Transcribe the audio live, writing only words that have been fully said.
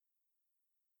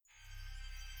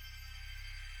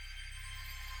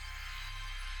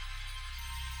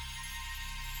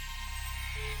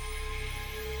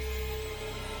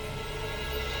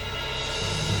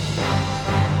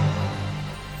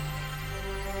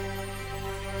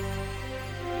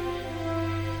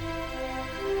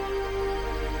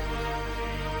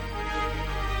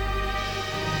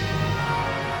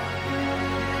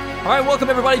All right, welcome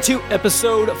everybody to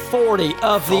episode 40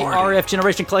 of the RF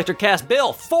Generation Collector Cast.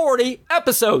 Bill, 40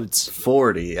 episodes.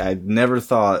 40. I never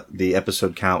thought the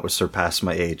episode count would surpass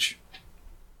my age.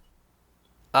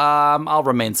 I'll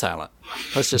remain silent.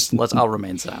 I'll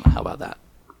remain silent. How about that?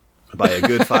 By a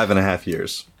good 5.5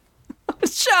 years.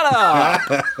 Shut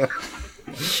up!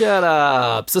 Shut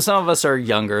up. So some of us are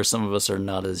younger, some of us are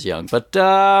not as young.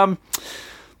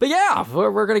 But yeah,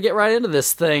 we're going to get right into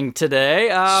this thing today.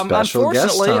 Special guest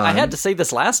unfortunately, time. I had to say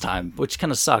this last time, which kind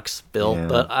of sucks, Bill. Yeah.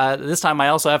 But this time I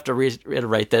also have to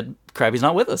reiterate that Krabby's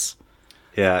not with us.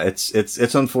 Yeah,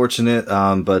 it's unfortunate,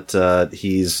 but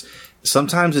he's...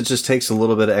 Sometimes it just takes a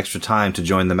little bit of extra time to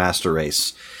join the master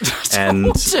race. And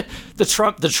the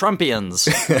Trumpians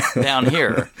down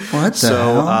here. What the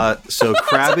hell? So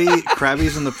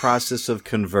Krabby's in the process of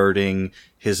converting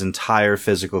his entire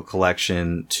physical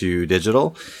collection to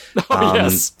digital.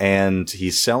 Yes. And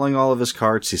he's selling all of his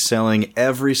carts. He's selling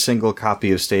every single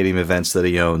copy of Stadium Events that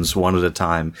he owns one at a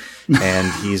time.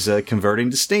 And he's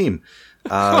converting to Steam.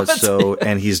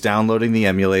 And he's downloading the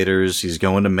emulators. He's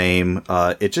going to MAME.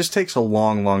 It just takes a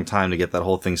long time to get that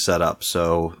whole thing set up.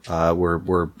 So,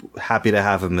 we're happy to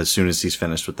have him as soon as he's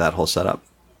finished with that whole setup.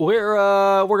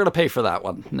 We're going to pay for that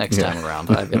one next time around.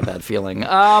 I've got a bad feeling.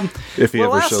 If he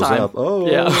ever shows up. Oh.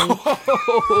 Yeah.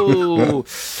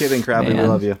 Kidding, Krabby. Man. We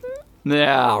love you.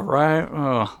 Yeah, right.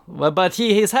 Oh. But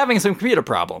he's having some computer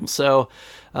problems, so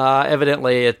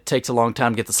evidently it takes a long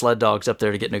time to get the sled dogs up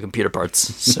there to get new computer parts.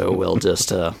 So we'll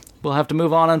just we'll have to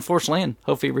move on, unfortunately, and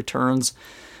hopefully he returns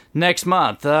next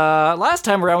month. Last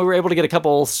time around, we were able to get a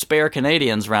couple spare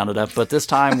Canadians rounded up, but this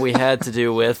time we had to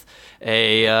do with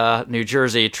a New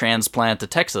Jersey transplant to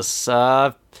Texas.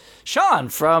 Sean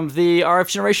from the RF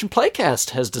Generation Playcast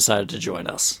has decided to join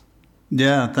us.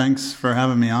 Yeah, thanks for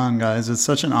having me on, guys. It's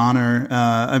such an honor.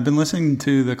 I've been listening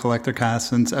to the Collector Cast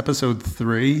since episode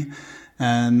 3,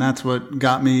 and that's what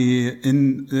got me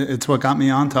in. It's what got me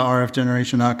onto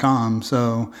rfgeneration.com.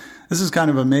 So this is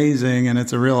kind of amazing, and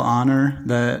it's a real honor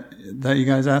that you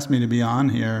guys asked me to be on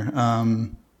here.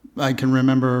 I can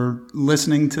remember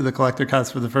listening to the Collector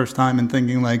Cast for the first time and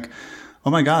thinking like, oh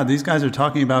my God, these guys are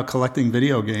talking about collecting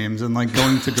video games and like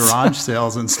going to garage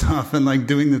sales and stuff and like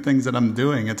doing the things that I'm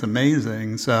doing. It's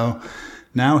amazing. So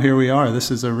now here we are.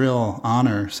 This is a real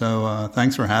honor. So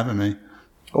thanks for having me.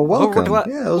 Oh, welcome.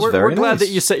 We're glad that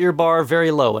you set your bar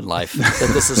very low in life,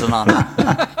 that this is an honor.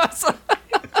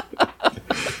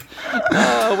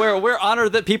 We're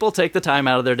honored that people take the time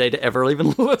out of their day to ever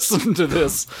even listen to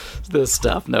this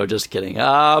stuff. No, just kidding.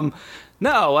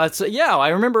 No, I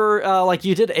remember like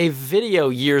you did a video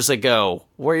years ago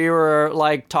where you were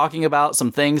like talking about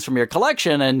some things from your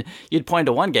collection, and you'd point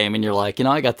to one game and you're like,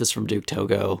 I got this from Duke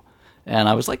Togo, and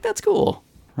I was like, that's cool,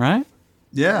 right?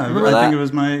 Yeah, I think it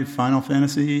was my Final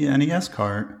Fantasy NES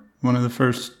cart, one of the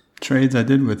first trades I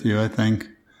did with you, I think.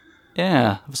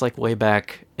 Yeah, it was like way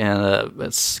back, and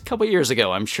it's a couple years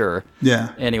ago, I'm sure.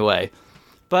 Yeah. Anyway.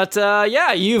 But,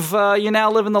 you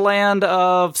now live in the land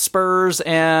of spurs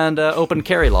and open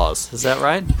carry laws. Is that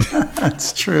right?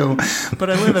 That's true. But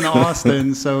I live in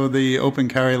Austin, so the open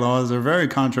carry laws are very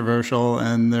controversial,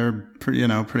 and they're,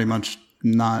 pretty much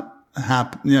not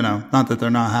not that they're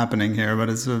not happening here, but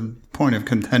it's a point of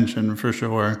contention for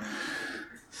sure.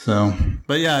 So,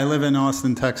 but yeah, I live in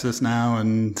Austin, Texas now,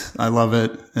 and I love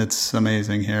it. It's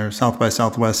amazing here. South by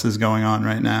Southwest is going on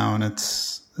right now, and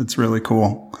it's really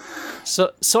cool.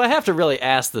 So I have to really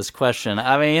ask this question.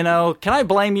 I mean, can I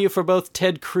blame you for both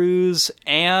Ted Cruz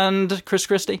and Chris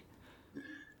Christie?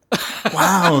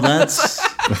 Wow, that's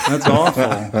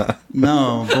awful.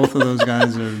 No, both of those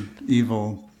guys are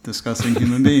evil, disgusting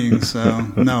human beings. So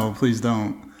no, please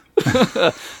don't.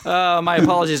 My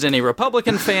apologies to any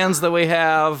Republican fans that we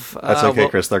have. That's okay,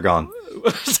 Chris. They're gone.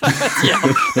 Yeah,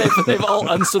 they've all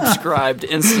unsubscribed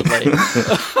instantly.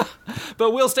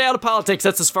 But we'll stay out of politics.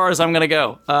 That's as far as I'm going to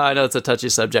go. I know it's a touchy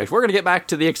subject. We're going to get back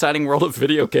to the exciting world of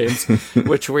video games,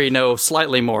 which we know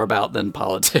slightly more about than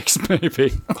politics,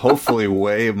 maybe. Hopefully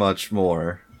way much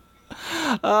more.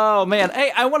 Oh, man.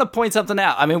 Hey, I want to point something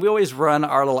out. I mean, we always run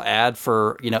our little ad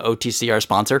for, OTC, our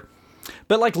sponsor.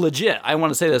 But, like, legit, I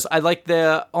want to say this. I like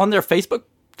on their Facebook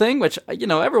thing, which,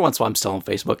 every once in a while I'm still on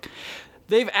Facebook.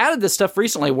 They've added this stuff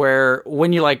recently where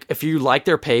when if you like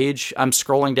their page, I'm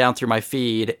scrolling down through my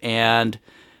feed and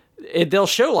they'll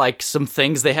show some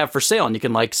things they have for sale, and you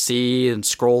can see and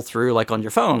scroll through on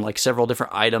your phone, several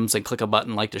different items, and click a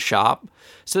button to shop.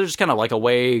 So there's kind of a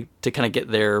way to kind of get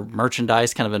their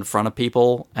merchandise kind of in front of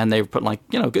people, and they've put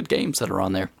good games that are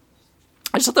on there.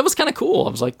 I just thought that was kind of cool.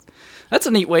 I was like, that's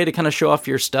a neat way to kind of show off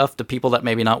your stuff to people that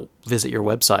maybe not visit your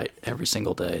website every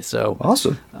single day. So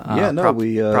awesome.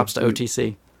 props to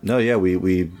OTC. No, yeah, we're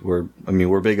big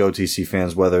OTC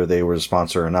fans, whether they were a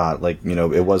sponsor or not. Like,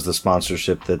 it was the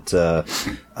sponsorship that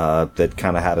that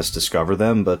kind of had us discover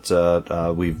them, but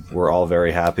we're all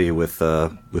very happy with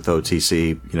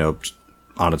OTC,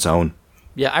 on its own.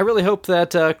 Yeah, I really hope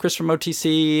that Chris from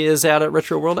OTC is out at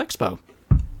Retro World Expo.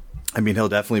 I mean, he'll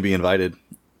definitely be invited.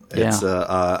 Yeah. It's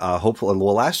hopeful.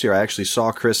 Well, last year I actually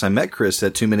I met Chris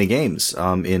at Too Many Games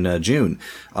in June,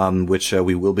 which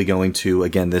we will be going to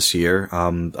again this year.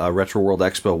 Retro World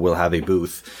Expo will have a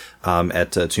booth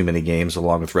at Too Many Games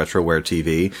along with RetroWare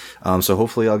TV. So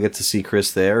hopefully I'll get to see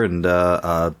Chris there and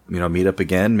meet up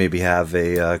again, maybe have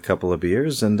a couple of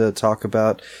beers and talk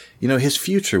about his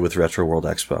future with Retro World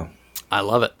Expo. I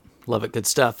love it. Love it. Good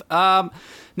stuff.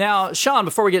 Now, Sean,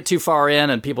 before we get too far in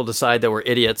and people decide that we're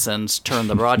idiots and turn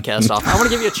the broadcast off, I want to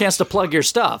give you a chance to plug your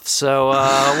stuff. So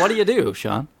what do you do,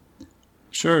 Sean?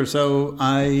 Sure. So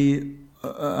I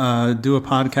do a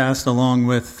podcast along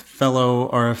with fellow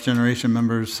RF Generation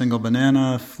members Single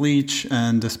Banana, Fleech,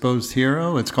 and Disposed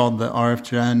Hero. It's called the RF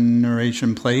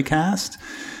Generation Playcast.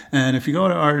 And if you go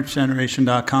to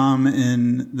rfgeneration.com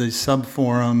in the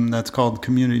sub-forum that's called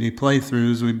Community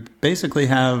Playthroughs, we basically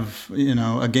have,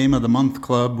 a Game of the Month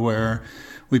club where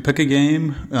we pick a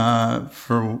game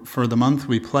for the month,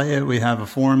 we play it, we have a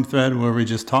forum thread where we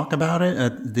just talk about it.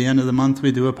 At the end of the month,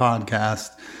 we do a podcast,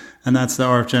 and that's the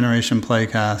RF Generation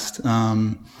Playcast.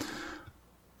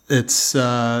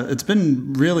 It's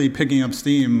been really picking up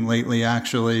steam lately.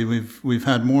 Actually, we've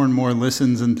had more and more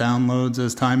listens and downloads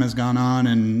as time has gone on,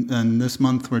 and this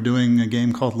month we're doing a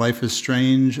game called Life is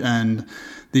Strange, and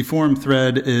the forum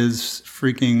thread is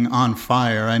freaking on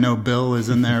fire. I know Bill is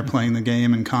in there playing the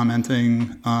game and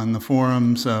commenting on the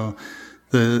forum, so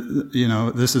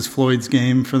this is Floyd's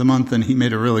game for the month, and he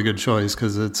made a really good choice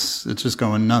because it's just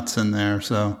going nuts in there.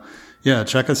 So. Yeah,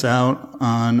 check us out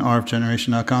on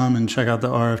rfgeneration.com and check out the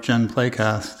RF Gen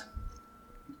Playcast.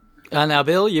 Now,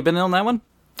 Bill, you been on that one?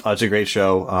 It's a great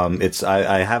show.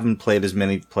 I haven't played as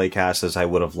many playcasts as I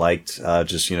would have liked,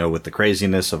 just, with the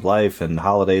craziness of life and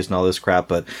holidays and all this crap.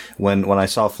 But when I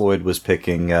saw Floyd was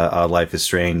picking Life is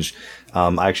Strange,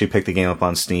 I actually picked the game up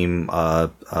on Steam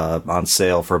on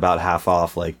sale for about half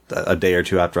off, like a day or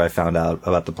two after I found out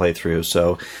about the playthrough.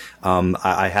 So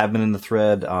I have been in the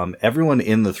thread. Everyone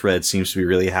in the thread seems to be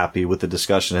really happy with the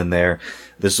discussion in there.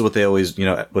 This is what they always,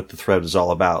 what the thread is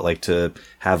all about, like to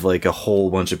have like a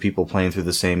whole bunch of people playing through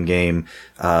the same game,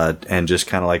 and just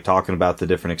kind of like talking about the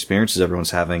different experiences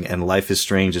everyone's having. And Life is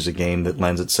Strange is a game that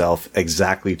lends itself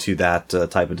exactly to that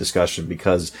type of discussion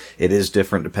because it is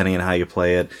different depending on how you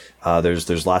play it.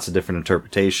 There's lots of different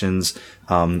interpretations.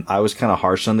 I was kind of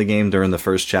harsh on the game during the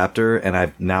first chapter, and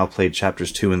I've now played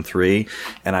chapters 2 and 3,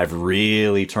 and I've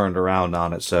really turned around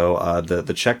on it. So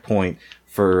the checkpoint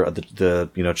for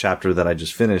the chapter that I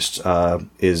just finished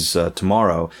is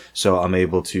tomorrow, so I'm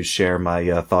able to share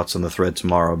my thoughts on the thread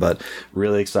tomorrow. But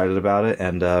really excited about it,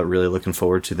 and really looking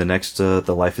forward to the next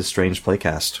the Life is Strange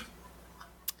playcast.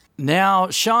 Now,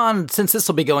 Sean, since this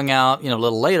will be going out, a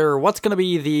little later, what's going to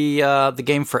be the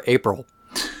game for April?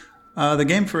 The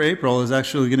game for April is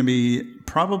actually going to be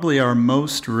probably our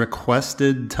most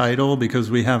requested title because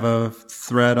we have a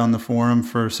thread on the forum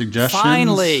for suggestions.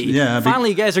 Finally,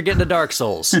 you guys are getting to Dark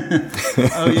Souls.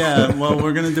 Oh yeah, well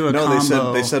we're going to do a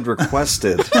combo. They said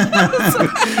requested.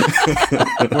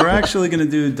 We're actually going to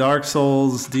do Dark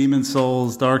Souls, Demon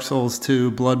Souls, Dark Souls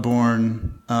 2,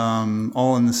 Bloodborne,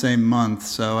 all in the same month.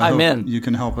 So I hope you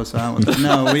can help us out with it.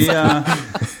 No,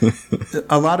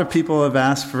 a lot of people have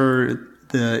asked for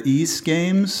the Ys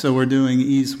games, so we're doing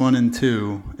Ys 1 and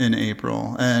 2 in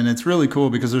April, and it's really cool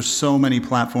because there's so many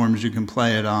platforms you can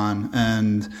play it on,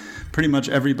 and pretty much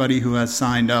everybody who has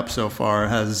signed up so far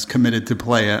has committed to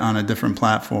play it on a different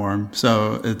platform,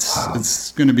 so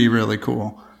it's going to be really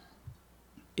cool.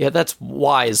 Yeah, that's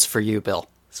wise for you, Bill.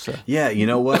 So. Yeah, you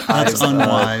know what? That's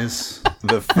unwise.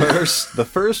 The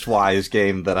first Wise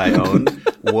game that I owned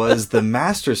was the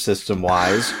Master System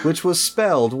Wise, which was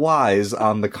spelled Wise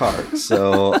on the cart.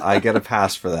 So I get a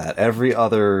pass for that. Every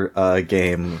other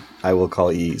game I will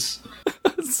call Ys.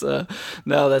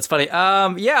 No, that's funny.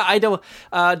 Yeah, I don't.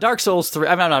 Dark Souls 3.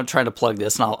 I'm not trying to plug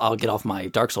this, and I'll get off my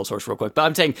Dark Souls horse real quick. But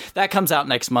I'm saying that comes out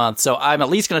next month, so I'm at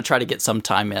least going to try to get some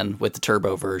time in with the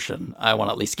turbo version. I want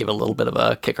to at least give it a little bit of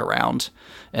a kick around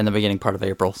in the beginning part of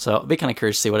April. So I'll be kind of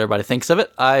curious to see what everybody thinks of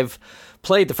it. I've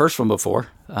played the first one before.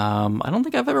 I don't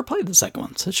think I've ever played the second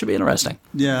one, so it should be interesting.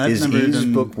 Yeah, I've never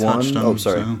even book touched them. Oh,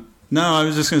 sorry. So. No, I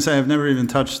was just going to say I've never even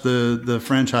touched the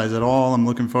franchise at all. I'm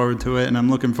looking forward to it, and I'm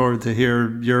looking forward to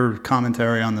hear your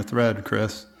commentary on the thread,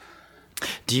 Chris.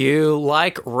 Do you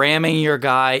like ramming your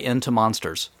guy into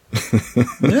monsters?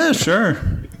 Yeah, sure.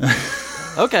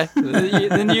 Okay,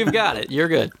 then you've got it. You're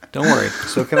good. Don't worry.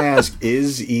 So can I ask,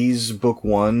 is Ys Book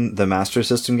 1 the Master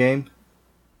System game?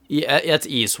 Yeah, it's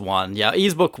Ys 1. Yeah,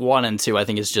 Ys Book 1 and 2, I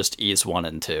think it's just Ys 1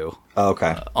 and 2. Oh,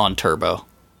 okay. On Turbo.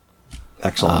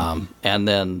 Excellent. And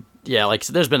then, yeah, like,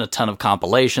 there's been a ton of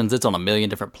compilations. It's on a million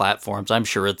different platforms. I'm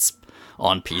sure it's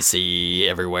on PC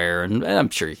everywhere, and I'm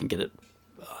sure you can get it,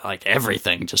 like,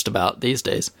 everything just about these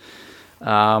days.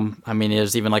 I mean,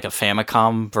 there's even like a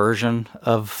Famicom version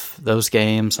of those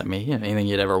games. I mean, anything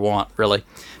you'd ever want, really.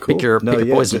 Cool. Pick your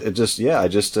poison.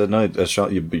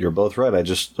 You're both right. I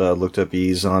just looked up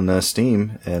Ys on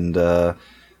Steam, and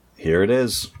here it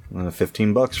is,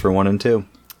 $15 for 1 and 2.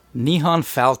 Nihon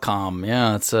Falcom,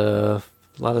 yeah, it's a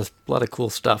lot of cool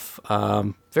stuff.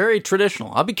 Very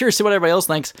traditional. I'll be curious to see what everybody else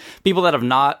thinks. People that have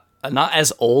not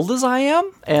as old as I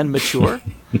am and mature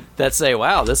that say,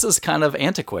 wow, this is kind of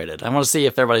antiquated. I want to see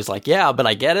if everybody's like, yeah, but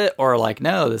I get it, or like,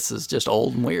 no, this is just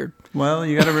old and weird. Well,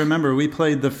 you got to remember, we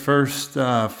played the first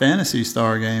Phantasy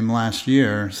Star game last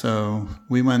year, so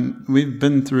we've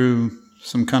been through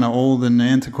some kind of old and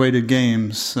antiquated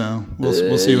games, so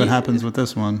we'll see what happens with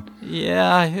this one.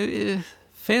 Yeah,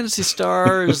 Phantasy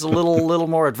Star is a little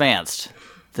more advanced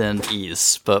than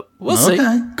Ys, but we'll see.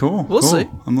 Okay, cool. We'll see.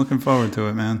 I'm looking forward to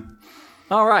it, man.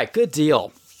 All right, good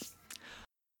deal.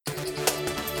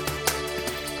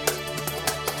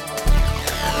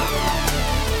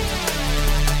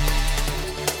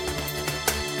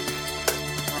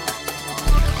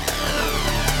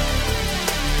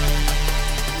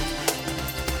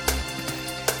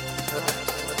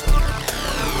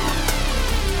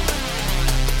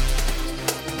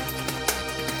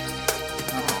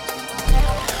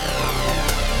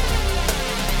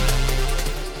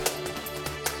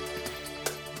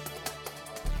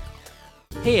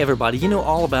 Hey everybody, you know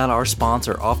all about our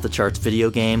sponsor, Off the Charts Video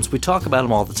Games. We talk about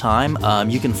them all the time.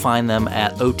 You can find them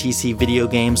at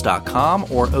otcvideogames.com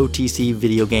or OTC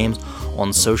Video Games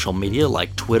on social media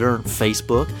like Twitter,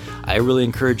 Facebook. I really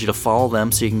encourage you to follow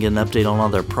them so you can get an update on all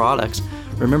their products.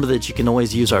 Remember that you can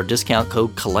always use our discount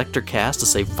code CollectorCast to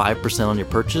save 5% on your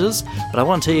purchases, but I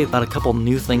want to tell you about a couple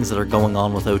new things that are going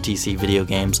on with OTC Video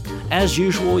Games. As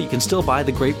usual, you can still buy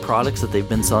the great products that they've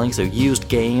been selling, so used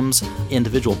games,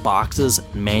 individual boxes,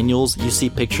 manuals. You see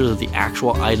pictures of the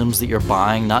actual items that you're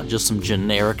buying, not just some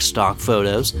generic stock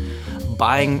photos.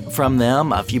 Buying from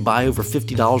them, if you buy over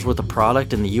 $50 worth of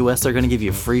product in the US, they're going to give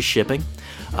you free shipping.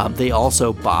 They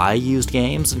also buy used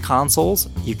games and consoles.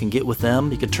 You can get with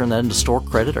them. You can turn that into store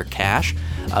credit or cash.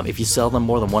 If you sell them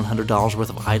more than $100 worth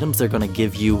of items, they're going to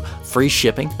give you free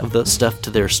shipping of the stuff to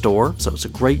their store. So it's a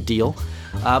great deal.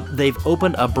 They've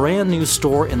opened a brand new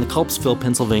store in the Culpsville,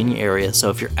 Pennsylvania area. So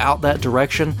if you're out that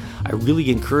direction, I really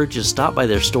encourage you to stop by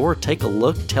their store, take a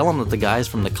look, tell them that the guys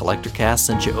from the Collector Cast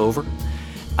sent you over.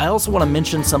 I also want to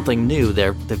mention something new.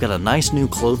 They've got a nice new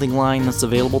clothing line that's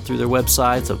available through their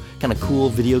website, so kind of cool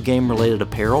video game related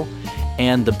apparel.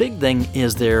 And the big thing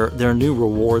is their new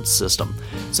rewards system.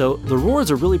 So the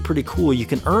rewards are really pretty cool. You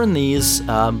can earn these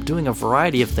doing a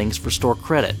variety of things for store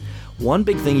credit. One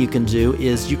big thing you can do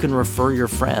is you can refer your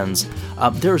friends.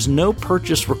 There's no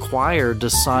purchase required to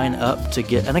sign up to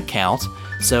get an account.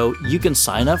 So you can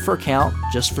sign up for an account.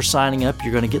 Just for signing up,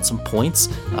 you're going to get some points.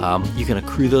 You can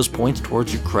accrue those points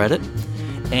towards your credit.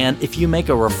 And if you make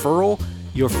a referral,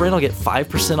 your friend will get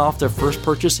 5% off their first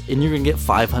purchase, and you're going to get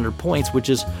 500 points, which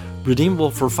is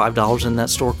redeemable for $5 in that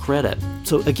store credit.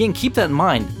 So again, keep that in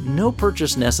mind. No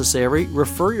purchase necessary.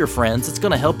 Refer your friends. It's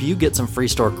going to help you get some free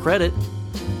store credit.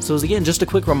 So again, just a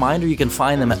quick reminder, you can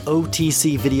find them at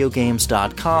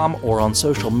otcvideogames.com or on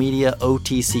social media,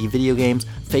 OTC Video Games,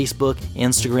 Facebook,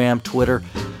 Instagram, Twitter.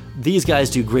 These guys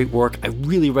do great work. I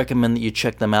really recommend that you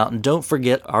check them out. And don't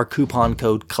forget our coupon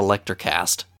code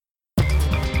CollectorCast.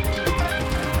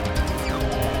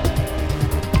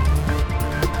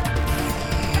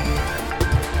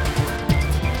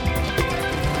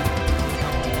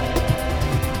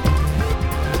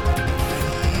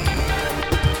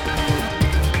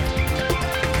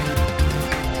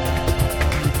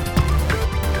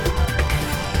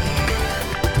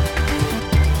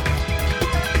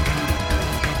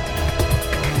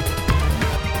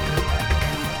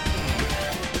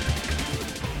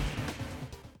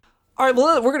 All right,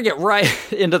 well, we're going to get right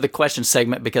into the question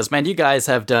segment because, man, you guys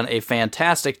have done a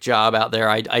fantastic job out there.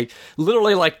 I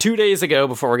literally, like 2 days ago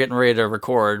before we're getting ready to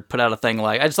record, put out a thing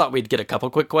like, I just thought we'd get a couple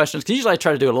quick questions. Because usually I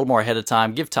try to do it a little more ahead of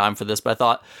time, give time for this, but I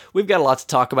thought we've got a lot to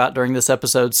talk about during this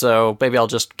episode, so maybe I'll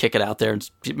just kick it out there and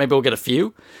maybe we'll get a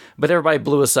few. But everybody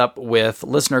blew us up with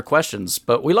listener questions,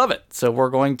 but we love it. So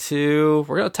we're going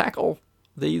to tackle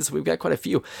these. We've got quite a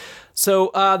few.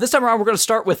 So this time around, we're going to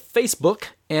start with Facebook,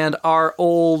 and our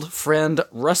old friend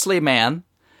Rusley Mann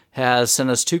has sent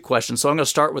us 2 questions. So I'm going to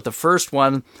start with the first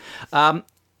one.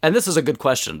 And this is a good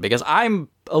question because I'm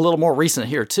a little more recent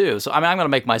here too. So I'm going to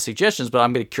make my suggestions, but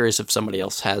I'm going to be curious if somebody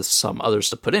else has some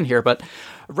others to put in here. But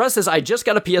Russ says, I just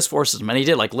got a PS4 system, and he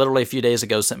did like literally a few days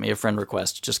ago, sent me a friend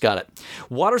request. Just got it.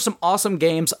 What are some awesome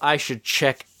games I should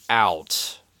check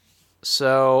out?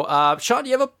 So, Sean, do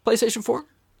you have a PlayStation 4?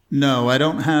 No, I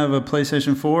don't have a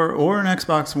PlayStation 4 or an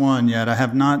Xbox One yet. I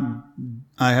have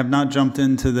not jumped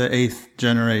into the 8th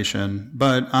generation,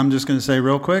 but I'm just going to say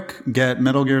real quick, get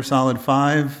Metal Gear Solid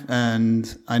 5,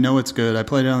 and I know it's good. I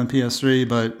played it on the PS3,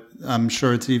 but I'm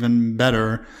sure it's even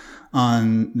better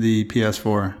on the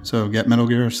PS4. So get Metal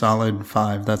Gear Solid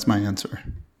 5. That's my answer.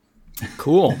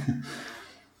 Cool.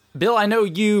 Bill, I know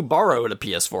you borrowed a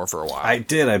PS4 for a while. I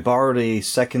did. I borrowed a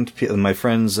second. My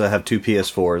friends have 2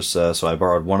 PS4s, so I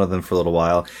borrowed one of them for a little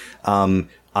while. I'm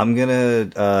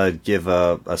gonna give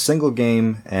a single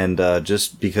game, and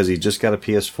just because he just got a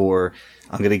PS4,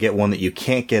 I'm gonna get one that you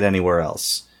can't get anywhere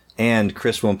else. And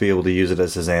Chris won't be able to use it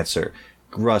as his answer.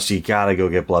 Russ, you gotta go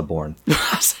get Bloodborne.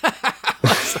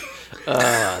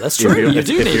 That's true.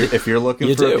 If you're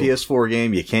looking for a PS4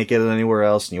 game, you can't get it anywhere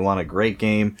else, and you want a great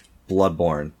game,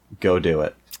 Bloodborne. Go do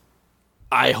it.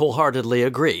 I wholeheartedly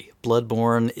agree.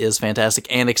 Bloodborne is fantastic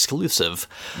and exclusive.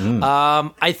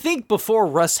 I think before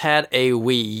Russ had a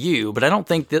Wii U, but I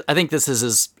think this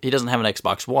is he doesn't have an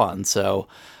Xbox One, so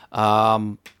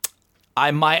I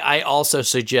also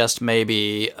suggest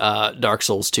maybe Dark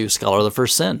Souls 2 Scholar of the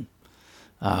First Sin,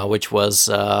 which was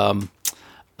kind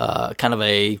of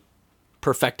a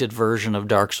perfected version of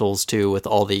Dark Souls 2 with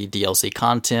all the DLC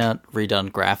content, redone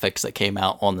graphics that came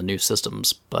out on the new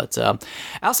systems. But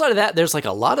outside of that, there's like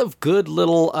a lot of good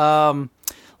little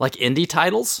like indie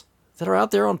titles that are out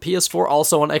there on PS4,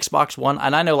 also on Xbox One.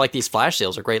 And I know like these flash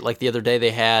sales are great. Like the other day they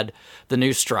had the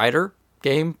new Strider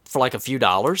game for like a few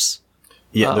dollars.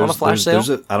 Yeah, on a flash sale.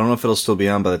 I don't know if it'll still be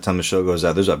on by the time the show goes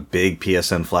out. There's a big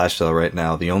PSN flash sale right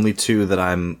now. The only 2 that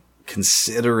I'm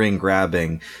considering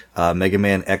grabbing, Mega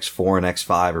Man X4 and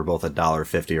X5 are both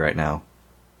 $1.50 right now.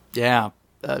 Yeah.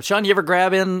 Sean, you ever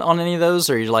grab in on any of those,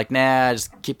 or you're like, nah,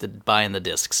 just keep buying the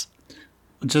discs?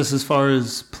 Just as far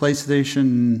as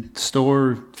PlayStation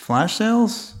Store flash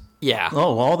sales? Yeah.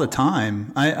 Oh, all the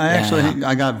time.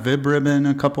 I got Vib Ribbon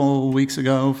a couple weeks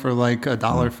ago for like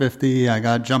 $1.50. I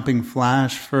got Jumping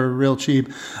Flash for real cheap.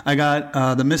 I got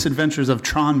The Misadventures of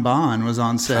Tron Bonne was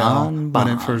on sale when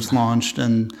it first launched.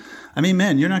 And I mean,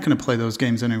 man, you're not going to play those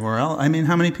games anywhere else. I mean,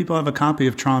 how many people have a copy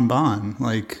of Tron Bonne?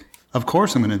 Like, of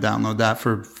course I'm going to download that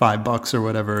for $5 or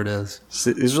whatever it is.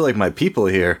 See, these are like my people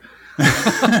here.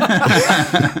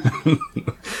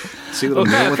 See what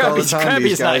I'm doing with all the time?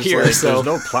 These guys, here, like, so. There's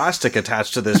no plastic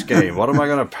attached to this game. What am I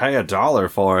going to pay $1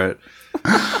 for it?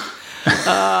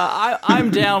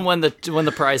 I'm down when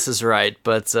the price is right,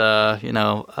 but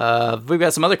we've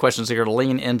got some other questions that are going to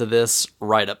lean into this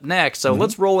right up next. So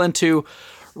let's roll into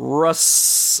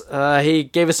Russ. He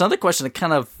gave us another question that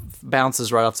kind of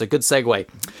bounces right off. It's a good segue.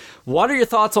 What are your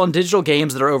thoughts on digital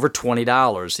games that are over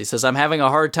 $20? He says, I'm having a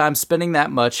hard time spending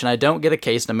that much, and I don't get a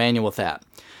case and a manual with that.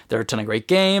 There are a ton of great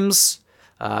games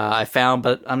I found,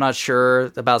 but I'm not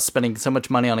sure about spending so much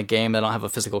money on a game that I don't have a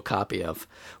physical copy of.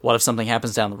 What if something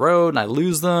happens down the road and I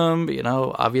lose them?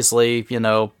 Obviously,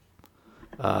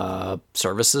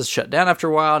 services shut down after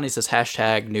a while, and he says,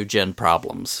 hashtag new gen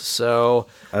problems. So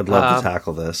I'd love to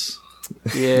tackle this.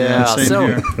 Yeah.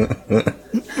 Same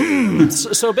here.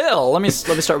 So Bill, let me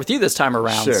start with you this time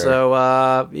around. Sure.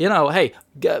 So, hey,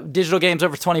 digital games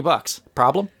over $20.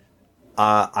 Problem?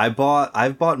 I've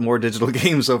bought more digital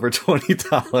games over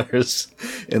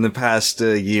 $20 in the past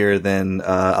year than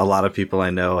a lot of people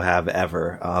I know have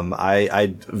ever.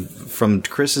 I from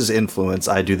Chris's influence,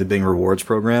 I do the Bing Rewards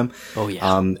program. Oh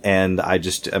yeah. And I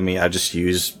just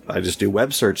do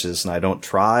web searches, and I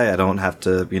don't have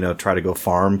to try to go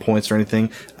farm points or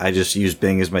anything. I just use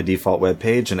Bing as my default web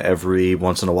page, and every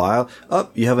once in a while,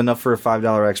 you have enough for a $5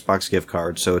 Xbox gift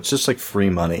card. So it's just like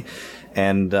free money,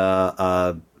 and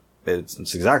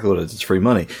it's exactly what it is. It's free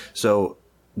money. So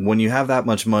when you have that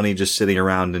much money just sitting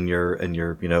around in your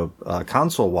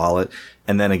console wallet,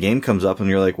 and then a game comes up and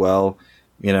you're like, well,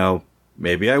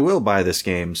 maybe I will buy this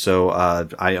game. So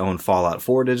I own Fallout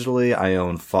 4 digitally. I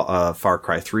own Far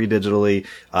Cry 3 digitally.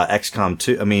 XCOM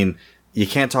 2. I mean, you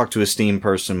can't talk to a Steam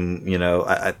person, and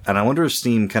I wonder if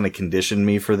Steam kind of conditioned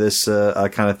me for this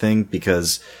kind of thing,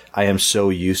 because I am so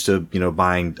used to,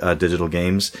 buying digital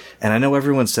games. And I know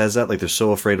everyone says that, like they're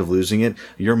so afraid of losing it.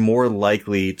 You're more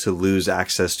likely to lose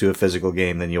access to a physical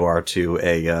game than you are to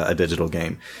a digital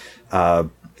game. I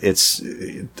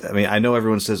mean, I know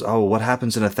everyone says, oh, what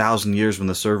happens in 1,000 years when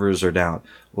the servers are down?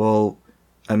 Well,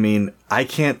 I mean, I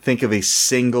can't think of a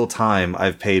single time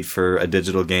I've paid for a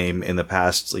digital game in the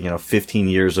past, 15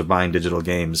 years of buying digital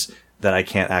games that I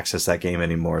can't access that game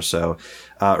anymore. So,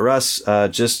 Russ,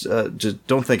 just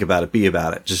don't think about it. Be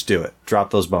about it. Just do it.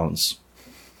 Drop those bones.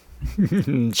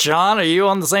 Sean, are you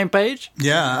on the same page?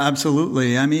 Yeah,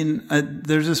 absolutely. I mean,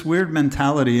 there's this weird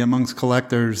mentality amongst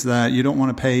collectors that you don't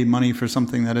want to pay money for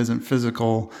something that isn't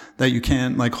physical, that you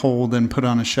can't like hold and put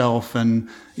on a shelf. And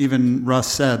even Russ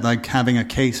said like having a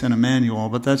case and a manual,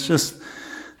 but that's just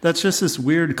this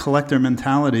weird collector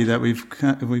mentality that we've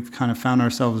kind of found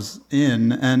ourselves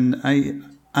in. And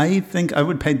I think I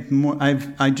would pay more.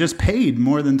 I just paid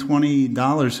more than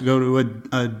 $20 to go to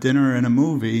a dinner and a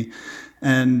movie.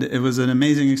 And it was an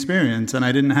amazing experience. And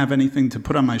I didn't have anything to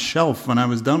put on my shelf when I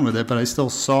was done with it, but I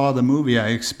still saw the movie. I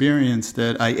experienced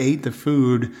it. I ate the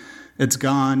food. It's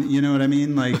gone. You know what I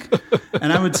mean? Like,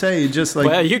 and I would say just like,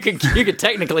 well, you could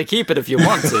technically keep it if you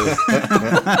want to.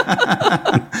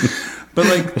 But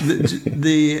like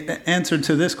the answer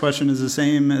to this question is the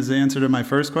same as the answer to my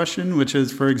first question, which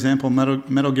is, for example,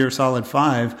 Metal Gear Solid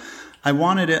 5. I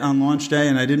wanted it on launch day,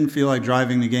 and I didn't feel like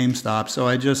driving to GameStop, so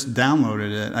I just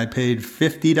downloaded it. I paid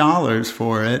 $50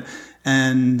 for it,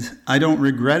 and I don't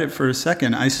regret it for a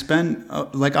second. I spent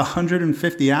like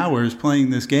 150 hours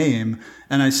playing this game,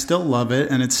 and I still love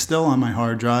it, and it's still on my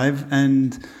hard drive.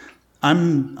 And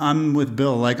I'm with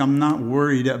Bill. Like, I'm not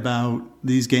worried about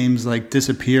these games like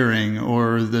disappearing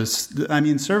or this. I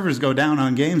mean, servers go down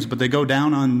on games, but they go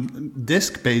down on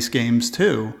disc-based games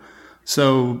too.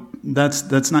 So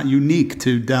that's not unique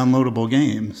to downloadable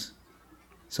games.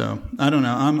 So I don't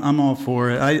know. I'm all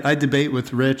for it. I debate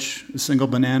with Rich, Single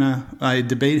Banana. I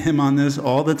debate him on this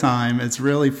all the time. It's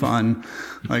really fun.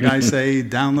 Like I say,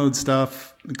 download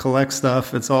stuff, collect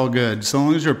stuff. It's all good. So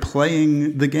long as you're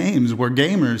playing the games. We're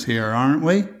gamers here, aren't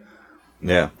we?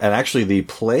 Yeah. And actually the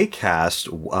Playcast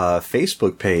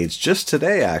Facebook page just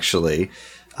today actually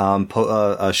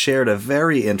shared a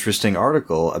very interesting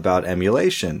article about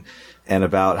emulation. And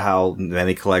about how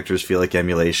many collectors feel like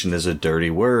emulation is a dirty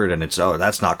word, and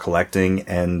that's not collecting.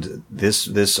 And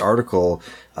this article,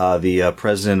 the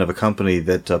president of a company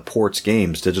that ports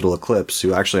games, Digital Eclipse,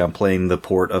 who actually I'm playing the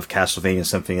port of Castlevania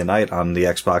Symphony of the Night on the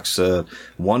Xbox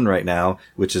One right now,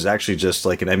 which is actually just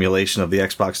like an emulation of the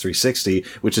Xbox 360,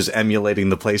 which is emulating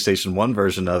the PlayStation 1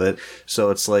 version of it.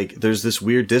 So it's like there's this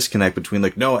weird disconnect between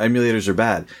like, no, emulators are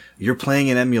bad. You're playing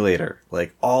an emulator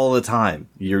like all the time.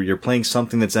 You're playing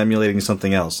something that's emulating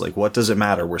something else. Like, what does it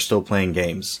matter? We're still playing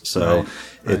games. So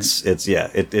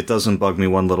it doesn't bug me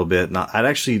one little bit.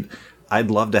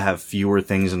 I'd love to have fewer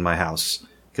things in my house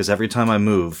because every time I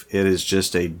move, it is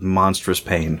just a monstrous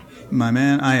pain. My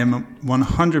man, I am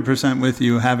 100% with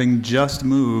you. Having just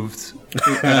moved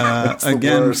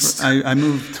again, I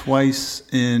moved twice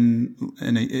in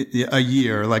a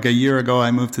year. Like a year ago,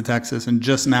 I moved to Texas, and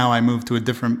just now I moved to a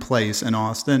different place in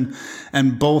Austin.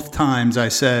 And both times I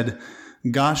said,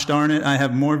 gosh darn it, I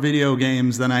have more video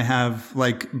games than I have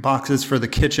like boxes for the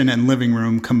kitchen and living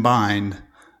room combined.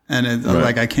 And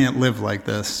like I can't live like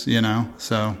this, you know?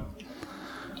 So,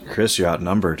 Chris, you're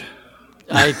outnumbered.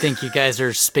 I think you guys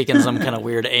are speaking some kind of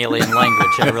weird alien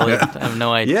language. I really have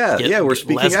no idea. Yeah, we're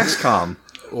speaking XCOM.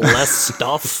 Less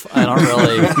stuff. I don't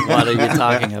really. What are you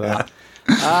talking about?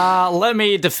 Let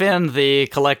me defend the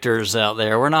collectors out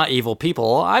there. We're not evil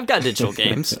people. I've got digital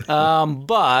games,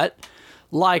 but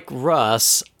like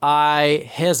Russ, I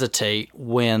hesitate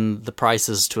when the price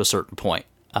is to a certain point.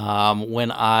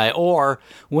 When I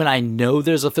know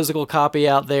there's a physical copy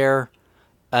out there,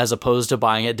 as opposed to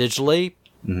buying it digitally,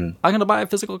 I'm going to buy a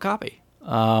physical copy.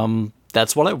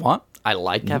 That's what I want. I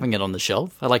like having it on the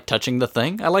shelf. I like touching the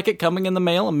thing. I like it coming in the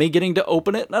mail and me getting to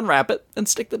open it and unwrap it and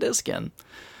stick the disc in.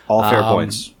 All fair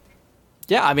points.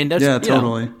 Yeah, I mean,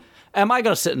 totally. Am I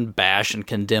going to sit and bash and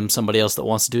condemn somebody else that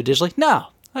wants to do it digitally? No.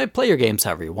 I play your games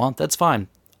however you want. That's fine.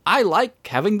 I like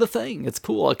having the thing. It's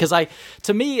cool because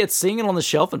to me, it's seeing it on the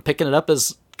shelf and picking it up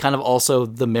is kind of also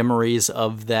the memories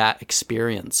of that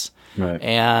experience. Right.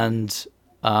 And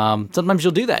sometimes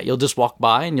you'll do that. You'll just walk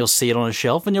by and you'll see it on a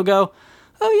shelf and you'll go,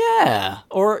 oh yeah.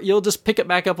 Or you'll just pick it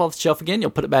back up off the shelf again.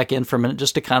 You'll put it back in for a minute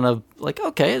just to kind of like,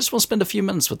 okay, I just want to spend a few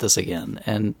minutes with this again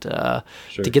and to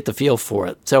get the feel for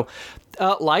it. So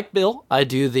like Bill, I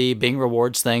do the Bing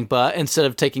Rewards thing, but instead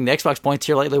of taking the Xbox points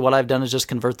here lately, what I've done is just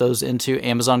convert those into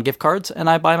Amazon gift cards and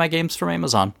I buy my games from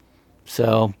Amazon.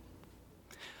 So,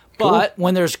 but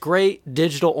when there's great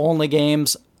digital only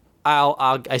games,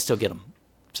 I still get them.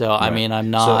 So, right. I mean, I'm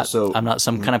not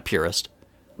some kind of purist.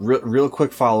 Real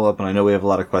quick follow-up, and I know we have a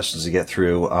lot of questions to get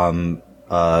through.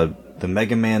 the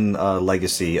Mega Man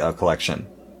Legacy collection.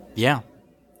 Yeah.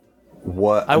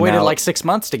 What I waited now, like 6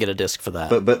 months to get a disc for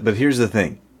that. But here's the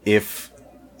thing: if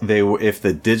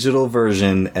the digital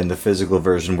version and the physical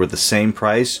version were the same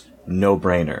price, no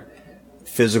brainer.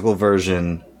 Physical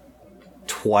version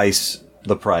twice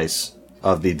the price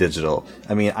of the digital.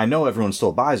 I mean, I know everyone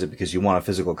still buys it because you want a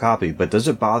physical copy, but does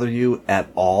it bother you at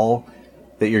all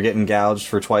that you're getting gouged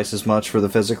for twice as much for the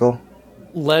physical?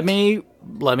 Let me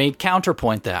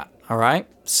counterpoint that. All right.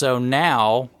 So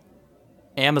now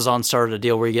Amazon started a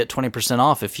deal where you get 20%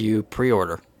 off if you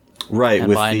pre-order. Right,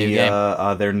 with buy a new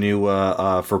game. Their new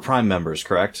for Prime members,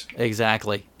 correct?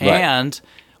 Exactly. Right. And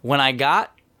when I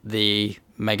got the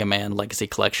Mega Man Legacy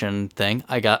Collection thing,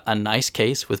 I got a nice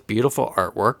case with beautiful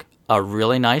artwork, a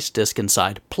really nice disc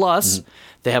inside. Plus,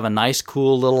 they have a nice,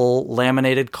 cool little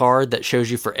laminated card that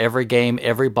shows you for every game,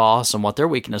 every boss, and what their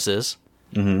weakness is.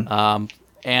 And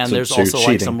there's also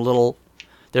like some little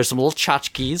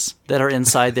tchotchkes that are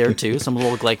inside there too. Some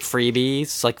little like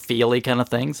freebies, like feely kind of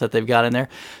things that they've got in there.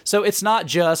 So it's not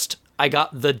just I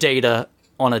got the data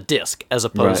on a disc as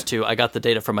opposed to I got the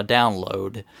data from a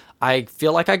download. I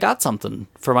feel like I got something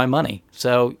for my money.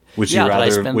 So would you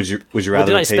rather pay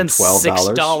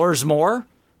 $6 more?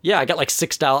 Yeah, I got like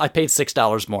 $6. I paid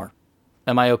 $6 more.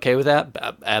 Am I okay with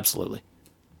that? Absolutely.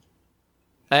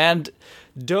 And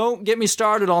don't get me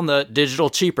started on the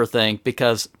digital cheaper thing,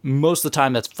 because most of the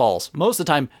time that's false. Most of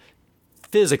the time,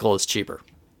 physical is cheaper.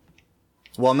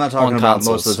 Well, I'm not talking about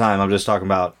consoles. Most of the time. I'm just talking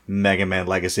about Mega Man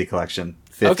Legacy Collection,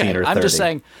 15 or 30. I'm just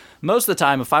saying, most of the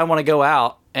time, if I want to go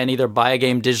out and either buy a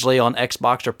game digitally on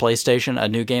Xbox or PlayStation, a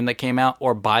new game that came out,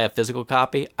 or buy a physical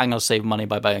copy, I'm going to save money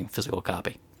by buying a physical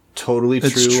copy. Totally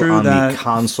true on the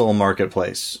console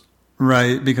marketplace.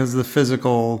 Right, because the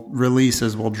physical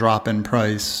releases will drop in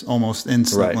price almost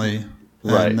instantly.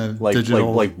 Right. Like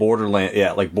digital... like Borderlands,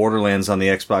 like Borderlands on the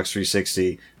Xbox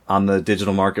 360 on the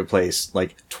digital marketplace,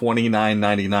 like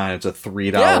 $29.99. It's a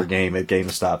 $3 game at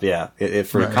GameStop. Yeah,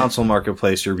 for a console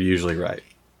marketplace, you're usually right.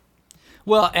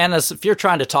 Well, and if you're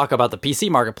trying to talk about the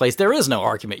PC marketplace, there is no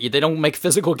argument. They don't make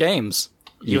physical games.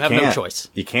 You have no choice.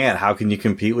 You can't. How can you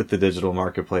compete with the digital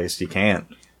marketplace? You can't.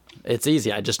 It's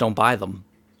easy. I just don't buy them.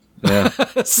 Yeah.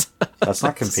 That's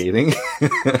not competing.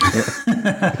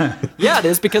 Yeah, it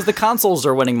is, because the consoles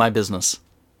are winning my business.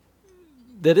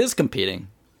 That is competing.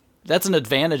 That's an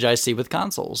advantage I see with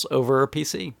consoles over a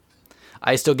PC.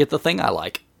 I still get the thing I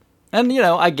like. And,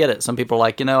 I get it. Some people are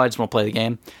like, I just want to play the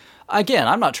game. Again,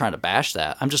 I'm not trying to bash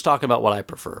that. I'm just talking about what I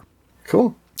prefer.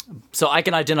 Cool. So I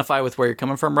can identify with where you're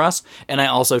coming from, Russ, and I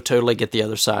also totally get the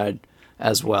other side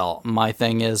as well. My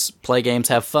thing is play games,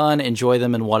 have fun, enjoy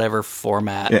them in whatever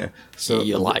format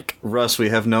you like. Russ, we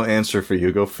have no answer for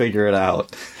you. Go figure it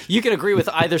out. You can agree with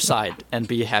either side and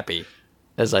be happy,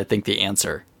 as I think the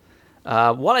answer.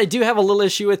 What I do have a little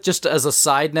issue with, just as a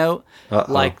side note,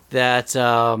 like that,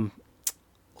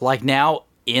 like now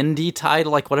indie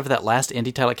title, like whatever that last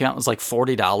indie title that came out was like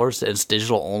 $40 and it's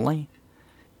digital only.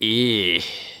 I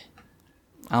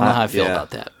don't know how I feel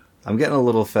about that. I'm getting a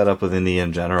little fed up with indie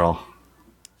in general.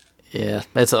 Yeah,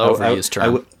 that's an overused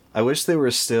term. I wish they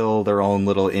were still their own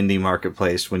little indie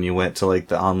marketplace when you went to like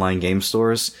the online game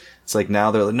stores. It's like now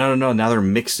they're like, no. Now they're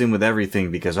mixed in with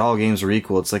everything because all games are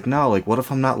equal. It's like, no, like what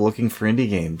if I'm not looking for indie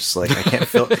games? Like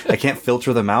I can't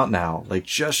filter them out now. Like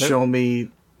just show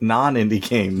me non-indie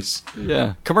games.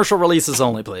 Yeah, commercial releases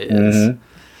only, please. Mm-hmm.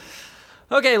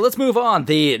 Okay, let's move on.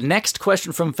 The next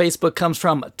question from Facebook comes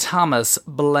from Thomas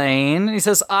Blaine. He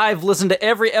says, I've listened to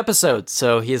every episode,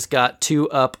 so he's got 2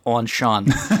 up on Sean.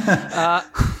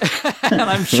 And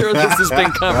I'm sure this has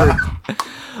been covered.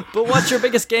 But what's your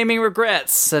biggest gaming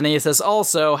regrets? And he says,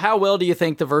 also, how well do you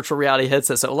think the virtual reality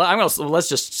headset? So let's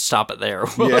just stop it there.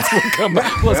 Let's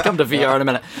come to VR in a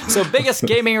minute. So biggest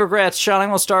gaming regrets, Sean, I'm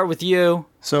going to start with you.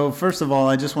 So first of all,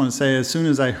 I just want to say, as soon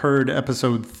as I heard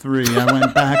episode 3, I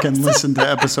went back and listened to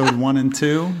episode 1 and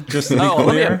 2, just to be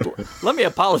clear. Let me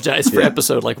apologize for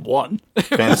episode 1.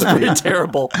 It was pretty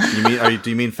terrible. Do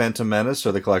you mean Phantom Menace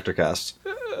or the Collector Cast?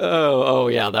 Oh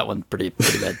yeah, that one pretty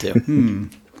bad too.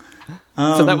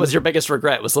 So that was your biggest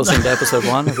regret, was listening to episode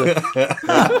 1?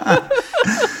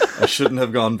 I shouldn't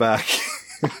have gone back.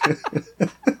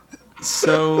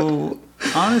 So,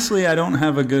 honestly, I don't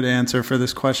have a good answer for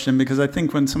this question, because I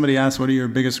think when somebody asks what are your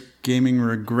biggest gaming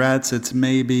regrets, it's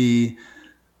maybe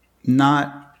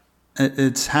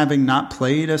it's having not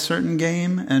played a certain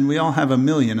game, and we all have a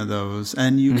million of those,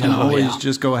 and you can always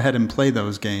just go ahead and play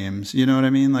those games. You know what I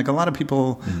mean? Like a lot of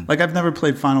people, like I've never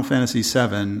played Final Fantasy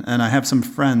VII, and I have some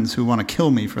friends who want to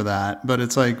kill me for that, but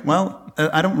it's like, well,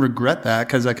 I don't regret that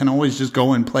because I can always just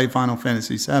go and play Final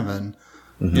Fantasy VII.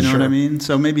 You know what I mean?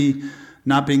 So maybe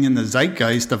not being in the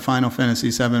zeitgeist of Final Fantasy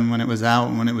VII when it was out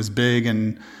and when it was big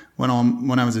and when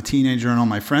I was a teenager and all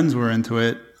my friends were into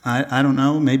it. I don't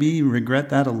know, maybe regret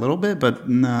that a little bit, but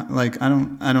not, like I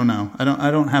don't know.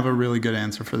 I don't have a really good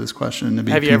answer for this question.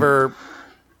 Have you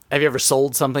ever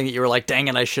sold something that you were like, dang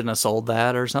it, I shouldn't have sold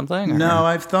that or something? Or? No,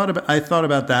 I thought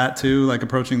about that too, like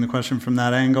approaching the question from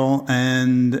that angle.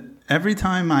 And every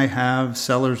time I have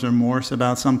seller's remorse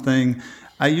about something,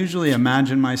 I usually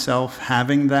imagine myself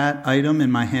having that item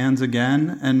in my hands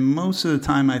again. And most of the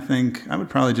time I think I would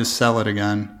probably just sell it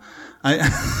again.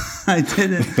 I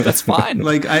didn't. That's fine.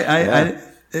 Like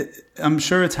I'm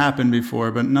sure it's happened before,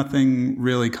 but nothing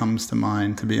really comes to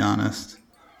mind, to be honest.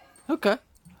 Okay.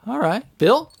 All right.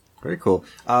 Bill? Very cool.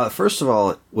 First of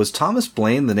all, was Thomas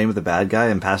Blaine the name of the bad guy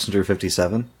in Passenger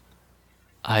 57?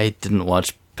 I didn't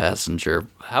watch Passenger.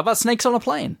 How about Snakes on a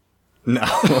Plane? No.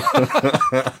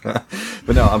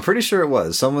 But no, I'm pretty sure it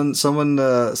was. Someone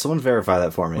verify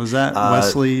that for me. Was that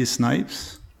Wesley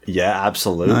Snipes? Yeah,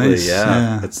 absolutely. Nice.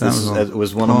 Yeah. Yeah, It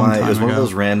was one of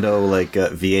those rando like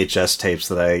VHS tapes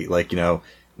that I like,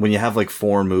 when you have like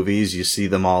 4 movies, you see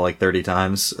them all like 30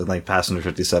 times, and like Passenger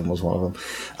 57 was one of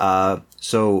them.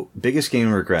 So biggest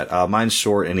gaming regret. Mine's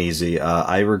short and easy.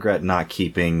 I regret not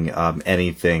keeping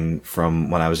anything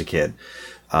from when I was a kid.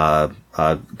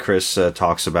 Chris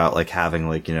talks about like having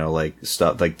like, like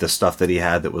stuff, like the stuff that he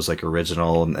had that was like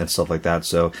original and stuff like that.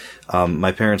 So,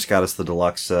 my parents got us the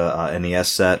deluxe,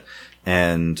 NES set,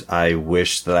 and I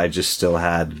wish that I just still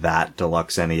had that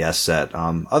deluxe NES set.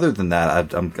 Other than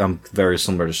that, I'm very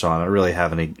similar to Sean. I don't really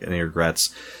have any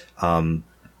regrets.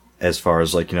 As far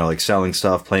as like, like selling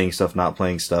stuff, playing stuff, not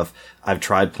playing stuff. I've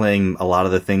tried playing a lot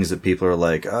of the things that people are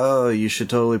like, oh, you should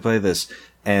totally play this.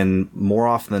 And more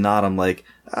often than not, I'm like,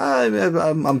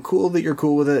 I'm cool that you're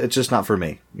cool with it. It's just not for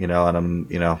me, and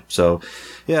I'm, so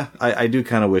yeah, I do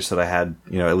kind of wish that I had,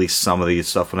 at least some of the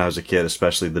stuff when I was a kid,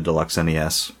 especially the deluxe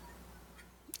NES.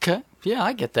 Okay. Yeah,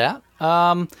 I get that.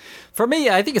 For me,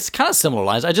 I think it's kind of similar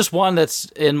lines. I just one that's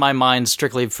in my mind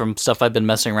strictly from stuff I've been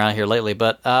messing around here lately.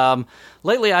 But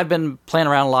lately, I've been playing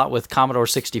around a lot with Commodore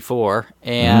 64,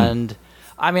 and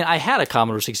I mean, I had a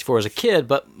Commodore 64 as a kid,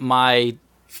 but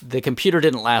the computer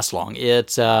didn't last long.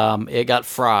 It got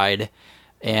fried,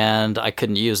 and I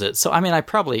couldn't use it. So I mean, I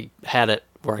probably had it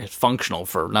where it's functional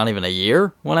for not even a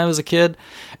year when I was a kid.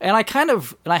 And I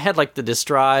had like the disk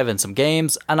drive and some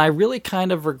games, and I really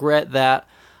kind of regret that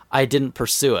I didn't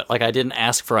pursue it. Like I didn't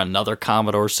ask for another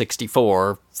Commodore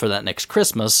 64 for that next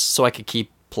Christmas so I could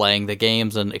keep playing the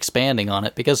games and expanding on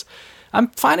it, because I'm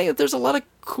finding that there's a lot of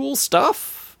cool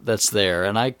stuff that's there,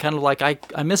 and I kind of like,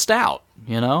 I missed out,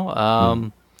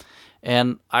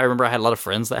 And I remember I had a lot of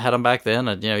friends that had them back then,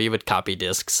 and you would copy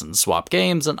discs and swap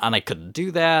games, and I couldn't do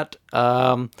that.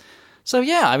 So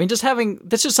yeah, I mean,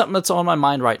 that's just something that's on my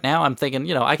mind right now. I'm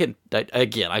thinking, I could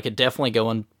definitely go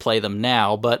and play them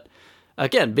now, but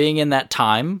again, being in that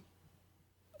time,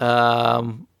 I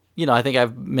think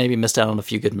I've maybe missed out on a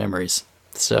few good memories.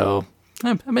 So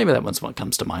maybe that one's what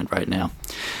comes to mind right now.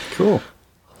 Cool.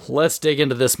 Let's dig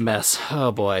into this mess.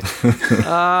 Oh, boy.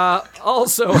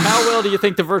 Also, how well do you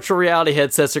think the virtual reality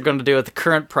headsets are going to do at the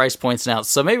current price points now?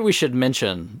 So maybe we should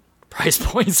mention price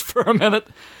points for a minute.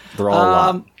 They're all a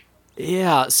lot.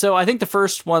 Yeah, so I think the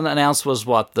first one announced was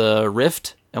the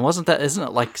Rift? And isn't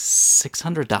it like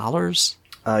 $600?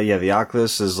 Yeah, the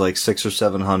Oculus is like $600 or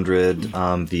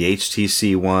 $700. The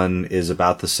HTC one is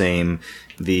about the same.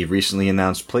 The recently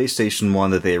announced PlayStation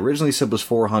one that they originally said was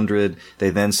 $400.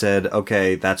 They then said,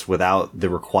 okay, that's without the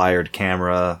required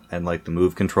camera and like the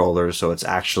Move controller, so it's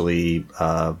actually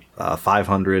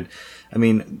 $500. I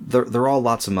mean, they're all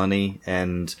lots of money,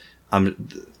 and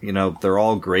they're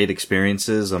all great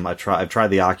experiences. I've tried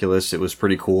the Oculus; it was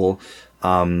pretty cool.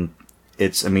 At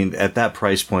that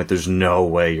price point, there's no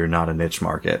way you're not a niche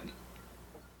market.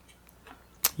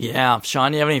 Yeah.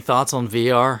 Sean, you have any thoughts on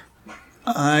VR?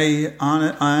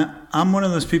 I'm one of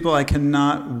those people, I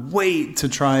cannot wait to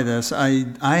try this. I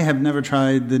have never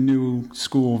tried the new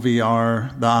school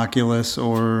VR, the Oculus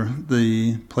or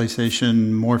the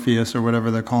PlayStation Morpheus or whatever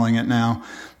they're calling it now.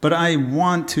 But I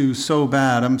want to so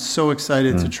bad. I'm so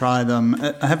excited to try them.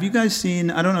 Have you guys seen,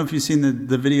 I don't know if you've seen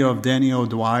the video of Danny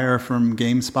O'Dwyer from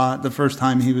GameSpot, the first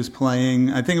time he was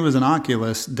playing, I think it was an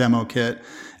Oculus demo kit.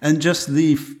 And just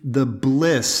the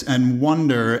bliss and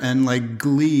wonder and like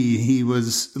glee he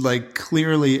was like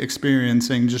clearly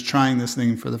experiencing just trying this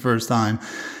thing for the first time.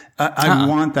 I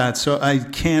want that. So I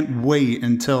can't wait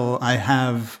until I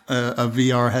have a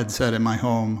VR headset in my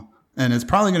home. And it's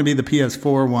probably going to be the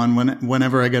PS4 one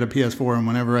whenever I get a PS4 and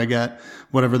whenever I get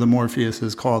whatever the Morpheus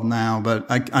is called now. But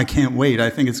I can't wait.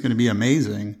 I think it's going to be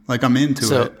amazing. Like I'm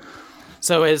into it.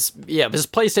 So his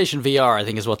PlayStation VR, I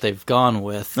think, is what they've gone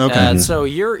with. Okay. So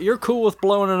you're cool with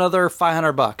blowing another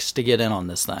 $500 to get in on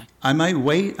this thing? I might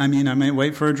wait. I might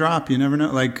wait for a drop. You never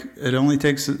know. Like, it only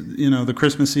takes, the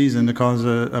Christmas season to cause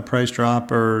a price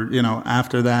drop, or,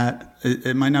 after that.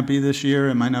 It might not be this year.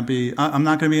 It might not be. I'm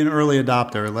not going to be an early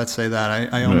adopter. Let's say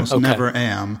that. I almost never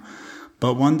am.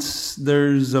 But once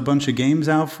there's a bunch of games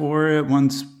out for it,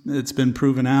 once it's been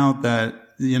proven out that,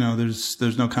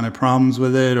 there's no kind of problems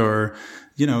with it, or,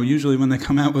 usually when they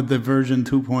come out with the version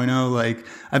 2.0, like,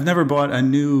 I've never bought a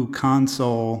new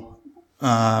console,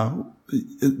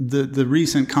 the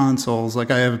recent consoles,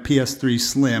 like I have a PS3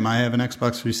 Slim, I have an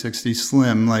Xbox 360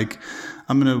 Slim, like,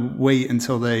 I'm going to wait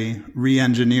until they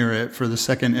re-engineer it for the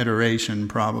second iteration,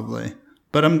 probably.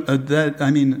 But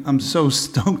I'm so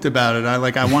stoked about it.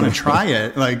 I want to try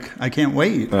it. Like, I can't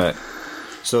wait. All right.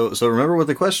 So remember what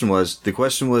the question was. The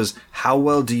question was, how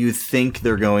well do you think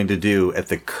they're going to do at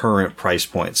the current price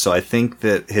point? So I think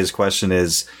that his question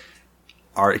is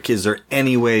there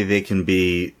any way they can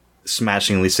be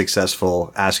smashingly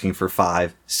successful asking for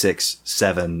 $500, $600,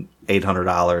 $700,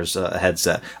 $800 a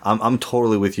headset? I'm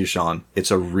totally with you, Sean. It's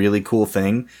a really cool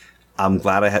thing. I'm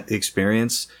glad I had the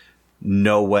experience.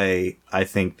 No way I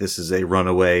think this is a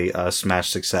runaway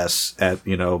smash success at,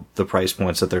 the price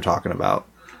points that they're talking about.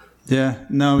 Yeah,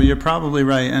 no, you're probably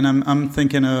right. And I'm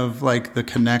thinking of like the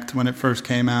Kinect when it first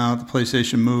came out, the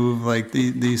PlayStation Move, like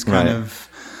these kind of.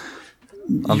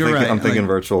 I'm thinking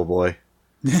Virtual Boy.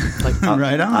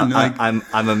 Right on.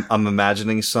 I'm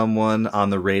imagining someone on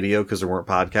the radio, because there weren't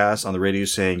podcasts, on the radio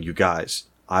saying, "You guys,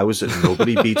 I was at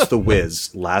Nobody Beats the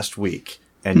Wiz last week,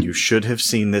 and you should have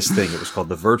seen this thing. It was called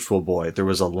the Virtual Boy. There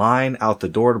was a line out the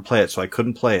door to play it, so I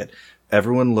couldn't play it.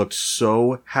 Everyone looked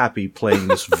so happy playing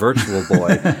this Virtual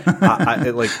Boy.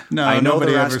 I know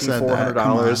they're asking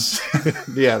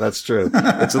 $400. Yeah, that's true.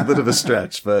 It's a bit of a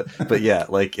stretch, but yeah,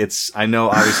 like I know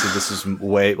obviously this is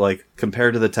way, like,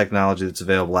 compared to the technology that's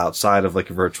available outside of like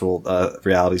a virtual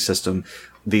reality system,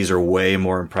 these are way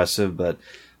more impressive, but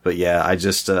yeah, I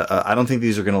just, I don't think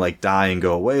these are going to like die and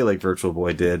go away like Virtual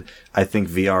Boy did. I think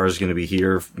VR is going to be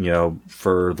here,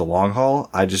 for the long haul.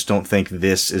 I just don't think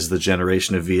this is the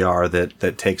generation of VR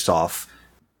that takes off.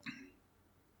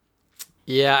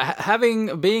 Yeah,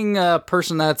 being a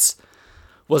person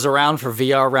was around for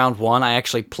VR round one, I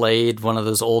actually played one of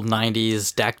those old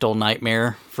 90s Dactyl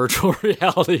Nightmare virtual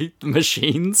reality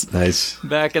machines. Nice.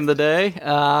 Back in the day.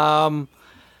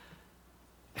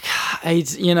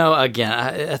 Again,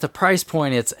 at the price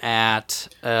point it's at,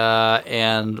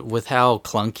 and with how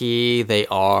clunky they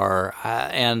are,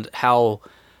 and how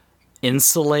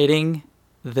insulating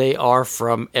they are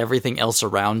from everything else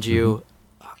around you,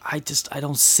 I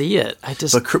don't see it.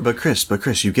 But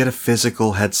Chris, you get a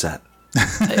physical headset.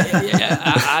 Yeah,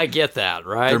 I get that,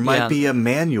 right? There might be a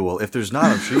manual. If there's not,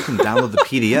 I'm sure you can download the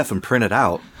PDF and print it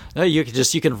out. No, you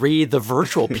can read the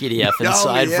virtual PDF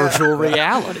inside virtual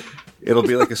reality. It'll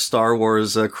be like a Star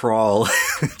Wars crawl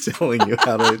telling you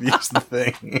how to use the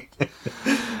thing.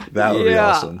 That would be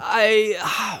awesome. I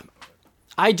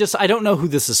don't know who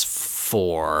this is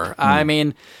for. I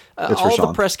mean, all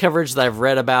the press coverage that I've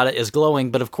read about it is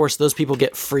glowing, but of course those people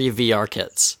get free VR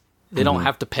kits. They don't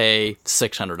have to pay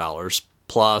 $600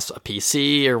 plus a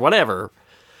PC or whatever.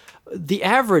 The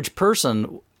average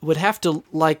person would have to,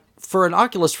 like, for an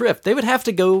Oculus Rift, they would have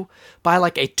to go buy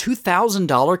like a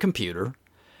 $2,000 computer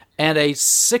and a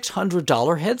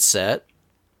 $600 headset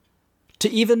to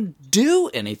even do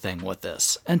anything with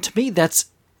this. And to me, that's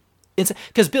insane.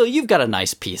 Because, Bill, you've got a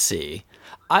nice PC.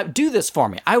 Do this for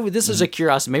me. This is a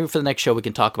curiosity. Maybe for the next show we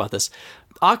can talk about this.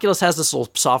 Oculus has this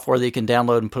little software that you can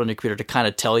download and put on your computer to kind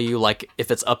of tell you, like,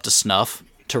 if it's up to snuff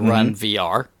to run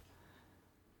VR.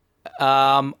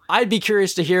 I'd be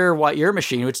curious to hear what your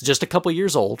machine, which is just a couple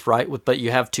years old, right? But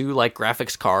you have two like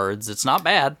graphics cards. It's not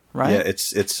bad, right? Yeah,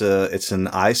 it's an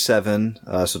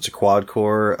i7, so it's a quad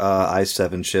core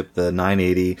i7 chip, the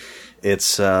 980.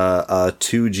 It's two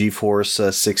GeForce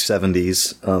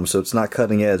 670s, so it's not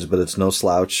cutting edge, but it's no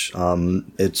slouch.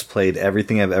 It's played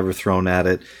everything I've ever thrown at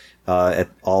it. At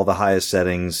all the highest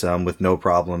settings, with no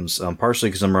problems, partially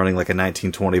because I'm running like a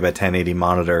 1920 by 1080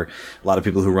 monitor. A lot of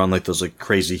people who run like those like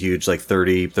crazy huge, like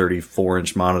 34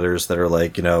 inch monitors that are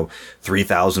like,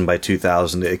 3000 by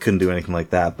 2000. It couldn't do anything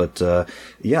like that. But,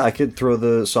 yeah, I could throw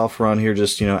the software on here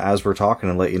just, as we're talking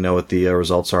and let you know what the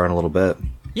results are in a little bit.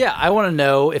 Yeah. I want to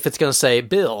know if it's going to say,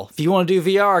 Bill, if you want to do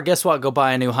VR, guess what? Go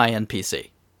buy a new high-end PC.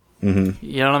 You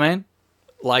know what I mean?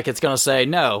 Like, it's going to say,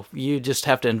 no, you just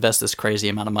have to invest this crazy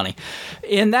amount of money.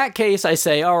 In that case, I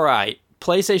say, all right,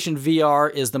 PlayStation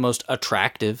VR is the most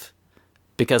attractive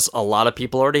because a lot of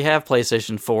people already have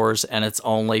PlayStation 4s, and it's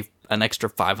only an extra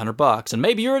 $500, and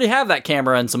maybe you already have that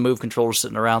camera and some Move controllers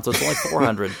sitting around, so it's only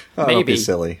 $400. Oh, maybe don't be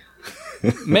silly.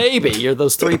 Maybe you're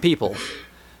those 3 people.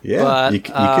 Yeah, but, you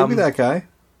could be that guy.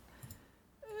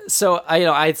 So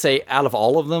I'd say out of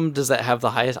all of them, does that have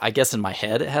the highest? I guess in my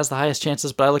head it has the highest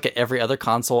chances, but I look at every other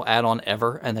console add-on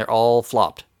ever, and they're all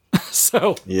flopped.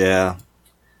 So yeah,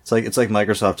 it's like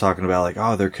Microsoft talking about like,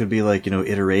 oh, there could be like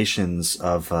iterations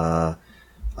of like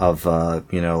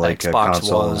Xbox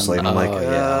consoles. One. Like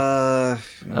I'm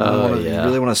you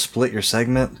really want to split your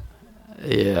segment?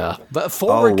 Yeah, but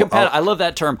forward compatibility. I love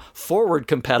that term, forward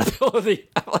compatibility.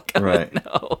 I'm like, I right. don't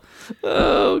know.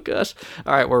 Oh gosh.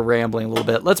 All right, we're rambling a little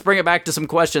bit. Let's bring it back to some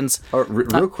questions.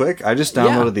 Real quick, I just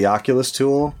downloaded the Oculus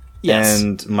tool,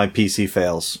 and my PC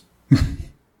fails.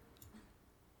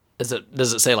 Does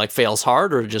it say like fails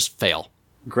hard or just fail?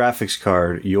 Graphics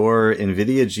card. Your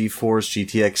NVIDIA GeForce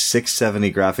GTX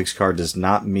 670 graphics card does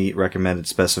not meet recommended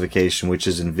specification, which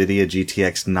is NVIDIA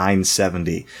GTX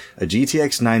 970. A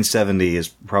GTX 970 is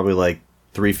probably like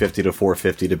 350 to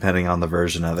 450 depending on the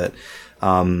version of it.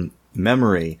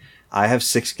 Memory. I have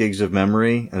 6 gigs of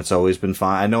memory, and it's always been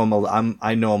fine. I know I'm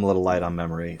a little light on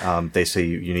memory. They say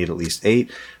you need at least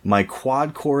 8. My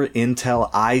quad-core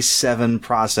Intel i7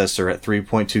 processor at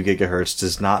 3.2 gigahertz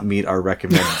does not meet our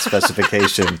recommended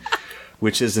specification,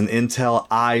 which is an Intel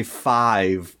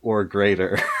i5 or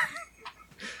greater.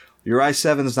 Your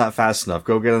i7 is not fast enough.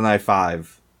 Go get an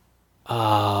i5.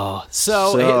 Oh,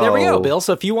 so there we go, Bill.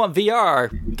 So if you want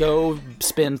VR, go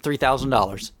spend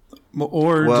 $3,000.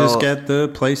 Or just get the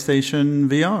PlayStation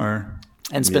VR.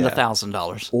 And spend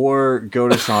 $1,000. Or go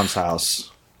to Sean's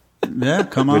house. Yeah,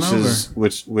 come on over.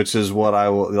 Which is what I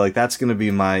will, like, that's going to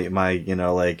be my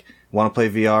like, want to play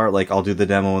VR? Like, I'll do the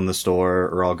demo in the store,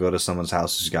 or I'll go to someone's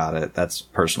house who's got it. That's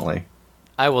personally.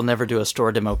 I will never do a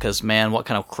store demo because, man, what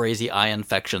kind of crazy eye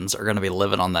infections are going to be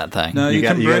living on that thing? No, you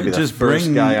can gotta be the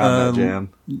first guy on that jam.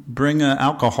 Bring an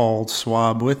alcohol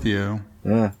swab with you.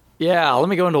 Yeah. Yeah, let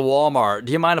me go into Walmart.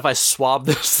 Do you mind if I swab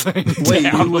this thing?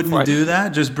 Wait, you wouldn't do that?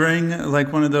 Just bring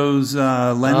like one of those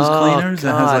lens cleaners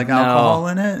that has like alcohol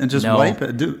in it and just wipe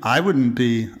it. Dude, I wouldn't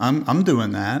be. I'm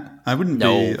doing that. I wouldn't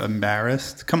be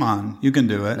embarrassed. Come on, you can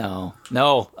do it.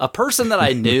 No. A person that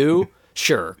I knew,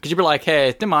 sure, because you'd be like,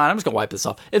 hey, never mind, I'm just gonna wipe this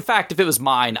off. In fact, if it was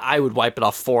mine, I would wipe it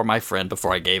off for my friend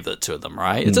before I gave it to them.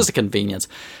 Right? It's just a convenience.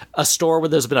 A store where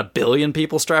there's been 1 billion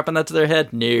people strapping that to their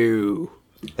head, no.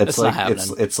 It's like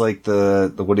it's like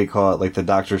the what do you call it? Like the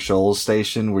Dr. Scholl's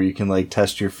station where you can like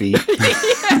test your feet. No,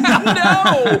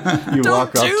 you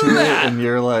walk up to it and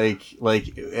you're like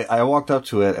I walked up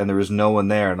to it and there was no one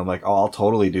there and I'm like, oh, I'll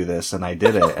totally do this, and I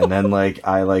did it, and then like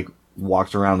I like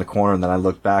walked around the corner and then I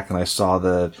looked back and I saw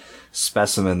the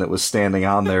specimen that was standing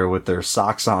on there with their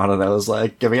socks on, and I was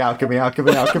like, get me out, get me out, get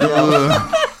me out, get me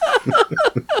out.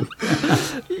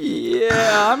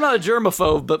 Yeah, I'm not a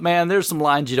germaphobe, but man, there's some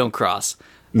lines you don't cross.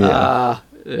 Yeah.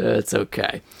 It's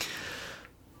okay.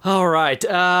 All right,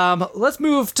 let's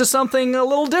move to something a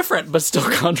little different, but still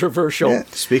controversial. Yeah.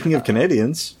 Speaking of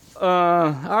Canadians,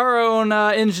 our own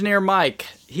engineer Mike,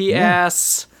 he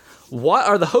asks, what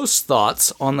are the host's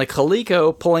thoughts on the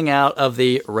Coleco pulling out of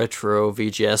the Retro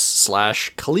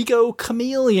VGS / Coleco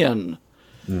Chameleon?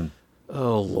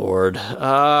 Oh, Lord.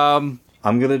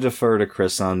 I'm going to defer to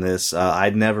Chris on this.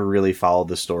 I'd never really followed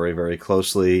the story very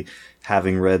closely,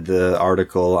 having read the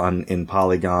article in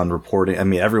Polygon reporting. I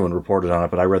mean, everyone reported on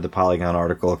it, but I read the Polygon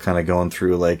article kind of going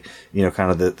through like,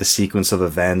 kind of the sequence of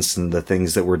events and the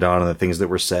things that were done and the things that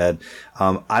were said.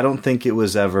 I don't think it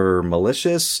was ever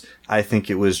malicious. I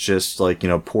think it was just like,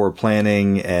 poor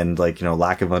planning and like,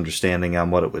 lack of understanding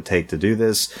on what it would take to do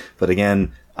this. But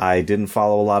again, I didn't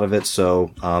follow a lot of it,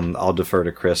 so I'll defer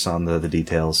to Chris on the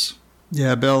details.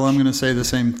 Yeah, Bill, I'm going to say the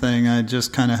same thing. I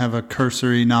just kind of have a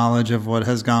cursory knowledge of what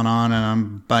has gone on, and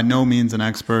I'm by no means an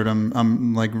expert.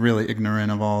 I'm like really ignorant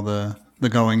of all the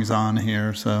goings on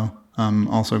here, so I'm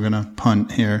also going to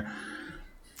punt here.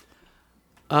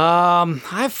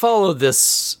 I followed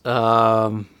this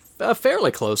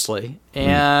fairly closely,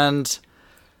 and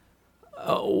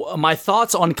my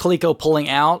thoughts on Coleco pulling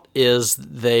out is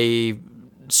they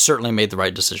certainly made the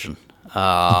right decision.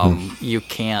 You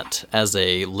can't, as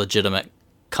a legitimate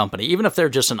company, even if they're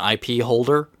just an IP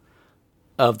holder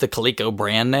of the Coleco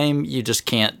brand name, you just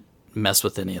can't mess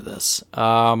with any of this.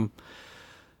 I've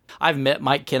met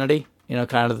Mike Kennedy,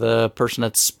 kind of the person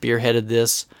that spearheaded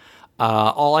this.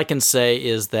 All I can say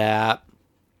is that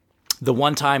the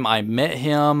one time I met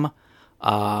him,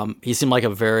 he seemed like a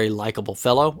very likable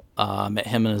fellow. Met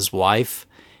him and his wife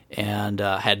and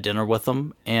had dinner with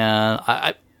them, and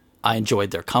I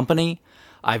enjoyed their company.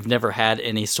 I've never had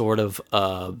any sort of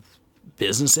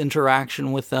business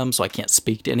interaction with them, so I can't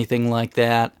speak to anything like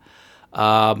that.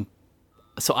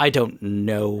 So I don't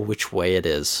know which way it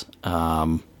is.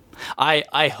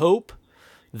 I hope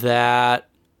that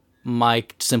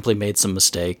Mike simply made some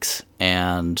mistakes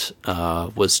and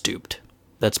was duped.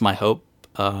 That's my hope.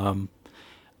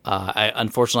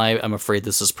 Unfortunately, I'm afraid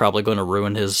this is probably going to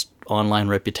ruin his online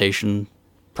reputation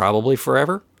probably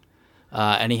forever.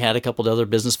 And he had a couple of other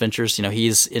business ventures. You know,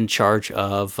 he's in charge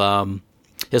of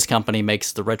his company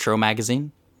makes the Retro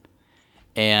magazine.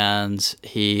 And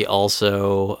he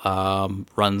also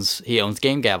he owns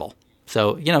Game Gavel.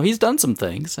 So, you know, he's done some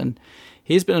things and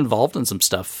he's been involved in some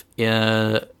stuff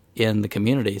in the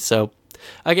community. So,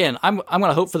 again, I'm going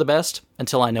to hope for the best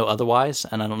until I know otherwise.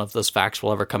 And I don't know if those facts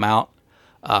will ever come out.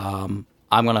 I'm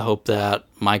going to hope that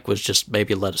Mike was just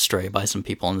maybe led astray by some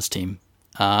people on this team.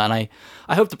 And I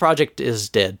hope the project is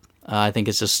dead. I think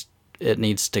it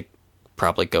needs to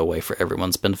probably go away for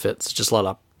everyone's benefit. It's just a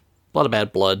lot of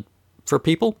bad blood for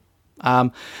people.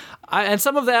 And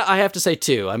some of that I have to say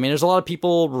too. I mean, there's a lot of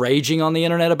people raging on the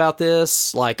internet about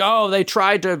this, like, oh, they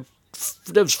tried to,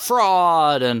 it was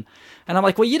fraud. And I'm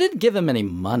like, well, you didn't give him any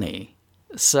money.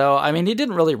 So, I mean, he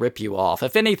didn't really rip you off.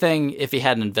 If anything, if he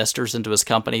had investors into his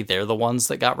company, they're the ones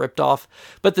that got ripped off.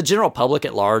 But the general public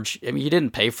at large, I mean, you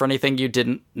didn't pay for anything. You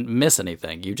didn't miss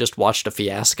anything. You just watched a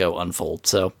fiasco unfold.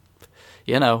 So,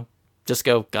 you know, just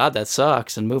go, God, that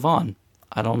sucks, and move on.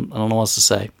 I don't know what else to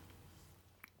say.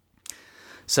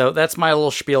 So that's my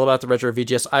little spiel about the Retro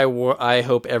VGS. I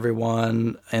hope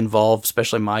everyone involved,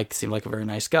 especially Mike, seemed like a very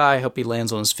nice guy. I hope he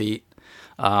lands on his feet.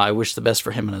 I wish the best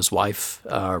for him and his wife,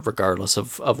 regardless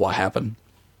of what happened.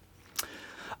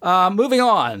 Moving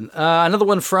on, another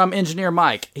one from Engineer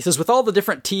Mike. He says, with all the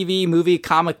different TV, movie,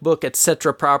 comic book,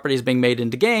 etc. properties being made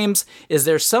into games, is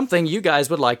there something you guys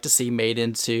would like to see made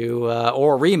into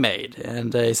or remade?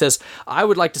 And he says, I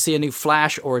would like to see a new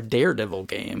Flash or Daredevil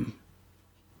game.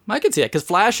 I can see that, because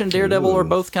Flash and Daredevil are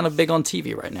both kind of big on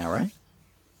TV right now, right?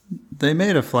 They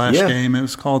made a Flash game. It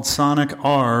was called Sonic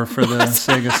R for the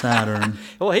Sega Saturn.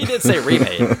 Well, he did say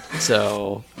remade,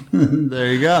 so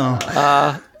there you go.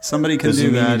 Somebody can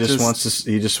do that. He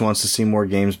just wants to see more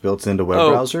games built into web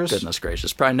browsers. Goodness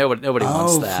gracious! Probably nobody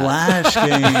wants that. Flash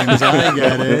games. I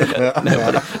get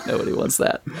it. Nobody wants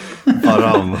that.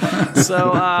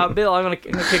 So, Bill, I'm gonna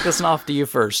kick this one off to you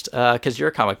first, because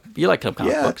you like comic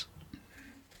books.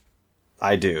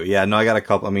 I do. Yeah, no, I got a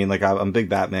couple. I mean, like, I'm a big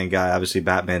Batman guy. Obviously,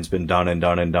 Batman's been done and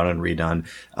redone.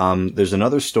 There's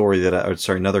another story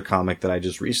another comic that I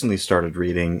just recently started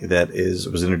reading that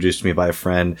was introduced to me by a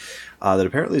friend, that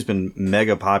apparently has been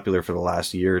mega popular for the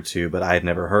last year or two, but I had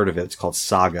never heard of it. It's called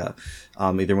Saga.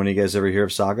 Either one of you guys ever hear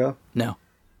of Saga? No.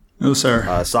 No,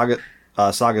 sir.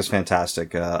 Saga's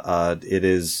fantastic. It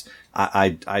is.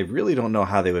 I really don't know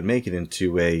how they would make it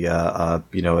into a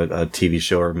TV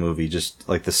show or movie. Just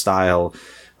like the style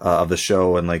of the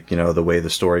show and like, you know, the way the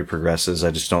story progresses.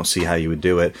 I just don't see how you would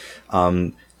do it.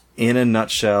 In a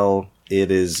nutshell,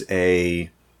 it is it's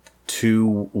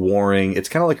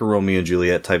kind of like a Romeo and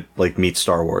Juliet type, like meets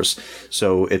Star Wars.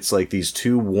 So it's like these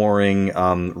two warring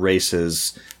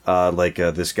races.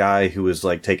 This guy who was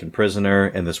like taken prisoner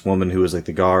and this woman who was like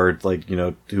the guard, like, you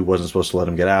know, who wasn't supposed to let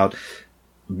him get out.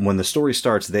 When the story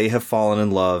starts, they have fallen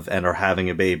in love and are having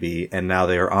a baby, and now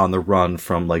they are on the run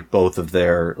from like both of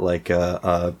their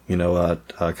kind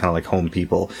of like home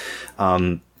people.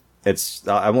 I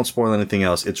won't spoil anything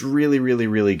else. It's really, really,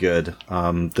 really good.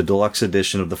 The deluxe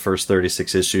edition of the first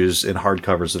 36 issues in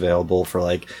hardcover is available for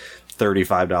like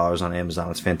 $35 on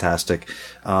Amazon. It's fantastic.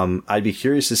 I'd be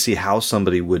curious to see how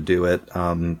somebody would do it.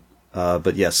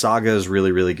 But yeah, Saga is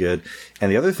really, really good.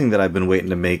 And the other thing that I've been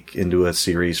waiting to make into a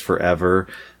series forever,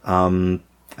 I know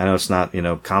it's not, you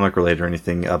know, comic related or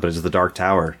anything, but it's The Dark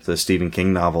Tower, the Stephen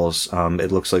King novels.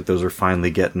 It looks like those are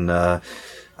finally getting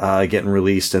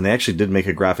released, and they actually did make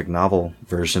a graphic novel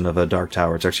version of A Dark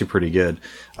Tower. It's actually pretty good.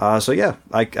 So yeah,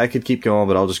 I could keep going,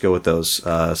 but I'll just go with those,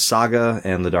 Saga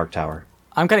and The Dark Tower.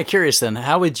 I'm kind of curious then,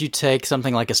 how would you take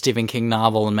something like a Stephen King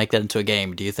novel and make that into a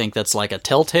game? Do you think that's like a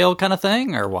Telltale kind of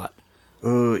thing, or what?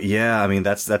 Yeah, I mean,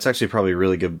 that's actually probably a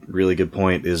really good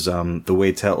point is, the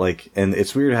way and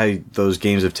it's weird how those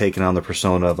games have taken on the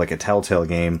persona of like a Telltale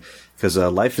game, because,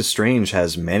 Life is Strange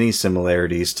has many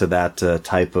similarities to that,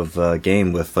 type of,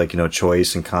 game with like, you know,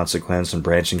 choice and consequence and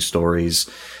branching stories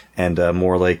and,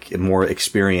 more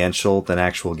experiential than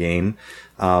actual game.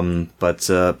 But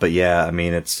yeah, I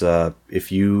mean, it's,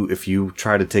 if you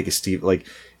try to take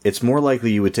it's more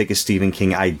likely you would take a Stephen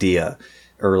King idea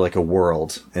or like a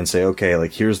world and say, okay,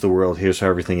 like here's the world, here's how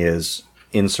everything is,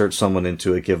 insert someone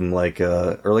into it, give them like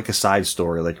a side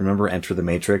story. Like, remember Enter the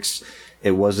Matrix?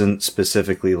 it wasn't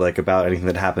specifically like about anything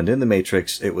that happened in the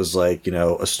Matrix. It was like,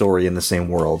 a story in the same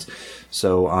world.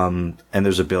 So, and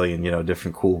there's a billion,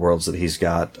 different cool worlds that he's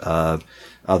got.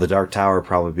 The Dark Tower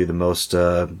probably be the most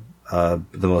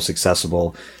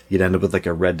accessible. You'd end up with like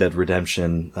a Red Dead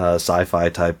Redemption, sci-fi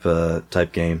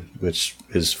type game, which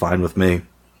is fine with me.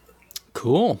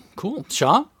 Cool.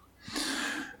 Shaw?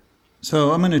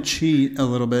 So I'm going to cheat a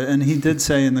little bit. And he did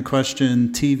say in the question,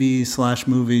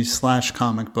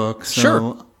 TV/movies/comic book. So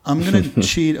sure. I'm going to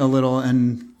cheat a little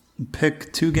and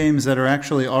pick two games that are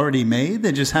actually already made.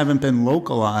 They just haven't been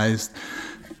localized.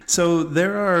 So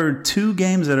there are two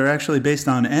games that are actually based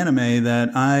on anime that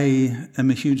I am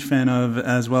a huge fan of,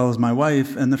 as well as my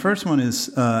wife. And the first one is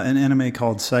an anime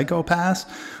called Psycho Pass,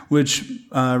 which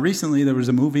recently there was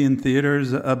a movie in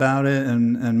theaters about it,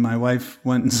 and my wife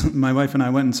and I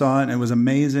went and saw it, and it was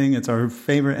amazing. It's our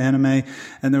favorite anime,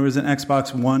 and there was an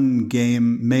Xbox One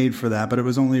game made for that, but it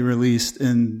was only released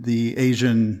in the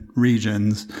Asian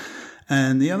regions.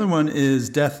 And the other one is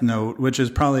Death Note, which is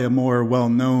probably a more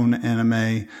well-known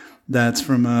anime that's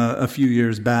from a few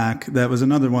years back. That was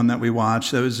another one that we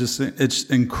watched. That was it's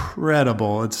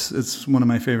incredible. It's one of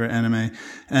my favorite anime.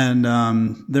 And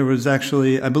there was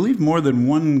actually, I believe, more than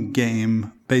one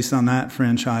game based on that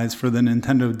franchise for the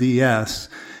Nintendo DS.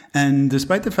 And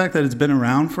despite the fact that it's been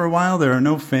around for a while, there are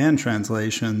no fan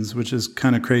translations, which is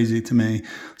kind of crazy to me.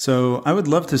 So I would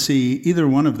love to see either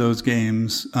one of those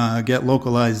games get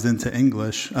localized into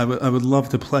English. I would love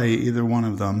to play either one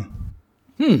of them.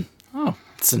 Oh,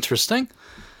 it's interesting.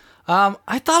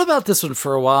 I thought about this one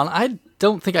for a while, and I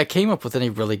don't think I came up with any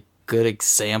really good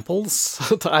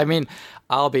examples. I mean,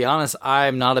 I'll be honest,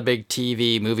 I'm not a big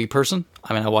TV movie person.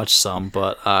 I mean, I watch some,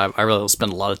 but I really don't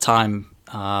spend a lot of time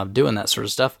doing that sort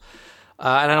of stuff.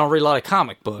 And I don't read a lot of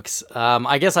comic books.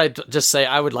 I guess I'd just say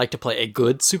I would like to play a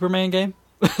good Superman game.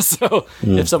 So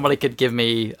if somebody could give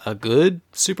me a good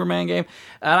Superman game.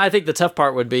 And I think the tough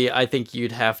part would be, I think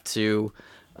you'd have to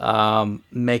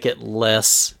make it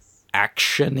less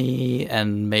action-y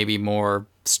and maybe more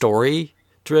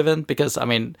story-driven. Because, I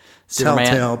mean, Superman...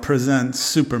 Telltale presents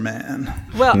Superman.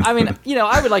 Well, I mean,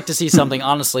 I would like to see something,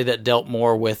 honestly, that dealt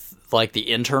more with like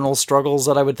the internal struggles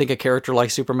that I would think a character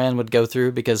like Superman would go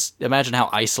through, because imagine how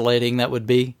isolating that would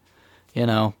be,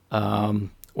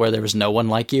 where there was no one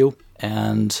like you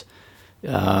and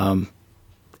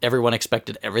everyone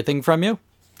expected everything from you.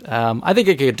 I think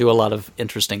it could do a lot of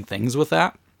interesting things with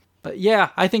that. But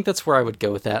yeah, I think that's where I would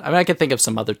go with that. I mean, I could think of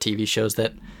some other TV shows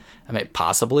that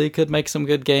possibly could make some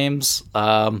good games.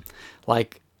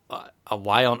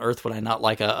 Why on earth would I not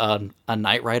like a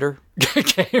Knight Rider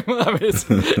game? I mean,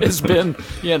 it's been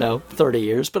 30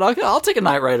 years, but I'll take a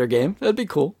Knight Rider game. That'd be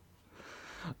cool.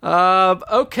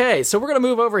 Okay, so we're gonna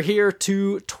move over here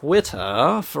to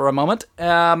Twitter for a moment,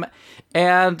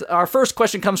 and our first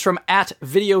question comes from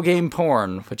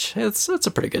 @videogameporn, which that's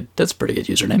a pretty good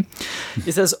username.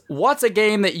 He says, "What's a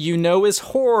game that is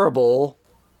horrible,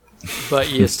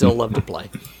 but you still love to play?"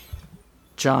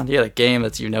 John, you had a game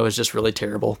that is just really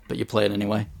terrible, but you play it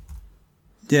anyway.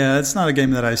 Yeah, it's not a game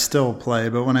that I still play,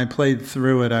 but when I played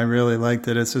through it, I really liked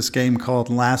it. It's this game called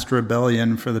Last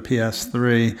Rebellion for the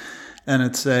PS3, and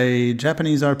it's a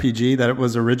Japanese RPG that it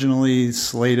was originally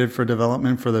slated for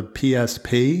development for the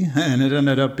PSP, and it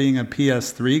ended up being a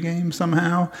PS3 game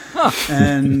somehow. Huh.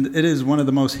 And it is one of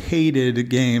the most hated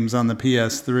games on the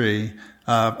PS3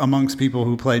 amongst people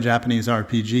who play Japanese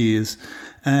RPGs.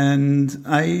 And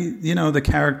the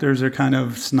characters are kind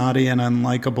of snotty and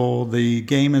unlikable. The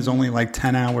game is only like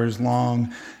 10 hours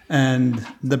long. And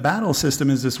the battle system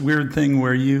is this weird thing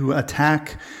where you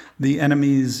attack the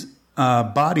enemy's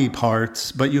body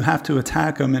parts, but you have to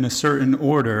attack them in a certain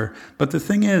order. But the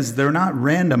thing is, they're not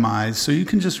randomized, so you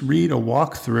can just read a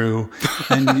walkthrough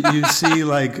and you see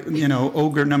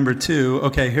ogre number 2.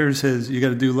 Okay, here's you got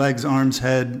to do legs, arms,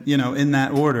 head, in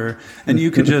that order, and you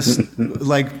can just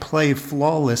play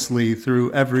flawlessly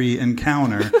through every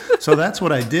encounter. So that's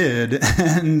what I did,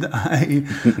 and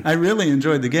I really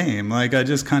enjoyed the game. I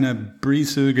just kind of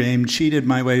breezed through the game, cheated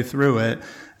my way through it.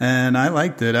 And I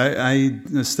liked it. I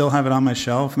still have it on my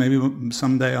shelf. Maybe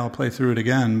someday I'll play through it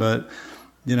again. But,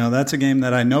 that's a game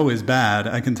that I know is bad.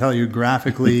 I can tell you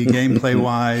graphically,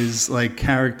 gameplay-wise,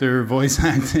 character, voice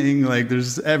acting,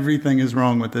 everything is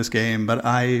wrong with this game. But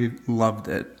I loved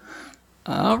it.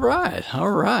 All right.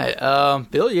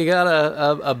 Bill, you got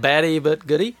a baddie but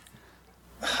goodie?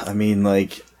 I mean,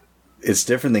 it's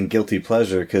different than guilty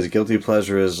pleasure, because guilty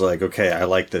pleasure is okay, I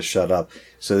like this, shut up.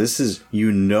 So this is,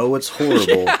 it's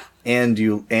horrible, and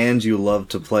you love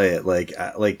to play it.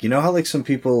 Like you know how like some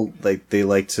people like they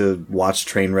like to watch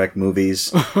train wreck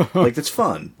movies. Like it's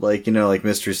fun. Like like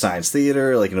Mystery Science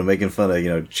Theater. Like making fun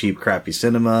of cheap crappy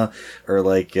cinema, or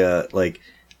like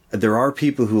there are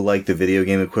people who like the video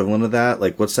game equivalent of that.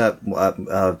 Like what's that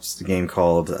game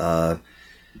called?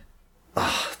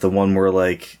 The one where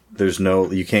like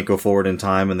you can't go forward in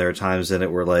time, and there are times in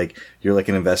it where like you're like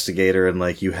an investigator and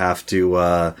like you have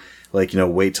to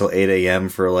wait till 8 a.m.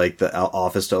 for like the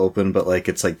office to open, but like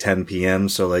it's like 10 p.m.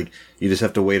 So like you just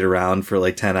have to wait around for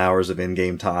like 10 hours of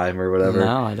in-game time or whatever.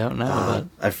 No, I don't know.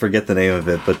 I forget the name of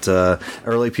it, but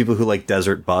or like people who like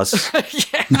Desert Bus.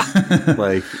 Yeah.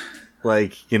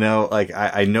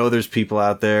 I know there's people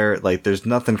out there, like there's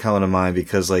nothing coming to mind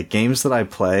because like games that I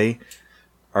play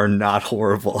are not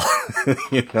horrible.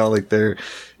 Like they're,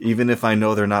 even if I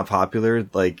know they're not popular,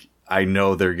 like I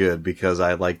know they're good because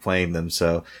I like playing them.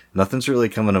 So nothing's really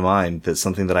coming to mind that's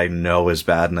something that I know is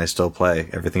bad and I still play.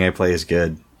 Everything I play is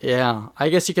good. Yeah, I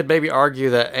guess you could maybe argue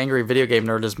that Angry Video Game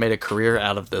Nerd has made a career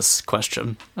out of this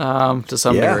question, to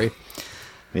some degree.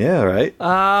 Yeah, right.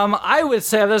 I would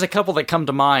say there's a couple that come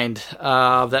to mind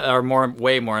that are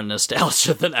way more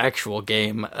nostalgia than actual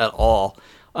game at all.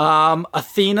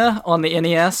 Athena on the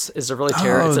NES is a really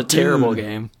it's a terrible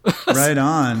game. Right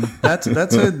on. That's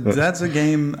a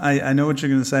game. I know what you're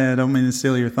going to say. I don't mean to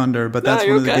steal your thunder, but that's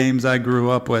one of the games I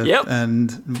grew up with. Yep.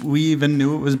 And we even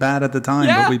knew it was bad at the time,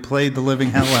 but we played the living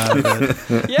hell out of it.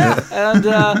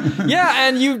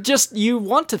 And you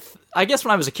want to. I guess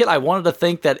when I was a kid, I wanted to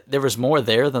think that there was more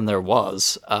there than there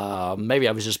was. Maybe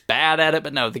I was just bad at it,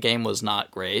 but no, the game was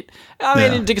not great. I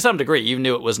mean, to some degree, you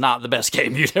knew it was not the best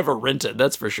game you'd ever rented,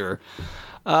 that's for sure.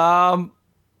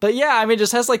 But yeah, I mean, it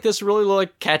just has like this really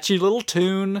like catchy little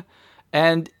tune,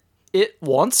 and it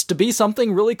wants to be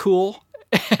something really cool,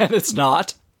 and it's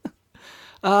not.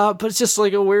 But it's just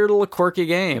like a weird little quirky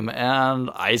game, and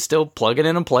I still plug it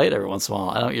in and play it every once in a while.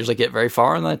 I don't usually get very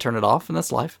far, and then I turn it off, and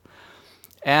that's life.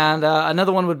 And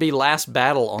another one would be Last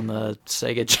Battle on the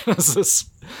Sega Genesis.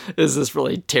 Is this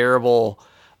really terrible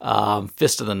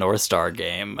Fist of the North Star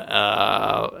game,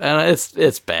 and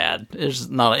it's bad. There's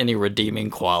not any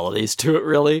redeeming qualities to it,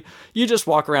 really. You just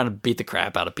walk around and beat the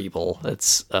crap out of people.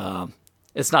 It's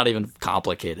not even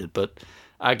complicated, but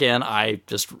again, I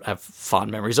just have fond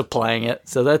memories of playing it,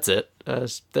 so that's it.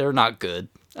 They're not good.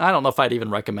 I don't know if I'd even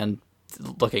recommend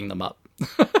looking them up.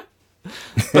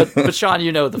 But Sean,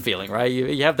 you know the feeling, right?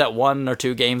 You have that one or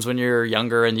two games when you're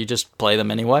younger and you just play them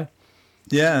anyway.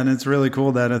 Yeah, and it's really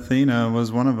cool that Athena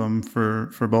was one of them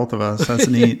for both of us. That's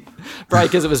neat. Right,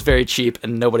 because it was very cheap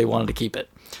and nobody wanted to keep it.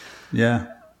 Yeah.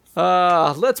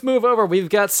 Let's move over. We've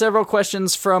got several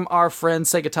questions from our friend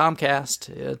Sega Tomcast.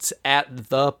 It's at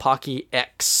the Pocky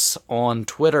X on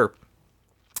Twitter.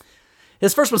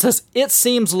 His first one says, "It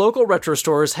seems local retro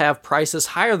stores have prices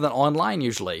higher than online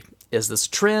usually. Is this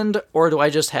a trend, or do I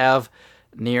just have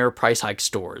near price hike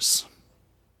stores?"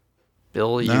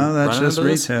 Bill, no, that's just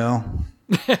retail.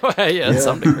 Yeah, to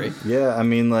some degree. Yeah, I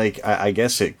mean, like, I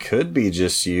guess it could be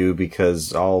just you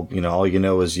because all you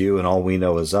know is you, and all we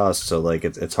know is us. So, like,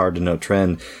 it's hard to know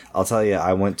trend. I'll tell you,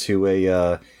 I went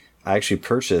to I actually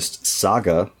purchased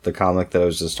Saga, the comic that I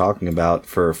was just talking about,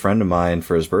 for a friend of mine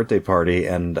for his birthday party.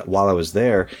 And while I was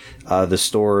there, the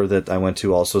store that I went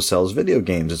to also sells video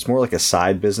games. It's more like a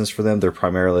side business for them. They're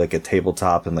primarily like a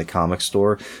tabletop and like comic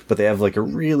store, but they have like a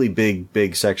really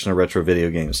big section of retro video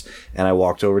games. And I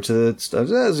walked over to let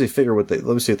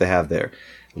me see what they have there.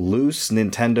 Loose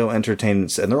Nintendo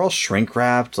Entertainment, and they're all shrink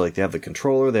wrapped. Like they have the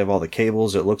controller, they have all the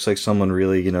cables. It looks like someone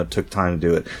really, took time to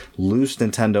do it. Loose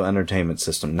Nintendo Entertainment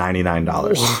System,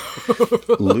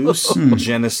 $99. Loose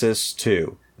Genesis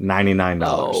 2, $99.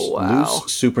 Oh, wow.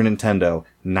 Loose Super Nintendo,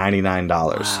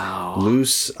 $99. Wow.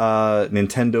 Loose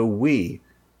Nintendo Wii,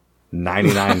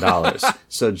 $99.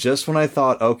 So just when I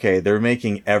thought, okay, they're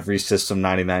making every system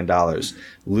 $99,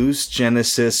 Loose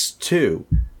Genesis 2,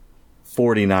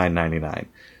 $49.99.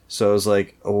 So I was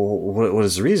like, oh, what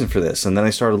is the reason for this? And then I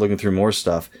started looking through more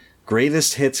stuff.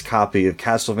 Greatest hits copy of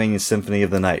Castlevania Symphony of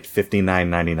the Night,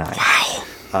 $59.99.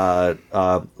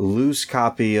 Wow. Loose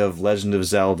copy of Legend of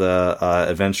Zelda,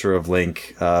 Adventure of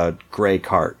Link, Gray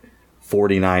Cart,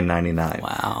 $49.99.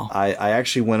 Wow. I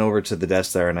actually went over to the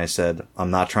desk there and I said,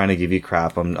 I'm not trying to give you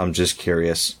crap. I'm just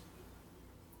curious.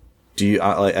 Do you,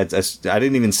 I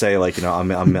didn't even say like,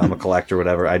 I'm a collector or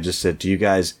whatever. I just said, do you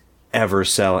guys ever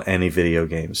sell any video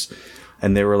games?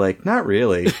 And they were like, not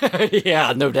really.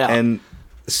 Yeah, no doubt. And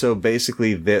so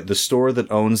basically the store that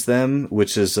owns them,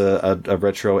 which is a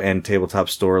retro and tabletop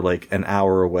store like an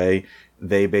hour away,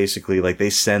 they basically like they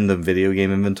send them video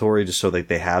game inventory just so that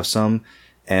they have some.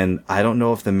 And I don't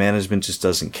know if the management just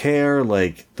doesn't care.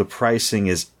 Like, the pricing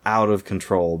is out of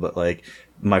control. But, like,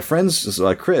 my friend's,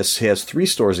 Chris, he has 3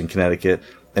 stores in Connecticut,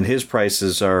 and his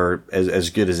prices are as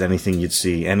good as anything you'd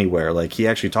see anywhere. Like, he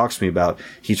actually talks to me about,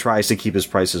 he tries to keep his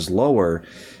prices lower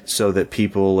so that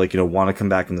people, like, want to come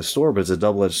back in the store. But it's a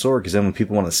double-edged sword, because then when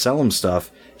people want to sell him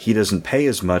stuff, he doesn't pay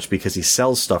as much because he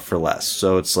sells stuff for less.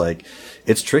 So it's like,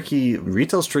 it's tricky.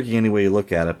 Retail's tricky any way you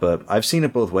look at it, but I've seen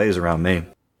it both ways around me.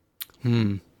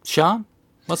 Sean,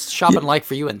 what's shopping like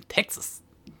for you in Texas?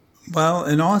 Well,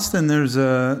 in Austin,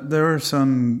 there are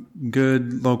some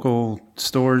good local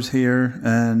stores here,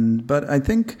 but I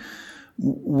think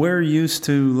we're used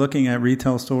to looking at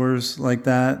retail stores like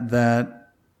that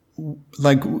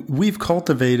like we've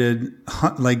cultivated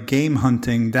like game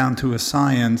hunting down to a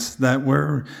science that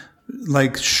we're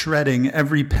like shredding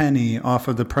every penny off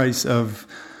of the price of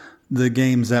the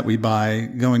games that we buy,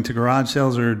 going to garage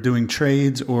sales or doing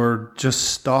trades or just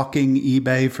stalking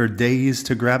eBay for days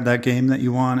to grab that game that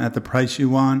you want at the price you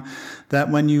want. That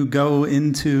when you go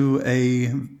into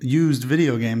a used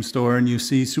video game store and you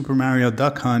see Super Mario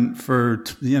Duck Hunt for,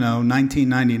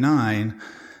 $19.99,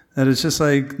 that it's just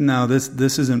like, no,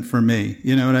 this isn't for me.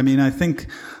 You know what I mean? I think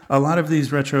a lot of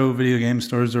these retro video game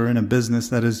stores are in a business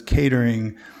that is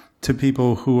catering to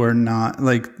people who are not,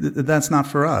 like, that's not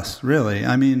for us, really.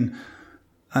 I mean,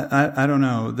 I don't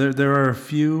know. There are a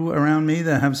few around me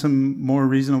that have some more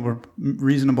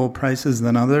reasonable prices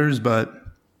than others, but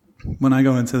when I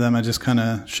go into them, I just kind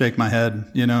of shake my head,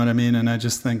 you know what I mean? And I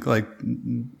just think, like,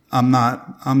 I'm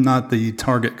not the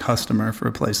target customer for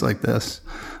a place like this.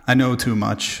 I know too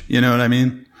much, you know what I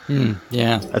mean?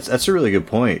 Yeah. That's a really good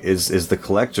point. Is the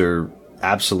collector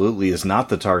absolutely is not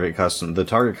the target customer. The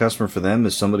target customer for them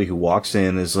is somebody who walks in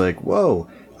and is like, whoa,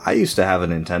 I used to have a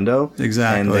Nintendo.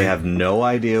 Exactly. And they have no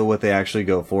idea what they actually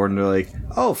go for. And they're like,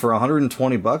 oh, for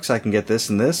 $120 I can get this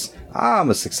and this.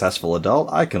 I'm a successful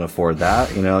adult. I can afford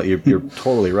that. You're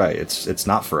totally right. It's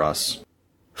not for us.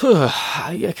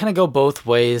 I kind of go both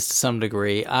ways to some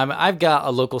degree. I've got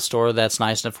a local store that's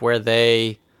nice enough where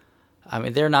they're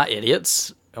not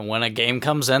idiots. And when a game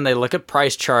comes in, they look at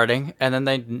price charting, and then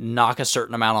they knock a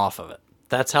certain amount off of it.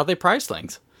 That's how they price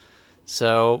things.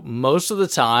 So most of the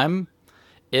time,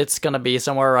 it's going to be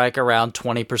somewhere like around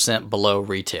 20% below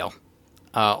retail,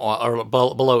 or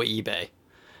below eBay.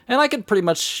 And I could pretty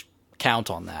much count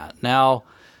on that. Now,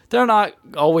 they're not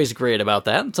always great about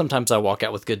that. Sometimes I walk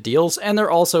out with good deals, and they're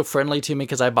also friendly to me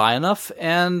because I buy enough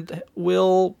and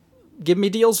will give me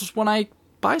deals when I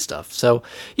buy stuff. So,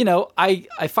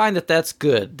 I find that that's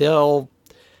good. They'll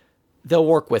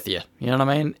work with you. You know what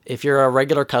I mean? If you're a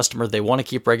regular customer, they want to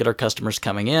keep regular customers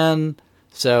coming in.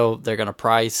 So they're going to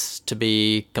price to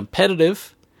be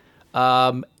competitive,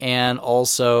 and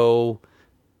also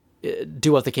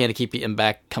do what they can to keep you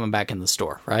coming back in the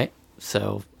store. Right.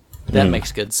 So that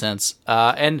makes good sense.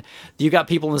 And you got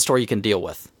people in the store you can deal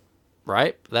with.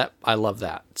 Right? I love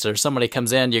that. So if somebody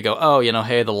comes in, you go, oh,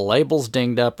 hey, the label's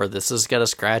dinged up, or this has got a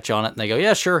scratch on it. And they go,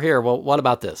 yeah, sure, here. Well, what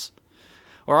about this?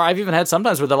 Or I've even had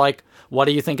sometimes where they're like, what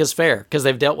do you think is fair? Because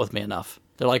they've dealt with me enough.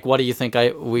 They're like, what do you think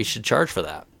we should charge for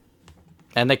that?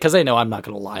 And because they know I'm not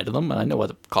going to lie to them, and I know what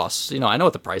it costs. I know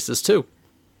what the price is too.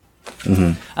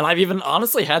 Mm-hmm. And I've even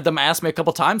honestly had them ask me a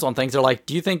couple times on things. They're like,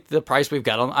 do you think the price we've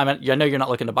got on, I know you're not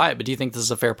looking to buy it, but do you think this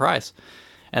is a fair price?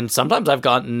 And sometimes I've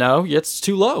gone, no, it's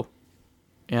too low.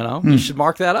 You should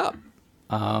mark that up.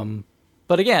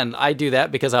 But again, I do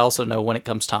that because I also know when it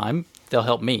comes time, they'll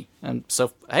help me. And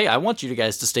so, hey, I want you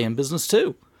guys to stay in business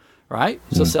too, right?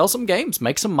 So sell some games,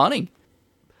 make some money.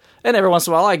 And every once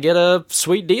in a while, I get a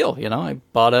sweet deal. I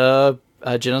bought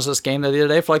a Genesis game the other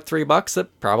day for like $3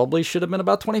 that probably should have been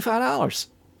about $25.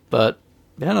 But,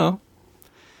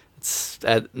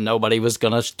 nobody was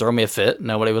going to throw me a fit.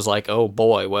 Nobody was like, oh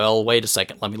boy, well, wait a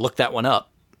second, let me look that one up.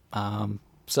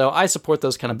 So I support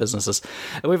those kind of businesses.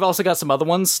 And we've also got some other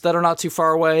ones that are not too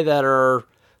far away that are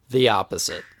the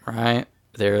opposite, right?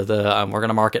 They're we're going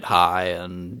to market high,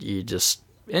 and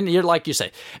you're like you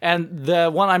say. And the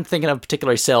one I'm thinking of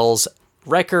particularly sells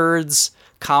records,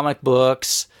 comic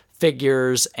books,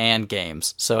 figures, and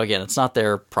games. So again, it's not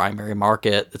their primary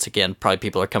market. It's again, probably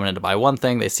people are coming in to buy one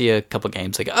thing. They see a couple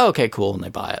games, they go, oh, okay, cool, and they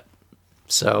buy it.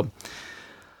 So,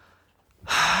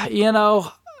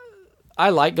 I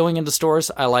like going into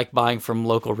stores. I like buying from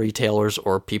local retailers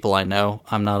or people I know.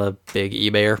 I'm not a big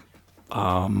eBayer.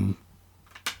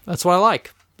 That's what I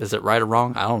like. Is it right or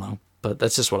wrong? I don't know. But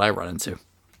that's just what I run into.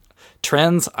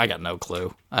 Trends, I got no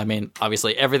clue. I mean,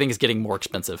 obviously, everything is getting more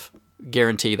expensive.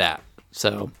 Guarantee that.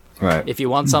 So if you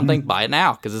want something, buy it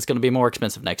now because it's going to be more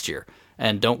expensive next year.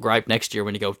 And don't gripe next year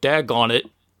when you go, daggone it,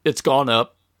 it's gone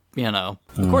up.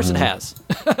 Of course it has.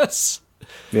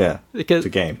 Yeah, because it's a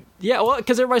game. Yeah, well,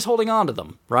 because everybody's holding on to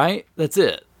them, right? That's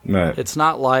it. Right. It's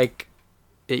not like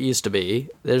it used to be.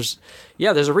 There's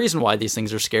a reason why these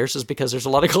things are scarce, is because there's a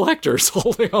lot of collectors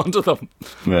holding on to them.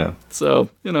 Yeah. So,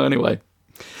 anyway.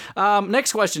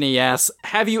 Next question he asks,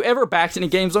 have you ever backed any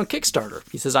games on Kickstarter?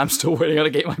 He says, I'm still waiting on a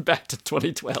game I backed in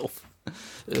 2012.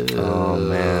 Oh,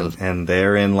 man. And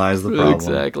therein lies the problem.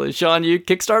 Exactly. Sean, you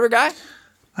Kickstarter guy?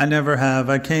 I never have.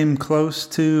 I came close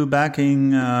to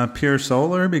backing Pure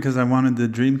Solar because I wanted the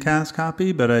Dreamcast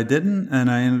copy, but I didn't,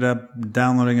 and I ended up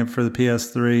downloading it for the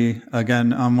PS3,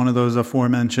 again, on one of those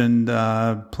aforementioned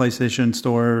PlayStation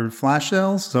Store flash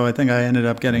sales. So I think I ended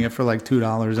up getting it for like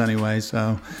 $2 anyway.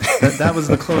 So that was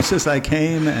the closest I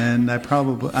came, and I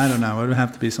don't know, it would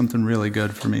have to be something really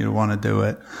good for me to want to do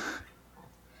it.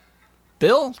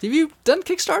 Bill, have you done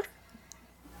Kickstarter?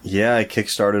 Yeah, I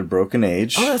kickstarted Broken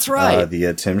Age. Oh, that's right.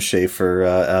 The Tim Schafer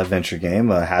adventure game.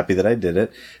 Happy that I did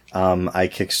it. I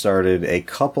kickstarted a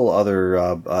couple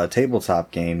other tabletop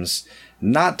games.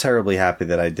 Not terribly happy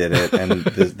that I did it. And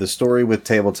the story with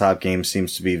tabletop games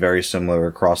seems to be very similar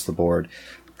across the board.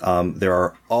 There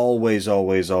are always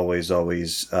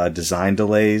design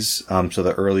delays. So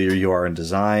the earlier you are in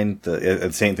design,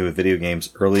 the same thing with video games.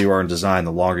 Earlier you are in design,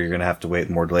 the longer you're going to have to wait,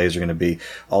 the more delays are going to be.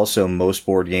 Also, most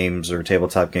board games or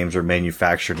tabletop games are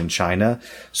manufactured in China.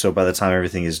 So by the time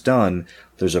everything is done,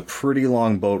 there's a pretty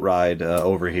long boat ride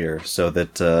over here, so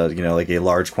that like a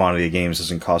large quantity of games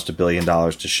doesn't cost $1 billion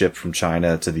to ship from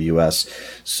China to the U.S.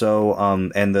 So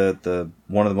and the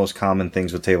one of the most common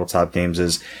things with tabletop games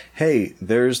is, hey,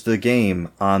 there's the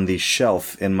game on the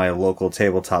shelf in my local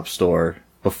tabletop store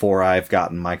before I've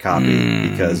gotten my copy,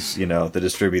 because the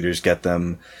distributors get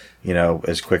them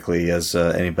as quickly as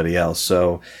anybody else.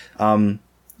 So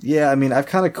yeah, I mean, I've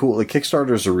kind of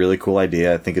Kickstarter is a really cool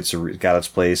idea. I think it's got its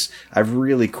place. I've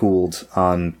really cooled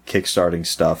on kickstarting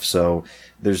stuff. So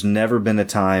there's never been a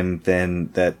time then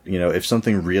that, if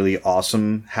something really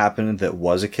awesome happened that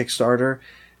was a Kickstarter,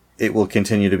 it will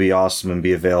continue to be awesome and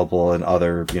be available in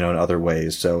other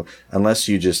ways. So unless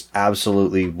you just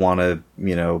absolutely want to,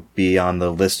 be on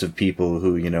the list of people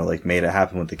who, made it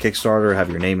happen with the Kickstarter,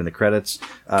 have your name in the credits,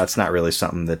 it's not really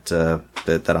something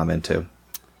that I'm into.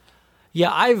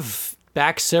 Yeah, I've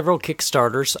backed several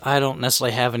Kickstarters. I don't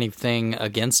necessarily have anything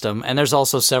against them. And there's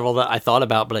also several that I thought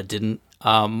about, but I didn't.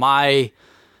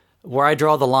 Where I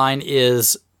draw the line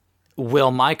is,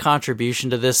 will my contribution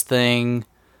to this thing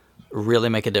really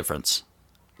make a difference?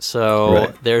 So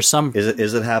right. There's some...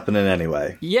 Is it happening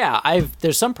anyway? Yeah,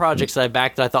 there's some projects that I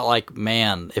backed that I thought, like,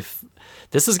 man, if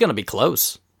this is going to be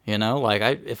close,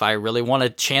 if I really want a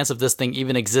chance of this thing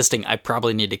even existing, I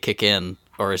probably need to kick in,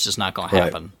 or it's just not going to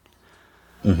happen. Right.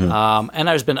 Mm-hmm. And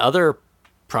there's been other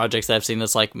projects that I've seen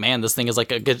that's like, man, this thing is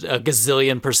like a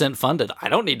gazillion % funded. I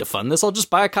don't need to fund this. I'll just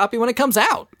buy a copy when it comes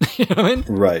out. You know what I mean?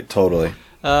 Right, totally.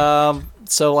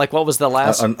 So, like, what was the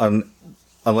last...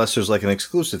 Unless there's like an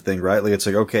exclusive thing, right? Like it's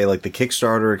like, okay, like the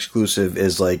Kickstarter exclusive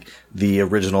is like the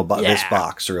original this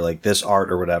box or like this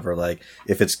art or whatever. Like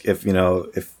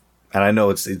and I know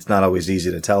it's not always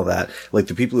easy to tell that. Like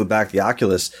the people who backed the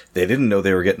Oculus, they didn't know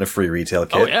they were getting a free retail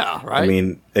kit. Oh yeah, right. I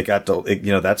mean,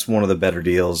 that's one of the better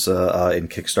deals in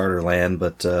Kickstarter land.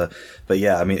 But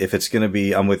yeah, I mean, if it's gonna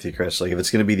be, I'm with you, Chris. Like if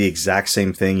it's gonna be the exact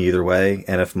same thing either way,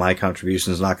 and if my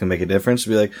contribution is not gonna make a difference,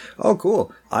 be like, oh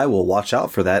cool, I will watch out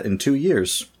for that in 2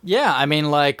 years. Yeah, I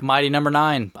mean, like Mighty Number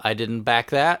 9, I didn't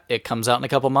back that. It comes out in a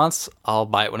couple months. I'll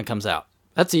buy it when it comes out.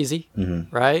 That's easy,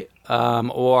 right?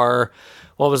 Or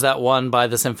what was that one by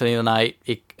the Symphony of the Night?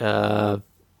 Igarashi.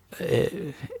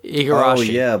 Oh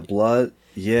yeah, Blood.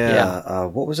 Yeah.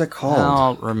 What was it called?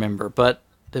 I don't remember, but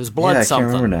it was Blood something.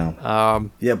 I can't remember now.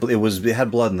 It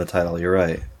had blood in the title. You're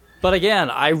right. But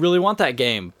again, I really want that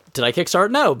game. Did I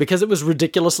Kickstart? No, because it was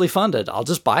ridiculously funded. I'll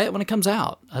just buy it when it comes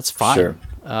out. That's fine. Sure.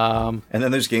 And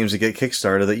then there's games that get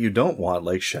Kickstarted that you don't want,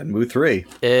 like Shenmue 3.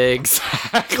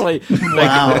 Exactly.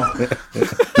 Wow.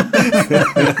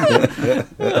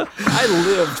 I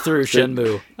lived through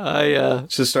Shenmue. I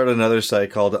should start another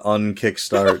site called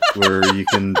Unkickstart where you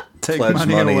can pledge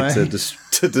money to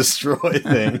destroy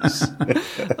things.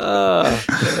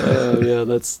 Yeah,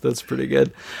 that's pretty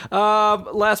good.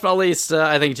 Last but not least,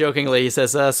 I think jokingly, he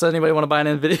says, "So anybody want to buy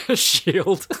an NVIDIA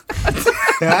Shield?"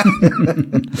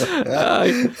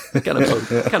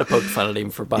 Kind of poked fun at him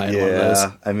for buying one of those.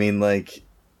 Yeah, I mean, like,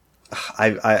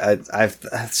 I've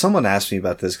someone asked me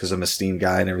about this because I'm a Steam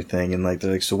guy and everything, and like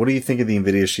they're like, so what do you think of the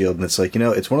NVIDIA Shield? And it's like,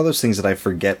 it's one of those things that I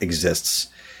forget exists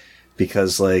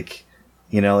because, like,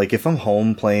 like if I'm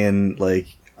home playing like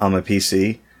on my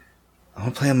PC, I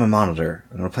want to play on my monitor.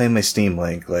 I want to play on my Steam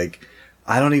Link. Like,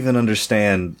 I don't even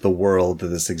understand the world that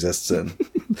this exists in.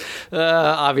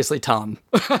 Obviously, Tom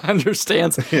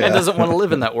understands and doesn't want to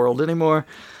live in that world anymore.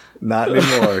 Not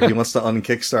anymore. He wants to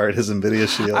unkickstart his NVIDIA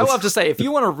Shield. I will have to say, if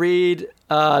you want to read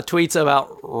tweets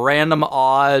about random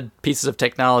odd pieces of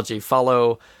technology,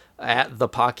 follow at the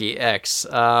Pocky X.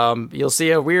 You'll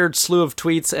see a weird slew of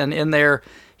tweets, and in there,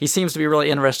 he seems to be really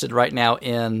interested right now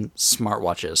in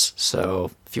smartwatches.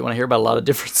 So if you want to hear about a lot of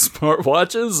different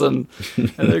smartwatches and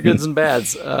their goods and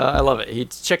bads, I love it.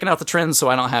 He's checking out the trends, so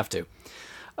I don't have to.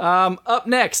 Up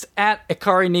next, at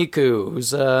Ikari Niku,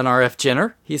 who's an RF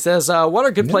Jenner. He says, what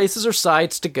are good places or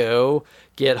sites to go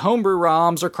get homebrew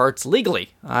ROMs or carts legally?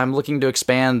 I'm looking to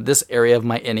expand this area of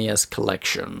my NES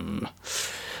collection.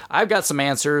 I've got some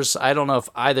answers. I don't know if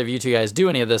either of you two guys do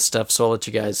any of this stuff, so I'll let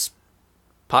you guys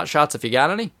pot shots if you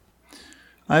got any.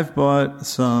 I've bought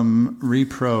some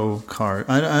repro cart.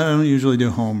 I don't usually do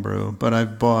homebrew, but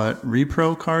I've bought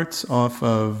repro carts off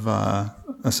of a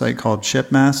site called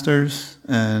Shipmasters,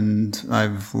 and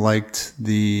I've liked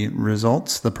the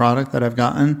results, the product that I've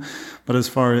gotten. But as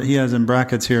far as he has in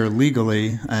brackets here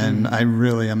legally, and I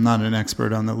really am not an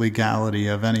expert on the legality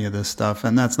of any of this stuff,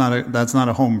 and that's not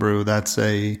a homebrew. That's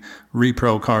a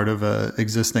repro cart of a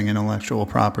existing intellectual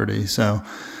property. So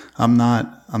I'm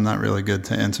not really good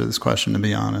to answer this question, to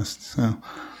be honest. So,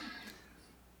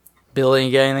 Billy,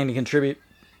 you got anything to contribute?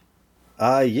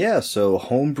 So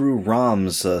homebrew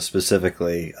ROMs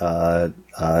specifically,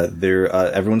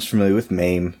 everyone's familiar with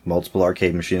MAME, Multiple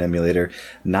Arcade Machine Emulator.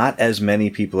 Not as many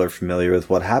people are familiar with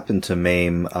what happened to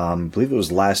MAME. I believe it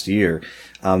was last year.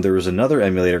 There was another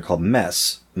emulator called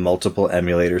MESS, Multiple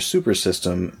Emulator Super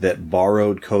System, that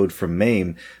borrowed code from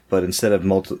MAME, but instead of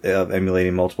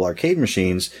emulating multiple arcade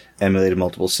machines, emulated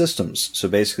multiple systems. So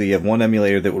basically you have one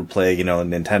emulator that would play,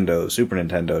 Nintendo, Super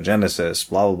Nintendo, Genesis,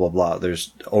 blah, blah, blah, blah.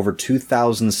 There's over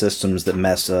 2,000 systems that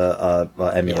MESS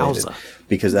emulated. Yowza.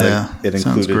 Because it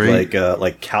included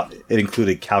it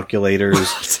included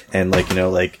calculators and you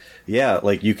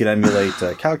can emulate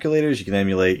calculators. You can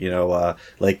emulate,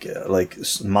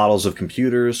 models of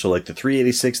computers. So like the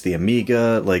 386, the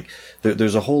Amiga,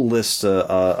 there's a whole list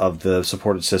of the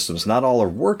supported systems. Not all are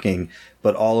working,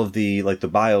 but all of the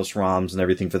BIOS ROMs and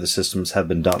everything for the systems have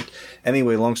been dumped.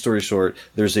 Anyway, long story short,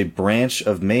 there's a branch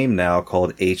of MAME now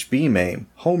called HB MAME,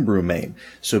 Homebrew MAME.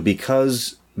 So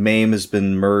because MAME has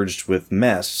been merged with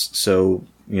MESS, so,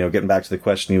 getting back to the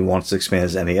question, he wants to expand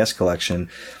his NES collection.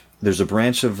 There's a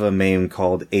branch of MAME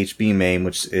called HB MAME,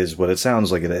 which is what it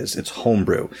sounds like it is. It's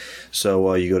homebrew.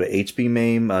 So you go to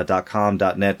hbmame.com,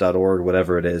 .net, .org,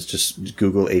 whatever it is. Just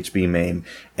Google HB MAME.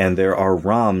 And there are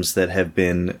ROMs that have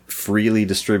been freely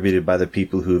distributed by the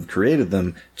people who have created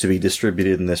them to be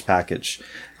distributed in this package.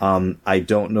 I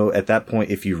don't know at that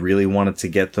point if you really wanted to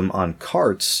get them on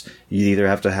carts, you'd either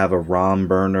have to have a ROM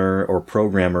burner or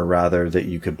programmer rather that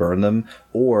you could burn them,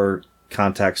 or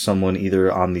contact someone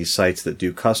either on these sites that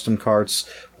do custom carts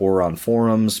or on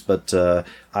forums. But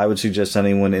I would suggest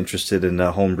anyone interested in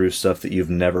homebrew stuff that you've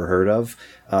never heard of,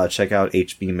 check out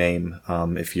HB MAME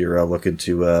if you're looking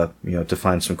to to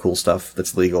find some cool stuff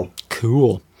that's legal.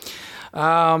 Cool.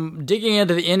 Digging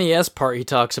into the NES part he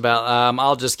talks about,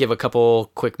 I'll just give a couple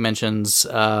quick mentions.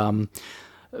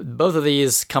 Both of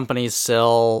these companies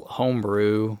sell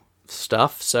homebrew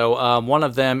stuff. So one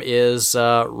of them is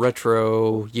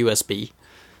Retro USB.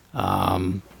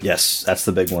 Yes, that's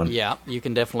the big one. Yeah, you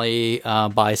can definitely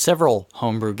buy several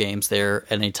homebrew games there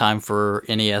at any time for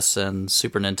NES and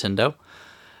Super Nintendo.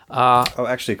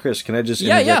 Actually, Chris, can I just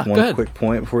interject one quick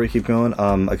point before we keep going?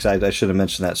 I should have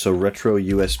mentioned that. So Retro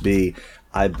USB,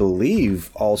 I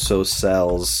believe, also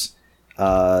sells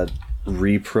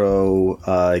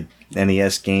repro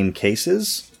NES game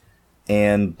cases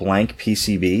and blank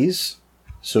PCBs.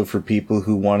 So for people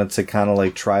who wanted to kind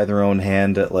of try their own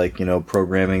hand at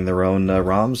programming their own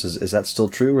ROMs, is that still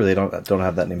true, or they don't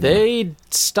have that anymore? They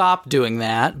stopped doing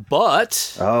that,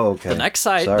 but the next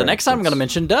site I'm going to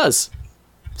mention does.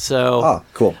 So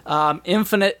cool.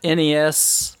 Infinite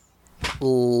NES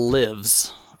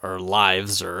lives. Or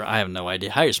lives, or I have no idea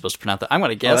how you're supposed to pronounce that. I'm going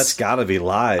to guess. That's got to be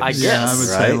lives. I guess. Yeah, I would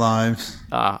say lives.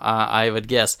 I would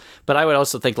guess. But I would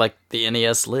also think the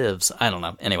NES lives. I don't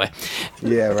know. Anyway.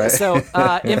 Yeah, right. So,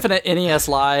 Infinite NES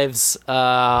Lives,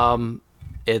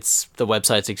 it's the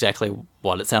website's exactly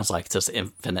what it sounds like. It's just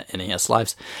Infinite NES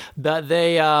Lives. But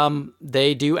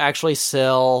they do actually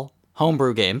sell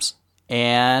homebrew games,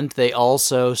 and they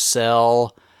also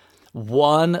sell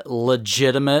one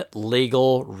legitimate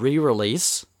legal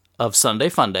re-release of Sunday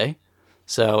Funday.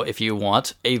 So if you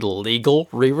want a legal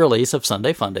re-release of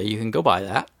Sunday Funday, you can go buy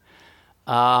that.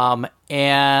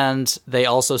 And they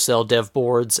also sell dev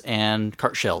boards and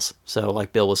cart shells. So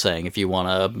like Bill was saying, if you want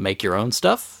to make your own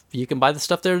stuff, you can buy the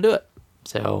stuff there to do it.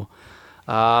 So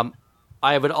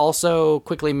I would also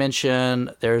quickly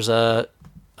mention there's a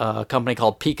company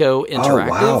called Pico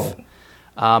Interactive. Oh,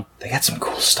 wow. They got some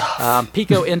cool stuff.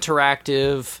 Pico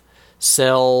Interactive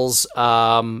sells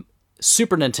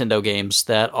Super Nintendo games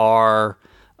that are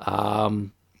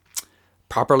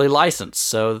properly licensed.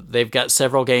 So they've got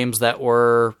several games that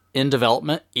were in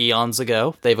development eons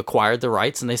ago. They've acquired the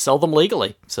rights and they sell them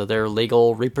legally. So they're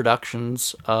legal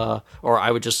reproductions, or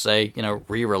I would just say,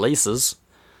 re-releases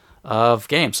of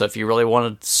games. So if you really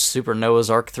wanted Super Noah's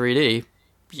Ark 3D,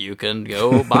 you can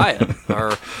go buy it.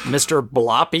 Or Mr.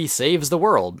 Bloppy Saves the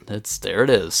World. There it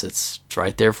is. It's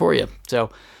right there for you. So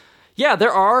yeah,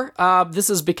 there are. This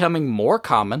is becoming more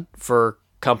common for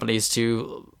companies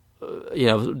to,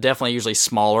 definitely usually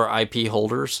smaller IP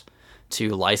holders to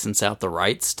license out the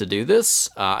rights to do this.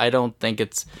 I don't think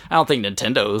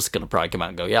Nintendo's going to probably come out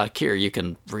and go, yeah, here, you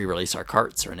can re-release our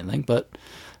carts or anything, but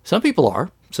some people are.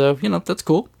 So, that's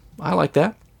cool. I like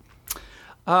that.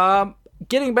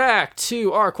 Getting back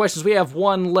to our questions, we have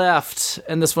one left,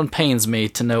 and this one pains me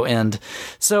to no end.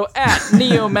 So, at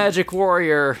Neo Magic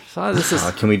Warrior, this is...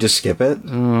 Can we just skip it?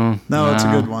 No, it's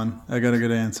a good one. I got a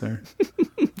good answer.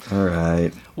 All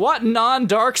right. What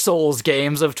non-Dark Souls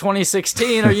games of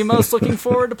 2016 are you most looking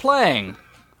forward to playing?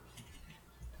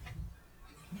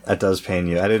 That does pain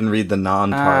you. I didn't read the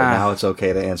non-part. Now it's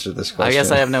okay to answer this question. I guess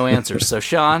I have no answers. So,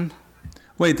 Sean?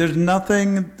 Wait, there's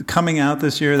nothing coming out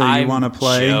this year that you want to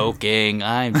play?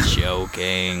 I'm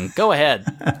joking. Go ahead.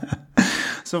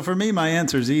 So for me, my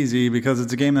answer is easy because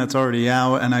it's a game that's already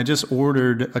out, and I just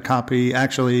ordered a copy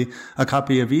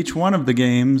of each one of the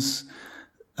games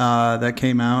that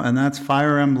came out, and that's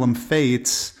Fire Emblem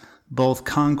Fates, both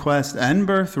Conquest and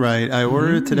Birthright. I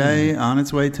ordered it today, on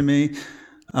its way to me,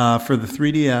 for the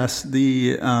 3DS.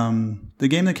 The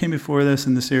game that came before this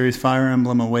in the series, Fire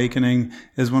Emblem Awakening,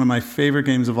 is one of my favorite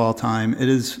games of all time. It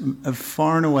is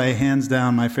far and away, hands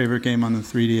down, my favorite game on the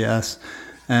 3DS,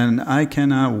 and I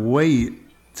cannot wait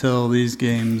till these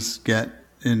games get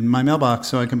in my mailbox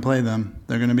so I can play them.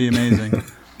 They're going to be amazing.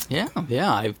 Yeah.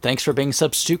 Thanks for being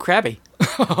Substitute Krabby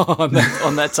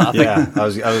on that topic. Yeah, I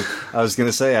was going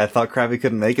to say I thought Krabby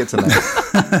couldn't make it tonight.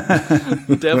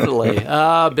 Definitely.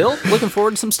 Bill, looking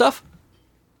forward to some stuff.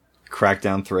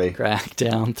 Crackdown 3.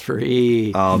 Crackdown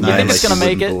 3. Oh, you think it's going to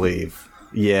make it? Believe.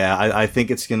 Yeah, I think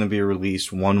it's going to be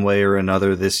released one way or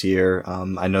another this year.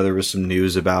 I know there was some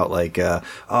news about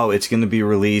it's going to be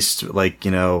released I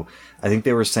think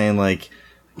they were saying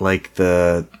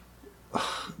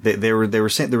they were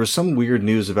saying there was some weird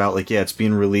news about it's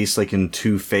being released in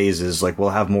 2 phases.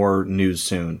 We'll have more news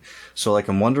soon. So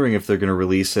I'm wondering if they're going to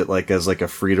release it as a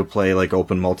free to play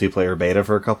open multiplayer beta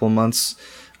for a couple months.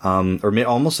 Or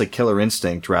almost like Killer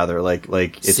Instinct, rather.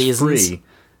 It's Seasons. Free.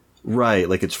 Right,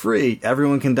 it's free.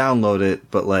 Everyone can download it,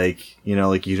 but you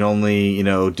can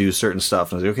only, do certain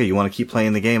stuff. And I was okay, you want to keep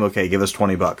playing the game? Okay, give us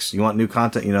 $20. You want new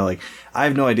content? I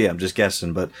have no idea. I'm just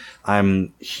guessing, but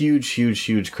I'm huge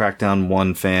Crackdown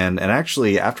 1 fan. And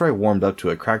actually, after I warmed up to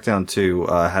it, Crackdown 2,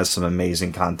 has some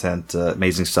amazing content,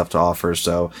 amazing stuff to offer.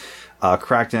 So,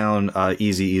 Crackdown,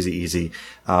 easy.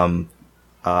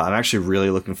 I'm actually really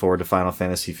looking forward to Final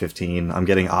Fantasy 15. I'm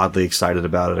getting oddly excited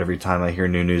about it every time I hear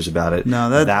new news about it.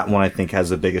 No, that one I think has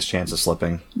the biggest chance of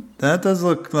slipping. That does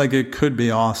look like it could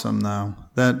be awesome, though.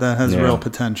 That has real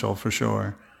potential for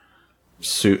sure.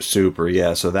 Super,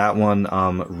 yeah. So that one,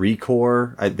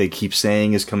 Recore, they keep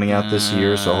saying is coming out this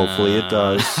year, so hopefully it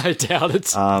does. I doubt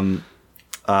it.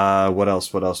 What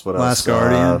else? Last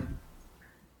Guardian.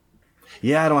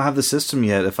 Yeah, I don't have the system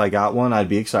yet. If I got one, I'd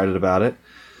be excited about it.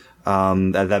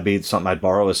 That'd be something I'd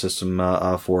borrow a system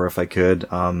for if I could.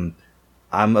 I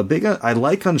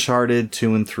like Uncharted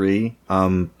 2 and 3.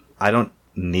 I don't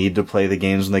need to play the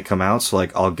games when they come out, so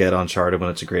I'll get Uncharted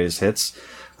when it's a greatest hits.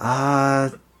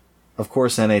 Of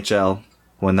course NHL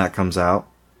when that comes out.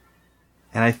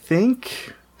 And I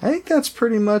think that's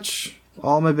pretty much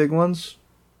all my big ones.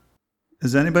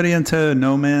 Is anybody into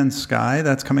No Man's Sky?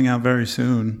 That's coming out very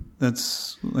soon.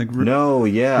 That's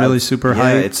really super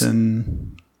hyped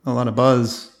and a lot of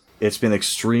buzz. It's been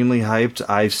extremely hyped.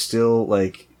 I've still,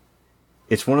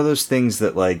 it's one of those things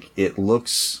that, it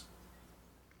looks...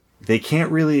 They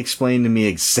can't really explain to me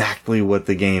exactly what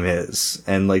the game is.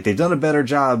 And, they've done a better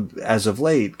job as of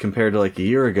late compared to, a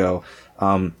year ago.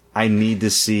 I need to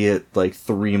see it,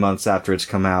 3 months after it's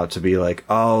come out to be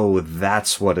oh,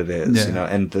 that's what it is. Yeah.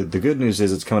 And the good news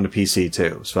is it's coming to PC,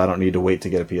 too. So I don't need to wait to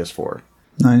get a PS4.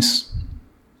 Nice.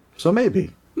 So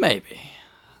maybe.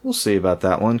 We'll see about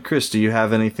that one. Chris, do you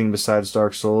have anything besides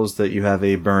Dark Souls that you have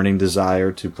a burning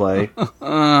desire to play?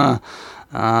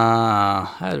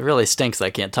 It really stinks that I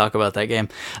can't talk about that game.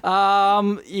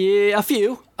 Yeah, a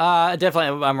few.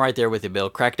 Definitely, I'm right there with you, Bill.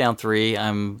 Crackdown 3,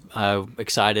 I'm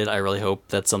excited. I really hope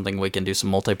that's something we can do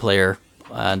some multiplayer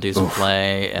and do some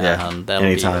play, and that'll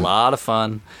anytime. be a lot of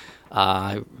fun.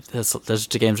 Those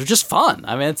two games are just fun.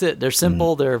 I mean, that's it. They're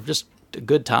simple. They're just a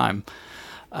good time.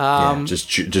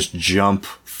 Just jump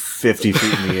 50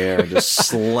 feet in the air and just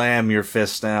slam your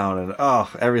fist down and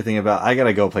everything about. I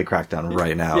gotta go play Crackdown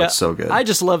right now. Yeah, it's so good. I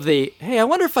just love hey, I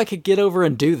wonder if I could get over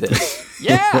and do this.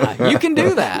 Yeah, you can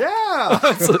do that.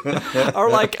 Yeah. Or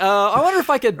like, I wonder if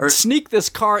I could sneak this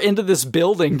car into this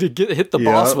building to hit the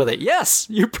boss with it. Yes,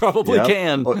 you probably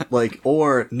can.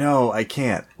 Or no, I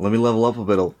can't. Let me level up a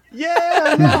bit.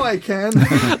 Yeah, now I can.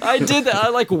 I did that. I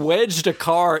like wedged a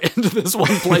car into this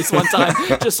one place one time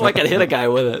just so I could hit a guy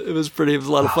with it. It was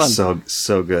a lot of fun.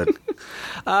 So good.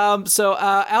 So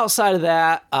outside of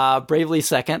that, Bravely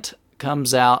Second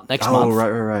comes out next month. Oh,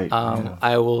 right.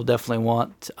 I will definitely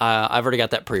want. I've already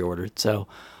got that pre-ordered, so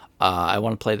I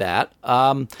want to play that.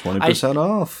 20%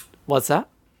 off. What's that?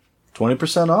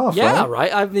 20% off. Yeah,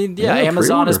 right. I mean,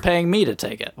 Amazon is paying me to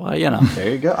take it. Well,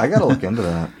 There you go. I got to look into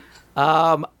that.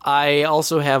 I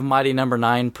also have Mighty Number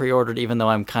 9 pre-ordered, even though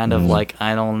I'm kind of like,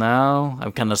 I don't know.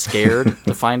 I'm kind of scared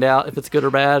to find out if it's good or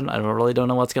bad. I really don't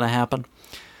know what's going to happen.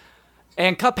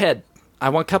 And Cuphead. I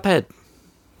want Cuphead.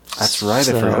 That's right.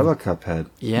 I forgot about Cuphead.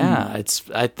 Yeah,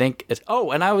 I think it's.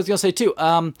 Oh, and I was going to say too,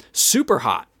 Super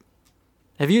Hot.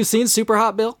 Have you seen Super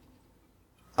Hot, Bill?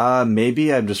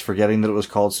 Maybe I'm just forgetting that it was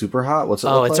called Super Hot. What's it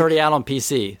look it's like? already out on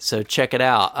PC, so check it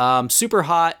out. Super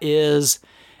Hot is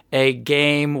a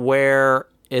game where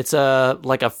it's a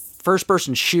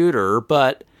first-person shooter,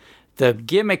 but the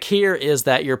gimmick here is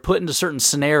that you're put into certain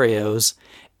scenarios,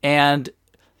 and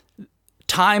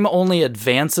time only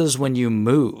advances when you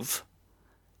move.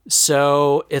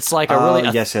 So it's like a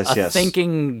really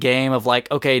thinking game of like,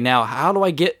 okay, now how do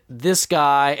I get this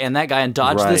guy and that guy and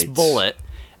dodge this bullet?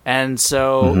 And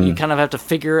so you kind of have to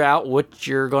figure out what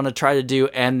you're going to try to do,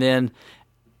 and then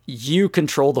you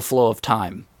control the flow of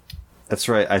time. That's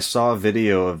right. I saw a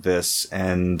video of this,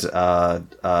 and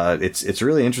it's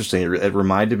really interesting. It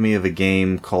reminded me of a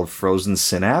game called Frozen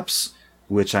Synapse,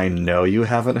 which I know you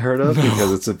haven't heard of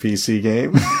because it's a PC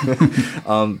game.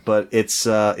 But it's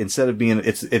instead of being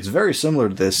it's very similar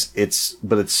to this. It's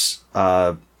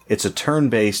a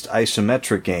turn-based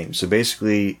isometric game. So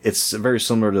basically, it's very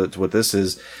similar to what this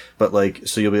is. But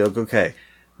so you'll be like, okay,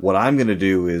 what I'm going to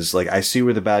do is, I see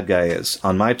where the bad guy is.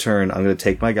 On my turn, I'm going to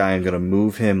take my guy, I'm going to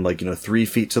move him, 3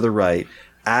 feet to the right.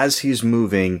 As he's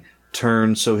moving,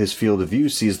 turn so his field of view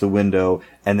sees the window,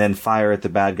 and then fire at the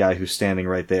bad guy who's standing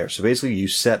right there. So basically, you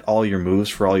set all your moves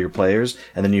for all your players,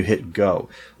 and then you hit go.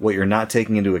 What you're not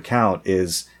taking into account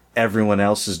is everyone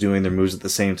else is doing their moves at the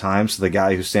same time, so the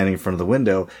guy who's standing in front of the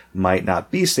window might not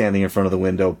be standing in front of the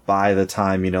window by the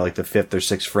time, the 5th or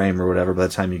 6th frame or whatever, by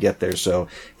the time you get there. So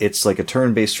it's like a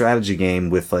turn-based strategy game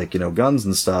with guns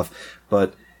and stuff,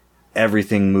 but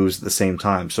everything moves at the same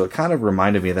time. So it kind of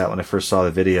reminded me of that when I first saw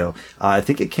the video. I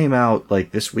think it came out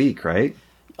this week, right?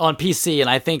 On PC, and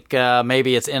I think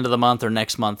maybe it's end of the month or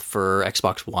next month for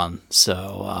Xbox One.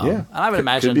 So and I would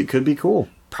imagine could be cool.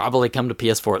 Probably come to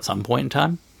PS4 at some point in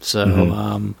time. So,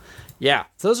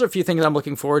 so those are a few things I'm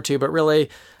looking forward to, but really,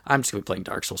 I'm just going to be playing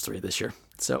Dark Souls 3 this year.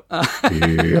 So,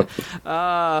 yep.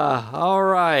 All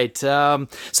right. So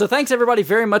thanks everybody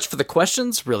very much for the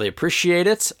questions. Really appreciate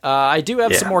it. I do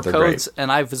have some more codes,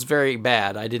 and I was very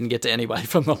bad. I didn't get to anybody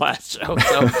from the last show.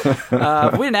 So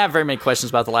we didn't have very many questions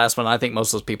about the last one. I think most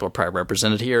of those people are probably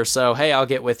represented here. So, hey, I'll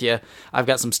get with you. I've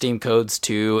got some Steam codes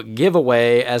to give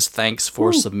away as thanks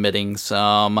for submitting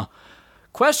some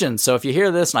questions. So if you hear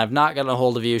this and I've not gotten a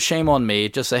hold of you, shame on me.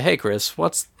 Just say, hey, Chris,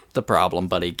 what's the problem,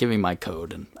 buddy? Give me my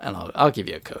code, and I'll give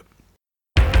you a code.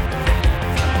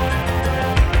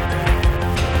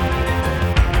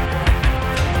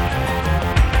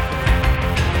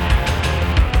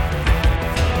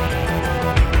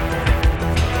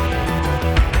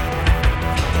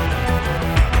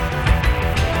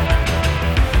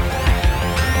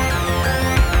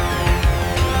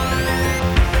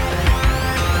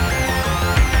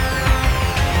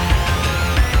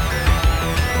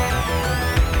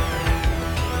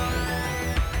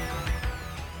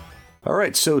 All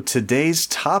right, so today's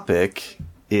topic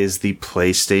is the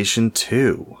PlayStation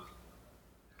 2.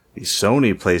 The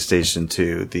Sony PlayStation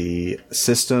 2, the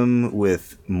system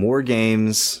with more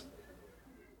games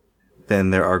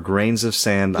than there are grains of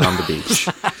sand on the beach.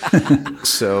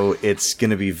 So it's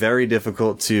going to be very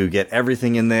difficult to get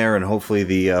everything in there, and hopefully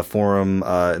the forum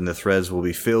and the threads will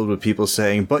be filled with people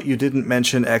saying, but you didn't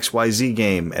mention XYZ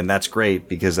game, and that's great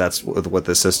because that's what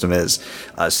the system is.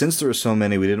 Since there are so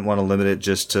many, we didn't want to limit it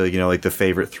just to, like the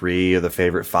favorite 3 or the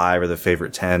favorite 5 or the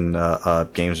favorite 10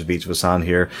 games of each of us on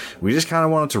here. We just kind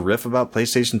of wanted to riff about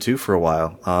PlayStation 2 for a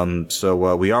while.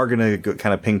 So we are going to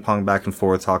kind of ping pong back and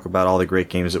forth, talk about all the great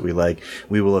games that we like.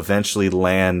 We will eventually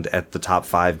land at the top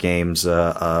 5 games,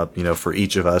 for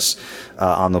each of us,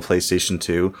 on the PlayStation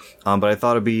 2. But I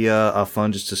thought it'd be,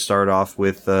 fun just to start off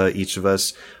with, each of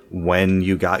us. When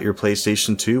you got your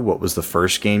PlayStation 2, what was the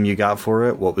first game you got for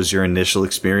it? What was your initial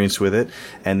experience with it?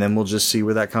 And then we'll just see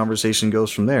where that conversation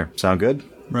goes from there. Sound good?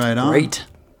 Right on. Great.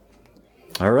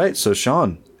 All right. So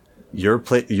Sean, your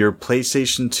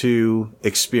PlayStation 2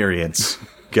 experience.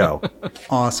 Go.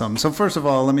 Awesome. So first of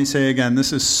all, let me say again,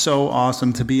 this is so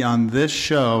awesome to be on this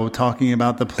show talking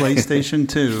about the PlayStation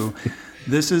 2.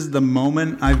 This is the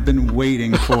moment I've been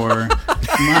waiting for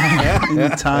my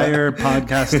entire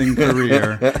podcasting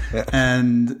career.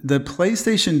 And the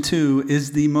PlayStation 2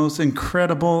 is the most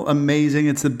incredible, amazing,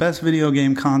 it's the best video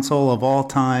game console of all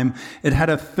time. It had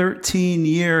a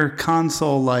 13-year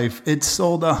console life. It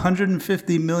sold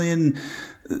 150 million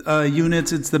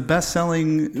units. It's the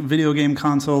best-selling video game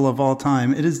console of all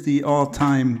time. It is the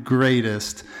all-time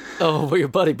greatest. Oh, well, your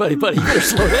buddy, you better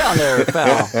slow down there,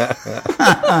 pal.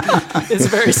 It's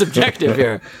very subjective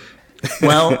here.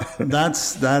 Well,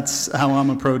 that's how I'm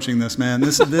approaching this, man.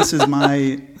 This is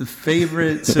my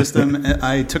favorite system.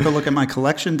 I took a look at my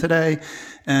collection today,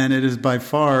 and it is by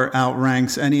far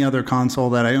outranks any other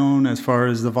console that I own as far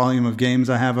as the volume of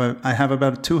games I have. I have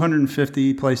about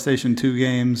 250 PlayStation 2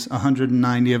 games.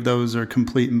 190 of those are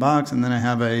complete in box, and then I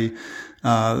have a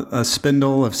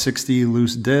spindle of 60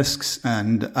 loose discs,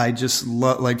 and I just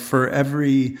love, for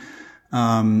every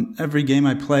game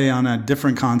I play on a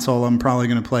different console, I'm probably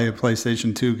going to play a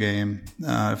PlayStation 2 game,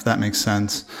 if that makes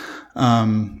sense.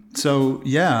 So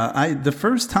yeah, the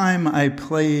first time I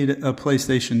played a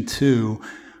PlayStation 2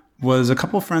 was a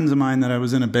couple friends of mine that I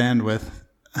was in a band with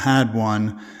had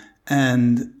one,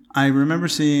 and I remember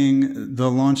seeing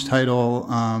the launch title,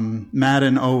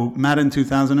 Madden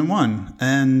 2001.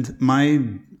 And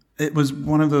it was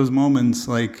one of those moments,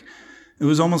 it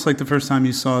was almost like the first time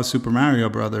you saw Super Mario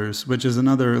Brothers, which is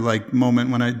another moment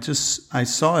when I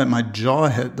saw it, my jaw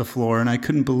hit the floor and I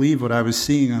couldn't believe what I was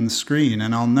seeing on the screen.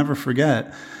 And I'll never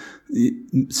forget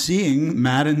seeing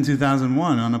Madden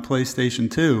 2001 on a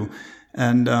PlayStation 2.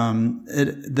 And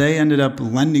they ended up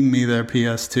lending me their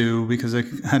PS2 because I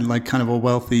had kind of a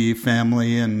wealthy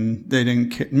family, and they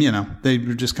didn't, they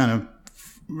were just kind of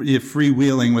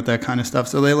freewheeling with that kind of stuff.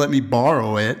 So they let me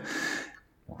borrow it,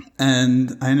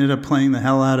 and I ended up playing the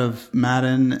hell out of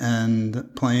Madden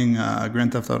and playing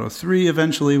Grand Theft Auto 3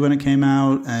 eventually when it came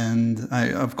out. And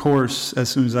I, of course, as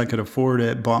soon as I could afford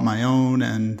it, bought my own,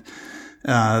 and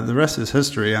the rest is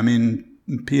history. I mean,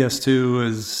 PS2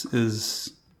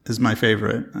 is my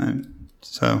favorite.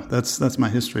 So that's my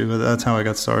history with it. That's how I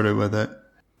got started with it.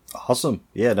 Awesome.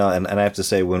 Yeah, no, and I have to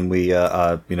say, when we,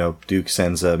 Duke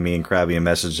sends me and Krabby a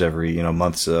message every,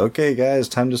 month, so, okay, guys,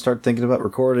 time to start thinking about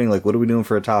recording. What are we doing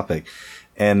for a topic?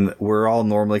 And we're all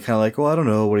normally kind of well, I don't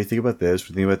know. What do you think about this? What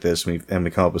do you think about this? And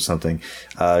we come up with something.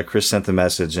 Chris sent the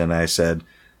message, and I said,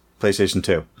 PlayStation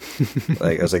 2.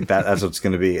 I was like, that's what it's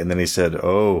going to be. And then he said,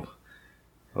 oh,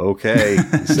 okay.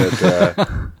 He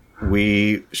said,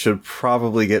 we should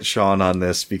probably get Sean on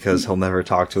this because he'll never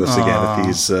talk to us again if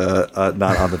he's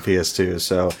not on the PS2.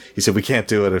 So he said we can't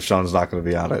do it if Sean's not going to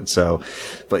be on it. So,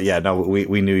 but yeah, no,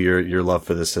 we knew your love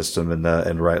for the system,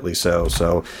 and rightly so.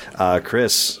 So,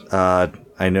 Chris,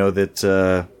 I know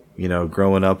that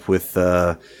growing up with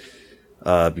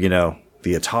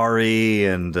the Atari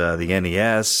and the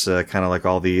NES, kind of like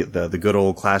all the good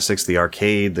old classics, the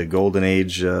arcade, the golden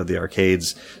age, the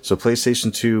arcades. So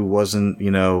PlayStation 2 wasn't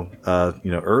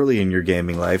early in your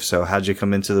gaming life. So how'd you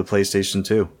come into the PlayStation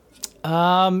 2?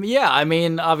 Yeah, I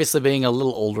mean, obviously being a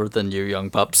little older than you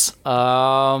young pups.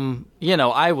 I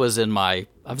was in my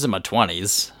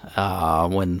 20s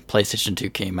when PlayStation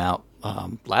 2 came out,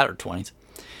 latter 20s,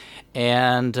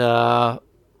 and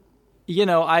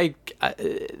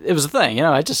it was a thing,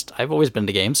 I've always been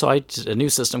to games, so a new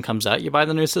system comes out, you buy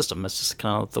the new system. It's just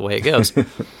kind of the way it goes.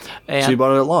 And so you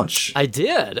bought it at launch? I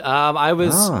did. I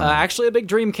was actually a big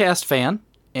Dreamcast fan,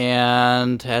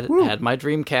 and had my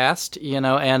Dreamcast,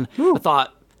 and I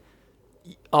thought,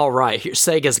 all right, here,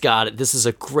 Sega's got it. This is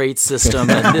a great system,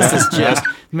 and this is just,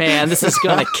 man, this is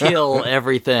going to kill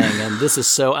everything, and this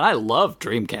is and I love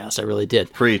Dreamcast, I really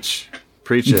did. Preach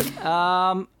it.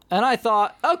 And I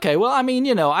thought, okay, well, I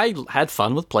mean, I had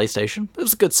fun with PlayStation. It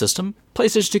was a good system.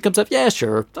 PlayStation 2 comes up, yeah,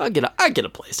 sure, I get a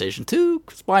PlayStation 2.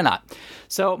 'Cause why not?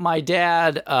 So my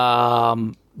dad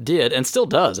did, and still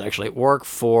does, actually, work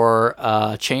for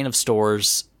a chain of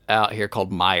stores out here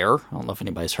called Meijer. I don't know if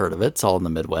anybody's heard of it. It's all in the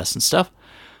Midwest and stuff.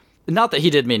 Not that he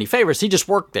did me any favors. He just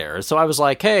worked there. So I was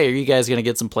like, hey, are you guys going to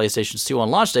get some PlayStations 2 on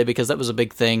launch day? Because that was a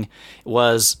big thing.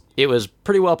 It was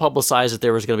pretty well publicized that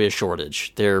there was going to be a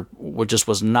shortage. There just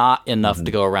was not enough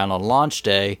to go around on launch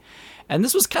day. And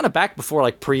this was kind of back before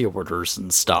like pre-orders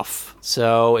and stuff.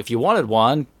 So if you wanted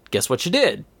one, guess what you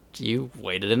did? You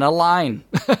waited in a line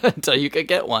until you could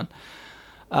get one.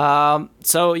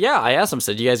 So yeah, I asked him, I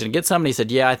said, you guys gonna get some? And he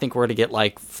said, yeah, I think we're gonna get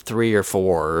like 3 or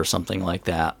 4 or something like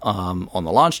that, on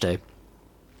the launch day.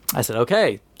 I said,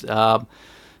 okay.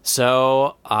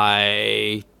 So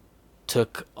I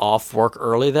took off work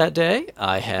early that day.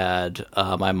 I had,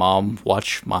 my mom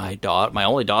watch my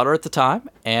only daughter at the time,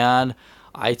 and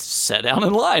I sat down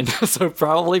in line. So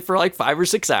probably for like 5 or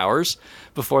 6 hours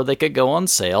before they could go on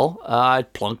sale, I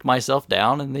plunked myself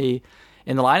down in the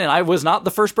line, and I was not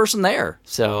the first person there.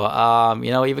 So,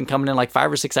 even coming in like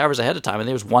 5 or 6 hours ahead of time, and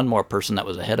there was one more person that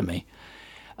was ahead of me.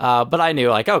 But I knew,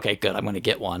 like, okay, good, I'm going to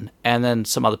get one. And then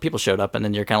some other people showed up, and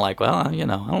then you're kind of like, well, I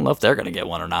don't know if they're going to get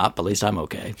one or not, but at least I'm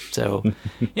okay. So,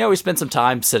 we spent some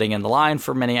time sitting in the line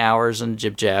for many hours and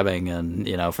jib-jabbing,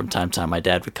 and, from time to time, my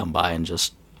dad would come by and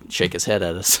just shake his head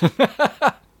at us.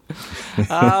 But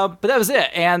that was it.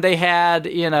 And they had,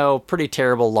 pretty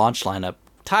terrible launch lineup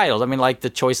titles. I mean, like, the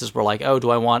choices were like, oh,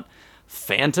 do I want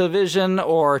Fantavision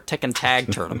or Tekken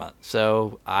Tag Tournament?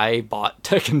 So I bought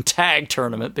Tekken Tag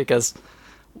Tournament because,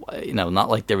 not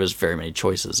like there was very many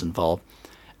choices involved.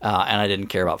 And I didn't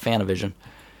care about Fantavision.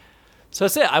 So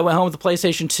that's it. I went home with the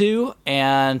PlayStation 2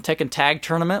 and Tekken Tag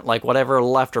Tournament, like whatever, a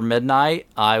little after midnight.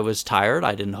 I was tired.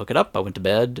 I didn't hook it up. I went to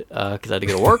bed because I had to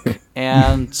go to work.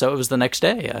 And so it was the next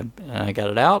day. I got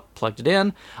it out, plugged it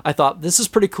in. I thought, this is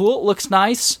pretty cool. It looks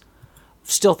nice.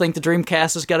 Still think the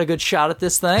Dreamcast has got a good shot at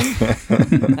this thing.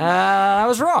 I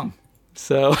was wrong.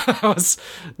 So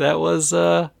that was.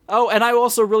 Oh, and I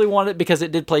also really wanted it because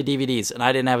it did play DVDs, and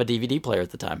I didn't have a DVD player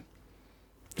at the time.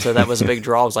 So that was a big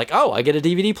draw. I was like, oh, I get a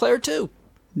DVD player too.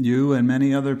 You and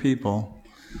many other people.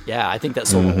 Yeah, I think that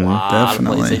sold a lot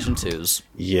definitely. of PlayStation 2s.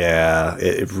 Yeah,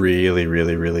 it really,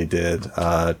 really, really did.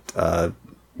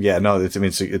 Yeah, no,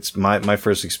 it's my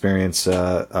first experience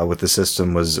with the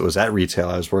system was at retail.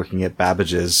 I was working at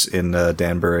Babbage's in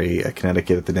Danbury,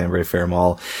 Connecticut, at the Danbury Fair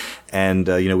Mall, and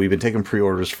we've been taking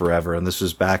pre-orders forever. And this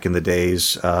was back in the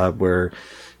days where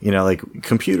like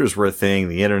computers were a thing,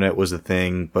 the internet was a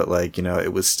thing, but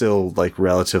it was still like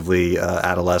relatively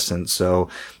adolescent. So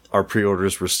our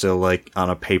pre-orders were still like on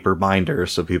a paper binder.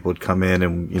 So people would come in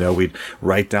and, we'd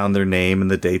write down their name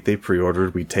and the date they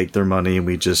pre-ordered. We'd take their money and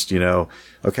we just,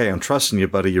 okay, I'm trusting you,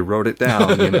 buddy. You wrote it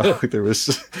down.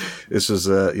 This was,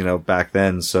 back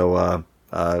then. So,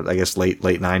 I guess late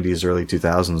 90s, early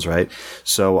 2000s, right?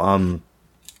 So,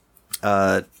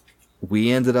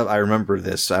 we ended up, I remember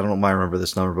this, I don't know why I remember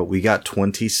this number, but we got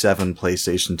 27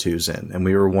 PlayStation 2s in, and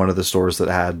we were one of the stores that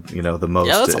had, the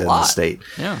most in the state.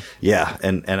 Yeah. Yeah.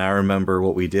 And I remember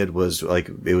what we did was,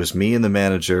 it was me and the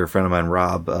manager, a friend of mine,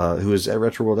 Rob, who was at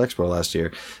Retro World Expo last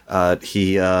year.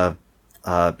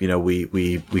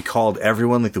 We called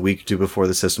everyone like the week or two before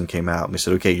the system came out, and we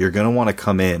said, okay, you're going to want to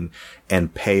come in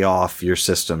and pay off your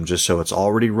system just so it's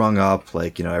already rung up.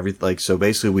 So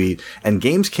basically and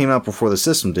games came out before the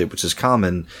system did, which is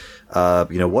common,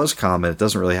 was common. It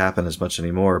doesn't really happen as much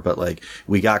anymore, but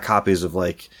we got copies of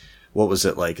what was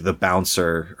it, the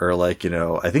Bouncer, or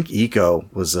I think Eco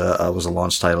was a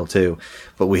launch title too.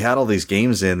 But we had all these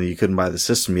games in that you couldn't buy the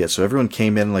system yet, so everyone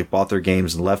came in and bought their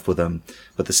games and left with them.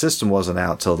 But the system wasn't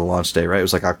out till the launch day, right? It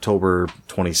was October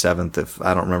 27th, if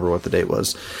I don't remember what the date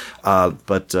was.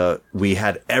 But we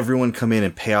had everyone come in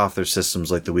and pay off their systems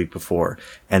the week before,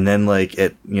 and then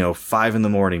at 5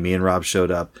 a.m, me and Rob showed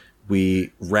up.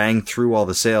 We rang through all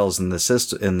the sales in the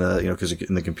system, because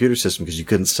in the computer system, because you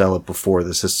couldn't sell it before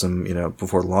the system,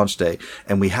 before the launch day.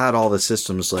 And we had all the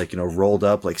systems rolled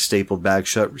up, stapled back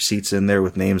shut, receipts in there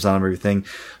with names on them, everything.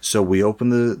 So we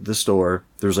opened the store.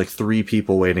 There was 3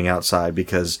 people waiting outside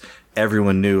because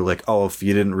everyone knew if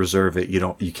you didn't reserve it,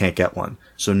 you can't get one.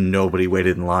 So nobody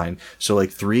waited in line. So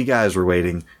 3 guys were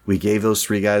waiting. We gave those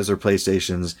 3 guys their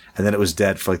PlayStations, and then it was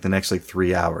dead for the next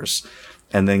 3 hours.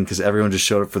 And then, because everyone just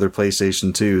showed up for their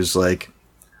PlayStation 2s,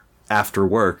 after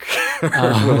work,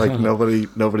 where like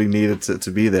nobody needed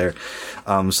to be there.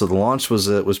 So the launch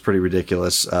was pretty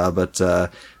ridiculous. But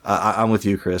I'm with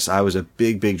you, Chris. I was a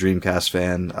big Dreamcast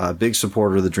fan, big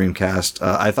supporter of the Dreamcast.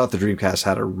 I thought the Dreamcast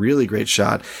had a really great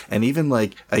shot, and even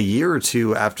like a year or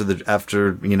two after like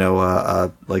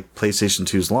PlayStation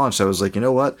 2's launch, I was like, you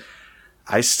know what?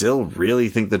 I still really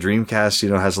think the Dreamcast,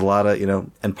 has a lot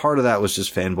of, and part of that was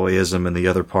just fanboyism, and the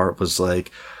other part was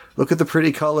like, look at the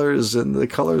pretty colors, and the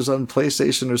colors on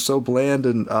PlayStation are so bland,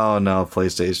 and oh no,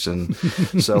 PlayStation.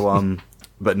 So,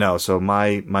 but no, so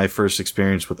my first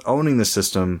experience with owning the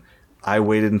system, I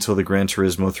waited until the Gran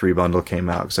Turismo 3 bundle came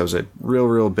out, because I was a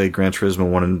real big Gran Turismo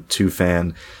 1 and 2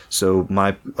 fan. So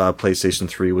my PlayStation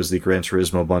 3 was the Gran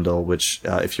Turismo bundle, which,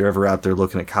 if you're ever out there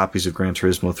looking at copies of Gran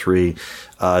Turismo 3,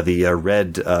 the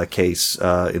red case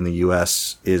in the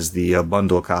US is the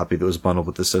bundle copy that was bundled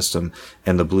with the system,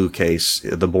 and the blue case,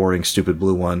 the boring, stupid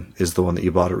blue one, is the one that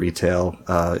you bought at retail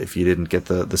if you didn't get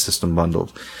the system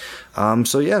bundled.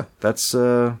 So yeah, that's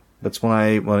when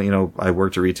I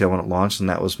worked at retail when it launched, and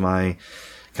that was my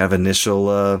kind of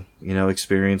initial,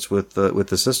 experience with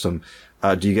the system.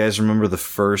 Do you guys remember the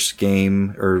first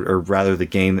game, or rather the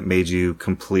game that made you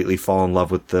completely fall in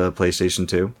love with the PlayStation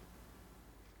 2?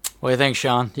 What do you think,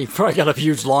 Sean? You've probably got a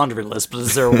huge laundry list, but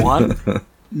is there one?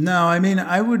 No, I mean,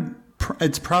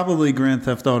 it's probably Grand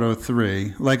Theft Auto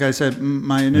 3. Like I said,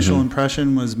 my initial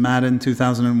impression was Madden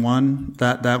 2001.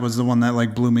 That was the one that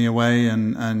like blew me away,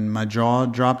 and my jaw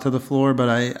dropped to the floor.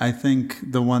 But I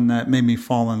think the one that made me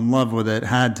fall in love with it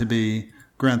had to be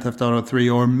Grand Theft Auto 3,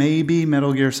 or maybe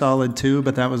Metal Gear Solid 2,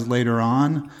 but that was later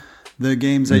on. The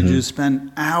games that you just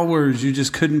spent hours, you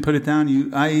just couldn't put it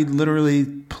down. I literally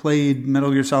played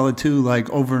Metal Gear Solid 2 like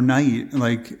overnight,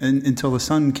 until the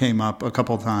sun came up a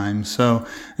couple times. So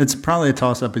it's probably a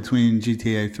toss-up between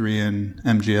GTA 3 and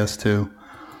MGS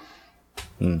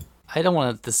 2. I don't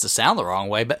want this to sound the wrong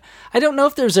way, but I don't know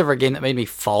if there's ever a game that made me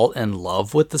fall in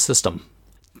love with the system.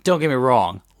 Don't get me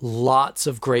wrong, lots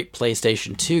of great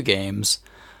PlayStation 2 games,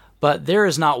 but there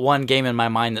is not one game in my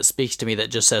mind that speaks to me that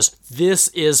just says, this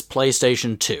is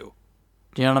PlayStation 2.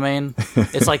 Do you know what I mean?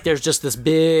 It's like there's just this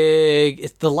the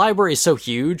library is so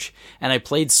huge, and I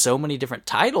played so many different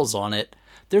titles on it.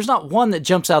 There's not one that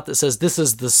jumps out that says, this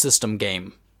is the system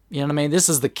game. You know what I mean? This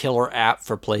is the killer app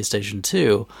for PlayStation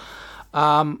 2.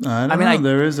 I don't know.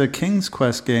 There is a King's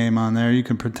Quest game on there. You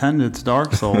can pretend it's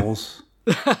Dark Souls.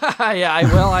 Yeah,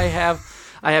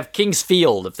 I have King's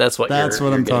Field, if that's what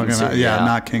I'm talking about. Yeah,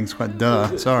 not King's Quest.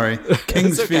 Duh. Sorry.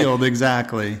 King's Field,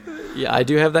 exactly. Yeah, I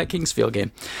do have that King's Field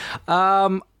game.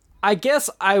 I guess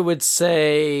I would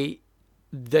say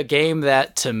the game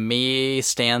that to me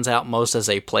stands out most as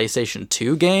a PlayStation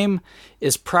 2 game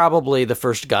is probably the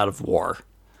first God of War.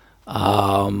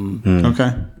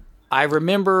 Okay. I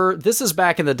remember, this is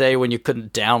back in the day when you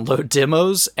couldn't download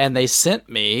demos, and they sent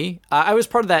me, I was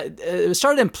part of that, it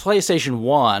started in PlayStation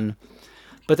 1,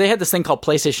 but they had this thing called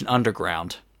PlayStation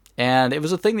Underground, and it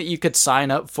was a thing that you could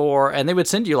sign up for, and they would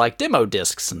send you like demo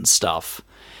discs and stuff.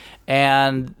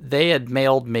 And they had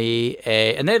mailed me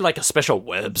and they had like a special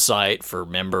website for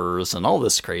members and all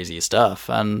this crazy stuff.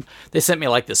 And they sent me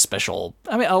like this special,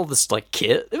 all this like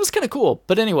kit. It was kind of cool.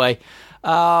 But anyway,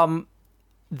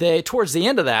 towards the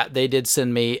end of that, they did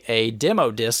send me a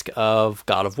demo disc of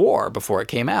God of War before it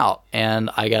came out, and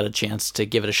I got a chance to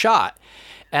give it a shot.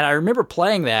 And I remember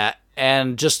playing that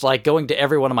and just like going to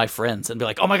every one of my friends and be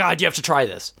like, oh my God, you have to try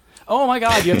this. Oh my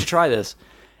God, you have to try this.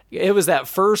 It was that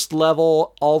first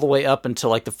level all the way up until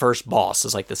like the first boss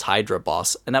is like this Hydra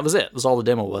boss. And that was it. It was all the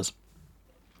demo was.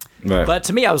 Right. But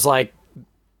to me, I was like,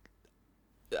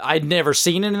 I'd never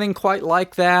seen anything quite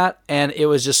like that, and it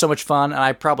was just so much fun, and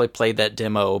I probably played that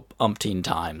demo umpteen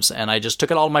times, and I just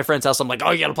took it all to my friend's house. I'm like,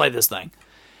 oh, you gotta play this thing.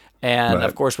 And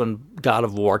of course, when God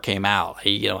of War came out,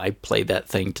 I played that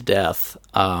thing to death,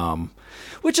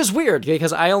 which is weird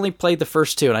because I only played the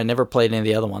first two, and I never played any of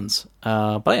the other ones,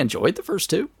 but I enjoyed the first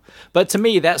two. But to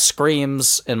me, that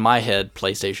screams in my head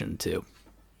PlayStation 2.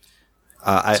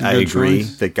 I agree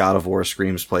that God of War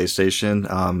screams PlayStation.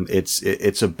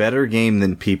 It's a better game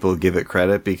than people give it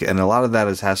credit, and a lot of that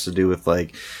has to do with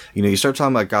like, you start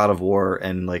talking about God of War,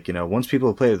 and like, once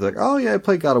people play it, they're like, oh yeah, I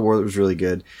played God of War, that was really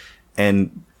good.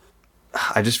 And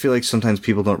I just feel like sometimes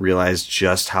people don't realize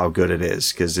just how good it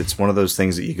is, because it's one of those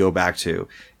things that you go back to,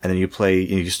 and then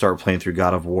you start playing through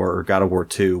God of War or God of War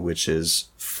 2, which is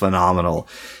phenomenal,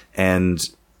 and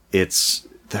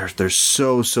they're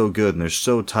so good, and they're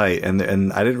so tight,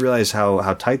 and I didn't realize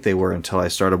how tight they were until I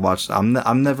started watching.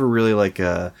 I'm never really like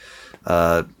a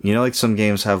like some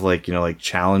games have like, like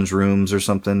challenge rooms or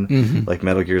something. Mm-hmm. Like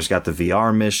Metal Gear's got the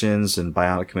VR missions, and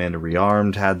Bionic Commando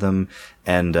Rearmed had them,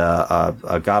 and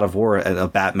a God of War, a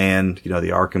Batman, the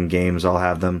Arkham games all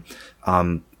have them.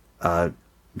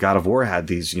 God of War had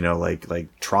these,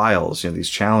 like trials, these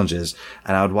challenges,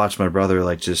 and I would watch my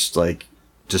brother just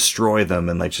destroy them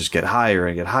and just get higher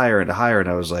and get higher and higher, and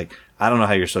I was like, I don't know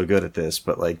how you're so good at this,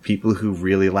 but people who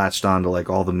really latched on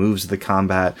to all the moves of the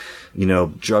combat,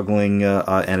 juggling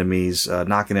enemies,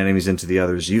 knocking enemies into the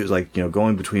others,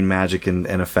 going between magic and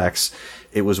effects.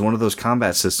 It was one of those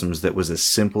combat systems that was as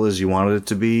simple as you wanted it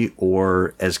to be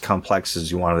or as complex as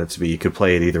you wanted it to be. You could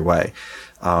play it either way.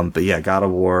 But yeah, God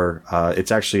of War,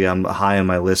 it's actually high on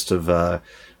my list of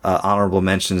honorable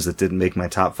mentions that didn't make my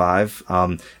top 5.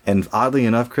 And oddly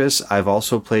enough, Chris, I've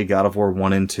also played God of War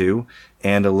 1 and 2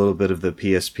 and a little bit of the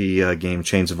PSP game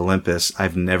Chains of Olympus.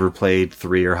 I've never played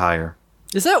 3 or higher.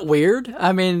 Is that weird?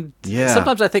 I mean, yeah.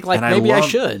 Sometimes I think maybe I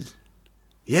should.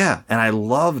 Yeah, and I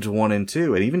loved 1 and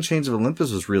 2, and even Chains of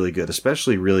Olympus was really good,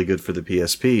 especially really good for the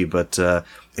PSP, but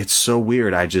it's so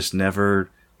weird. I just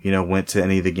never, went to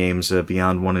any of the games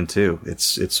beyond 1 and 2.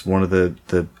 It's one of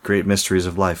the great mysteries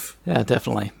of life. Yeah,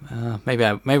 definitely.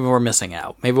 Maybe we're missing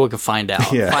out. Maybe we can find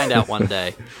out. Yeah. Find out one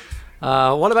day.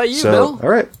 What about you, Bill? Bill? All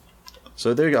right.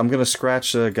 So there you go. I'm going to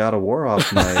scratch God of War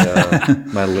off my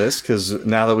my list, because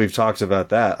now that we've talked about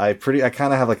that, I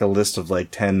kind of have a list of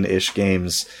 10-ish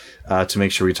games to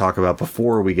make sure we talk about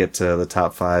before we get to the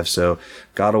top 5. So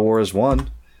God of War is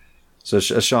 1. So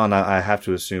Sean, I have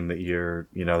to assume that you're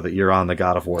on the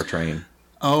God of War train.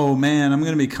 Oh man, I'm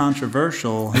going to be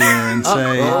controversial here and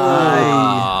say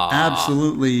I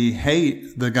absolutely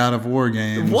hate the God of War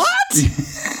games. What?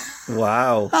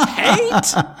 Wow.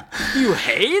 Hate? You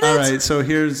hate it? All right, so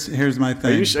here's my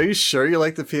thing. Are you sure you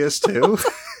like the PS2?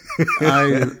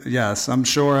 Yes, I'm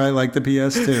sure I like the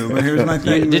PS2, but here's my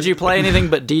thing. Did you play anything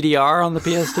but DDR on the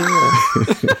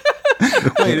PS2?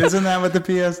 Wait, isn't that what the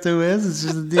PS2 is? It's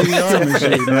just a DDR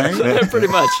machine, right? Pretty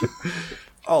much.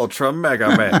 Ultra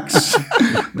Mega Mix.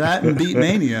 That and Beat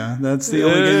Mania. That's the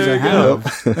only games I have.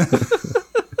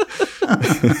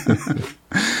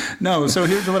 No, so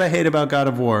here's what I hate about God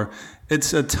of War.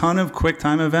 It's a ton of quick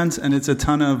time events, and it's a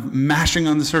ton of mashing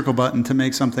on the circle button to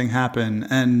make something happen.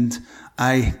 And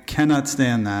I cannot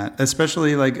stand that,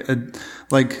 especially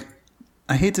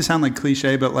I hate to sound like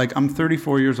cliche, but I'm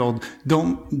 34 years old.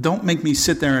 Don't make me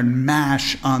sit there and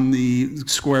mash on the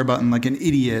square button like an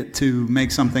idiot to make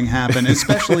something happen,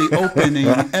 especially opening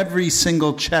every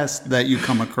single chest that you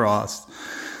come across.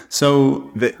 So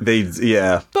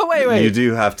yeah. But wait. You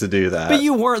do have to do that. But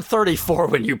you weren't 34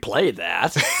 when you played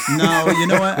that. No, you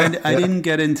know what? I didn't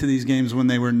get into these games when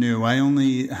they were new. I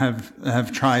only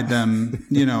have tried them,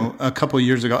 a couple of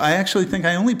years ago. I actually think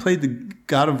I only played the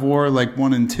God of War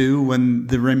 1 and 2 when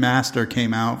the remaster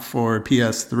came out for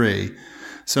PS3.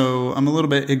 So I'm a little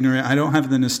bit ignorant. I don't have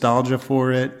the nostalgia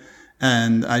for it.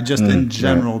 And I just, in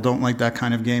general, don't like that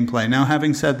kind of gameplay. Now,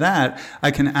 having said that,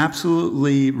 I can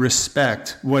absolutely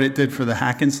respect what it did for the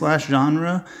hack and slash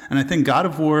genre. And I think God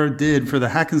of War did for the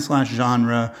hack and slash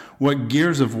genre what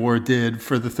Gears of War did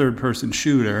for the third-person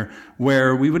shooter,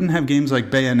 where we wouldn't have games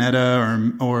like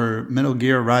Bayonetta or Metal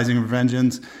Gear Rising of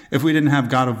Vengeance if we didn't have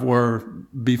God of War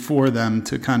before them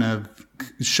to kind of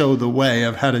show the way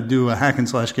of how to do a hack and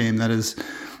slash game that is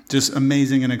just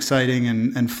amazing and exciting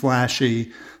and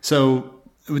flashy. So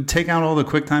it would take out all the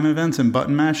QuickTime events and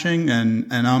button mashing,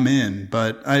 and I'm in.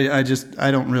 But I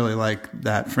don't really like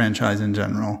that franchise in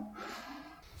general.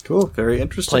 Cool. Very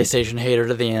interesting. PlayStation hater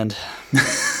to the end.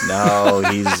 No,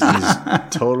 he's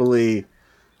totally...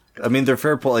 I mean, they're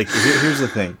fair point. Here's the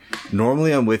thing.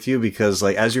 Normally I'm with you because,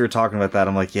 as you were talking about that,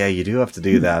 I'm like, yeah, you do have to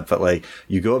do that. But,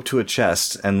 you go up to a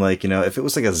chest and, if it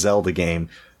was a Zelda game,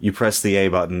 you press the A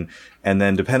button, and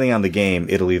then depending on the game,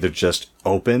 it'll either just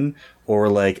open or, a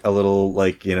little,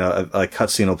 a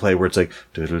cutscene will play where it's like,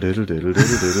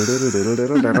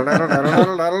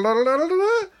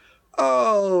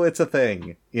 oh, it's a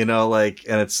thing.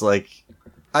 And it's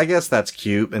I guess that's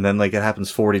cute. And then it happens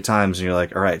 40 times and you're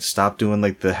like, all right, stop doing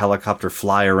the helicopter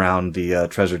fly around the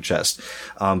treasure chest.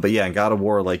 But yeah, in God of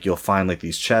War, you'll find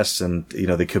these chests and,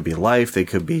 they could be life, they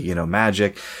could be,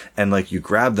 magic. And you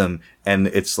grab them and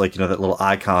it's that little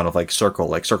icon of circle.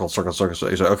 So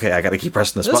you're like, okay, I gotta keep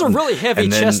pressing this button. Those are really heavy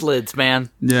chest lids,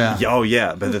 man. Yeah. Oh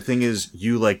yeah. But the thing is,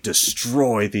 you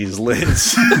destroy these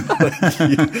lids.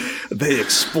 They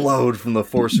explode from the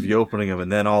force of you opening them,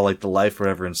 and then all the life or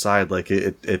whatever inside,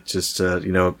 it just,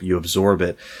 you absorb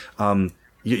it.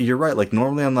 You're right.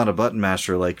 Normally I'm not a button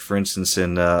masher. For instance,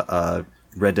 in,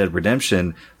 Red Dead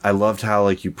Redemption, I loved how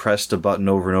like you pressed a button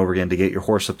over and over again to get your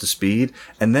horse up to speed,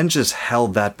 and then just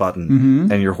held that button,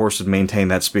 and your horse would maintain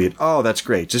that speed. Oh, that's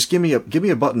great. Just give me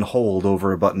a button hold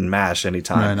over a button mash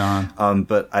anytime. Right on.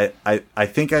 But I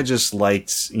think I just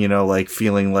liked, like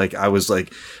feeling like I was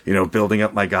like, building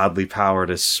up my godly power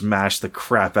to smash the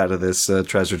crap out of this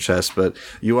treasure chest. But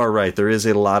you are right. There is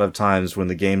a lot of times when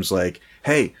the game's like,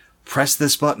 hey, press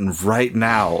this button right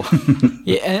now.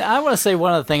 Yeah, and I want to say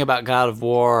one other thing about God of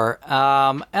War,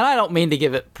 and I don't mean to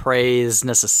give it praise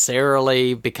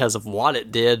necessarily because of what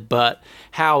it did, but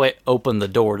how it opened the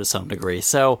door to some degree.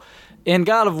 So in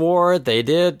God of War, they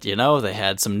did, they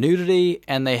had some nudity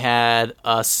and they had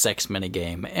a sex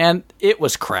minigame. And it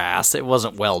was crass. It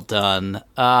wasn't well done.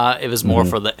 It was more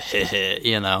for the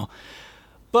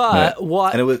But right.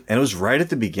 what... And it was right at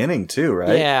the beginning, too,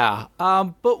 right? Yeah.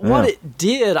 But what it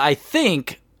did, I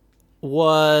think,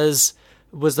 was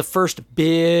the first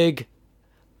big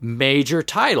major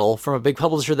title from a big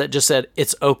publisher that just said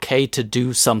it's okay to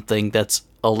do something that's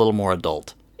a little more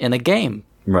adult in a game.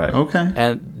 Right. Okay.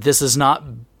 And this is not...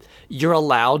 You're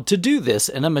allowed to do this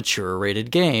in a mature-rated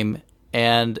game.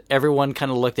 And everyone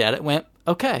kind of looked at it and went,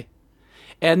 okay.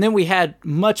 And then we had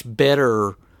much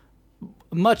better,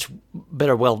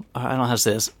 well, I don't know how to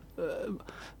say this,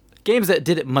 games that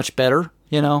did it much better,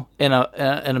 in a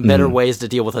better ways to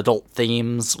deal with adult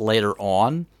themes later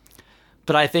on.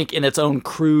 But I think in its own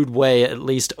crude way, it at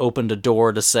least opened a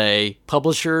door to say,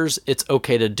 publishers, it's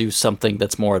okay to do something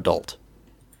that's more adult.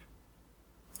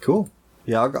 Cool.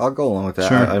 Yeah, I'll go along with that.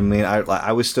 Sure. I mean,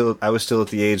 I was still at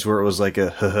the age where it was like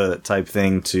a type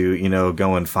thing to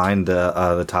go and find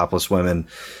the topless women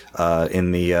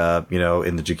in the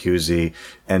in the jacuzzi,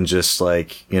 and just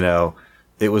like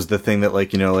it was the thing that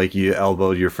like you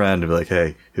elbowed your friend and be like,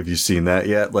 hey, have you seen that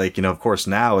yet? Like of course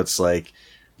now it's like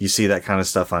you see that kind of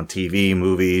stuff on TV,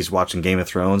 movies, watching Game of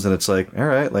Thrones, and it's like, all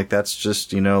right, like that's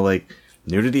just like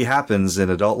nudity happens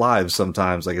in adult lives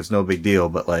sometimes, like it's no big deal.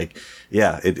 But like,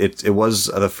 yeah, it was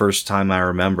the first time I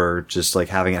remember just like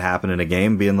having it happen in a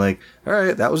game, being like, all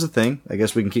right, that was a thing. I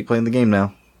guess we can keep playing the game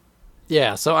now.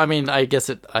 Yeah, so I mean, I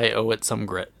guess I owe it some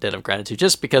debt of gratitude,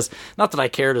 just because, not that I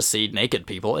care to see naked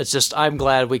people, it's just I'm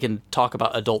glad we can talk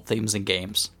about adult themes in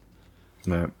games.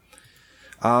 Right.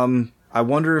 I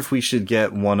wonder if we should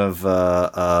get one of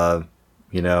the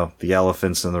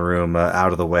elephants in the room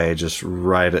out of the way, just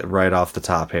right off the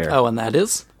top here. Oh, and that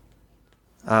is?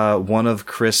 One of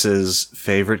Chris's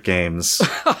favorite games.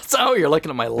 So you're looking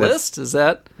at my list? Is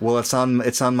that? Well, it's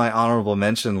on my honorable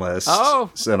mention list.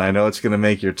 Oh. So, and I know it's going to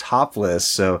make your top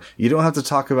list, so you don't have to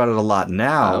talk about it a lot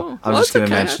now. Oh. I'm Well, just going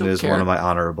to okay. mention I it don't as care. one of my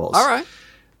honorables. All right.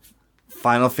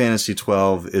 Final Fantasy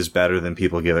XII is better than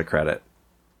people give it credit.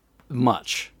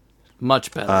 Much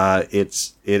better.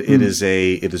 It is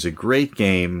a great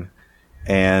game,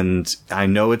 and I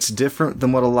know it's different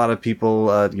than what a lot of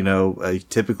people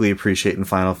typically appreciate in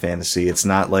Final Fantasy. It's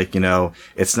not like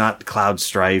it's not Cloud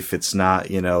Strife, it's not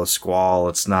Squall,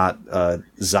 it's not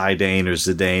Zidane or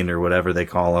Zidane or whatever they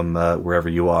call them wherever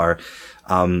you are.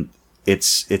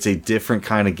 It's a different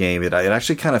kind of game. It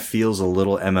actually kind of feels a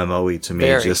little MMO-y to me,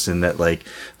 Very. just in that like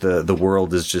the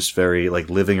world is just very like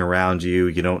living around you.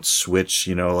 You don't switch,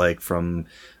 like from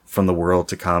the world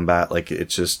to combat. Like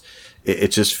it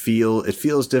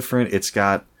feels different. It's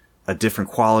got a different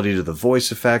quality to the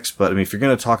voice effects. But I mean, if you're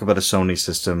going to talk about a Sony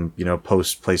system,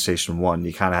 post PlayStation 1,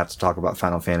 you kind of have to talk about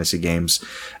Final Fantasy games,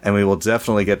 and we will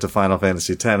definitely get to Final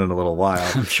Fantasy X in a little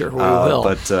while. I'm sure we will.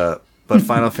 But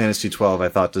Final Fantasy XII, I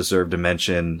thought, deserved a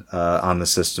mention on the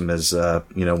system as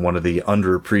one of the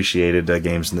underappreciated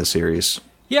games in the series.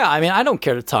 Yeah, I mean, I don't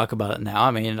care to talk about it now.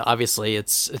 I mean, obviously,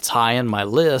 it's high in my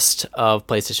list of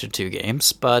PlayStation 2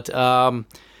 games, but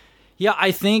yeah,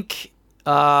 I think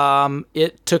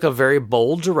it took a very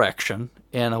bold direction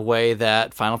in a way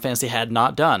that Final Fantasy had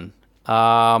not done.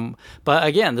 But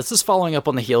again, this is following up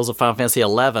on the heels of Final Fantasy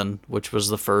XI, which was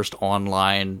the first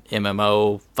online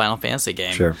MMO Final Fantasy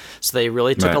game. Sure. So they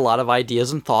really took Right. a lot of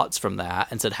ideas and thoughts from that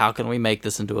and said, how can we make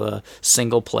this into a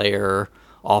single player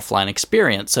offline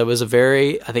experience? So it was a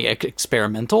very, I think,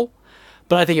 experimental,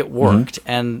 but I think it worked.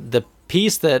 And the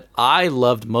piece that I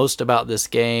loved most about this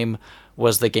game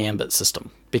was the Gambit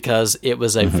system, because it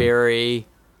was a very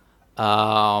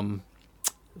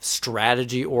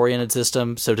strategy-oriented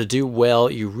system. So to do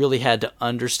well, you really had to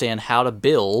understand how to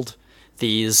build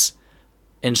these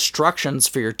instructions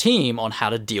for your team on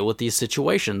how to deal with these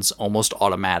situations almost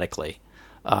automatically.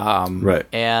 Right.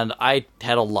 And I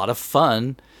had a lot of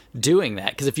fun doing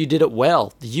that, because if you did it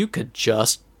well, you could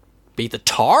just beat the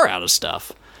tar out of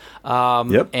stuff.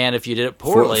 Yep. And if you did it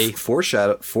poorly...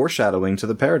 Foreshadowing to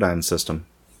the Paradigm system.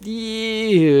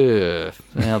 Yeah,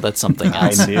 well, that's something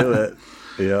else. I knew it.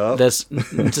 Yeah.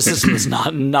 The system is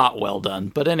not well done.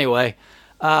 But anyway,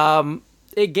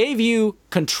 it gave you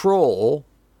control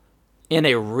in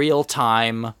a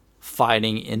real-time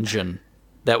fighting engine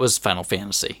that was Final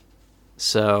Fantasy.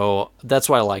 So that's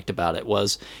what I liked about it,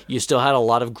 was you still had a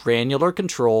lot of granular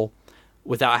control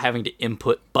without having to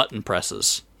input button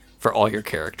presses for all your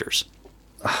characters.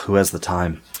 Who has the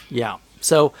time? Yeah.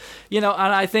 So, and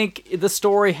I think the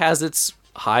story has its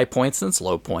high points and its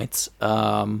low points.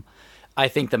 I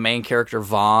think the main character,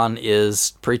 Vaughn,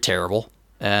 is pretty terrible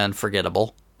and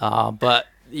forgettable. But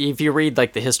if you read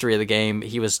like the history of the game,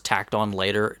 he was tacked on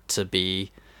later to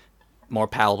be more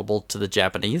palatable to the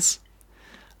Japanese.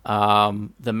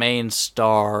 The main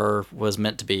star was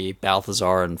meant to be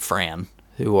Balthazar and Fran,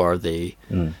 who are the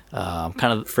kind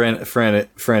of... Fran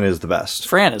is the best.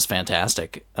 Fran is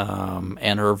fantastic,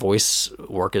 and her voice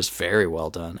work is very well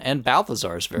done. And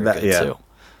Balthazar is very good, too.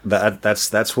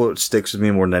 That's what sticks with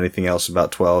me more than anything else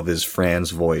about 12 is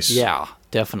Fran's voice. Yeah,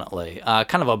 definitely.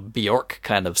 Kind of a Bjork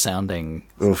kind of sounding.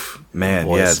 Oof, man,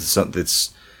 voice. Yeah.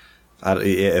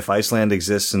 If Iceland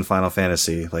exists in Final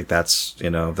Fantasy, like it's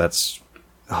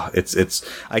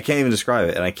I can't even describe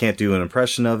it, and I can't do an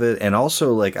impression of it. And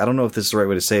also, like, I don't know if this is the right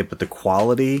way to say it, but the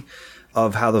quality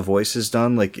of how the voice is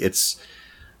done, like, it's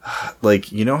like,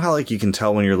 how like you can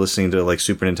tell when you're listening to like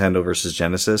Super Nintendo versus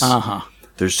Genesis.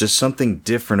 There's just something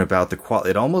different about the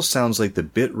quality. It almost sounds like the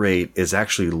bit rate is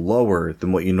actually lower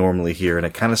than what you normally hear, and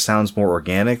it kind of sounds more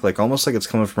organic, like almost like it's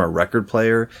coming from a record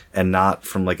player and not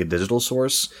from like a digital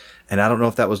source. And I don't know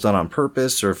if that was done on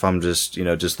purpose or if I'm just,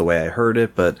 just the way I heard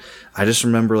it, but I just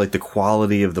remember like the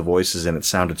quality of the voices and it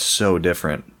sounded so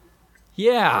different.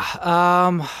 Yeah,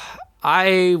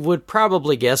 I would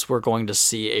probably guess we're going to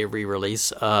see a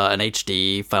re-release, an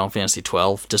HD Final Fantasy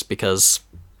 12, just because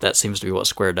that seems to be what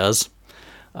Square does.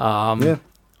 Yeah.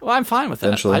 Well, I'm fine with that.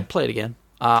 Eventually. I'd play it again.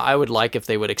 I would like if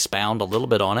they would expound a little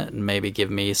bit on it and maybe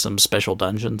give me some special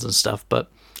dungeons and stuff,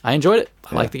 but I enjoyed it.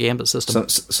 I like the Gambit system.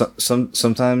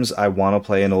 Sometimes I want to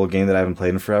play an old game that I haven't played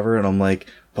in forever, and I'm like,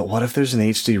 but what if there's an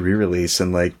HD re-release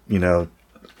in like,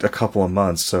 a couple of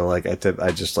months? So like I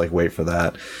just like wait for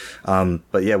that.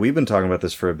 But yeah, we've been talking about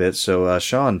this for a bit. So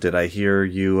Sean, did I hear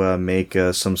you make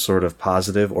some sort of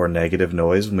positive or negative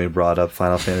noise when we brought up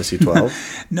Final Fantasy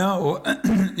 12? No,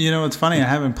 it's funny. I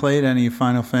haven't played any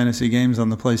Final Fantasy games on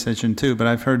the PlayStation 2, but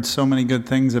I've heard so many good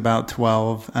things about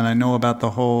 12, and I know about the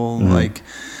whole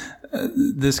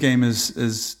this game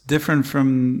is different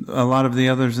from a lot of the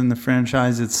others in the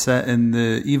franchise. It's set in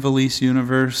the Ivalice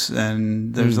universe,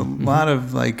 and there's a lot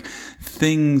of like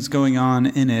things going on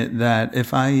in it that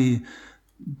if I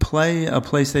play a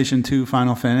PlayStation 2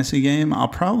 Final Fantasy game, I'll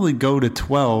probably go to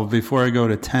 12 before I go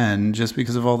to 10, just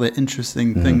because of all the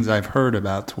interesting things I've heard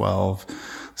about 12.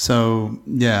 So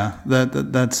yeah,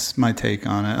 that's my take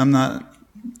on it.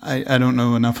 I don't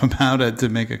know enough about it to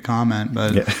make a comment,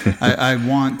 but I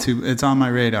want to. It's on my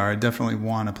radar. I definitely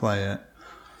want to play it.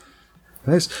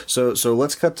 Nice. So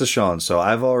let's cut to Sean. So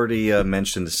I've already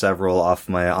mentioned several off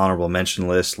my honorable mention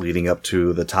list leading up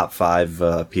to the top 5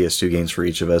 PS2 games for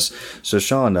each of us. So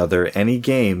Sean, are there any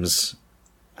games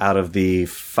out of the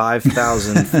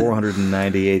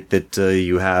 5,498 that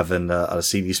you have in a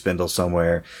CD spindle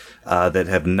somewhere that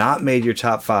have not made your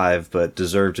top 5 but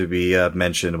deserve to be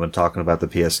mentioned when talking about the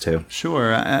PS2?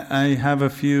 Sure, I have a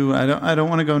few. I don't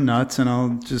want to go nuts, and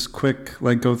I'll just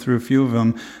go through a few of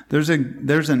them. There's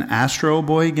an Astro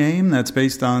Boy game that's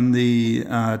based on the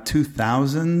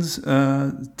 2000s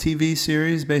TV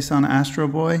series based on Astro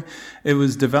Boy. It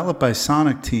was developed by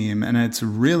Sonic Team, and it's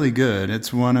really good.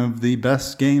 It's one of the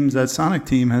best games that Sonic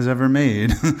Team has ever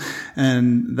made,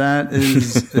 and that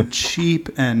is cheap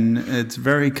and it's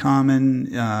very common.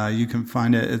 You can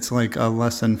find it. It's like a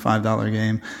less than $5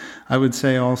 game. I would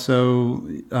say also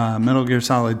Metal Gear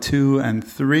Solid 2 and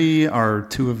 3 are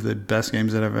two of the best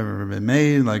games that have ever been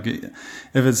made. Like, if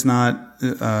it's not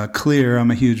clear,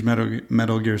 I'm a huge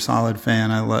Metal Gear Solid fan.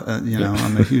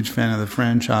 I'm a huge fan of the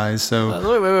franchise.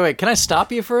 So wait. Can I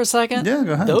stop you for a second? Yeah,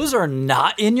 go ahead. Those are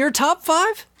not in your top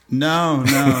 5? No.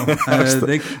 I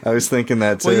was thinking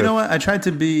that too. Well, you know what? I tried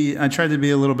to be a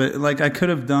little bit like I could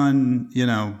have done,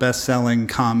 best-selling,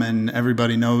 common.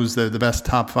 Everybody knows the best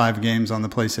top 5 games on the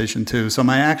PlayStation 2. So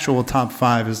my actual top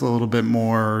 5 is a little bit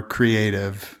more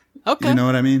creative. Okay. You know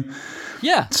what I mean?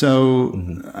 Yeah. So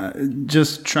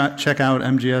just check out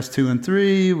MGS 2 and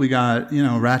 3. We got,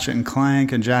 Ratchet and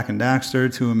Clank and Jak and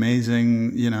Daxter, two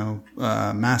amazing,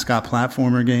 mascot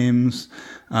platformer games.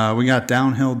 We got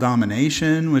Downhill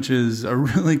Domination, which is a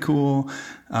really cool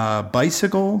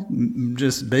bicycle,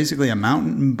 just basically a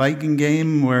mountain biking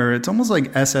game where it's almost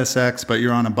like SSX, but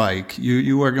you're on a bike.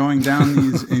 You are going down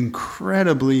these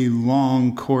incredibly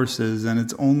long courses, and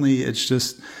it's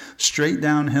just straight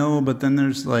downhill, but then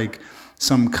there's like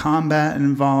some combat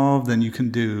involved, and you can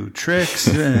do tricks,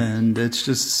 and it's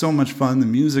just so much fun. The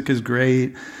music is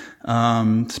great.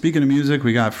 Speaking of music,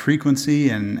 we got Frequency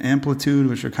and Amplitude,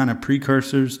 which are kind of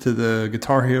precursors to the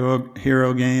Guitar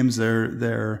Hero games.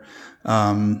 They're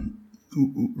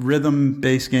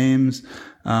rhythm-based games.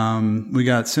 We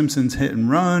got Simpsons Hit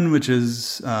and Run, which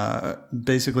is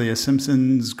basically a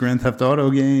Simpsons Grand Theft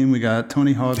Auto game. We got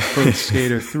Tony Hawk's Pro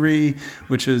Skater 3,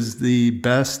 which is the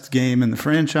best game in the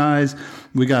franchise.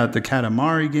 We got the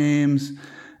Katamari games.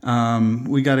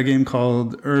 We got a game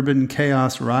called Urban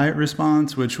Chaos Riot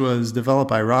Response, which was developed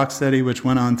by Rocksteady, which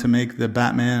went on to make the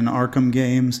Batman Arkham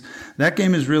games. That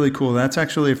game is really cool. That's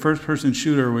actually a first-person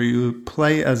shooter where you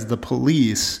play as the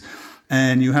police,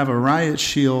 and you have a riot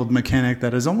shield mechanic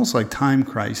that is almost like Time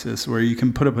Crisis, where you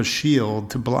can put up a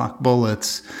shield to block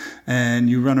bullets, and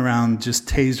you run around just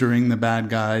tasering the bad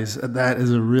guys. That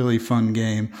is a really fun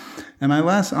game. And my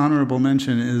last honorable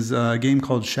mention is a game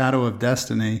called Shadow of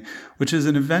Destiny, which is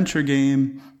an adventure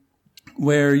game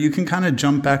where you can kind of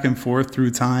jump back and forth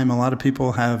through time. A lot of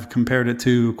people have compared it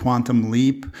to Quantum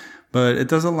Leap, but it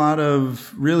does a lot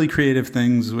of really creative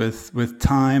things with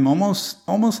time, almost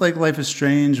like Life is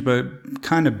Strange, but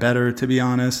kind of better, to be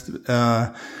honest,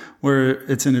 where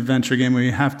it's an adventure game where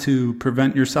you have to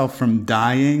prevent yourself from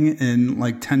dying in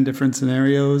like 10 different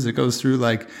scenarios. It goes through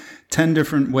like 10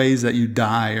 different ways that you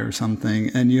die or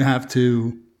something, and you have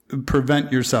to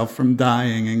prevent yourself from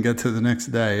dying and get to the next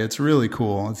day. It's really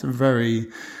cool. It's a very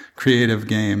creative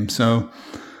game. So,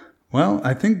 well,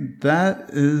 I think that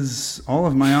is all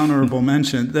of my honorable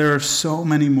mention. There are so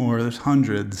many more. There's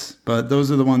hundreds, but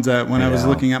those are the ones that when I was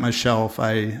looking at my shelf,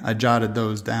 I jotted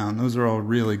those down. Those are all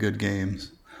really good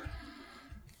games.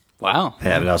 Wow.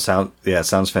 Yeah, no, it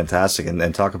sounds fantastic.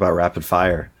 And talk about rapid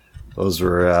fire. Those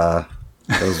were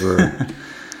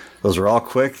all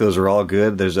quick. Those are all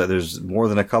good. There's more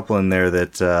than a couple in there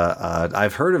that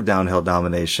I've heard of Downhill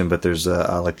Domination, but there's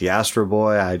like the Astro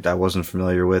Boy I wasn't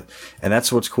familiar with, and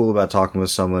that's what's cool about talking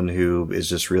with someone who is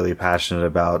just really passionate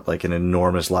about like an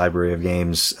enormous library of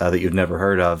games that you've never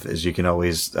heard of. Is you can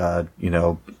always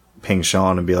ping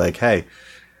Sean and be like, hey,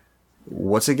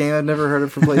 what's a game I've never heard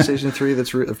of for PlayStation 3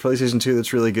 PlayStation 2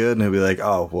 that's really good, and he'll be like,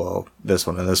 oh well, this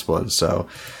one and this one. So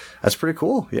that's pretty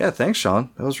cool. Yeah, thanks,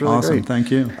 Sean. That was really awesome. Great. Thank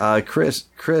you.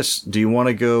 Chris, do you want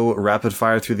to go rapid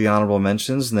fire through the honorable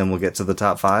mentions, and then we'll get to the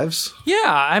top fives? Yeah,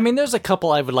 I mean, there's a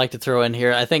couple I would like to throw in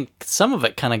here. I think some of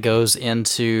it kind of goes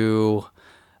into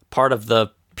part of the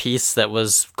piece that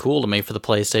was cool to me for the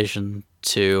PlayStation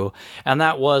 2, and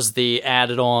that was the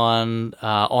added-on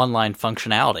online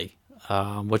functionality,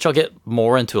 which I'll get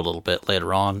more into a little bit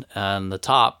later on in the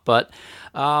top, but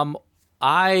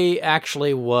I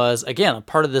actually was, again, a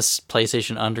part of this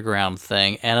PlayStation Underground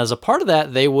thing, and as a part of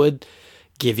that, they would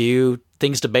give you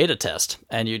things to beta test,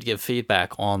 and you'd give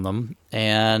feedback on them,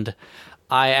 and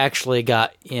I actually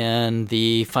got in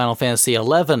the Final Fantasy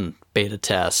XI beta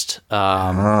test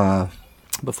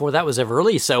before that was ever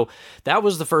released, so that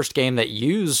was the first game that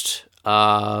used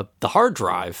the hard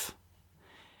drive,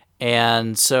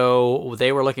 and so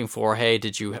they were looking for, hey,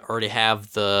 did you already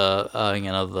have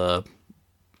the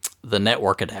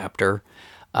network adapter.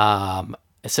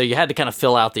 So you had to kind of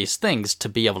fill out these things to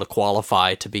be able to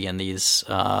qualify to be in these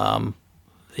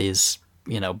beta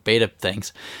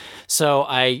things. So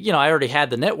I already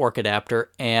had the network adapter,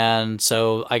 and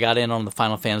so I got in on the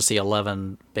Final Fantasy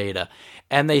XI beta,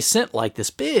 and they sent like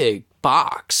this big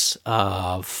box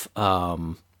of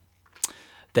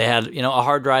they had, a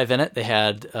hard drive in it. They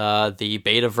had the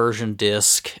beta version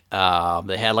disc.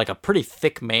 They had like a pretty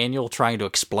thick manual trying to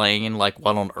explain like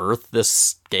what on earth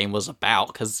this game was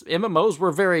about, because MMOs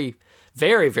were very,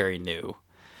 very, very new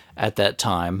at that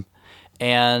time.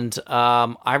 And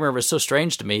I remember it was so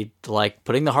strange to me, like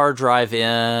putting the hard drive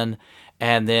in,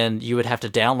 and then you would have to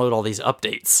download all these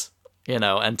updates, and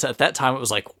at that time it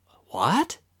was like,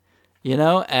 what?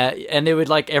 And it would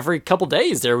like every couple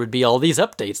days there would be all these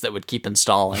updates that would keep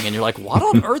installing, and you're like, what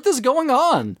on earth is going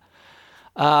on?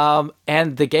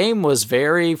 And the game was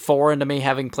very foreign to me,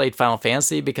 having played Final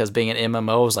Fantasy, because being an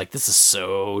MMO, I was like, this is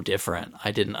so different.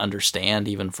 I didn't understand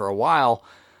even for a while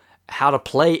how to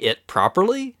play it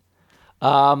properly.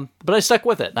 But I stuck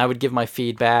with it, and I would give my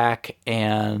feedback,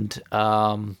 and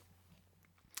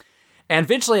And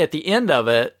eventually at the end of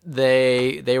it,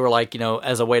 they were like,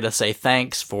 as a way to say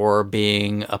thanks for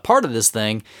being a part of this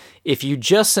thing, if you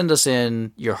just send us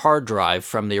in your hard drive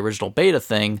from the original beta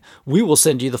thing, we will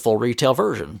send you the full retail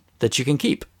version that you can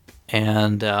keep.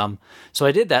 And so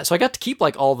I did that. So I got to keep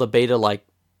like all the beta like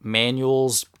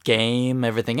manuals, game,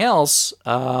 everything else.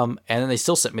 And then they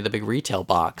still sent me the big retail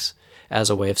box as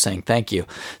a way of saying thank you.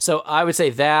 So I would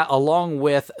say that, along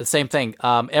with the same thing,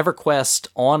 EverQuest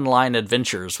Online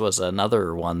Adventures was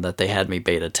another one that they had me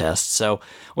beta test. So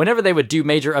whenever they would do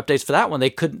major updates for that one, they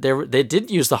didn't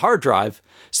use the hard drive,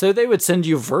 so they would send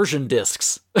you version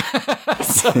discs.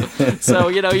 so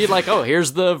you'd like, oh,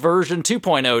 here's the version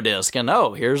 2.0 disc, and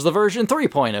oh, here's the version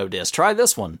 3.0 disc. Try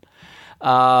this one.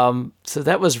 So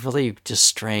that was really just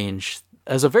strange.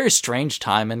 It was a very strange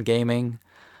time in gaming.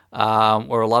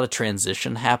 Where a lot of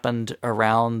transition happened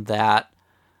around that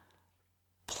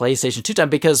PlayStation 2 time,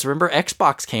 because remember,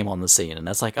 Xbox came on the scene, and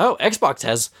that's like, oh, Xbox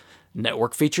has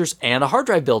network features and a hard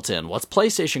drive built in. What's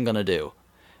PlayStation going to do?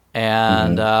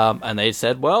 And and they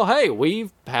said, well, hey, we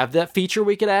have that feature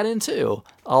we could add in too,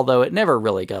 although it never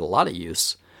really got a lot of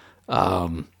use.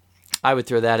 I would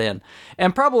throw that in.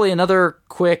 And probably another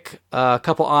quick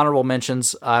couple honorable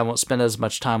mentions. I won't spend as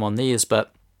much time on these,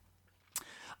 but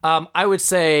I would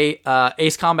say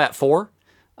Ace Combat 4.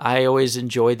 I always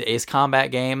enjoyed the Ace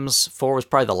Combat games. 4 was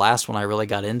probably the last one I really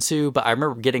got into, but I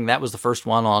remember that was the first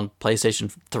one on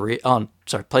PlayStation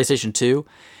 2,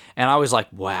 and I was like,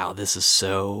 wow, this is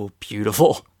so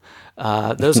beautiful.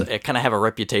 Those kind of have a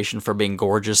reputation for being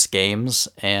gorgeous games,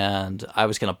 and I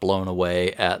was kind of blown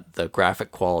away at the graphic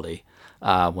quality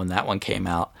when that one came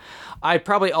out. I'd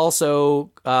probably also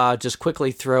just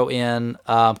quickly throw in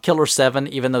Killer 7,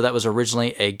 even though that was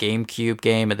originally a GameCube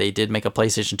game, and they did make a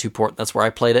PlayStation 2 port. That's where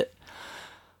I played it.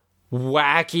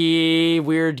 Wacky,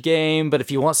 weird game, but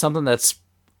if you want something that's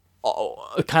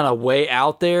kind of way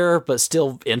out there but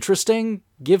still interesting,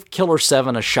 give Killer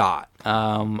 7 a shot.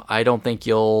 I don't think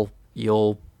you'll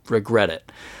regret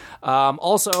it.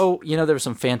 Also, there were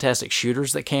some fantastic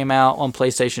shooters that came out on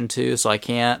PlayStation 2, so I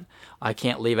can't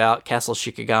leave out Castle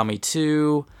Shikigami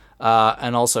 2,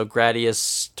 and also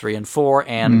Gradius 3 and 4,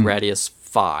 and Gradius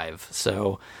 5.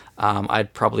 So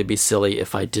I'd probably be silly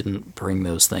if I didn't bring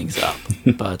those things up.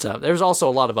 But there's also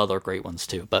a lot of other great ones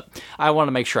too. But I want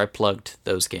to make sure I plugged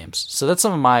those games. So that's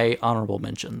some of my honorable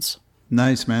mentions.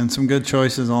 Nice, man. Some good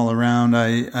choices all around.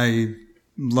 I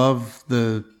love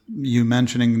you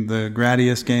mentioning the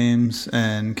Gradius games,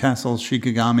 and Castle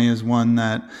Shikigami is one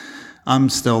that I'm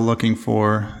still looking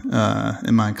for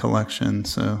in my collection.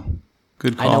 So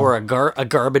good call. I know where a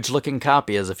garbage-looking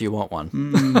copy is if you want one.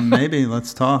 Maybe.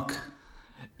 Let's talk.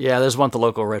 Yeah, there's one at the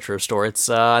local retro store. It's,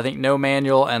 I think, no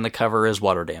manual, and the cover is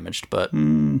water damaged, but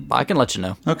I can let you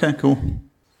know. Okay, cool.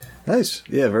 Nice.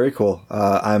 Yeah, very cool.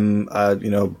 I'm,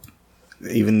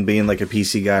 even being like a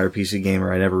PC guy or PC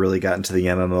gamer, I never really got into the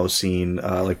MMO scene,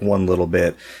 like one little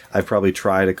bit. I've probably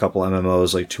tried a couple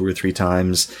MMOs like 2 or 3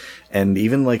 times, and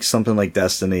even like something like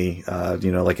Destiny,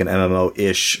 like an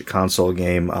MMO-ish console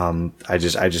game, I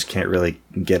just can't really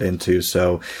get into.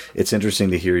 So it's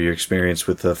interesting to hear your experience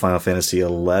with Final Fantasy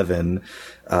 11,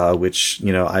 which,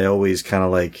 I always kind of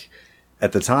like,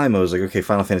 at the time, I was like, okay,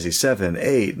 Final Fantasy 7,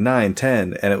 8, 9,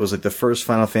 10, and it was like the first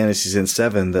Final Fantasy since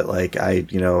 7 that like I,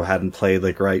 hadn't played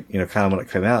like right, kind of when it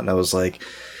came out, and I was like,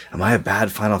 am I a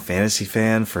bad Final Fantasy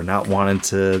fan for not wanting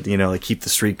to, like keep the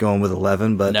streak going with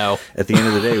 11? But no. At the end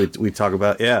of the day, we talk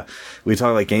about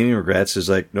gaming regrets. It's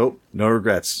like, nope, no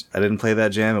regrets. I didn't play that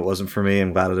jam. It wasn't for me.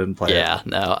 I'm glad I didn't play it. Yeah,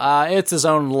 no, it's his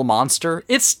own little monster.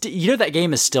 It's, that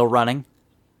game is still running.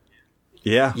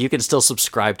 Yeah. You can still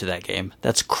subscribe to that game.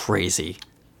 That's crazy.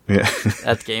 Yeah.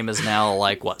 That game is now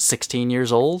like, 16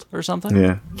 years old or something?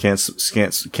 Yeah. Can't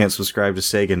subscribe to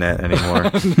SegaNet anymore.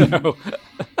 No.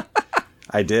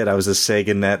 I did. I was a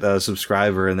SegaNet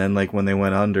subscriber, and then like when they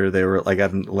went under, they were like, I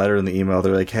got a letter in the email.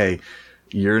 They're like, hey,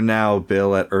 you're now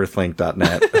Bill at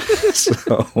earthlink.net.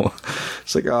 So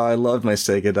it's like, oh, I loved my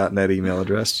Sega.net email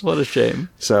address. What a shame.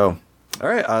 So, all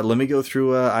right, let me go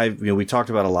through. We talked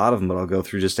about a lot of them, but I'll go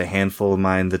through just a handful of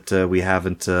mine that we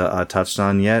haven't touched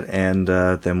on yet, and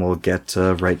then we'll get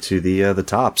right to the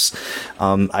tops.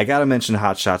 I got to mention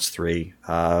Hot Shots 3.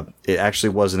 It actually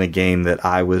wasn't a game that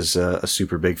I was a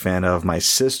super big fan of. My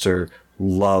sister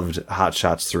loved Hot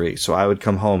Shots 3. So I would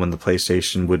come home and the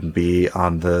PlayStation wouldn't be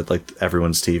on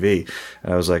everyone's TV.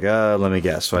 And I was like, let me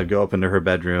guess. So I'd go up into her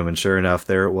bedroom, and sure enough,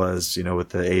 there it was, with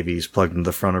the AVs plugged into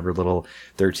the front of her little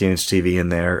 13-inch TV in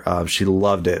there. She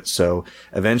loved it. So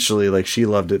eventually, she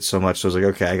loved it so much. So I was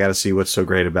like, okay, I got to see what's so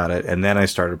great about it. And then I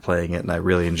started playing it, and I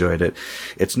really enjoyed it.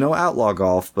 It's no Outlaw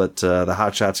Golf, but the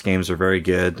Hot Shots games are very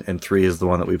good, and 3 is the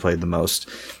one that we played the most.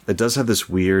 It does have this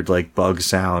weird, bug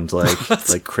sound,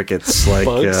 like crickets.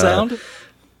 Bug sound?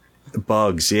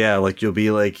 Bugs, yeah. You'll be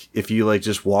if you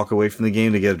just walk away from the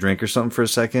game to get a drink or something for a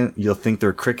second, you'll think there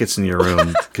are crickets in your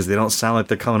room because they don't sound like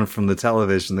they're coming from the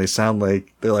television. They sound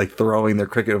like they're throwing their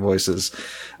cricket voices.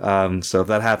 So if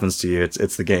that happens to you,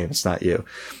 it's the game. It's not you.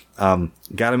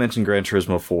 Gotta mention Gran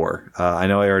Turismo 4. I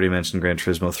know I already mentioned Gran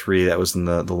Turismo 3. That was in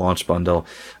the launch bundle.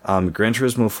 Gran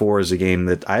Turismo 4 is a game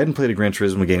that I hadn't played a Gran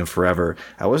Turismo game forever.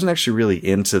 I wasn't actually really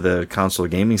into the console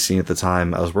gaming scene at the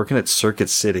time. I was working at Circuit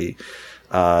City,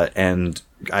 and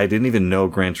I didn't even know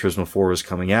Gran Turismo 4 was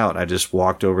coming out. I just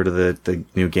walked over to the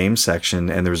new game section,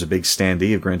 and there was a big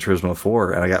standee of Gran Turismo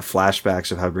 4, and I got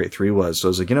flashbacks of how great 3 was. So I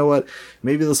was like, you know what?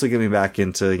 Maybe this will get me back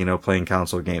into, playing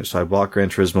console games. So I bought Gran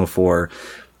Turismo 4,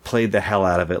 played the hell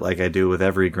out of it like I do with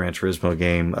every Gran Turismo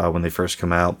game when they first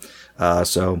come out.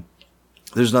 So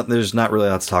there's not really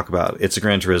a lot to talk about. It's a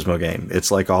Gran Turismo game.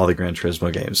 It's like all the Gran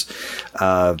Turismo games.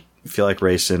 If you like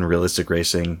racing, realistic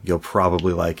racing, you'll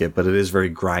probably like it, but it is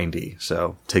very grindy.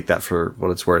 So take that for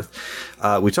what it's worth.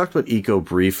 We talked about Eco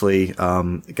briefly.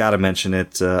 Gotta mention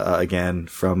it, again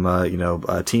from,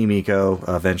 Team Eco,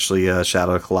 eventually,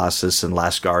 Shadow of Colossus and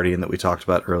Last Guardian that we talked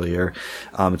about earlier.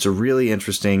 It's a really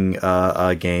interesting,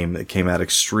 game that came out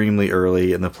extremely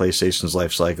early in the PlayStation's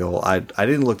life cycle. I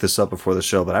didn't look this up before the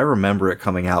show, but I remember it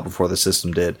coming out before the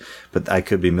system did, but I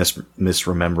could be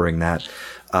misremembering that.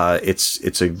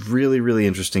 It's a really, really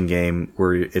interesting game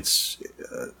where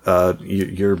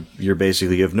you're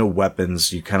basically, you have no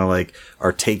weapons. You kind of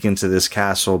are taken to this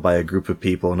castle by a group of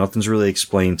people. Nothing's really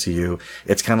explained to you.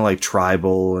 It's kind of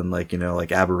tribal and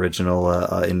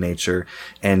aboriginal, in nature.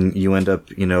 And you end up,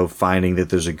 finding that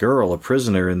there's a girl, a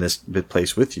prisoner in this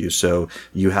place with you. So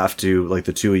you have to,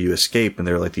 the two of you escape, and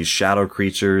they're these shadow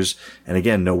creatures. And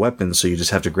again, no weapons. So you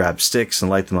just have to grab sticks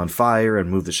and light them on fire and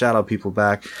move the shadow people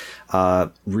back.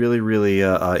 Really, really,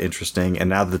 interesting. And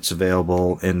now that it's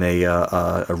available in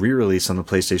a re-release on the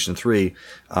PlayStation 3,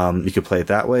 you could play it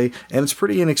that way. And it's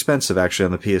pretty inexpensive actually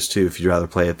on the PS2 if you'd rather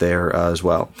play it there, as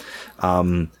well.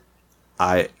 And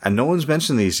no one's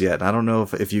mentioned these yet. I don't know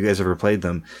if you guys ever played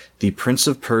them. The Prince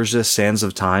of Persia Sands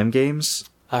of Time games.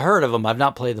 I heard of them. I've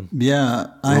not played them. Yeah,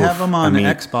 I have them on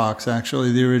Xbox,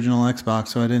 actually, the original Xbox,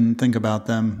 so I didn't think about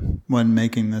them when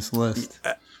making this list.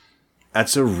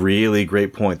 That's a really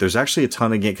great point. There's actually a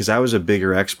ton of games, because I was a bigger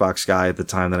Xbox guy at the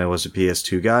time than I was a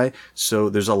PS2 guy. So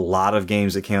there's a lot of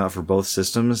games that came out for both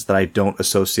systems that I don't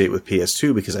associate with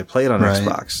PS2 because I played on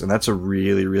Xbox. And that's a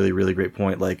really, really, really great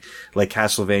point. Like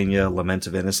Castlevania Lament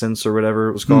of Innocence or whatever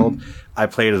it was called. I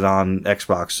played it on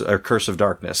Xbox, or Curse of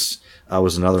Darkness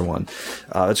was another one.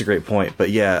 That's a great point.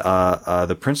 But yeah,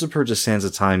 the Prince of Persia Sands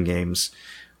of Time games,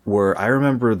 where I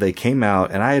remember they came out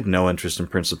and I had no interest in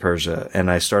Prince of Persia, and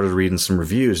I started reading some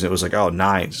reviews and it was 9s,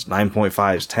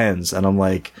 9.5s, 10s. And I'm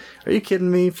like, are you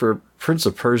kidding me for a Prince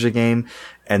of Persia game?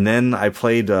 And then I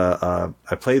played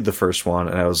the first one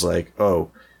and I was like,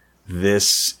 oh,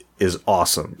 this is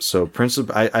awesome. So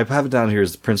I have it down here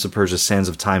as the Prince of Persia Sands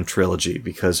of Time trilogy,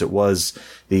 because it was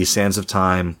the Sands of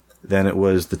Time, then it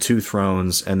was the Two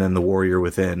Thrones, and then the Warrior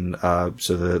Within.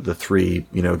 So the three,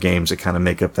 games that kind of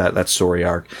make up that story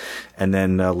arc. And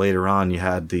then, later on you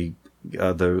had the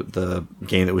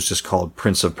game that was just called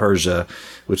Prince of Persia,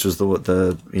 which was the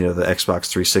Xbox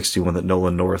 360 one that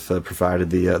Nolan North provided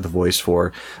the voice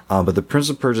for. But the Prince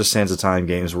of Persia Sands of Time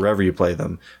games, wherever you play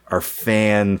them, are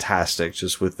fantastic,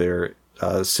 just with their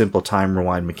simple time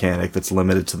rewind mechanic that's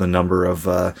limited to the number of,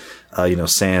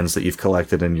 sands that you've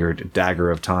collected in your dagger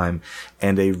of time,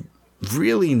 and a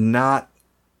really not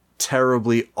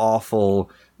terribly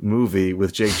awful movie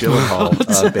with Jake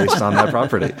Gyllenhaal based on that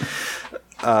property.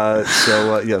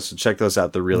 So check those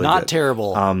out. They're really not good.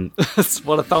 Terrible.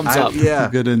 What a thumbs up. Yeah,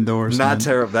 good endorsement. Not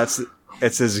terrible.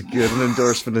 It's as good an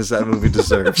endorsement as that movie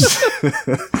deserves.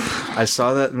 I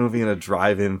saw that movie in a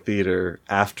drive-in theater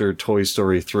after Toy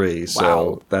Story 3. So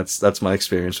wow. That's my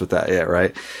experience with that. Yeah,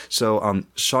 right. So,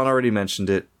 Sean already mentioned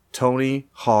it. Tony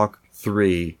Hawk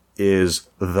 3 is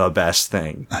the best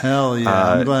thing. Hell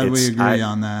yeah. I'm glad we agree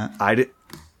on that.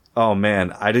 Oh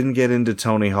man, I didn't get into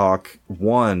Tony Hawk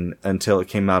 1 until it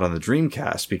came out on the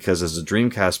Dreamcast, because as a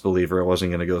Dreamcast believer, I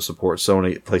wasn't going to go support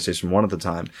Sony PlayStation 1 at the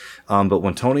time. But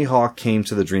when Tony Hawk came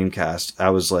to the Dreamcast, I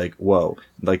was like, whoa,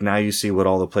 like now you see what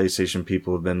all the PlayStation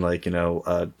people have been like,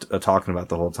 talking about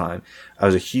the whole time. I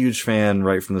was a huge fan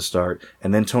right from the start.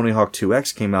 And then Tony Hawk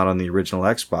 2X came out on the original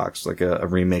Xbox, like a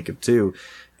remake of 2.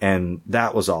 And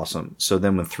that was awesome. So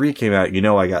then when 3 came out,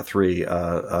 I got 3,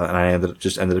 and I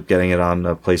ended up getting it on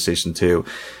PlayStation 2.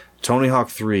 Tony Hawk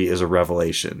 3 is a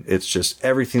revelation. It's just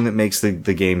everything that makes the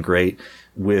game great,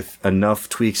 with enough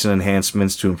tweaks and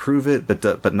enhancements to improve it,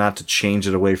 but not to change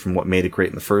it away from what made it great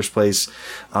in the first place.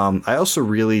 I also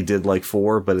really did like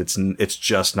 4, but it's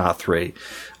just not 3.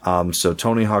 So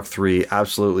Tony Hawk 3,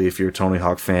 absolutely, if you're a Tony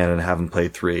Hawk fan and haven't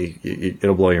played 3,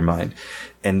 it'll blow your mind.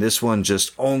 And this one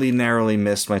just only narrowly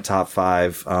missed my top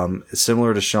 5.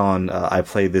 Similar to Sean, I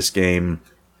played this game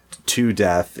to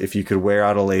death. If you could wear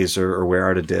out a laser or wear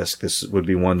out a disc, this would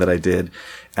be one that I did.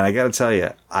 And I gotta tell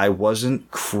you, I wasn't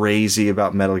crazy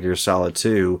about Metal Gear Solid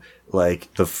 2, like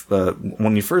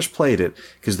when you first played it,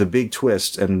 because the big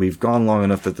twist, and we've gone long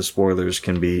enough that the spoilers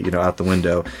can be, out the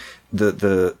window.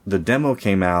 The demo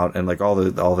came out, and like all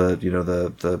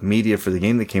the media for the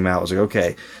game that came out was like,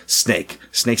 okay, Snake.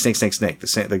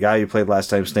 The guy you played last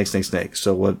time, Snake.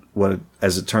 So what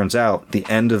as it turns out, the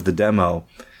end of the demo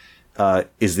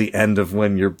is the end of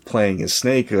when you're playing as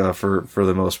Snake for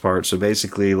the most part. So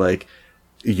basically, like,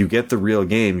 you get the real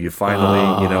game. You finally,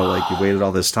 you waited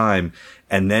all this time,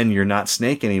 and then you're not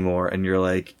Snake anymore, and you're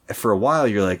like, for a while,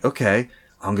 you're like, okay,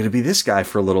 I'm going to be this guy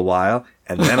for a little while,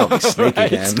 and then I'll be Snake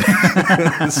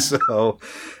again. So,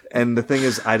 and the thing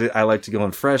is, I like to go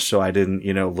in fresh, so I didn't,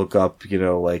 look up,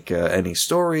 any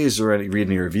stories or read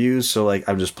any reviews. So like,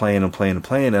 I'm just playing,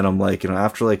 and I'm like,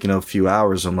 after like, a few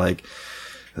hours, I'm like,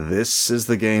 this is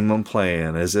the game I'm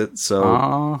playing, is it?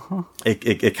 So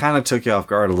it kind of took you off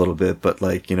guard a little bit, but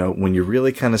like, when you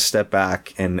really kind of step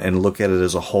back and look at it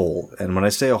as a whole, and when I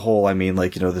say a whole, I mean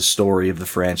like, the story of the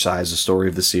franchise, the story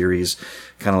of the series,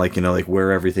 kind of like, like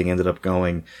where everything ended up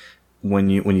going.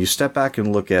 When you step back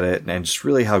and look at it, and just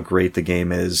really how great the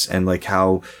game is, and like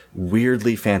how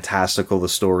weirdly fantastical the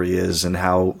story is, and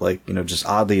how like, just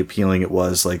oddly appealing it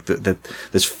was, like that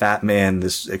this fat man,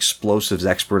 this explosives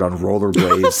expert on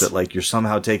rollerblades that like you're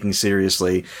somehow taking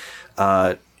seriously.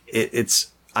 I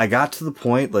got to the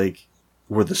point like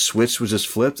where the switch was just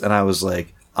flipped, and I was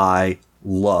like, I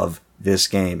love this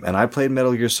game. And I played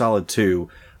Metal Gear Solid 2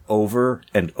 over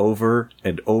and over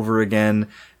and over again.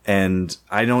 And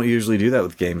I don't usually do that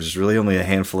with games. There's really only a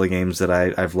handful of games that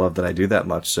I've loved that I do that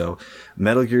much. So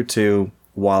Metal Gear 2,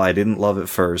 while I didn't love it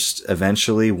first,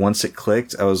 eventually once it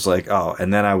clicked, I was like, oh,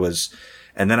 and then I was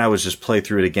just play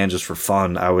through it again just for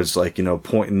fun. I was like,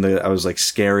 I was like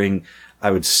scaring.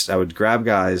 I would grab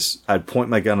guys, I'd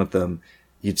point my gun at them.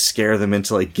 You'd scare them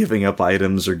into like giving up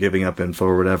items or giving up info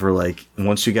or whatever. Like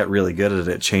once you got really good at it,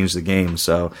 it changed the game.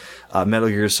 So, Metal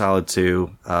Gear Solid 2,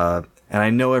 and I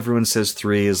know everyone says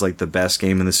 3 is like the best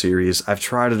game in the series. I've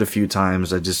tried it a few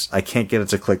times. I can't get it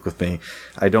to click with me.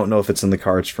 I don't know if it's in the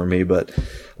cards for me, but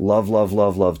love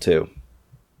 2.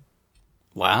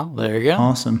 Wow, there you go.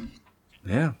 Awesome.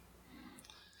 Yeah.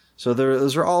 So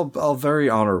those are all very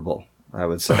honorable, I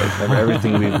would say.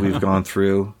 Everything we've gone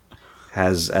through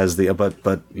has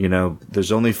but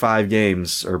there's only 5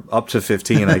 games, or up to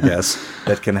 15, I guess,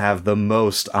 that can have the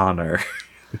most honor.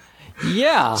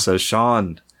 Yeah. So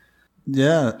Sean,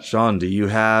 do you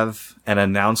have an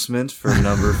announcement for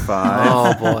number 5?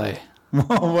 Oh boy.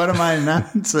 Well, what am I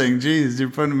announcing? Jeez, you're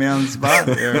putting me on the spot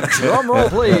here. Drum roll,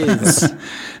 please.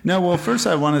 No, well, first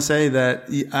I want to say that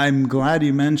I'm glad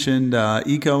you mentioned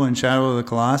Eco and Shadow of the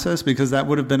Colossus, because that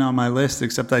would have been on my list,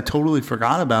 except I totally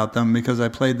forgot about them because I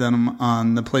played them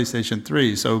on the PlayStation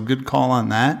 3. So good call on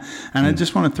that. And I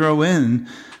just want to throw in,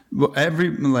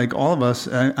 all of us,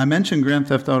 I mentioned Grand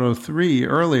Theft Auto 3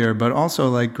 earlier, but also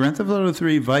like Grand Theft Auto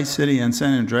 3, Vice City, and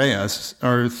San Andreas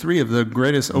are 3 of the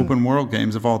greatest open world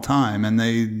games of all time. And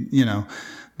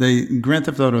Grand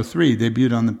Theft Auto 3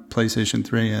 debuted on the PlayStation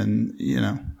 3, and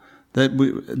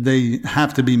they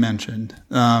have to be mentioned.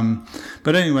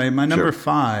 But anyway, my number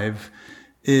 5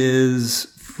 is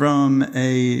from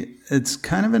it's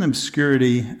kind of an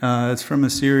obscurity. It's from a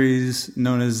series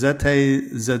known as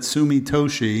Zete Zetsumi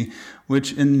Toshi,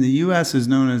 which in the US is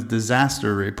known as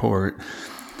Disaster Report.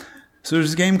 So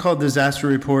there's a game called Disaster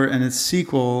Report, and its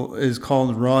sequel is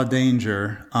called Raw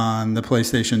Danger on the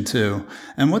PlayStation 2.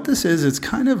 And what this is, it's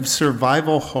kind of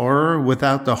survival horror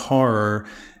without the horror.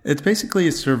 It's basically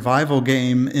a survival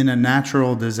game in a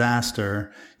natural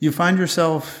disaster. You find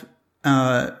yourself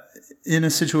in a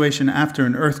situation after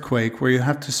an earthquake where you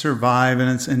have to survive, and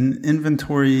it's an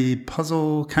inventory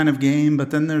puzzle kind of game.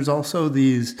 But then there's also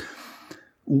these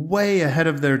way ahead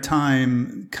of their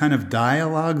time kind of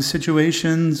dialogue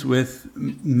situations with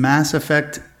Mass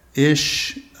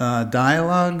Effect-ish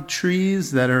dialogue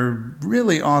trees that are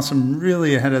really awesome,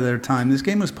 really ahead of their time. This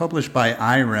game was published by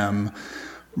IREM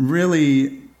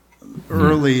really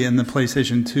early in the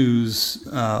PlayStation 2's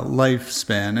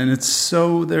lifespan, and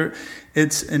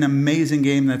it's an amazing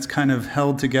game that's kind of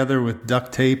held together with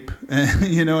duct tape.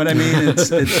 You know what I mean? It's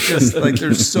just like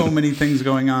there's so many things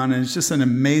going on, and it's just an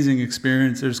amazing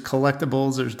experience. There's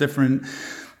collectibles, there's different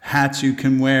hats you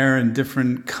can wear, and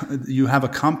you have a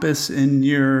compass in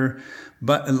your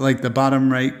like the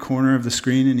bottom right corner of the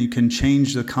screen, and you can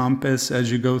change the compass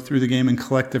as you go through the game and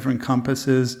collect different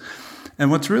compasses. And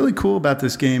what's really cool about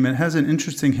this game, it has an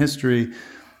interesting history.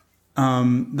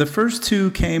 The first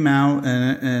two came out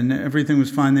and everything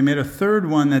was fine. They made a third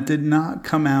one that did not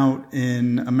come out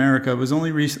in America. It was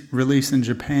only released in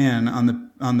Japan on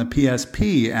the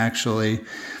PSP, actually.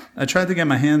 I tried to get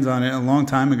my hands on it a long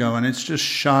time ago, and it's just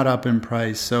shot up in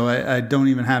price. So I don't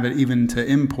even have it even to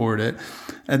import it.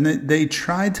 And they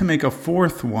tried to make a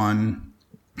fourth one,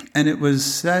 and it was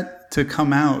set to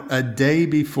come out a day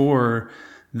before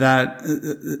that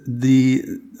the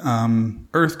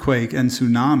earthquake and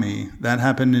tsunami that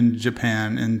happened in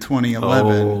Japan in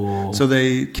 2011. Oh. So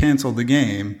they canceled the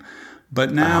game.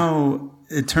 But now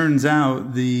it turns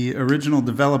out the original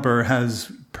developer has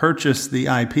purchased the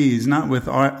IP. He's not with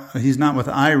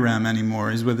IREM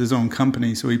anymore. He's with his own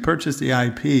company. So he purchased the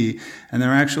IP, and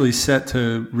they're actually set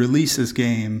to release this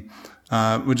game,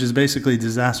 which is basically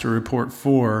Disaster Report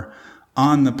 4,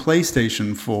 on the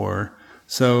PlayStation 4.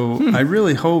 So I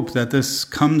really hope that this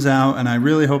comes out, and I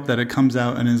really hope that it comes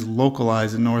out and is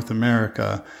localized in North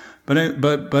America.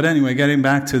 But anyway, getting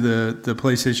back to the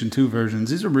PlayStation 2 versions,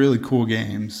 these are really cool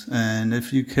games, and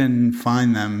if you can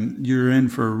find them, you're in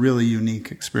for a really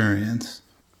unique experience.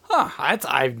 Huh,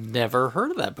 I've never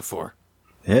heard of that before.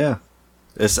 Yeah.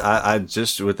 I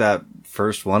just, with that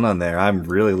first one on there, I'm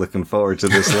really looking forward to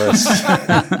this list.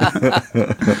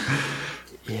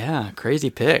 Yeah, crazy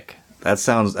pick. That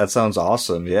sounds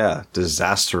awesome. Yeah,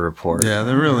 Disaster Report. Yeah,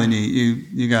 they're really neat.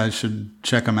 You guys should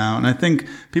check them out. And I think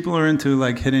people are into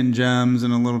like hidden gems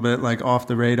and a little bit like off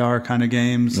the radar kind of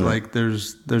games. Yeah. Like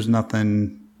there's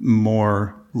nothing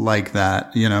more like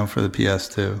that, for the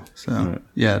PS2. So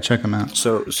yeah, check them out.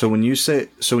 So when you say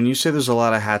there's a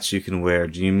lot of hats you can wear,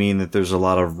 do you mean that there's a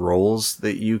lot of roles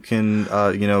that you can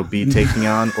be taking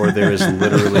on, or there is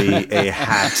literally a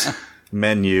hat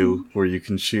menu where you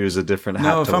can choose a different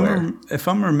hat to wear? If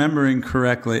I'm remembering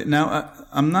correctly, now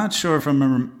I'm not sure if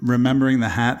I'm remembering the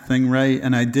hat thing right,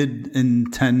 and I did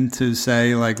intend to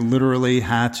say like literally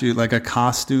hats, like a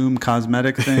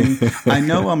cosmetic thing. I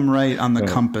know I'm right on the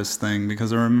compass thing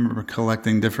because I remember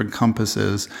collecting different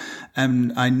compasses,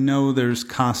 and I know there's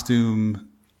costume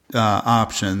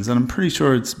options, and I'm pretty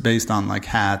sure it's based on like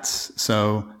hats.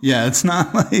 So yeah, it's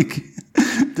not like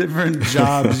different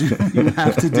jobs you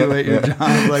have to do at your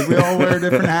job. Like we all wear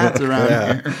different hats around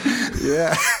here.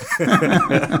 Yeah.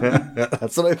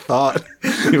 That's what I thought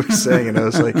you were saying, and I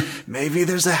was like, maybe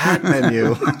there's a hat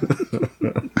menu.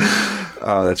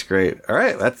 Oh, that's great. All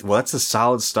right, that's a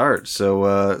solid start.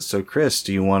 So Chris,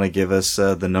 do you want to give us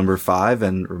the number 5?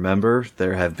 And remember,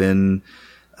 there have been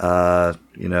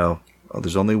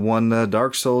there's only one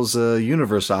Dark Souls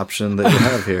universe option that you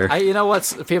have here.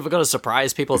 What's people going to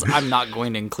surprise people is I'm not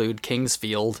going to include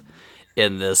Kingsfield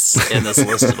in this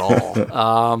list at all.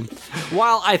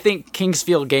 While I think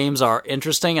Kingsfield games are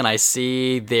interesting and I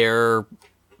see their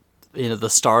the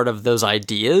start of those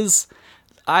ideas,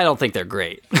 I don't think they're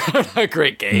great. They're not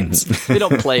great games. They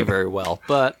don't play very well,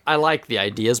 but I like the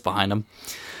ideas behind them.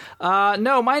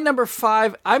 No, my number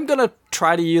 5, I'm going to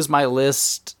try to use my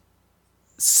list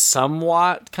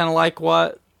somewhat kind of like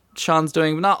what Sean's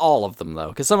doing, but not all of them though,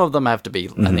 because some of them have to be,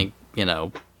 I think,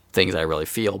 things I really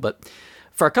feel. But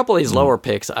for a couple of these lower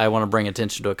picks, I want to bring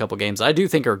attention to a couple games I do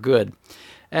think are good.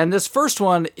 And this first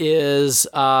one is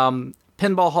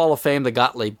Pinball Hall of Fame, the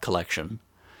Gottlieb Collection.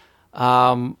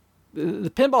 The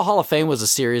Pinball Hall of Fame was a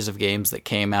series of games that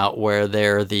came out where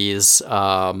there are these,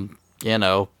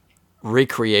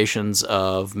 recreations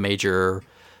of major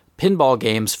pinball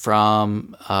games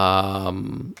from,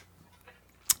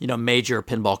 major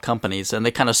pinball companies, and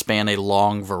they kind of span a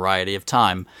long variety of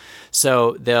time.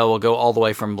 So they will go all the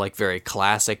way from like very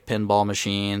classic pinball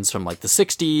machines from like the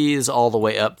 60s all the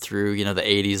way up through, the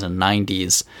 80s and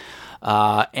 90s.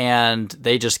 And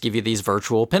they just give you these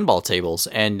virtual pinball tables,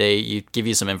 and they give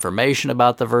you some information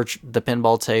about the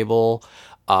pinball table.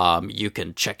 You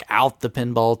can check out the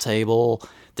pinball table.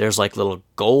 There's like little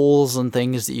goals and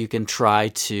things that you can try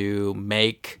to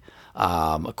make.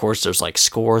 Of course, there's like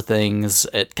score things.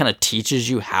 It kind of teaches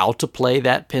you how to play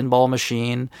that pinball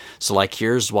machine. So like,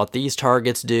 here's what these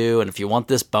targets do, and if you want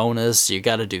this bonus, you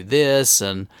got to do this,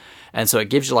 and so it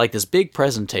gives you like this big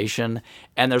presentation.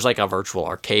 And there's like a virtual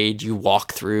arcade you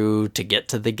walk through to get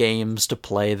to the games to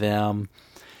play them.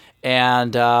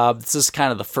 And this is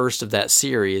kind of the first of that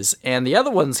series. And the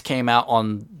other ones came out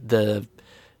on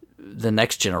the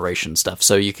next generation stuff,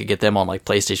 so you could get them on like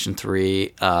PlayStation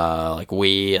 3, like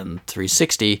Wii and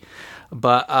 360.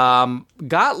 But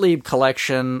Gottlieb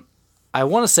Collection, I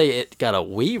want to say it got a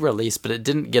Wii release, but it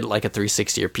didn't get like a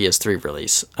 360 or PS3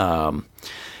 release.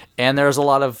 And there's a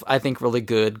lot of, I think, really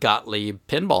good Gottlieb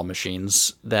pinball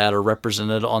machines that are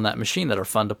represented on that machine that are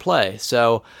fun to play.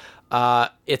 So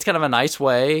it's kind of a nice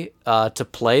way to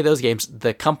play those games.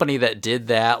 The company that did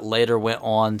that later went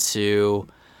on to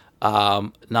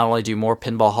not only do more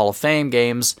Pinball Hall of Fame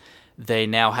games, they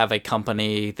now have a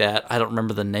company that I don't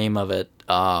remember the name of it,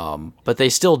 but they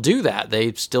still do that.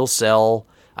 They still sell,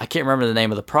 I can't remember the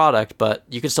name of the product, but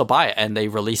you can still buy it, and they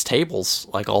release tables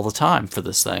like all the time for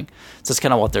this thing. So that's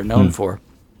kind of what they're known for.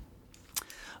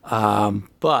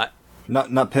 But not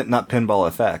Pinball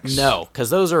FX. No,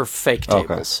 because those are fake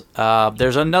tables. Okay.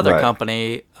 There's another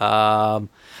company.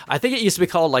 I think it used to be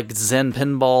called like Zen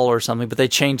Pinball or something, but they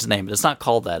changed the name. It's not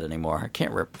called that anymore.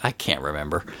 I can't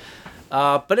remember.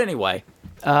 But anyway,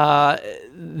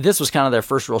 this was kind of their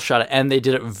first real shot at it, and they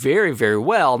did it very, very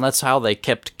well. And that's how they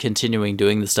kept continuing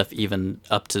doing this stuff even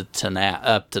up to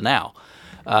now.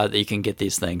 That you can get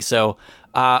these things. So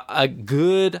a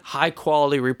good, high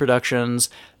quality reproductions.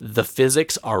 The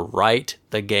physics are right.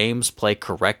 The games play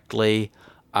correctly,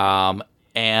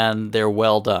 and they're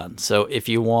well done. So if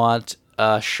you want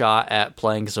a shot at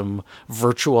playing some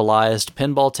virtualized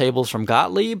pinball tables from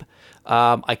Gottlieb,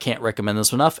 I can't recommend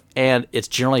this enough, and it's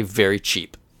generally very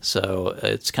cheap. So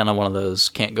it's kind of one of those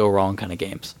can't go wrong kind of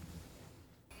games.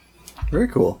 Very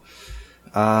cool.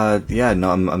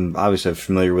 I'm obviously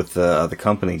familiar with the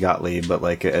company Gottlieb, but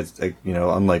like,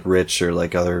 unlike Rich or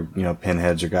like other,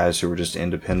 pinheads or guys who were just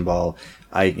into pinball,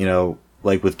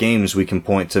 like with games, we can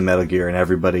point to Metal Gear and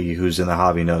everybody who's in the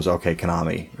hobby knows, okay,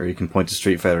 Konami, or you can point to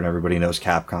Street Fighter and everybody knows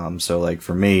Capcom. So like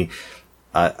for me,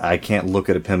 I can't look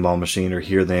at a pinball machine or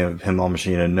hear the name of a pinball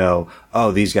machine and know,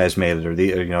 oh, these guys made it, or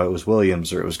it was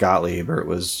Williams, or it was Gottlieb, or it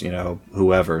was,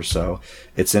 whoever. So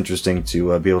it's interesting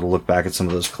to be able to look back at some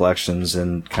of those collections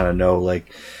and kind of know,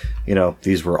 like,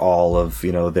 these were all of,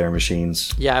 their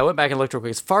machines. Yeah, I went back and looked real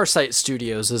quick. Farsight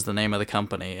Studios is the name of the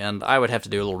company, and I would have to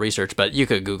do a little research, but you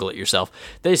could Google it yourself.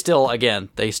 They still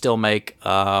make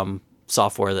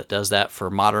software that does that for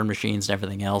modern machines and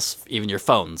everything else, even your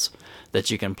phones, that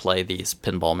you can play these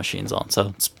pinball machines on.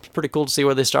 So it's pretty cool to see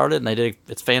where they started, and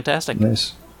it's fantastic.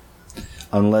 Nice.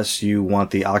 Unless you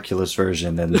want the Oculus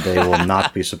version, and they will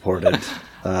not be supported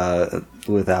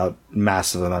without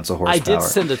massive amounts of horsepower. I did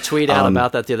send a tweet out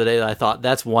about that the other day that I thought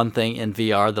that's one thing in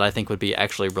VR that I think would be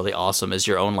actually really awesome, is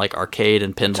your own like arcade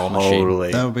and pinball machine.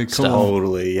 Totally. That would be cool.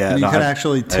 Totally, yeah. And you could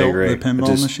actually tilt the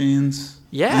pinball machines.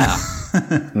 Yeah.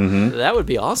 That would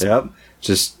be awesome. Yep.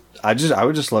 I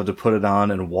would just love to put it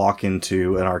on and walk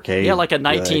into an arcade. Yeah, like a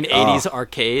 1980s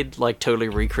arcade, like totally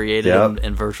recreated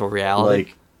in virtual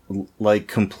reality. Like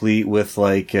complete with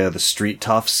like the street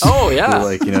toughs. Oh yeah. Who,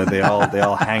 like, they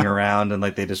all hang around and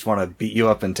like they just want to beat you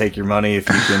up and take your money if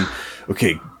you can.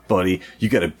 Okay, buddy, you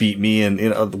got to beat me. And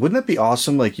wouldn't that be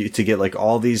awesome? Like to get like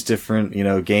all these different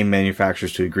game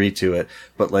manufacturers to agree to it,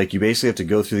 but like you basically have to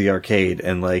go through the arcade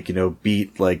and like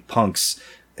beat like punks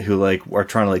who like are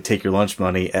trying to like take your lunch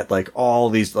money at like all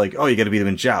these like, oh, you got to beat them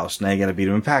in Joust, now you got to beat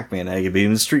them in Pac-Man, now you got to beat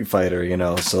them in Street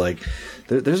Fighter, so like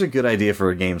there's a good idea for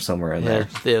a game somewhere in there.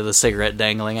 Yeah, the cigarette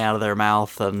dangling out of their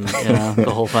mouth and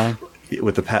the whole thing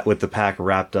with the pack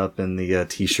wrapped up in the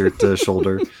t-shirt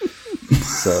shoulder.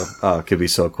 So it could be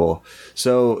so cool.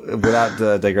 So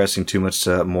without digressing too much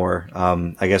more,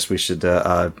 I guess we should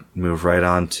move right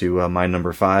on to my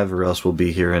number 5, or else we'll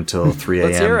be here until 3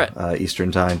 a.m.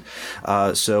 Eastern time.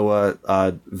 So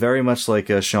very much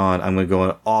like Sean, I'm going to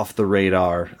go off the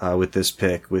radar with this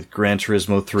pick with Gran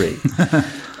Turismo 3.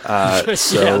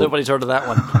 Yeah, nobody's heard of that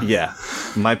one. Yeah.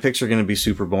 My picks are going to be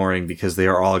super boring because they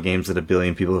are all games that a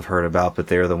billion people have heard about, but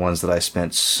they are the ones that I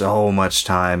spent so much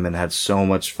time and had so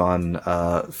much fun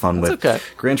with. Okay.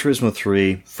 Gran Turismo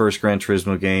 3, first Gran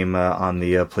Turismo game on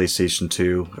the PlayStation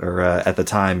 2, or at the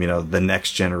time, the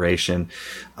next generation.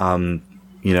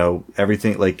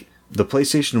 Everything like the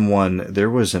PlayStation 1, there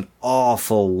was an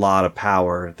awful lot of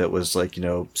power that was like,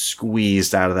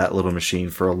 squeezed out of that little machine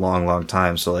for a long, long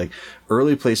time. So like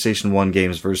early PlayStation 1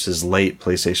 games versus late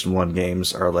PlayStation 1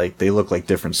 games are like, they look like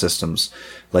different systems.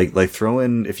 Like throw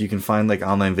in, if you can find like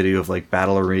online video of like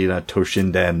Battle Arena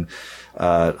Toshinden,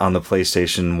 on the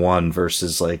PlayStation 1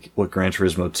 versus like what Gran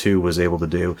Turismo 2 was able to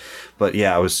do. But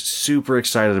yeah, I was super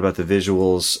excited about the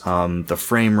visuals, the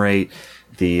frame rate,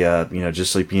 the,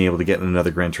 just like being able to get in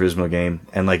another Gran Turismo game.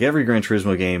 And like every Gran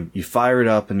Turismo game, you fire it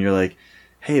up and you're like,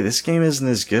 hey, this game isn't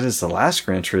as good as the last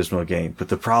Gran Turismo game. But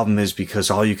the problem is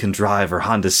because all you can drive are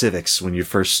Honda Civics when you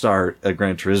first start a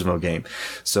Gran Turismo game.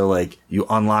 So like you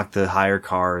unlock the higher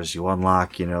cars, you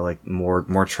unlock, like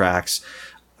more tracks.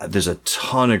 There's a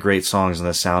ton of great songs on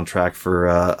the soundtrack for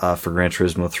Gran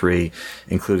Turismo 3,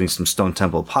 including some Stone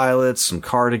Temple Pilots, some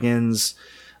Cardigans,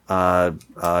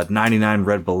 99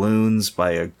 Red Balloons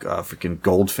by a freaking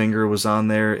Goldfinger was on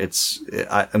there.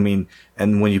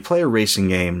 And when you play a racing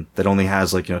game that only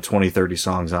has like, 20, 30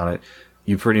 songs on it,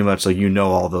 you pretty much like,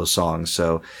 all those songs.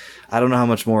 So I don't know how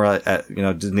much more,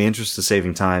 in the interest of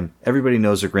saving time, everybody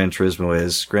knows what Gran Turismo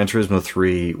is. Gran Turismo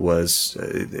 3 was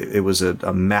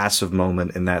a massive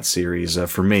moment in that series,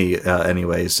 for me,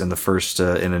 anyways, and the first,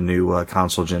 in a new,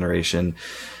 console generation,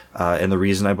 and the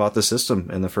reason I bought the system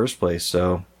in the first place.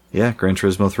 So yeah, Gran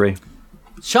Turismo 3.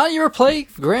 Sean, you ever play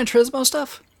Gran Turismo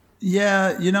stuff?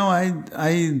 Yeah,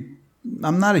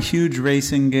 I'm not a huge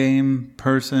racing game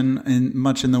person,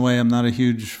 much in the way I'm not a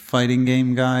huge fighting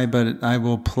game guy, but I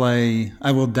will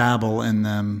dabble in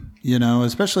them,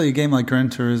 especially a game like Gran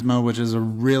Turismo, which is a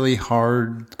really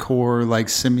hardcore like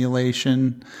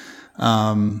simulation.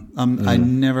 I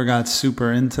never got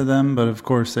super into them, but of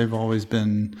course they've always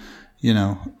been,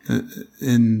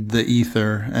 in the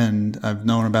ether, and I've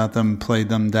known about them, played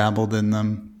them, dabbled in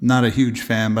them. Not a huge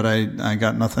fan, but I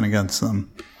got nothing against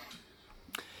them.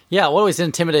 Yeah, what always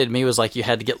intimidated me was like you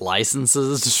had to get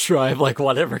licenses to drive like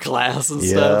whatever class and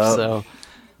stuff. So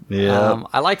yeah,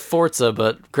 I like Forza,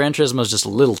 but Gran Turismo is just a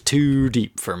little too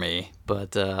deep for me.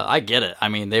 But I get it. I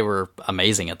mean, they were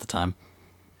amazing at the time.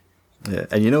 Yeah,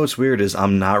 and what's weird is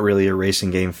I'm not really a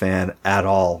racing game fan at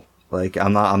all. Like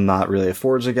I'm not really a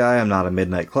Forza guy. I'm not a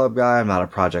Midnight Club guy. I'm not a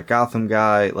Project Gotham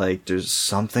guy. Like there's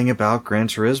something about Gran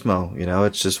Turismo,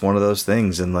 it's just one of those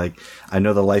things. And like, I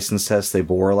know the license tests, they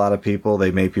bore a lot of people.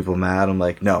 They make people mad. I'm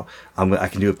like, no, I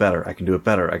can do it better. I can do it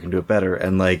better. I can do it better.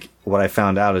 And like what I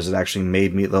found out is it actually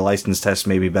the license test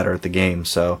made me better at the game.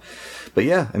 So, but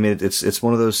yeah, I mean, it's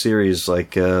one of those series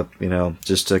like,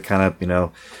 just to kind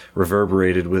of,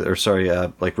 reverberated with,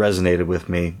 like resonated with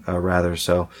me, rather.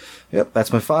 So, yep,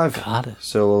 that's my 5. Got it.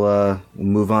 So we'll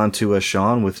move on to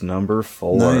Sean with number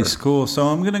 4. Nice, cool. So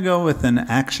I'm going to go with an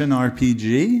action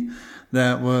RPG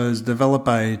that was developed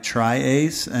by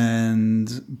Tri-Ace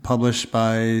and published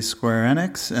by Square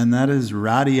Enix, and that is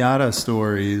Radiata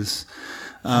Stories.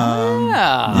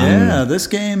 Yeah, this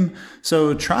game.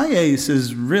 So Tri-Ace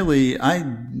is really,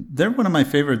 they're one of my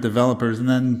favorite developers, and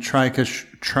then Tri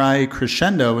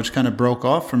Crescendo, which kind of broke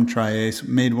off from Tri-Ace,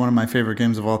 made one of my favorite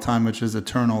games of all time, which is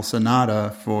Eternal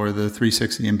Sonata for the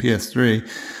 360 and PS3.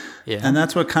 Yeah. And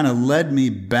that's what kind of led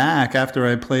me back after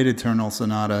I played Eternal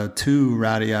Sonata to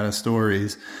Radiata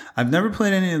Stories. I've never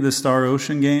played any of the Star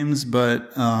Ocean games,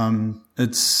 but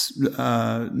it's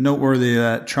noteworthy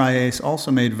that Tri-Ace also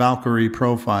made Valkyrie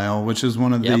Profile, which is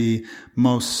one of the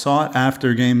most sought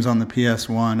after games on the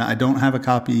PS1. I don't have a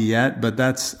copy yet, but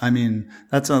that's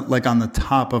like on the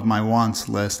top of my wants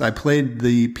list. I played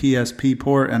the PSP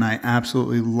port and I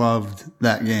absolutely loved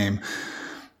that game.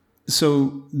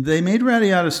 So they made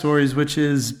Radiata Stories, which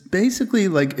is basically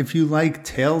like if you like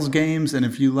Tales games and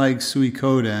if you like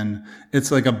Suikoden, it's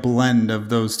like a blend of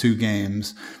those two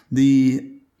games. The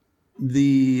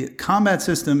combat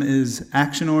system is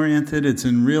action-oriented. It's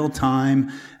in real time.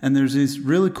 And there's this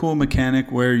really cool mechanic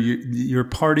where your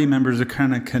party members are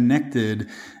kind of connected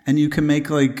and you can make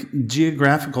like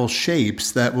geographical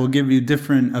shapes that will give you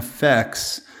different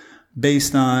effects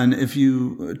based on if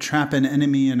you trap an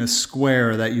enemy in a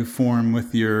square that you form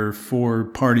with your 4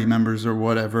 party members or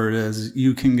whatever it is,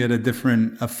 you can get a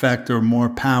different effect or more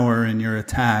power in your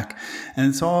attack. And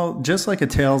it's all just like a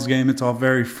Tales game. It's all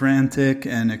very frantic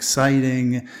and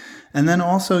exciting. And then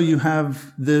also you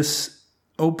have this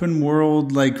open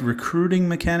world like recruiting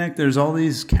mechanic. There's all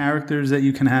these characters that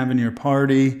you can have in your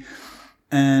party,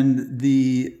 and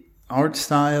the art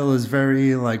style is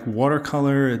very like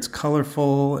watercolor. It's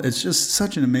colorful. It's just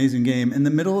such an amazing game. In the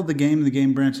middle of the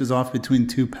game branches off between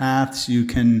 2 paths. You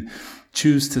can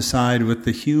choose to side with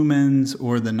the humans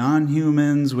or the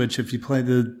non-humans, which if you play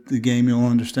the game, you'll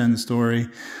understand the story.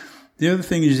 The other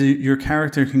thing is your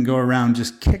character can go around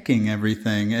just kicking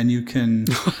everything, and you can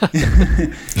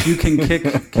you can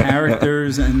kick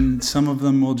characters, and some of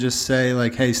them will just say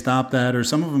like, "Hey, stop that," or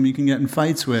some of them you can get in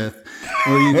fights with,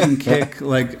 or you can kick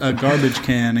like a garbage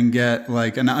can and get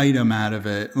like an item out of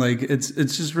it. Like it's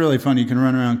just really fun. You can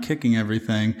run around kicking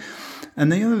everything.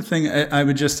 And the other thing I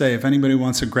would just say, if anybody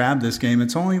wants to grab this game,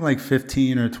 it's only like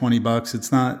 $15 or $20.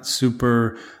 It's not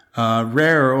super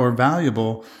rare or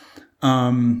valuable.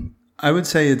 I would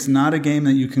say it's not a game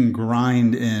that you can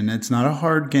grind in. It's not a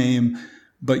hard game,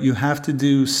 but you have to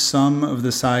do some of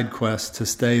the side quests to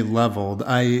stay leveled.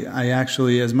 I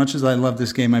actually, as much as I love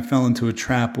this game, I fell into a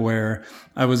trap where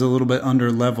I was a little bit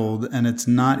under leveled, and it's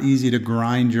not easy to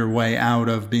grind your way out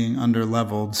of being under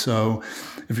leveled. So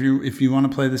if you want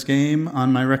to play this game,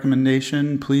 on my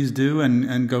recommendation, please do,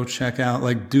 and go check out,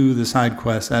 like, do the side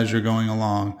quests as you're going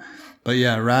along. But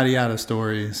yeah, Radiata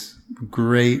Stories,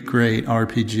 great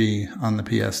RPG on the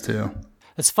PS2.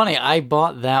 It's funny, I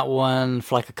bought that one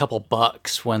for like a couple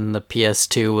bucks when the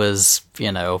PS2 was,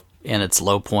 in its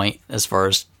low point as far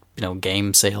as,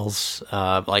 game sales,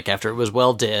 like after it was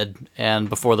well dead and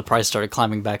before the price started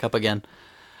climbing back up again.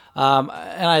 And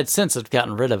I had since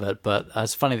gotten rid of it, but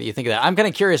it's funny that you think of that. I'm kind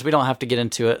of curious, we don't have to get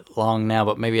into it long now,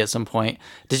 but maybe at some point.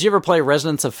 Did you ever play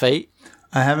Resonance of Fate?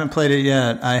 I haven't played it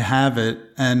yet. I have it,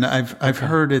 and I've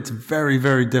heard it's very,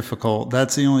 very difficult.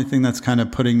 That's the only thing that's kind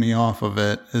of putting me off of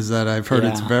it, is that I've heard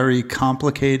it's very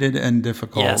complicated and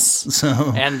difficult. Yes.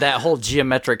 So, and that whole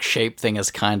geometric shape thing is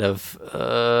kind of,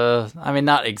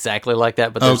 not exactly like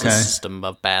that, but there's a system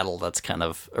of battle that's kind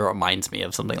of, or reminds me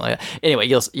of something like that. Anyway,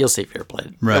 you'll see if you ever played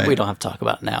it. Right. But we don't have to talk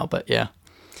about it now, but yeah.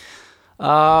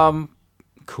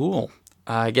 Cool.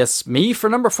 I guess me for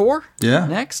number 4? Yeah.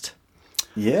 Next?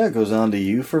 Yeah, it goes on to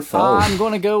you for 5. I'm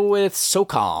going to go with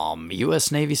SOCOM,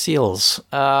 U.S. Navy SEALs.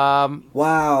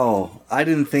 Wow. I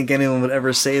didn't think anyone would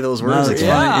ever say those words again.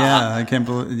 Yeah, I can't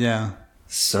believe,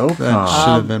 SOCOM. That should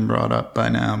have been brought up by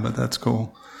now, but that's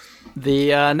cool.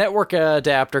 The network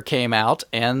adapter came out,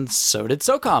 and so did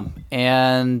SOCOM.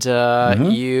 And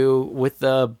you, with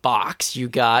the box, you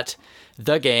got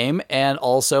the game and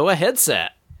also a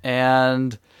headset.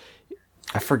 And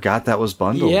I forgot that was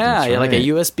bundled. Yeah, right. like a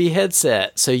USB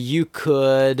headset. So you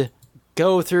could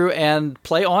go through and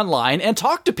play online and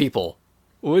talk to people,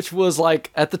 which was like,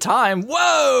 at the time,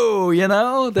 whoa,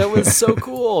 that was so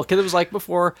cool. Because it was like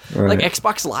before, like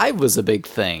Xbox Live was a big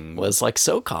thing, was like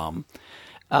SOCOM.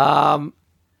 But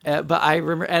I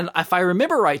remember, and if I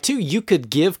remember right too, you could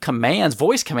give commands,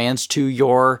 voice commands to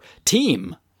your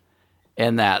team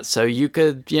in that. So you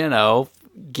could,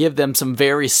 give them some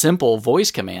very simple voice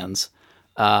commands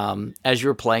as you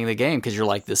were playing the game, because you're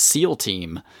like the SEAL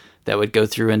team that would go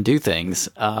through and do things.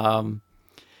 And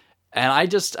I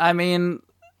don't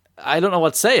know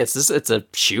what to say. It's a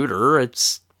shooter.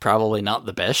 It's probably not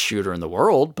the best shooter in the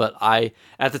world, but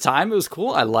at the time it was cool.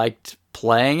 I liked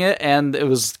playing it, and it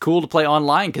was cool to play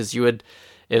online because it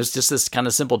was just this kind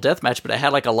of simple deathmatch, but it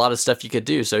had like a lot of stuff you could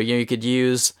do. So you could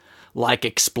use like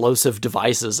explosive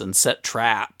devices and set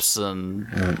traps,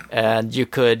 and you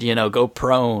could go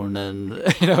prone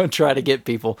and try to get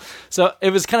people. So it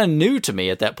was kind of new to me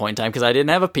at that point in time because I didn't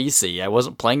have a PC. I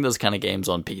wasn't playing those kind of games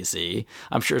on PC.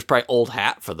 I'm sure it's probably old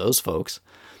hat for those folks,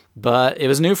 but it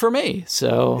was new for me.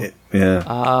 So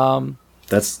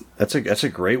That's a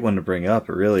great one to bring up.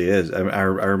 It really is. I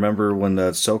remember when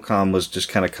the SOCOM was just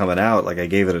kind of coming out. Like I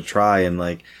gave it a try, and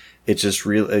like it just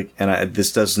really. And I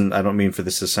don't mean for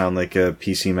this to sound like a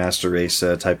PC Master Race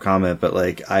type comment, but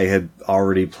like I had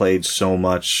already played so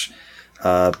much,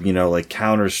 like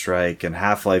Counter-Strike and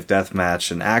Half-Life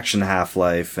Deathmatch and Action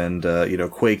Half-Life and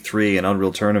Quake 3 and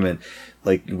Unreal Tournament.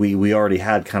 Like we already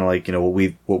had kind of like,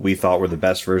 what we thought were the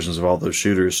best versions of all those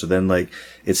shooters. So then like,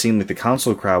 it seemed like the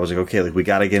console crowd was like, okay, like we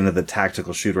got to get into the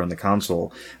tactical shooter on the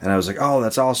console. And I was like, oh,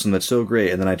 that's awesome. That's so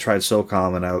great. And then I tried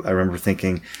SOCOM, and I remember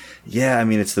thinking, yeah, I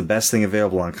mean, it's the best thing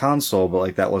available on console, but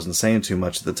like that wasn't saying too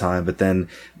much at the time. But then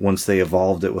once they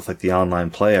evolved it with like the online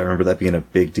play, I remember that being a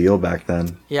big deal back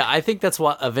then. Yeah, I think that's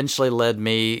what eventually led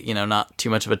me, not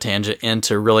too much of a tangent,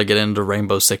 into really get into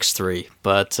Rainbow Six 3.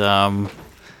 But,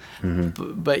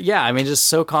 But yeah, I mean,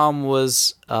 just SOCOM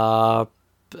was,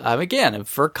 again,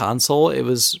 for console, it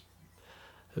was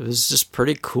just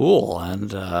pretty cool, and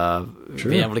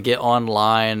being able to get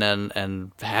online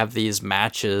and have these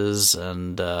matches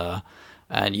and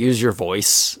use your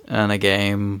voice in a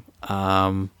game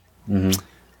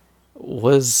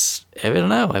was, I don't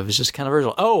know, it was just kind of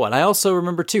original. Oh, and I also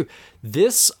remember too,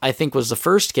 this I think was the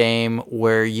first game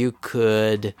where you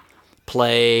could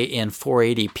play in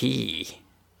 480p.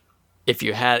 If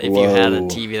you had a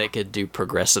TV that could do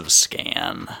progressive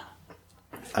scan.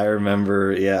 I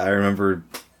remember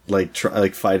like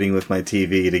fighting with my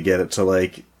TV to get it to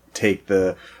like take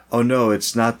the. Oh no,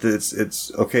 it's not this.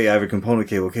 It's okay. I have a component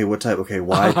cable. Okay, what type? Okay,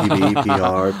 YPB,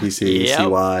 PR, PC, Yep.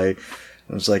 CY.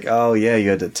 I was like, oh yeah, you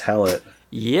had to tell it.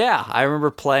 Yeah, I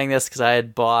remember playing this because I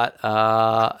had bought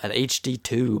an HD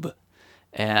tube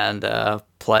and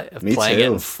playing it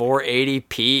in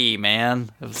 480p. Man,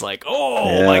 it was like,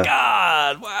 oh my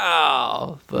god,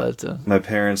 wow! But my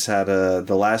parents had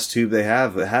the last tube they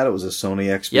had it was a Sony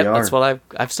XBR. Yep, that's what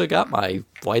I've still got my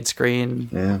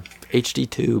widescreen HD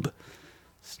tube.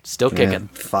 Still kicking.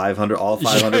 500, all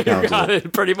 500 pounds. Got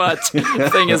it, pretty much.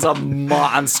 Thing is a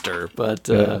monster, but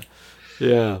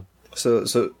yeah. So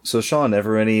Sean,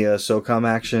 ever any SOCOM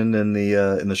action in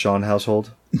the Sean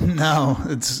household? No,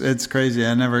 it's crazy.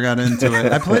 I never got into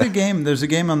it. I played a game. There's a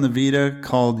game on the Vita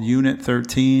called Unit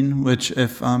 13, which,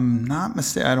 if I'm not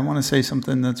mistaken, I don't want to say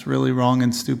something that's really wrong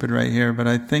and stupid right here, but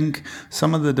I think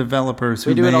some of the developers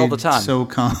who do made it all the time.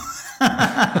 SOCOM.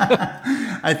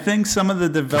 I think some of the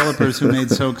developers who made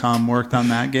SOCOM worked on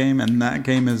that game, and that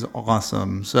game is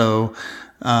awesome. So,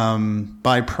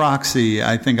 by proxy,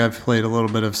 I think I've played a little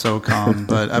bit of SOCOM,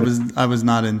 but I was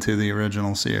not into the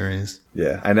original series.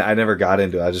 Yeah, I never got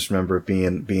into it. I just remember it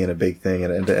being a big thing,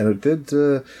 and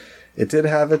it did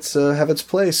have its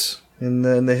place in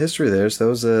the history there. So that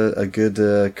was a good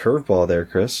curveball there,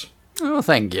 Chris. Oh,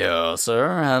 thank you, sir.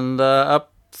 And up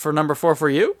for number 4 for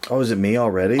you. Oh, is it me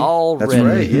already? Already. That's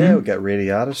right. Yeah, we got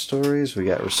Radiata stories. We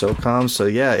got SOCOM. So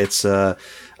yeah, it's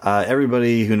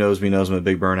everybody who knows me knows I'm a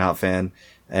big Burnout fan.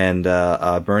 And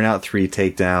Burnout 3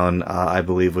 Takedown, I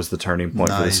believe, was the turning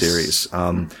point for the series.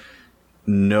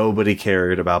 Nobody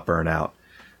cared about Burnout.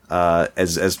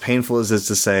 As painful as it is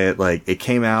to say it, like, it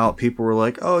came out, people were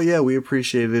like, oh yeah, we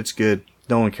appreciate it, it's good.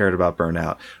 No one cared about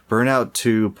Burnout. Burnout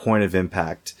 2 Point of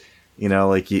Impact. You know,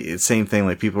 like, same thing,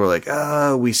 like, people were like,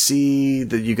 we see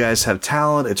that you guys have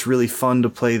talent, it's really fun to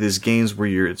play these games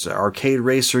where it's an arcade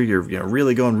racer, you're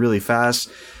really going really fast.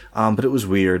 But it was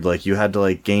weird. Like, you had to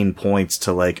like gain points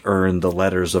to like earn the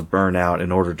letters of Burnout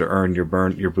in order to earn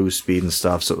your boost speed and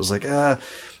stuff. So it was like,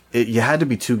 you had to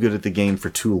be too good at the game for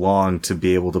too long to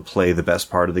be able to play the best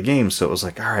part of the game. So it was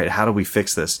like, all right, how do we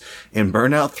fix this? In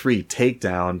Burnout 3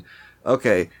 Takedown,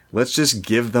 okay, let's just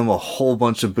give them a whole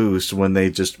bunch of boost when they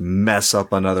just mess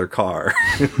up another car.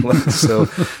 So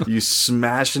you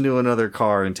smash into another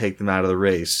car and take them out of the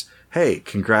race. Hey,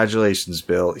 congratulations,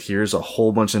 Bill. Here's a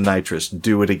whole bunch of nitrous.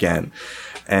 Do it again.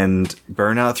 And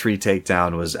Burnout 3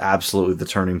 Takedown was absolutely the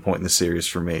turning point in the series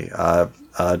for me.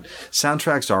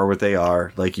 Soundtracks are what they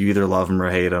are. Like, you either love them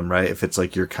or hate them, right? If it's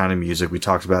like your kind of music. We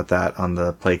talked about that on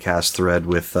the Playcast thread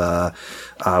with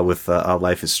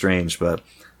Life is Strange. But,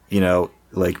 you know,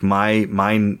 like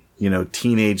mine, you know,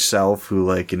 teenage self who,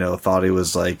 like, you know, thought he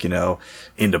was like, you know,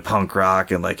 into punk rock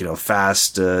and like, you know,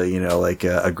 fast,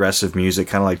 aggressive music,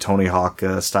 kind of like Tony Hawk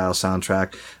style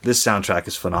soundtrack. This soundtrack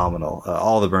is phenomenal.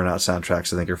 All the Burnout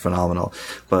soundtracks I think are phenomenal.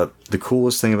 But the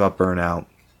coolest thing about Burnout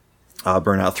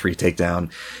 3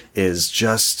 Takedown is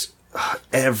just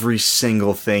every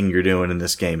single thing you're doing in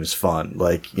this game is fun.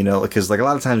 Like, you know, because like a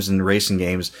lot of times in racing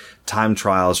games, time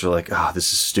trials are like, oh,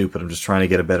 this is stupid. I'm just trying to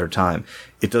get a better time.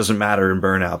 It doesn't matter in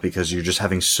Burnout because you're just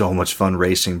having so much fun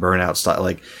racing Burnout style.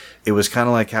 Like, it was kind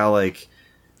of like how like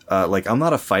I'm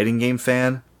not a fighting game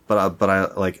fan, but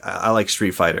I like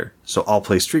Street Fighter. So I'll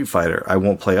play Street Fighter. I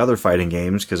won't play other fighting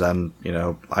games because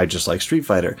I just like Street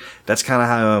Fighter. That's kind of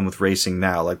how I am with racing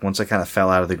now. Like, once I kind of fell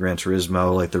out of the Gran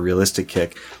Turismo, like the realistic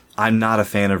kick, I'm not a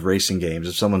fan of racing games.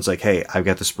 If someone's like, hey, I've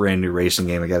got this brand new racing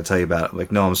game, I got to tell you about it. I'm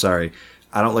like, no, I'm sorry.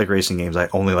 I don't like racing games. I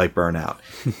only like Burnout.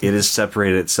 It has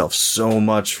separated itself so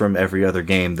much from every other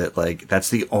game that, like, that's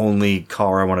the only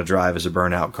car I want to drive is a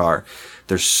Burnout car.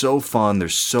 They're so fun. They're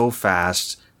so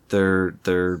fast. They're,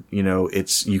 you know,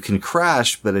 you can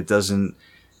crash, but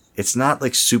it's not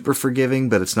like super forgiving,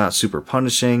 but it's not super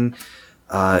punishing.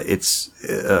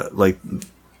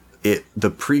 The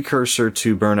precursor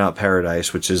to Burnout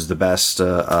Paradise, which is the best,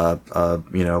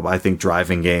 I think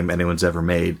driving game anyone's ever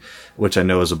made, which I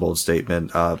know is a bold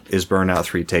statement, is Burnout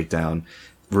 3 Takedown.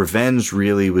 Revenge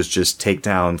really was just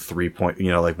Takedown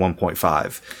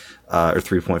 1.5, or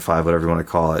 3.5, whatever you want to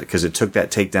call it, because it took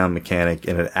that takedown mechanic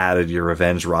and it added your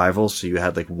revenge rival, so you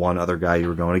had like one other guy you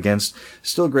were going against.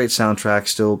 Still a great soundtrack,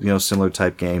 still, you know, similar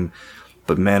type game,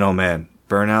 but man, oh man,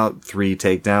 Burnout 3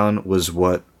 Takedown was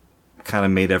what kind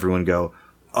of made everyone go,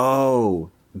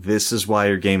 oh, this is why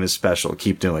your game is special.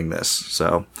 Keep doing this.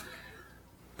 So,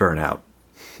 Burnout.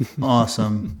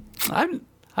 Awesome. I've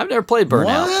never played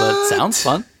Burnout, but it sounds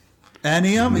fun.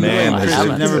 Any of them? Man, Chris,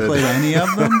 you've never played any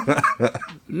of them?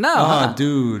 No. Oh,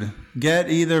 dude. Get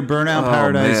either Burnout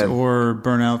Paradise man. or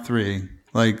Burnout 3,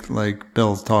 like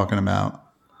Bill's talking about.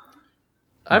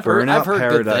 I've heard good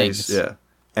Paradise, things. yeah.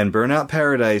 And Burnout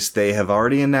Paradise, they have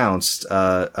already announced,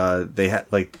 they had,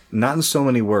 like, not in so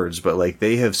many words, but, like,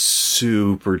 they have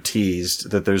super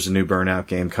teased that there's a new Burnout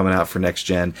game coming out for next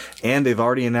gen. And they've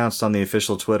already announced on the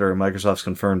official Twitter, and Microsoft's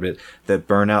confirmed it, that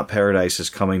Burnout Paradise is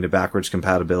coming to backwards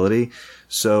compatibility.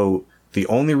 So, the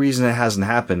only reason it hasn't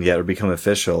happened yet or become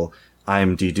official,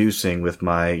 I'm deducing with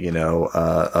my,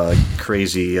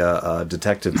 crazy,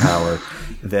 detective power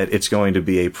that it's going to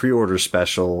be a pre-order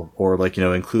special or like,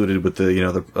 included with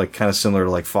the like kind of similar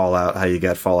to like Fallout, how you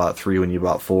got Fallout 3 when you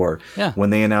bought 4. Yeah. When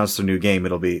they announce the new game,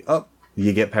 it'll be,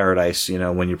 you get Paradise,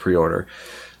 when you pre-order.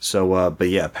 So, but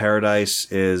yeah,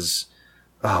 Paradise is,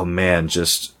 oh man,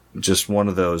 just one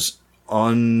of those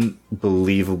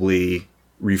unbelievably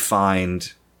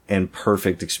refined and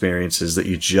perfect experiences that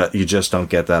you just don't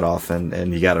get that often,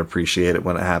 and you got to appreciate it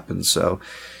when it happens. So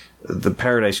the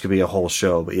Paradise could be a whole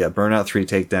show, but yeah, Burnout 3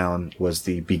 Takedown was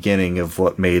the beginning of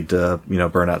what made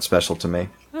Burnout special to me.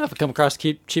 If I come across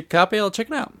a cheap copy, I'll check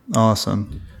it out.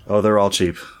 Awesome. Oh, they're all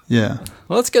cheap. Yeah.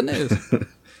 Well, that's good news.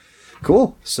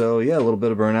 Cool. So yeah, a little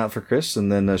bit of Burnout for Chris,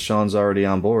 and then Sean's already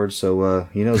on board, so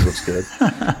he knows what's good.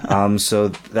 So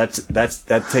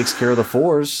that takes care of the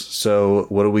 4s. So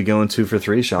what are we going to for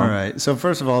 3, Sean? All right. So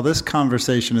first of all, this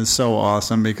conversation is so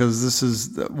awesome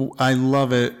because I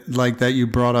love it, like that you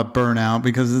brought up Burnout,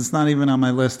 because it's not even on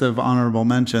my list of honorable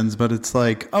mentions, but it's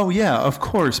like, oh yeah, of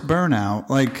course, Burnout.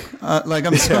 Like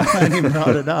I'm so glad you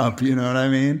brought it up. You know what I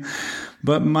mean?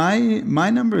 But my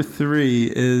number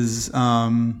 3 is.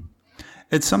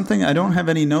 It's something, I don't have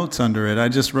any notes under it. I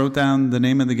just wrote down the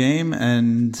name of the game,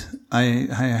 and I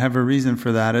have a reason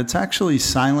for that. It's actually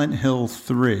Silent Hill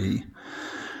 3.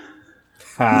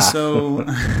 So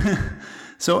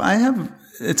I have,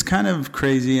 it's kind of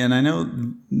crazy, and I know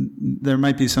there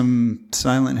might be some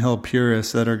Silent Hill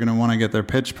purists that are going to want to get their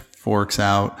pitchforks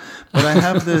out. But I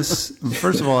have this,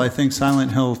 first of all, I think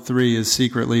Silent Hill 3 is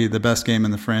secretly the best game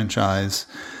in the franchise.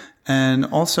 And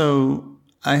also,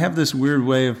 I have this weird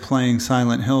way of playing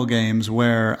Silent Hill games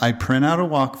where I print out a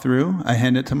walkthrough, I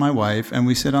hand it to my wife, and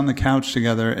we sit on the couch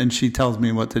together, and she tells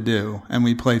me what to do, and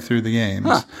we play through the games.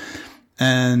 Huh.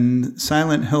 And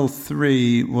Silent Hill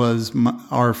 3 was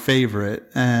our favorite,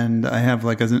 and I have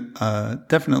like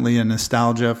definitely a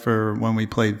nostalgia for when we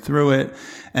played through it.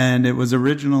 And it was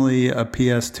originally a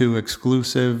PS2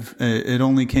 exclusive. It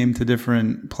only came to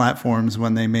different platforms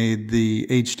when they made the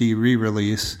HD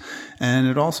re-release. And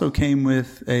it also came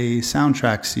with a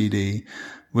soundtrack CD,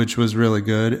 which was really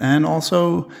good. And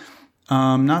also,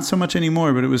 not so much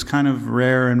anymore, but it was kind of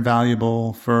rare and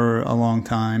valuable for a long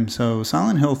time. So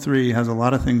Silent Hill 3 has a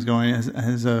lot of things going. It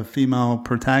has a female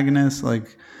protagonist.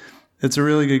 Like, it's a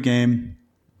really good game,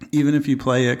 even if you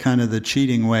play it kind of the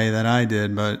cheating way that I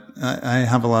did. But I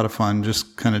have a lot of fun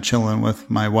just kind of chilling with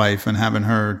my wife and having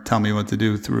her tell me what to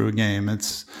do through a game.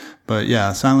 But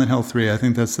yeah, Silent Hill 3, I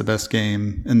think that's the best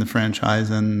game in the franchise,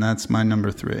 and that's my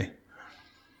number 3.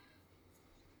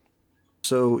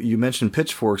 So you mentioned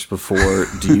pitchforks before.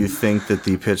 Do you think that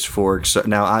the pitchforks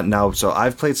so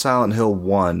I've played Silent Hill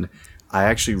 1. I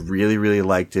actually really, really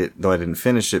liked it, though I didn't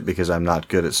finish it because I'm not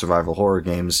good at survival horror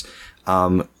games.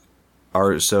 For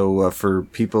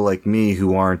people like me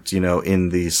who aren't, in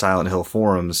the Silent Hill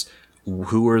forums,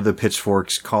 who are the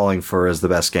pitchforks calling for as the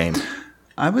best game?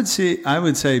 I would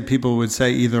say people would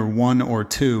say either 1 or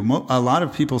 2. A lot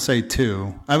of people say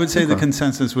 2. I would say the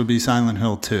consensus would be Silent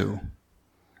Hill 2.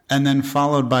 And then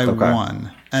followed by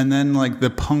 1. And then like the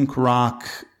punk rock,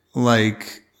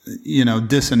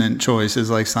 dissonant choice is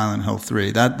like Silent Hill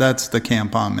 3. That's the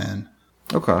camp I'm in.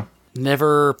 Okay.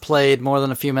 Never played more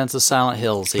than a few minutes of Silent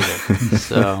Hills either.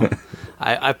 So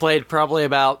I played probably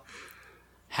about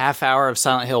half hour of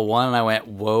Silent Hill 1 and I went,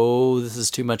 whoa, this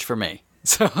is too much for me.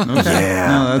 So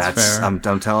yeah, that's fair.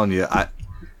 I'm telling you,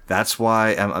 that's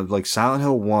why I'm like Silent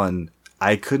Hill 1.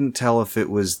 I couldn't tell if it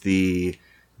was it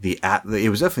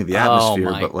was definitely the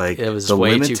atmosphere, but like it was the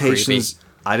way limitations. Too creepy.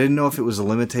 I didn't know if it was a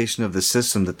limitation of the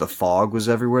system that the fog was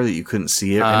everywhere, that you couldn't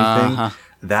see it or anything.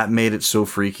 That made it so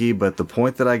freaky. But the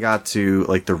point that I got to,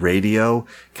 like the radio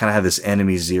kind of had this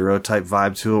Enemy Zero type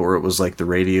vibe to it, where it was like the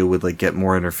radio would like get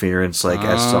more interference, like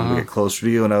as something would get closer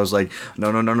to you. And I was like, no.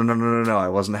 I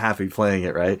wasn't happy playing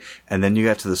it, right? And then you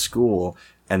got to the school.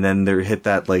 And then there hit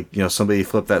that, somebody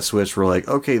flipped that switch where like,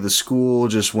 okay, the school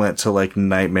just went to like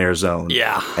Nightmare Zone.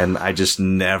 Yeah. And I just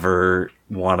never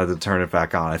wanted to turn it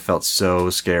back on. I felt so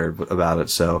scared about it.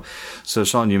 So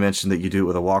Sean, you mentioned that you do it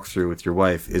with a walkthrough with your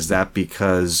wife. Is that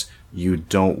because you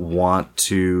don't want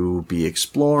to be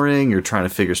exploring, you're trying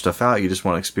to figure stuff out, you just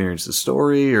want to experience the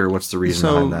story, or what's the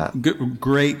reason behind that?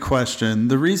 Great question.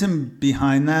 The reason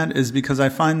behind that is because I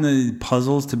find the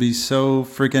puzzles to be so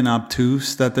freaking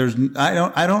obtuse that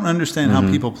I don't understand how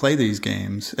people play these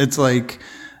games. It's like,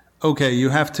 okay, you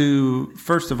have to,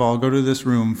 first of all, go to this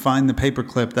room, find the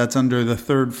paperclip that's under the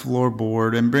 3rd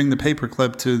floorboard, and bring the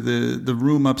paperclip to the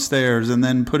room upstairs, and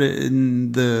then put it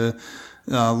in the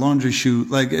laundry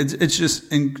chute. Like,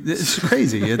 it's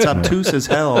crazy. It's obtuse as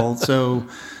hell. So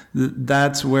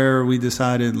that's where we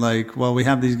decided, like, well, we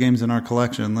have these games in our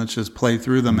collection. Let's just play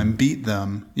through them and beat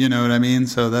them. You know what I mean?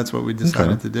 So that's what we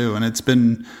decided to do. And it's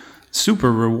been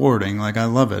super rewarding. Like, I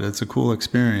love it. It's a cool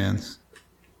experience.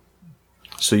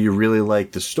 So you really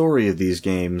like the story of these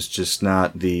games, just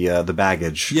not the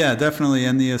baggage. Yeah, definitely,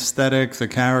 and the aesthetic, the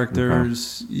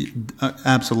characters,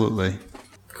 absolutely.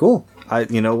 Cool.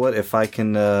 You know what? If I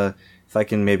can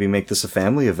maybe make this a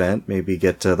family event, maybe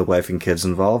get the wife and kids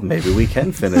involved, maybe we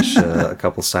can finish a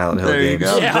couple Silent Hill there you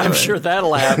games. Go. Yeah, I'm sure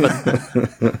that'll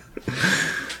happen.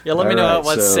 Yeah, let me know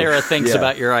what Sarah thinks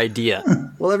about your idea.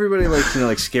 Well, everybody likes,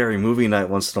 like scary movie night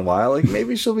once in a while. Like,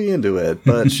 maybe she'll be into it,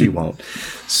 but she won't.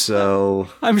 So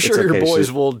I'm sure your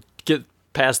boys will get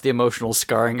past the emotional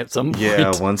scarring at some point.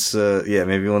 Yeah,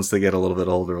 maybe once they get a little bit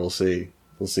older, we'll see.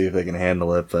 We'll see if they can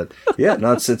handle it. But yeah,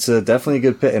 no, it's definitely a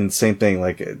good pit. And same thing,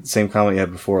 like same comment you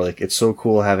had before. Like, it's so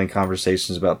cool having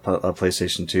conversations about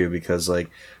PlayStation 2 because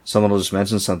like someone will just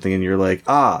mention something and you're like,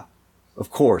 of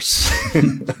course.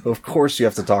 Of course you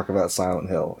have to talk about Silent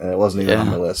Hill. And it wasn't even on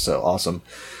my list, so awesome.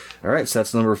 All right, so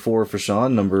that's number 4 for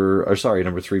Sean. Number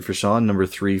 3 for Sean. Number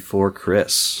 3 for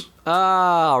Chris.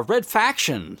 Red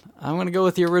Faction. I'm going to go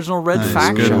with the original Red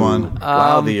Faction. Good one.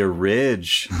 Wow, the Orig.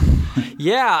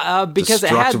 Yeah, because it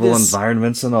had destructible this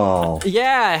environments and all.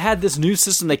 Yeah, it had this new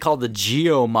system they called the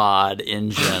Geomod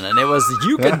engine, and it was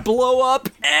you could blow up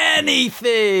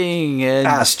anything. And,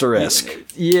 asterisk.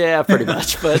 Yeah, pretty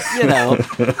much. But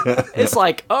it's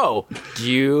like, do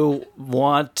you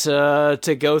want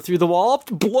to go through the wall?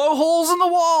 Blow holes in the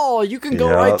wall. You can go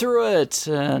right through it,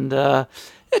 and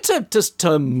just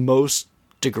to most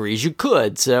degrees you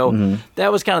could. So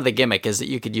that was kind of the gimmick, is that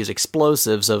you could use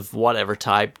explosives of whatever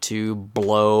type to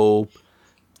blow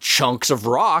chunks of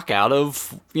rock out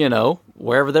of,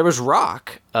 wherever there was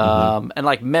rock. And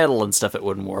like metal and stuff, it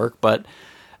wouldn't work. But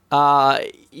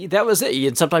that was it.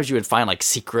 And sometimes you would find like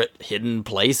secret hidden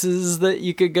places that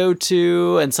you could go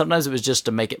to. And sometimes it was just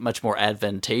to make it much more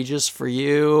advantageous for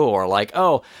you. Or like,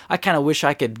 I kind of wish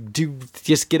I could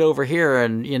just get over here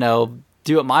and,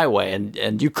 do it my way.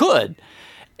 And you could.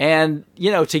 And,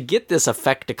 to get this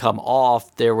effect to come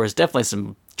off, there was definitely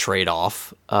some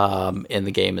trade-off in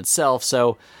the game itself.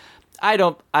 So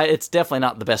it's definitely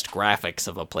not the best graphics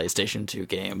of a PlayStation 2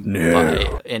 game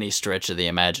by any stretch of the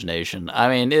imagination. I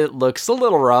mean, it looks a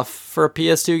little rough for a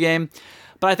PS2 game,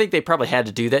 but I think they probably had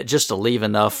to do that just to leave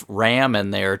enough RAM in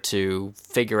there to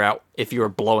figure out if you were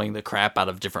blowing the crap out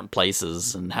of different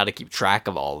places and how to keep track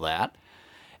of all that.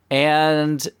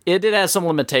 And it did have some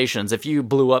limitations. If you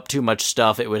blew up too much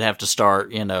stuff, it would have to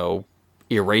start,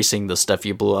 erasing the stuff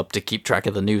you blew up to keep track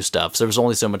of the new stuff. So there was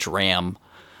only so much RAM.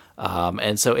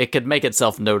 And so it could make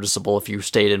itself noticeable if you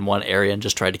stayed in one area and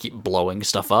just tried to keep blowing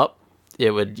stuff up.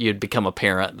 You'd become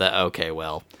apparent that, okay,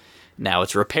 well, now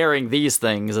it's repairing these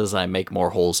things as I make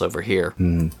more holes over here.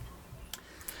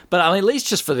 But I mean, at least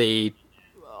just for the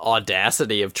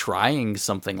audacity of trying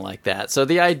something like that. So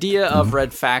the idea of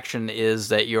Red Faction is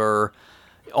that you're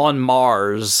on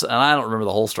Mars, and I don't remember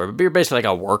the whole story, but you're basically like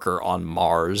a worker on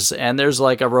Mars, and there's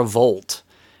like a revolt,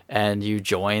 and you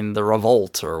join the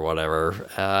revolt or whatever.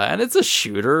 And it's a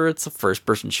shooter. It's a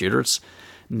first-person shooter. It's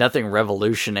nothing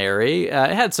revolutionary. It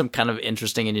had some kind of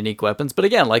interesting and unique weapons, but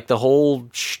again, like the whole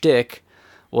shtick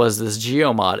was this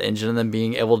Geomod engine, and then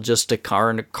being able just to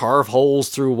carve holes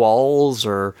through walls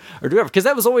or do whatever. Because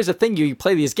that was always a thing. You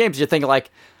play these games, you think like,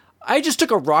 I just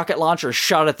took a rocket launcher,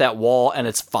 shot at that wall, and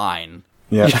it's fine.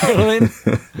 Yeah. You know what I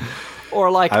mean? Or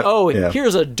like,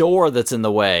 here's a door that's in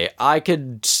the way. I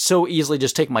could so easily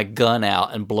just take my gun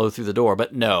out and blow through the door,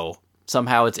 but no.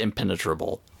 Somehow it's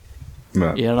impenetrable.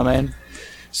 Yeah. You know what I mean?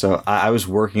 So I was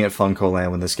working at Funko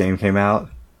Land when this game came out.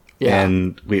 Yeah.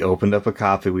 And we opened up a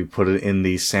copy. We put it in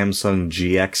the Samsung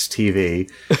GX TV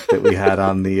that we had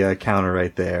on the counter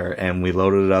right there. And we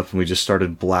loaded it up and we just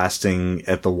started blasting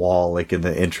at the wall, like in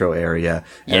the intro area.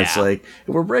 And it's like,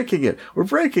 we're breaking it. We're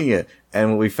breaking it.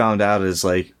 what we found out is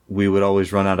like we would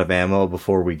always run out of ammo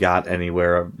before we got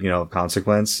anywhere of, of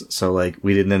consequence. So like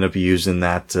we didn't end up using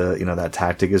that, that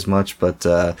tactic as much, but,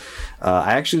 I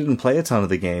actually didn't play a ton of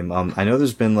the game. I know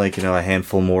there's been like, a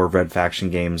handful more Red Faction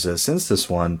games since this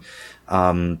one.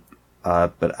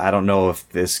 But I don't know if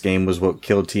this game was what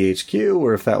killed THQ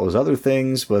or if that was other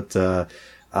things, but,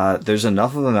 there's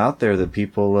enough of them out there that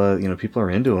people, people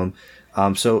are into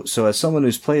them. So as someone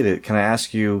who's played it, can I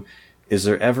ask you, is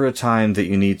there ever a time that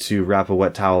you need to wrap a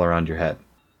wet towel around your head?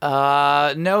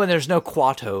 No, and there's no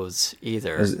Quatos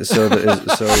either. So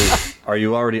are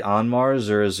you already on Mars,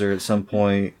 or is there at some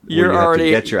point where you have to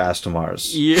get your ass to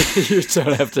Mars? You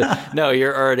don't have to. No,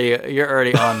 you're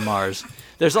already on Mars.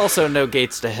 There's also no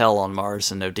gates to hell on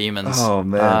Mars and no demons. Oh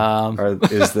man,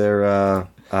 is there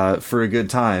for a good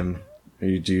time? Do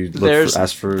you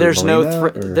ask for there's Melina,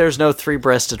 there's no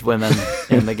three-breasted women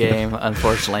in the game,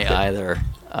 unfortunately, either.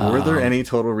 Were there any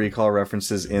Total Recall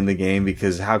references in the game?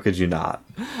 Because how could you not?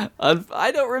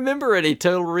 I don't remember any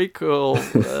Total Recall.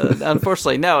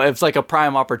 Unfortunately, no. It's like a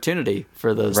prime opportunity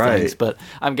for those things, but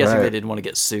I'm guessing they didn't want to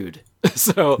get sued,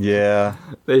 so yeah,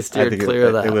 they steered clear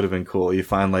of that. It would have been cool. You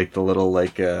find like the little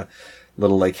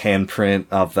handprint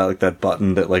of that, like that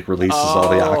button that like releases all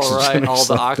the oxygen, all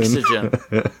the oxygen,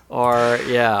 or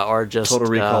just Total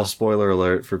Recall spoiler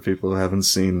alert for people who haven't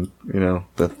seen the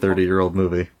 30-year-old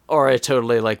movie, or a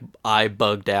totally like eye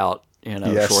bugged out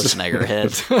Schwarzenegger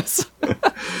head.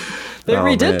 They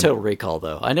redid Total Recall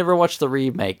though. I never watched the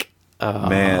remake.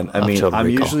 Man, I mean, I'm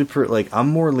usually I'm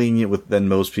more lenient than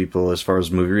most people as far as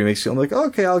movie remakes go. I'm like,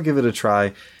 okay, I'll give it a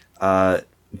try.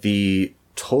 The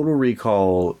Total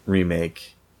Recall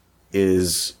remake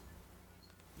is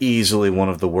easily one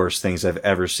of the worst things I've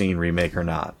ever seen, remake or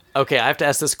not. Okay, I have to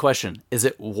ask this question. Is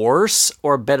it worse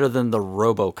or better than the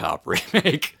RoboCop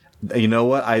remake? You know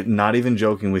what? I'm not even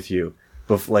joking with you.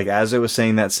 But like as I was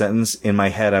saying that sentence, in my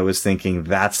head I was thinking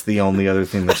that's the only other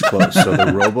thing that's close.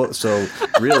 So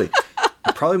really,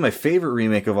 probably my favorite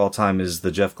remake of all time is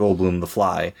the Jeff Goldblum The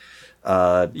Fly.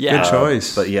 Good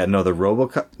choice. But yeah, no, the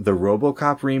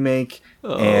RoboCop remake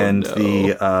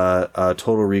the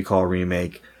Total Recall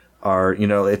remake are,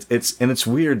 it's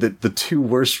weird that the two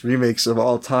worst remakes of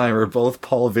all time are both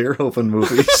Paul Verhoeven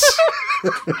movies.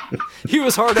 He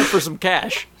was hard up for some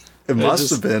cash. It must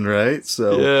have been, right?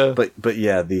 So, yeah. But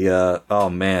yeah, the oh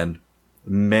man,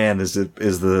 is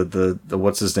the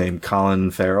what's his name,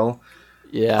 Colin Farrell?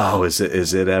 Yeah. Oh, is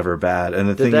it ever bad? And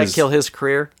the thing is, did that kill his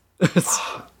career?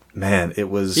 Man, it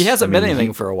was. He hasn't been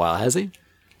anything for a while, has he?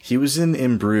 He was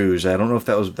in Bruges. I don't know if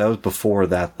that was before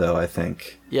that though. I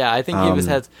think. Yeah, I think he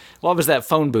had. What was that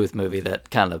phone booth movie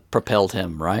that kind of propelled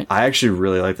him? Right. I actually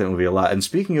really like that movie a lot. And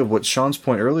speaking of what Sean's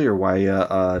point earlier, why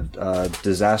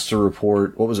Disaster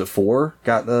Report, what was it, 4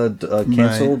 got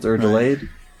canceled or delayed?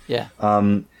 Yeah.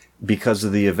 Because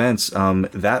of the events.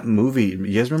 That movie.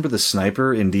 You guys remember the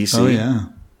sniper in DC? Oh yeah.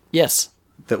 Yes.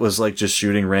 That was like just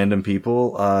shooting random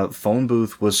people. Phone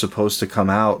Booth was supposed to come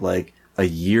out like a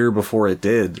year before it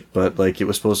did, but like it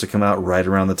was supposed to come out right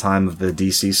around the time of the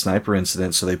DC sniper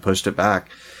incident, so they pushed it back.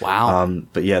 Wow.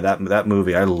 But yeah, that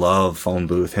movie, I love Phone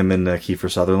Booth. Him and Kiefer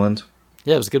Sutherland.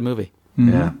 Yeah, it was a good movie.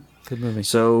 Mm-hmm. Yeah, good movie.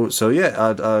 So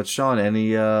yeah, Sean,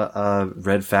 any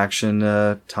Red Faction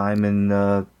time in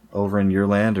over in your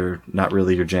land, or not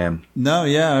really your jam? No,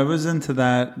 yeah, I was into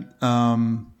that.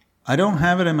 I don't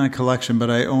have it in my collection,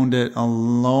 but I owned it a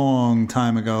long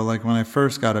time ago, like when I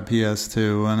first got a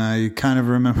PS2, and I kind of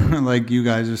remember, like you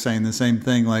guys are saying the same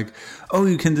thing, like, oh,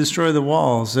 you can destroy the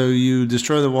wall, so you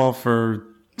destroy the wall for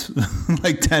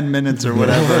like 10 minutes or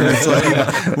whatever, and it's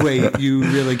like, wait, you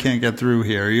really can't get through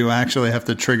here. You actually have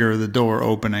to trigger the door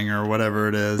opening or whatever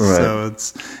it is. Right. So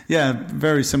it's,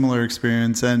 very similar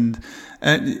experience, and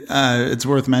it's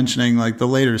worth mentioning, like the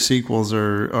later sequels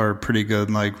are pretty good,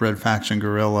 like Red Faction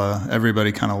Guerrilla.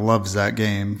 Everybody kind of loves that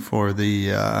game for the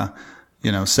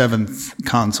 7th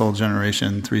console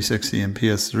generation, 360 and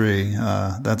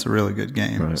PS3. That's a really good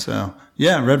game. Right. So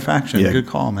yeah, Red Faction, good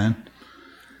call, man.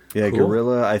 Yeah, cool.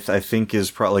 Guerrilla, I think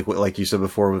is probably, like you said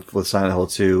before with Silent Hill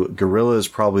 2, Guerrilla is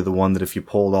probably the one that if you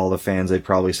polled all the fans, they'd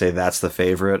probably say that's the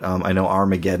favorite. I know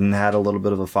Armageddon had a little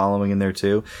bit of a following in there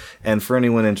too. And for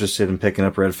anyone interested in picking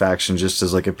up Red Faction just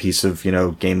as like a piece of,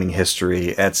 gaming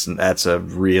history, that's a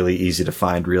really easy to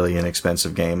find, really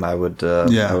inexpensive game. I would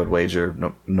wager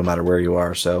no matter where you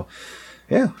are. So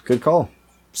yeah, good call.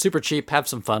 Super cheap. Have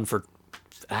some fun for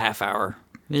a half hour.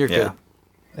 You're good.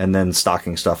 And then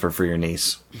stocking stuffer for your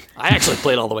niece. I actually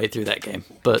played all the way through that game,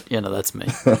 but that's me.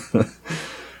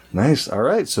 Nice. All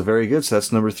right. So very good. So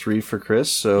that's number 3 for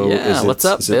Chris. So what's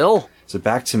up, Bill? Is it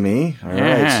back to me? All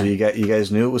right. So you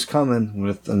guys knew it was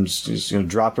coming. I'm just going to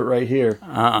drop it right here.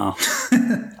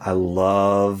 I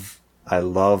love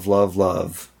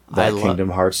that Kingdom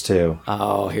Hearts 2.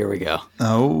 Oh, here we go.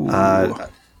 Oh.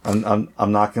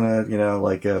 I'm not gonna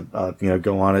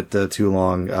go on it too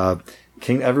long.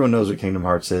 Everyone knows what Kingdom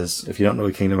Hearts is. If you don't know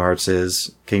what Kingdom Hearts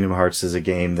is a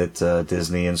game that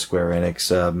Disney and Square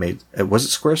Enix made. Was it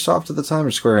SquareSoft at the time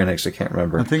or Square Enix? I can't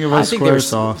remember. I think it was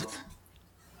SquareSoft.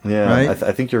 Yeah, right?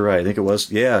 I think you're right. I think it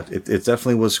was. Yeah, it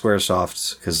definitely was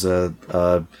SquareSoft because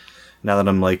now that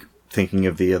I'm like thinking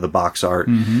of the box art,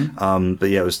 but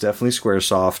yeah, it was definitely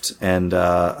SquareSoft, and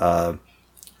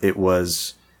it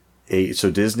was so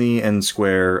Disney and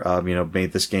Square,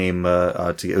 made this game.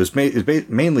 It was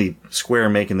mainly Square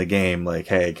making the game. Like,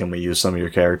 hey, can we use some of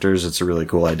your characters? It's a really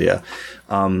cool idea.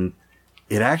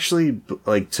 It actually,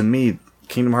 like, to me,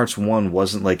 Kingdom Hearts 1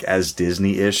 wasn't like as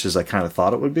Disney-ish as I kind of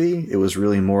thought it would be. It was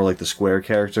really more like the Square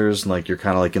characters, and like you're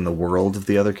kind of like in the world of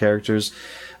the other characters.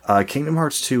 Kingdom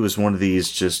Hearts 2 was one of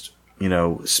these just,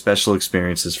 special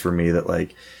experiences for me that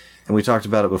like, and we talked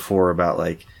about it before about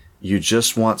like, you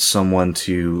just want someone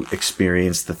to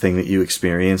experience the thing that you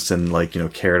experienced and like,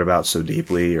 cared about so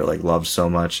deeply or like loved so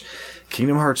much.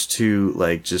 Kingdom Hearts 2,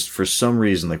 like, just for some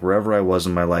reason, like, wherever I was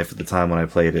in my life at the time when I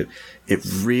played it, it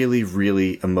really,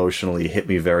 really emotionally hit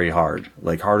me very hard.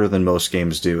 Like, harder than most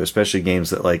games do, especially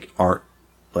games that, like, aren't,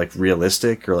 like,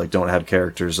 realistic or, like, don't have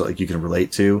characters that, like, you can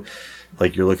relate to.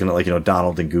 Like, you're looking at, like,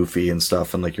 Donald and Goofy and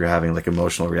stuff, and, like, you're having, like,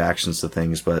 emotional reactions to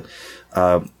things. But,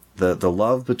 the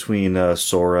love between,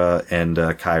 Sora and,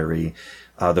 Kairi,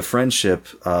 the friendship,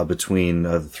 between,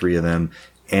 the three of them,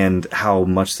 and how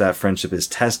much that friendship is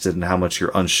tested and how much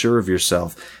you're unsure of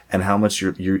yourself and how much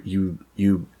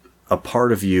a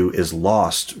part of you is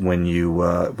lost when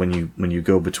you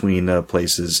go between,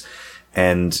 places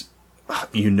and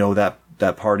that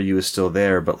part of you is still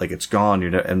there, but like it's gone,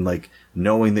 and like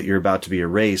knowing that you're about to be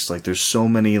erased, like there's so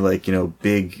many like,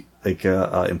 big, like,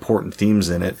 important themes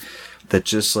in it that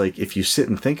just like, if you sit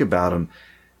and think about them,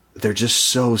 they're just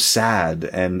so sad.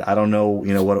 And I don't know,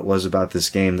 what it was about this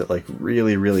game that like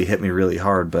really, really hit me really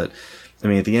hard. But I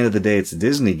mean, at the end of the day, it's a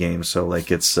Disney game. So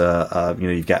like it's,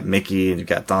 you've got Mickey and you've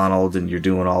got Donald and you're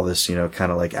doing all this,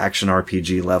 kind of like action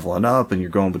RPG leveling up and you're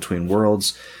going between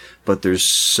worlds. But there's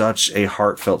such a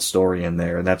heartfelt story in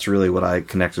there. And that's really what I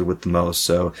connected with the most.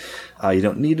 So, you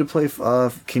don't need to play,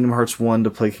 Kingdom Hearts 1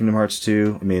 to play Kingdom Hearts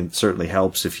 2. I mean, it certainly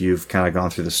helps if you've kind of gone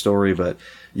through the story, but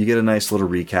you get a nice little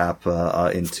recap,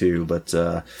 in 2, but,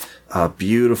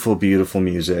 beautiful, beautiful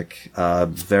music,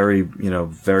 very,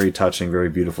 very touching, very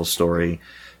beautiful story.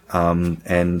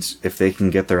 And if they can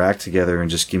get their act together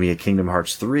and just give me a Kingdom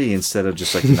Hearts 3 instead of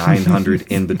just like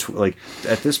 900 in between, like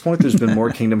at this point, there's been more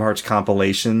Kingdom Hearts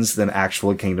compilations than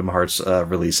actual Kingdom Hearts,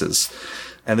 releases.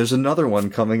 And there's another one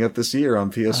coming up this year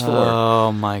on PS4.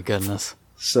 Oh my goodness.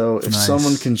 So if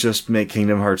someone can just make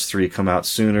Kingdom Hearts 3 come out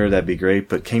sooner, that'd be great.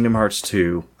 But Kingdom Hearts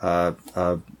 2,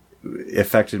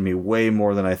 affected me way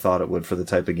more than I thought it would for the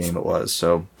type of game it was.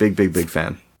 So big, big, big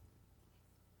fan.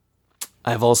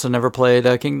 I've also never played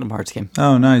a Kingdom Hearts game.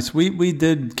 Oh, nice. We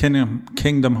did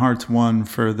Kingdom Hearts 1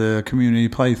 for the community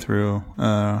playthrough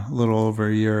a little over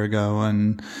a year ago,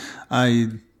 and I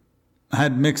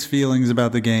had mixed feelings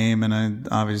about the game, and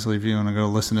obviously if you want to go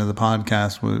listen to the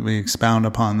podcast, we expound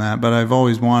upon that, but I've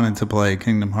always wanted to play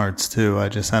Kingdom Hearts 2. I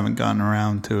just haven't gotten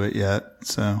around to it yet,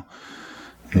 so...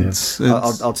 Yeah.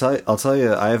 I'll tell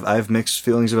you, I have mixed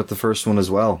feelings about the first one as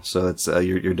well. So it's,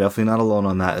 you're definitely not alone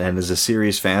on that. And as a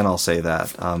series fan, I'll say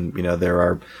that,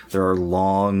 there are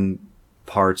long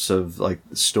parts of like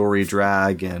story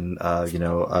drag and,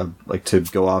 like to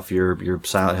go off your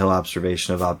Silent Hill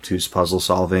observation of obtuse puzzle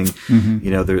solving.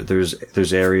 Mm-hmm.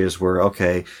 There's areas where,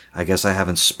 okay, I guess I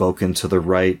haven't spoken to the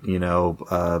right,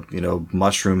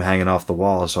 mushroom hanging off the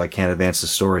wall, so I can't advance the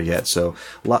story yet. So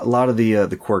a lot of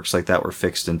the quirks like that were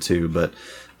fixed in 2, but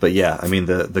yeah, I mean,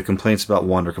 the complaints about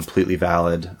 1 are completely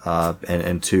valid,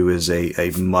 and 2 is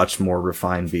a much more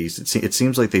refined beast. It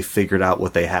seems like they figured out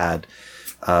what they had,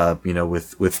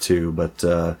 with 2, but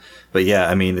yeah,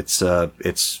 I mean, I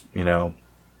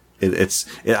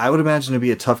would imagine it'd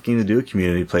be a tough game to do a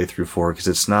community playthrough for, because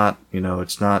it's not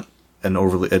an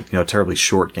overly, terribly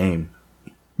short game.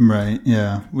 Right.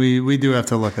 Yeah. We do have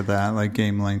to look at that. Like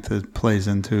game length, it plays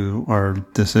into our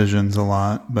decisions a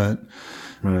lot, but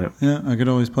right. Yeah, I could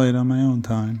always play it on my own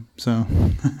time. So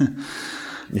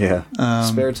yeah.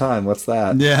 Spare time. What's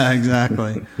that? Yeah,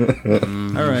 exactly.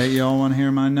 All right. Y'all want to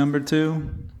hear my number 2?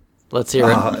 Let's hear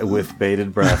it. With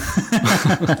bated breath.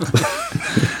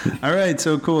 All right.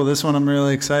 So cool. This one I'm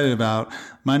really excited about.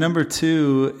 My number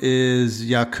 2 is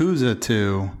Yakuza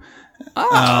 2.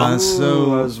 I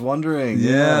was wondering.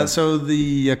 Yeah, so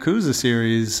the Yakuza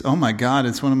series, oh my God,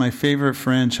 it's one of my favorite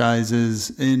franchises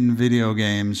in video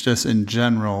games, just in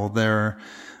general. There's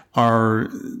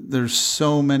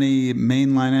so many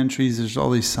mainline entries. There's all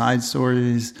these side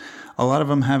stories. A lot of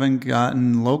them haven't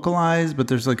gotten localized, but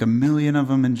there's like 1 million of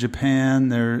them in Japan.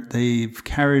 They've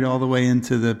carried all the way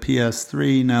into the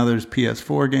PS3. Now there's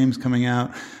PS4 games coming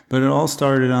out, but it all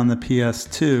started on the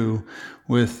PS2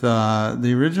 with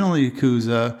the original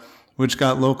Yakuza, which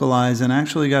got localized and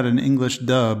actually got an English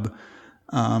dub,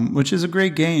 which is a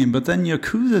great game. But then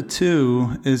Yakuza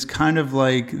 2 is kind of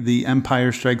like the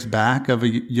Empire Strikes Back of a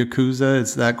Yakuza.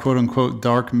 It's that quote-unquote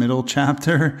dark middle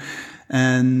chapter.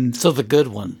 And so the good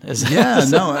one is I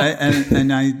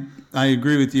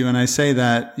agree with you, and I say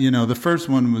that the first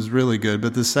one was really good,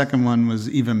 but the second one was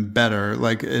even better.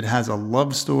 Like, it has a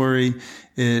love story.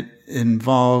 It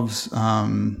involves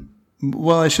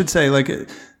I should say, like,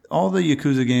 all the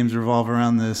Yakuza games revolve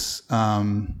around this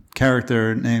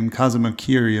character named Kazuma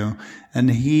Kiryu,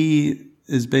 and he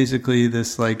is basically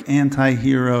this like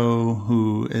anti-hero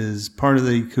who is part of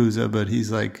the Yakuza, but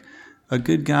he's like a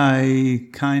good guy,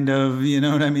 kind of, you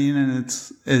know what I mean? And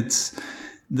it's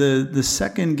the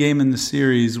second game in the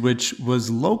series, which was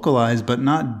localized but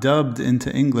not dubbed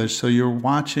into English. So you're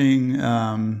watching,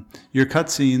 your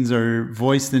cutscenes are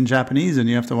voiced in Japanese and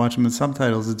you have to watch them with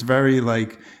subtitles. It's very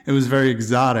it was very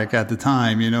exotic at the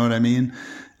time, you know what I mean?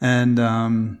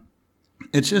 And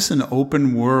it's just an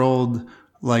open world,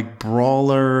 like,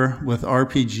 brawler with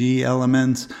RPG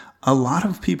elements. A lot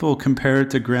of people compare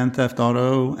it to Grand Theft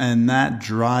Auto, and that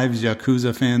drives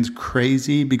Yakuza fans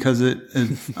crazy because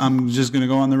I'm just going to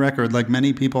go on the record, like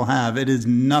many people have, it is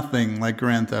nothing like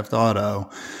Grand Theft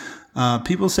Auto.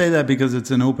 People say that because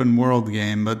it's an open world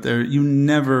game, but you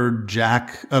never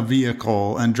jack a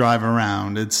vehicle and drive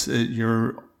around.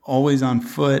 You're always on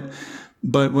foot.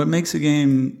 But what makes a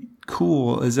game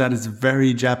cool is that it's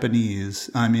very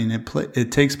Japanese. I mean,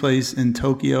 it takes place in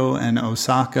Tokyo and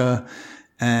Osaka,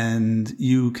 and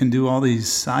you can do all these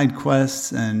side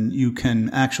quests, and you can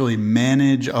actually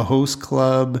manage a host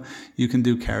club. You can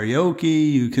do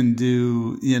karaoke. You can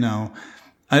do,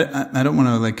 I don't want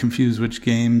to like confuse which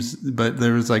games, but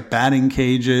there was like batting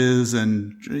cages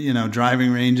and,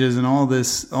 driving ranges and all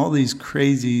these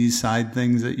crazy side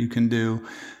things that you can do.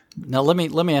 Now let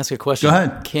me ask you a question. Go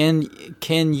ahead.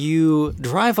 Can you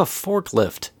drive a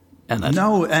forklift?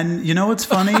 No, and you know what's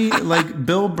funny? Like,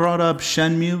 Bill brought up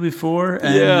Shenmue before,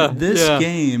 and this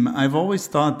game, I've always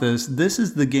thought this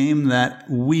is the game that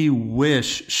we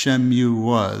wish Shenmue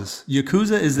was.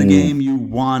 Yakuza is the game you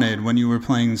wanted when you were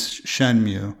playing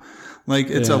Shenmue. Like,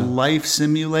 it's a life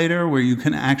simulator where you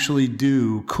can actually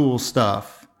do cool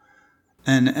stuff.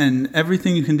 And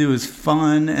everything you can do is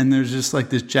fun, and there's just like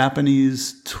this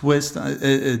Japanese twist.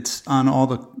 It's on all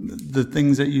the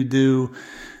things that you do.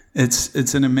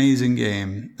 It's an amazing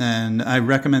game, and I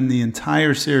recommend the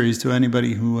entire series to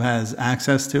anybody who has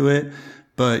access to it.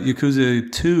 But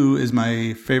Yakuza 2 is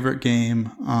my favorite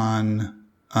game on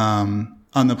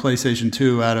the PlayStation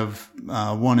 2 out of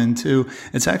 1 and 2.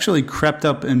 It's actually crept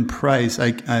up in price.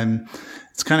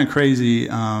 It's kind of crazy.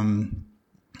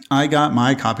 I got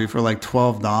my copy for like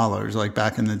 $12, like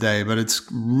back in the day, but it's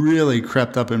really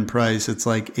crept up in price. It's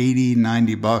like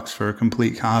 $80-$90 for a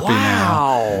complete copy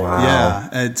now. Wow. Yeah,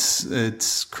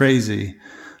 it's crazy.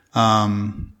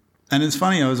 And it's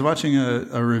funny, I was watching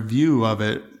a review of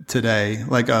it today,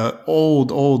 like a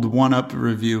old 1UP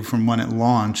review from when it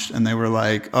launched, and they were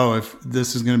like, oh, if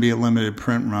this is going to be a limited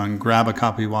print run, grab a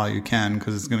copy while you can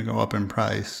because it's going to go up in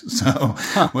price. So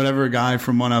whatever guy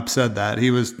from 1UP said that,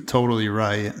 he was totally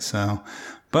right. So,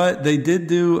 but they did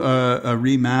do a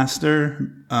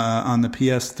remaster on the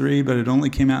PS3, but it only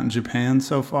came out in Japan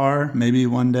so far. Maybe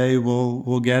one day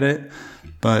we'll get it.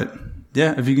 But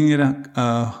yeah, if you can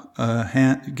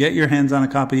get your hands on a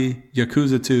copy,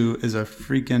 Yakuza 2 is a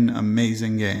freaking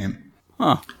amazing game.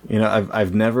 Huh.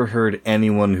 I've never heard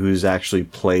anyone who's actually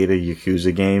played a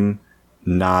Yakuza game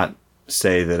not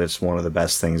say that it's one of the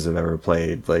best things they've ever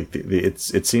played. Like,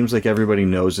 it seems like everybody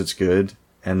knows it's good,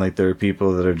 and like there are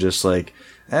people that are just like,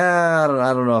 I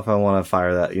don't know if I want to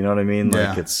fire that. You know what I mean? Yeah.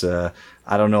 Like, it's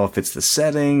I don't know if it's the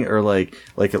setting or like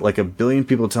a billion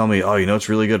people tell me, oh, it's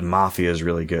really good. Mafia is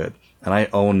really good. And I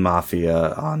own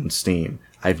Mafia on Steam.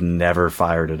 I've never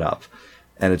fired it up.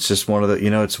 And it's just one of the,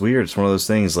 it's weird. It's one of those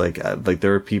things like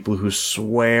there are people who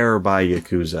swear by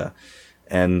Yakuza.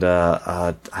 And,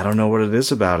 I don't know what it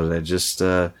is about it. I just,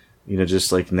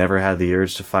 just like never had the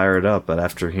urge to fire it up. But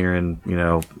after hearing,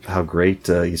 how great,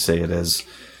 you say it is,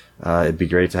 it'd be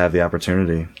great to have the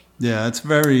opportunity. Yeah, it's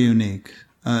very unique.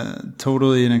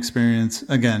 Totally an experience.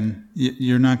 Again,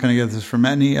 you're not going to get this from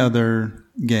any other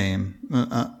game.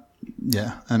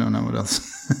 Yeah, I don't know what else.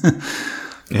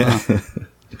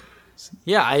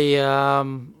 Yeah,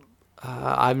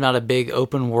 I'm not a big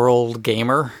open world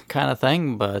gamer kind of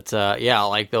thing, but yeah,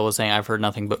 like Bill was saying, I've heard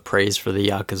nothing but praise for the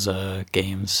Yakuza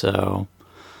games. So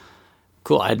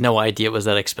cool. I had no idea it was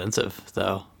that expensive,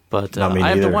 though. But I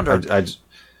have to wonder.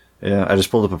 I just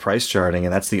pulled up a price charting,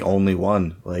 and that's the only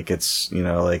one. Like it's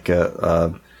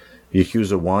Yakuza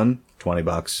 1,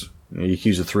 $20.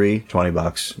 Yakuza 3, $20.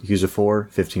 Yakuza 4,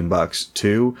 $15.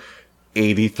 2,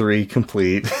 $83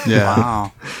 complete. Yeah.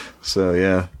 Wow. So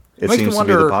yeah. It seems to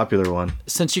be the popular one.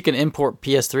 Since you can import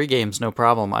PS3 games, no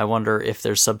problem. I wonder if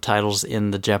there's subtitles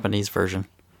in the Japanese version.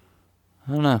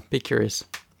 I don't know. Be curious.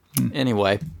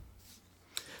 Anyway.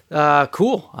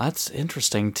 Cool. That's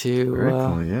interesting to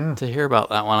hear about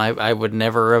that one. I would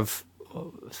never have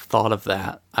thought of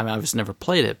that. I mean, I've just never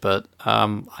played it, but I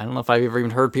don't know if I've ever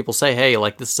even heard people say, hey,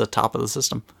 like, this is the top of the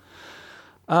system.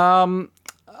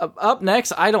 Up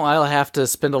next, I'll have to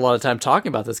spend a lot of time talking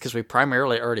about this because we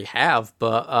primarily already have,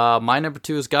 but my number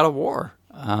 2 is God of War.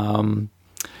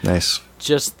 Nice.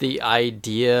 Just the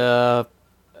idea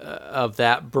of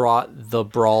that brought the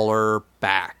brawler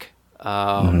back.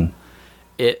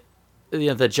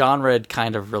 The genre had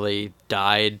kind of really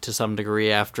died to some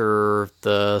degree after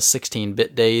the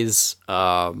 16-bit days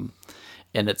in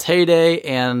its heyday,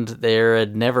 and there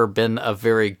had never been a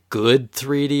very good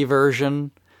 3D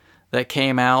version that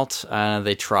came out.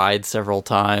 They tried several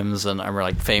times, and I remember,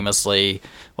 like, famously,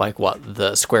 like,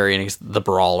 the Square Enix, The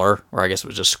Brawler, or I guess it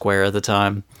was just Square at the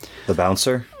time. The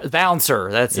Bouncer?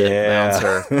 Bouncer, that's it,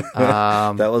 Bouncer.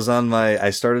 That was on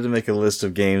I started to make a list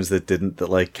of games that kind of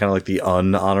like the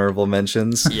unhonorable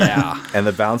mentions. Yeah. And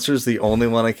The Bouncer's the only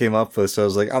one I came up with, so I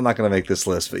was like, I'm not going to make this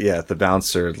list. But yeah, The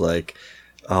Bouncer, like,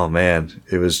 oh man,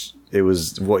 it was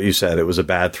what you said. It was a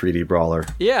bad 3D brawler.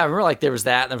 Yeah, I remember, like, there was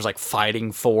that, and there was, like,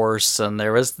 Fighting Force, and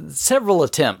there was several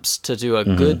attempts to do a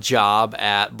good job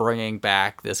at bringing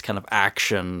back this kind of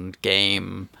action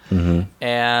game.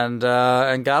 And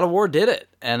God of War did it,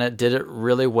 and it did it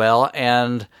really well.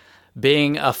 And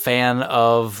being a fan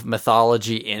of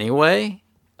mythology anyway,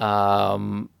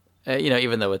 even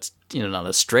though it's, not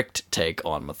a strict take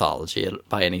on mythology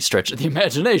by any stretch of the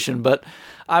imagination, but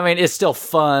I mean, it's still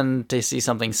fun to see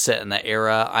something set in that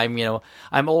era.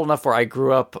 I'm old enough where I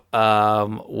grew up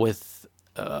with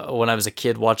when I was a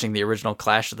kid watching the original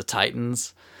Clash of the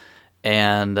Titans,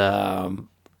 and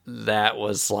that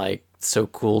was like so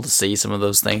cool to see some of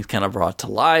those things kind of brought to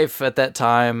life at that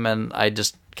time, and I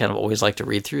just kind of always like to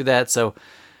read through that. So,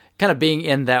 kind of being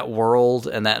in that world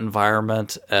and that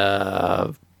environment,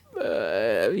 again,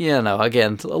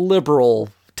 a liberal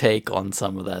take on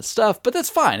some of that stuff, but that's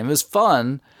fine. It was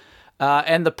fun.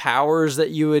 And the powers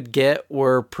that you would get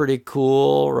were pretty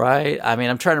cool, right? I mean,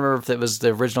 I'm trying to remember if it was the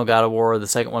original God of War or the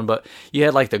second one, but you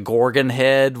had like the Gorgon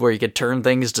head where you could turn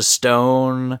things to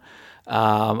stone.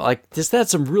 Just had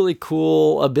some really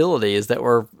cool abilities that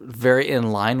were very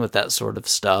in line with that sort of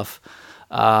stuff.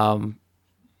 But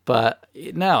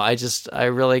no, I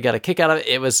really got a kick out of it.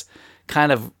 It was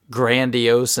kind of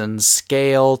grandiose in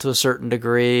scale to a certain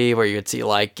degree, where you would see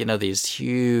these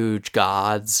huge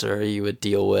gods or you would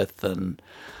deal with, and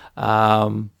it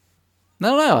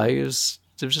was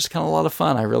just kind of a lot of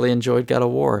fun. I really enjoyed God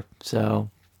of War, so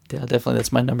yeah, definitely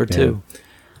that's my number 2.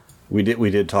 We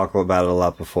did talk about it a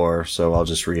lot before, so I'll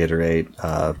just reiterate.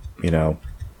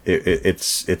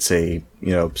 It's a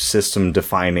system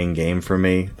defining game for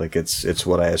me. Like it's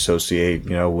what I associate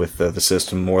with the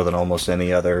system more than almost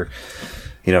any other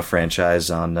franchise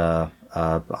on the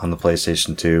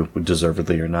PlayStation 2,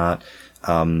 deservedly or not.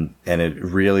 And it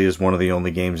really is one of the only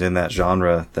games in that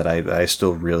genre that I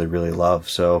still really, really love.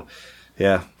 So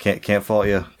yeah, can't fault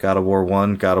you. God of War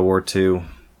 1, God of War 2,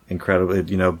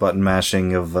 incredible, button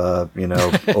mashing of,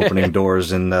 opening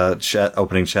doors and,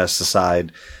 opening chests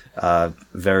aside.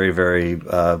 Very, very,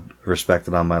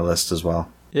 respected on my list as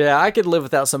well. Yeah, I could live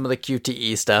without some of the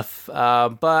QTE stuff.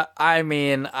 But I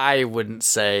mean, I wouldn't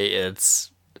say it's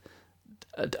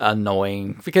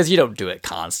annoying because you don't do it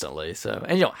constantly. So,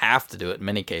 and you don't have to do it in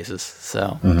many cases.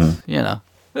 So,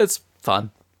 it's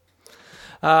fun.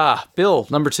 Bill,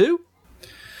 number 2?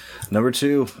 Number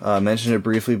 2, mentioned it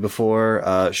briefly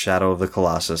before, Shadow of the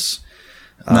Colossus.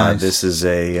 Nice. This is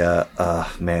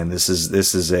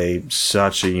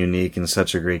such a unique and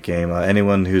such a great game.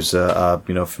 Anyone who's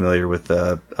familiar with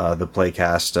the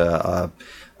Playcast,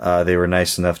 they were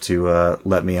nice enough to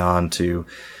let me on to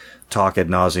talk ad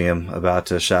nauseum about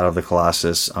Shadow of the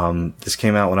Colossus. This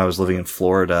came out when I was living in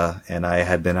Florida, and I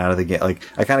had been out of the game. Like,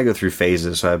 I kind of go through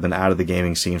phases, so I've been out of the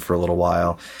gaming scene for a little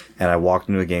while. And I walked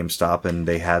into a GameStop, and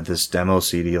they had this demo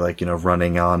CD, like,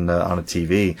 running on a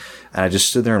TV. And I just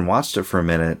stood there and watched it for a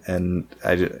minute, and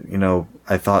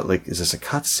I thought, like, is this a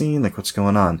cutscene? Like, what's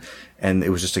going on? And it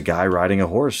was just a guy riding a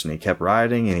horse, and he kept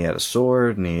riding, and he had a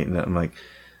sword, and I'm like,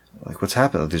 what's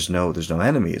happening? There's no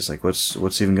enemies. Like,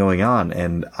 what's even going on?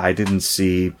 And I didn't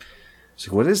see. It's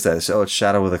like, what is that? I said, it's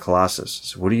Shadow of the Colossus. I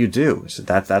said, what do you do? I said,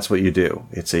 that's what you do.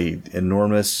 It's a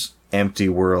enormous empty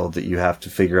world that you have to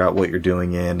figure out what you're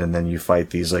doing in, and then you fight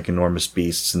these like enormous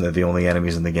beasts, and they're the only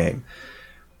enemies in the game.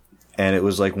 And it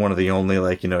was like one of the only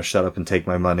shut up and take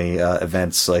my money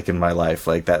events like in my life.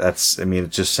 Like it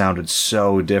just sounded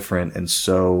so different and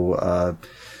so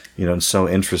and so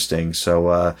interesting.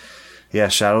 So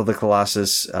Shadow of the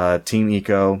Colossus, Team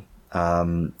Ico,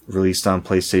 released on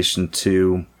PlayStation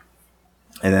 2,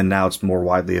 and then now it's more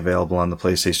widely available on the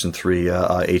PlayStation 3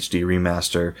 HD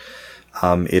remaster.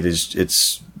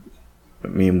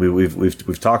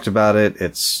 We've talked about it.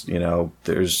 It's,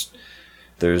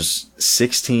 there's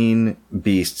 16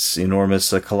 beasts,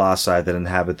 enormous colossi that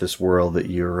inhabit this world that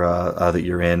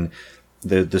you're in.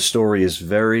 The story is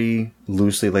very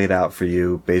loosely laid out for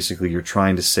you. Basically, you're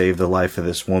trying to save the life of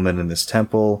this woman in this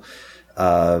temple.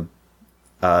 It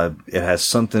has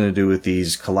something to do with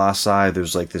these colossi.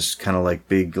 There's like this kind of like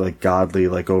big, like godly,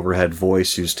 like overhead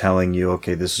voice who's telling you,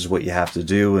 okay, this is what you have to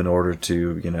do in order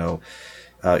to,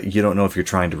 you don't know if you're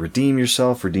trying to redeem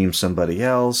yourself, redeem somebody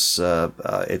else.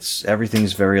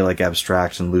 Everything's very like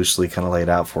abstract and loosely kind of laid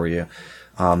out for you.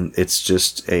 It's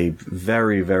just a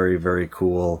very, very, very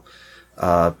cool,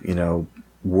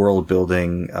 world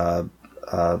building,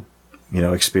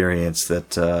 experience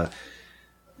that,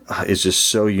 is just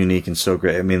so unique and so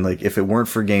great. I mean, like, if it weren't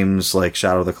for games like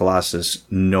Shadow of the Colossus,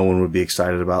 no one would be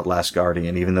excited about Last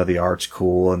Guardian, even though the art's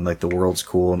cool and like the world's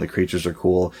cool and the creatures are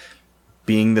cool.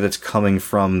 Being that it's coming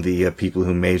from the people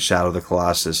who made Shadow of the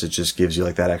Colossus, it just gives you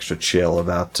like that extra chill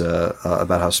about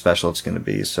how special it's going to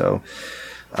be. So,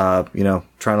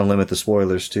 trying to limit the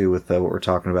spoilers too with what we're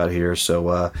talking about here.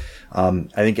 So, I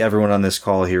think everyone on this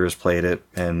call here has played it,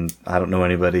 and I don't know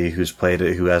anybody who's played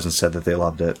it who hasn't said that they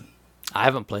loved it. I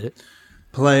haven't played it.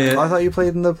 Play it. Oh, I thought you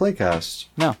played in the Playcast.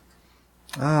 No.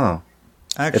 Oh.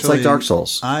 Actually, it's like Dark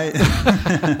Souls. I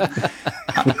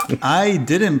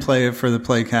didn't play it for the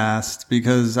Playcast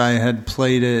because I had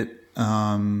played it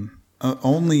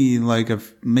only like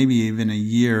maybe even a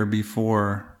year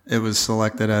before it was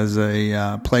selected as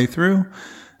a playthrough.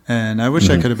 And I wish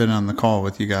I could have been on the call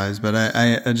with you guys, but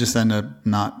I just ended up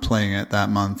not playing it that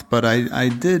month. But I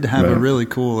did have a really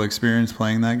cool experience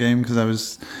playing that game because I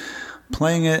was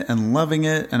playing it and loving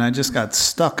it, and I just got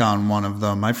stuck on one of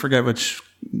them. I forget which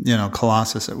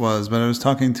Colossus it was, but I was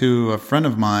talking to a friend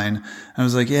of mine and I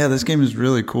was like, yeah, this game is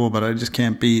really cool, but I just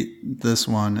can't beat this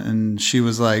one. And she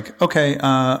was like, okay,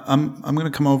 I'm going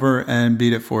to come over and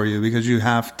beat it for you because you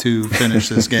have to finish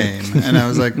this game. And I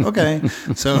was like, okay.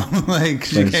 So like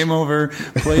she came over,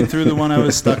 played through the one I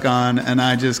was stuck on, and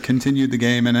I just continued the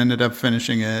game and ended up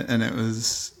finishing it. And it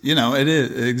was, it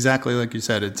is exactly like you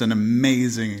said, it's an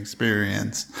amazing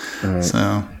experience. Right.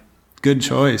 So good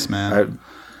choice, man.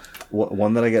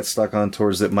 One that I get stuck on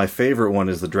towards it. My favorite one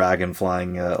is the dragon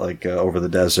flying over the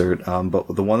desert.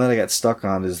 But the one that I get stuck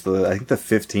on is I think the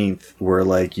 15th, where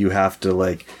like you have to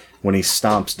like when he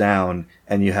stomps down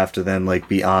and you have to then like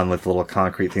be on like the little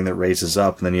concrete thing that raises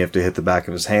up, and then you have to hit the back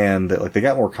of his hand. Like they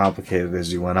got more complicated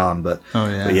as you went on, but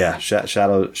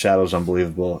Shadow's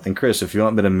unbelievable. And Chris, if you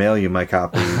want me to mail you my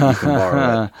copy, you can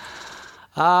borrow it.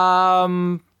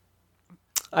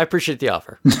 I appreciate the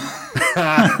offer.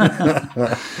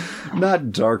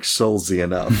 Not Dark Soulsy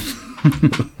enough.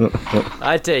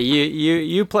 I tell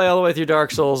you play all the way through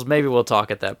Dark Souls. Maybe we'll talk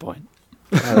at that point.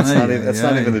 That's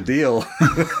not even a deal.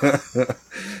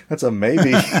 That's a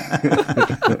maybe.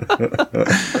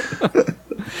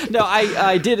 No,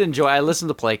 I did enjoy. I listened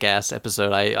to the Playcast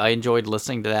episode. I enjoyed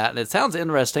listening to that, and it sounds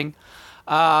interesting.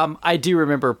 I do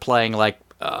remember playing like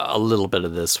a little bit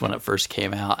of this when it first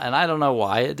came out, and I don't know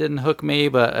why it didn't hook me,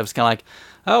 but I was kind of like,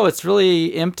 oh, it's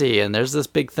really empty, and there's this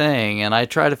big thing, and I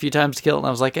tried a few times to kill it, and I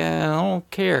was like, I don't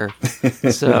care.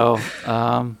 So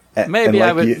maybe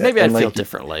I'd feel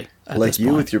differently. Like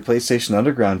you with your PlayStation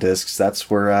Underground discs, that's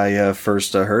where I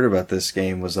first heard about this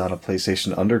game, was on a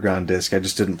PlayStation Underground disc. I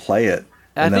just didn't play it.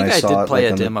 I think I did play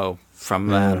a demo from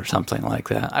that or something like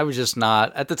that. I was just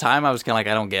not at the time. I was kind of like,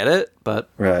 I don't get it, but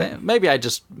maybe I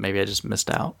just missed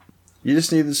out. You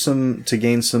just needed to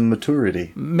gain some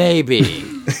maturity. Maybe,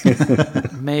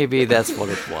 maybe that's what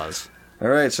it was. All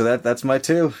right, so that's my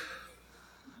two.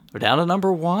 We're down to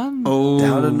number one. Oh,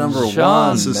 Down to number Sean,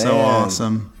 one. this is so man.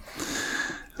 awesome.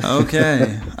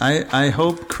 Okay, I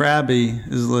hope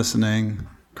Krabby is listening.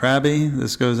 Krabby,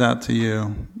 this goes out to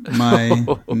you. My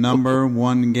number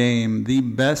one game, the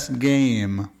best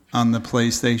game on the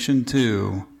PlayStation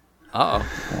 2. Uh-oh.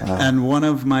 And one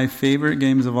of my favorite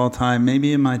games of all time,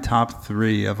 maybe in my top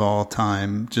 3 of all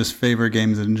time, just favorite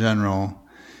games in general,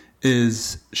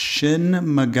 is Shin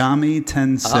Megami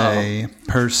Tensei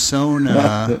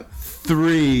Persona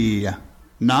 3.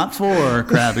 Not 4,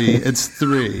 Krabby. It's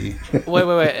 3.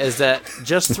 Wait. Is that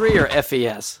just 3 or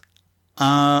FES?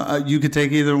 You could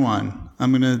take either one.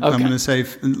 I'm gonna say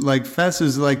like FES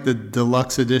is like the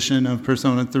deluxe edition of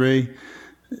Persona 3.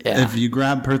 Yeah. If you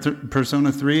grab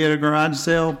Persona 3 at a garage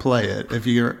sale, play it. If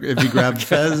you grab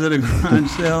FES at a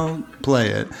garage sale, play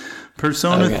it.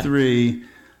 Persona 3,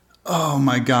 oh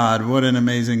my God, what an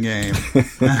amazing game.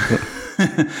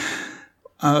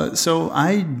 So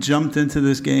I jumped into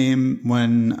this game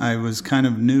when I was kind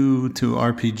of new to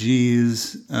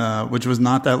RPGs, which was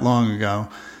not that long ago.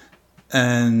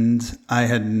 And I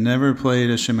had never played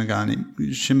a Shin Megami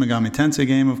Tensei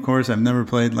game, of course. I've never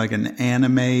played like an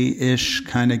anime-ish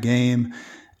kind of game.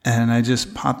 And I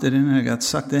just popped it in and I got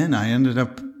sucked in. I ended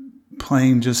up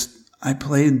playing I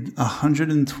played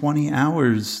 120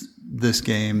 hours this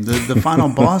game. The final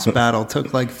boss battle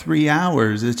took like 3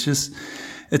 hours.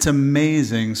 It's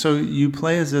amazing. So you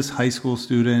play as this high school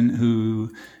student who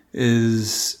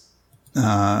is...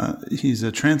 he's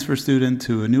a transfer student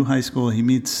to a new high school. He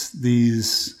meets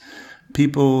these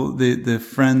people, the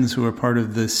friends who are part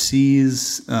of the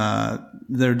Seas.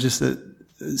 They're just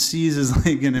Seas is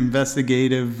like an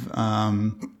investigative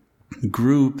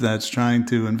group that's trying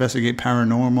to investigate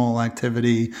paranormal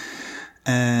activity.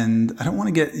 And I don't want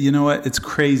to get, you know what? It's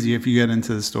crazy if you get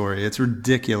into the story. It's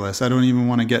ridiculous. I don't even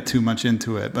want to get too much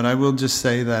into it. But I will just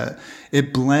say that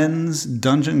it blends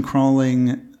dungeon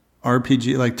crawling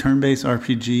RPG, like turn-based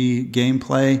RPG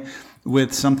gameplay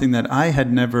with something that I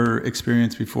had never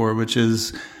experienced before, which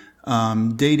is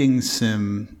dating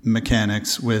sim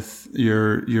mechanics with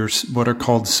your what are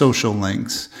called social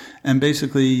links. And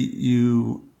basically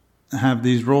you have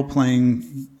these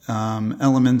role-playing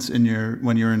elements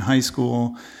when you're in high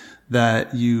school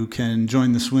that you can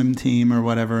join the swim team or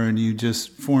whatever, and you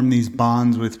just form these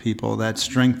bonds with people that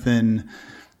strengthen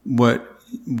what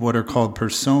are called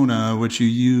persona, which you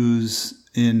use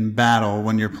in battle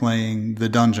when you're playing the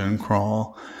dungeon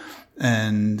crawl.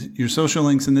 And your social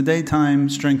links in the daytime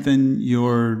strengthen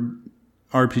your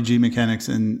RPG mechanics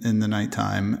in the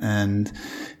nighttime. And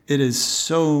it is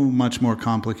so much more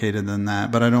complicated than that,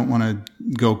 but I don't want to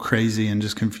go crazy and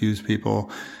just confuse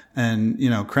people. And,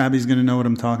 Krabby's going to know what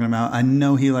I'm talking about. I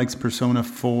know he likes Persona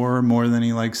 4 more than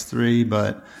he likes 3,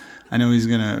 but I know he's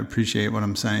going to appreciate what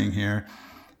I'm saying here.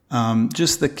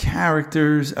 Just the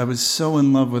characters. I was so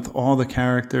in love with all the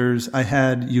characters. I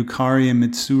had Yukari and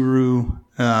Mitsuru.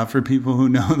 For people who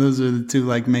know, those are the two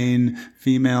like main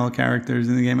female characters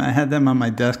in the game. I had them on my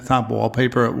desktop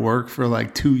wallpaper at work for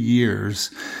like 2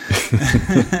 years.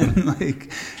 And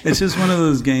like, it's just one of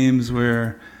those games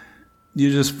where you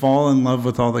just fall in love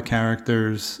with all the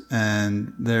characters,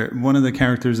 and one of the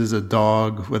characters is a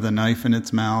dog with a knife in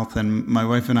its mouth, and my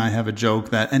wife and I have a joke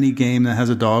that any game that has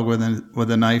a dog with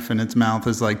a knife in its mouth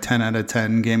is like 10 out of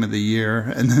 10 game of the year,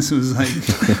 and this was like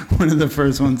one of the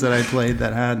first ones that I played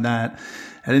that had that,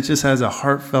 and it just has a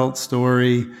heartfelt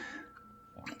story,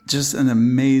 just an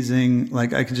amazing,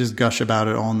 like I could just gush about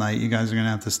it all night. You guys are going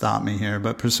to have to stop me here,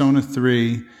 but Persona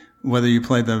 3, whether you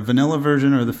play the vanilla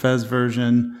version or the FES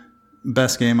version,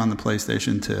 best game on the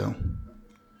PlayStation 2.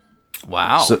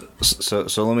 Wow.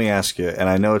 So let me ask you, and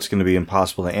I know it's going to be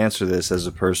impossible to answer this as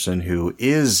a person who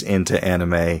is into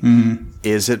anime. Mm-hmm.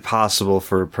 Is it possible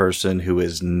for a person who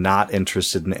is not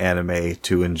interested in anime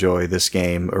to enjoy this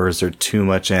game, or is there too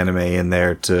much anime in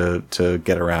there to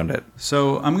get around it?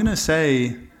 So I'm going to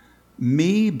say,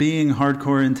 me being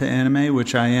hardcore into anime,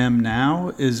 which I am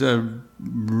now, is a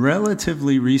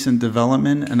relatively recent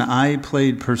development, and I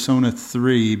played Persona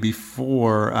 3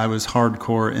 before I was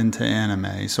hardcore into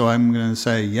anime. So I'm going to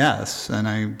say yes, and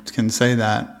I can say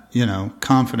that,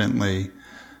 confidently,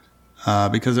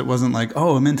 because it wasn't like,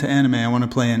 oh, I'm into anime, I want to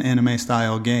play an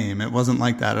anime-style game. It wasn't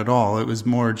like that at all. It was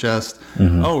more just,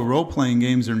 oh, role-playing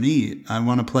games are neat. I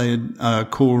want to play a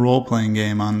cool role-playing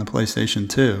game on the PlayStation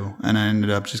 2, and I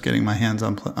ended up just getting my hands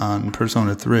on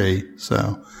Persona 3,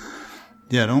 so...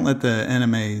 Yeah, don't let the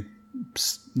anime,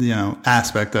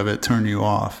 aspect of it turn you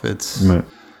off. It's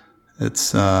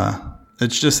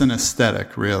just an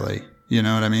aesthetic, really. You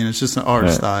know what I mean? It's just an art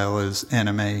style is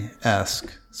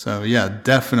anime-esque. So yeah,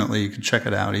 definitely you can check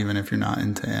it out even if you're not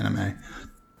into anime.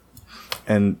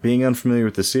 And being unfamiliar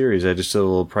with the series, I just did a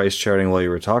little price charting while you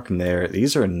were talking there.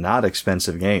 These are not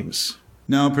expensive games.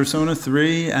 No, Persona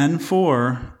 3 and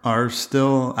 4 are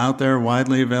still out there,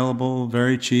 widely available,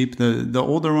 very cheap. The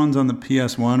older ones on the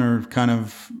PS1 are kind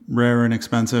of rare and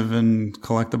expensive and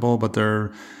collectible, but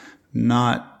they're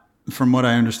not, from what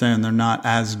I understand, they're not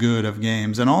as good of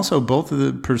games. And also, both of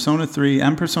the Persona 3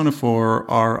 and Persona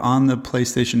 4 are on the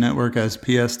PlayStation Network as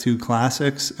PS2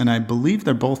 classics, and I believe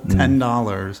they're both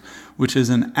 $10, which is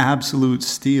an absolute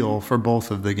steal for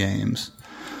both of the games.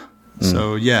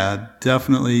 So yeah,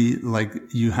 definitely, like,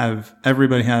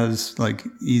 everybody has like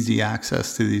easy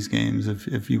access to these games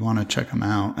if you want to check them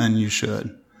out, and you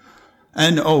should.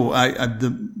 And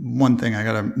the one thing I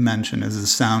gotta mention is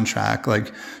the soundtrack.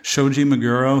 Like, Shoji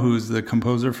Meguro, who's the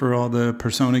composer for all the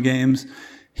Persona games,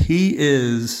 he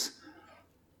is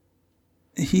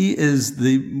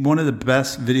one of the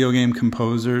best video game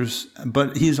composers,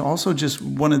 but he's also just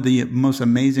one of the most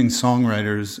amazing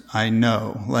songwriters I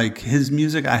know. Like, his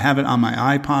music, I have it on my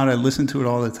iPod. I listen to it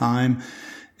all the time.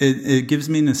 It gives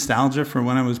me nostalgia for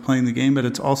when I was playing the game, but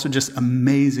it's also just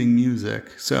amazing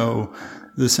music. So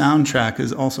the soundtrack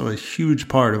is also a huge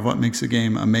part of what makes a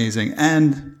game amazing.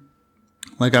 And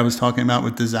like I was talking about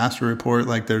with Disaster Report,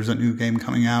 like, there's a new game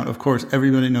coming out. Of course,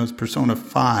 everybody knows Persona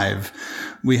 5.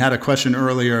 We had a question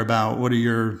earlier about what are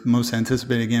your most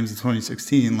anticipated games of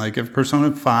 2016. Like, if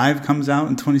Persona 5 comes out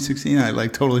in 2016, I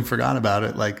like totally forgot about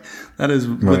it. Like, that is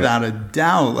without a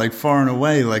doubt, like, far and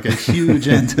away, like a huge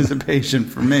anticipation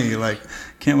for me. Like,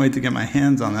 can't wait to get my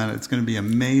hands on that. It's going to be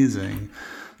amazing.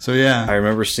 So yeah, I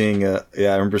remember seeing that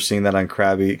on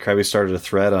Krabby. Krabby started a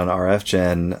thread on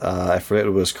RFGen. I forget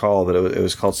what it was called, but it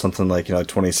was called something like,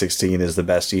 2016 is the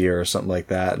best year or something like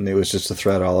that. And it was just a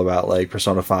thread all about like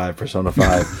Persona 5,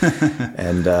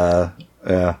 and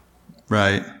yeah,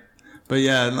 right. But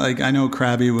yeah, like, I know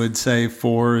Krabby would say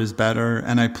 4 is better,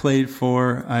 and I played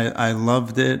 4. I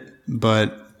loved it,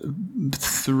 but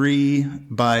 3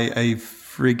 by a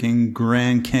freaking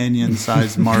Grand Canyon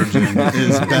sized margin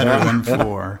is better than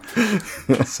 4.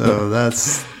 So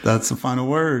that's the final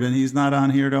word, and he's not on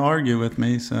here to argue with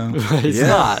me. So he's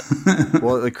not.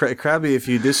 Well, Krabby, if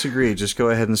you disagree, just go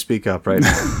ahead and speak up right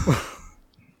now.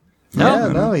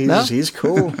 No, he's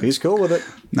cool. He's cool with it.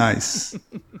 Nice.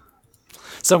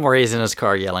 Somewhere he's in his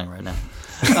car yelling right now.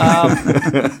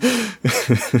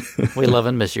 We love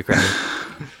and miss you, Krabby.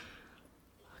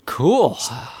 Cool.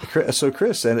 So,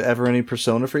 Chris, ever any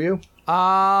Persona for you?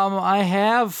 I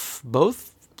have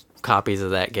both copies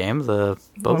of that game, both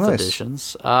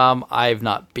editions. I've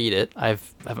not beat it. I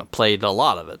haven't played a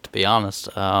lot of it, to be honest.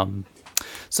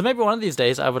 So maybe one of these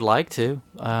days I would like to.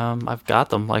 I've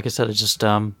got them. Like I said, it's just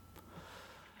kind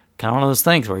of one of those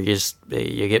things where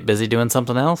you get busy doing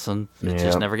something else and you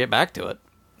just never get back to it.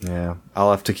 Yeah,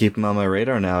 I'll have to keep him on my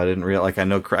radar now. I didn't realize, I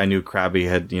knew Krabby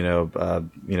had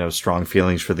strong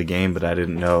feelings for the game, but I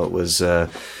didn't know it was the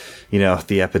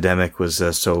epidemic was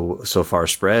so far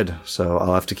spread. So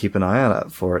I'll have to keep an eye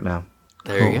out for it now.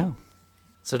 There you go.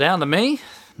 So down to me,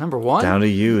 number 1. Down to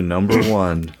you, number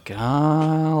 1.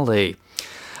 Golly,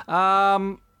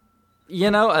 I'm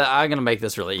gonna make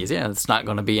this really easy, and it's not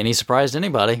going to be any surprise to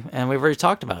anybody. And we've already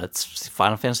talked about it. It's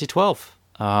Final Fantasy 12.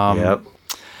 Yep.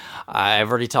 I've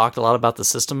already talked a lot about the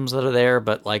systems that are there,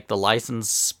 but like the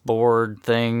license board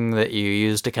thing that you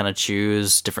use to kind of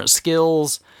choose different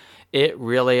skills, it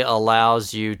really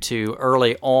allows you to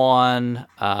early on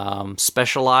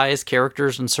specialize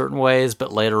characters in certain ways,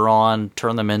 but later on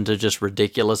turn them into just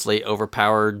ridiculously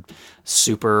overpowered,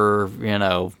 super,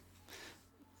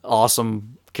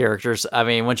 awesome characters. I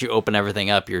mean, once you open everything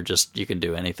up, you can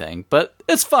do anything, but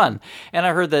it's fun. And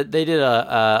I heard that they did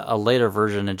a later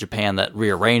version in Japan that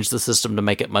rearranged the system to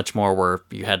make it much more where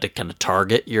you had to kind of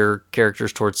target your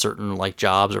characters towards certain like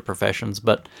jobs or professions.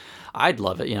 But I'd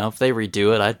love it, if they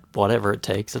redo it, whatever it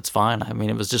takes, it's fine. I mean,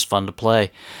 it was just fun to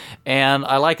play. And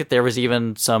I like it. There was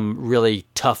even some really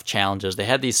tough challenges. They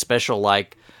had these special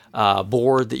like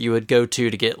board that you would go to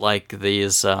get like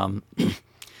these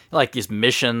like these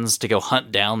missions to go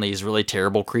hunt down these really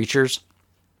terrible creatures.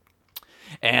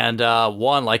 And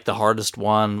one, like the hardest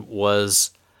one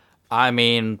was,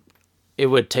 it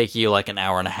would take you like an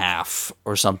hour and a half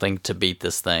or something to beat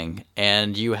this thing.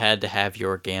 And you had to have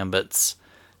your gambits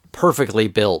perfectly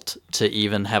built to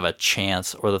even have a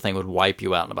chance, or the thing would wipe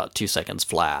you out in about 2 seconds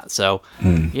flat. So,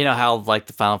 you know how like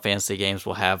the Final Fantasy games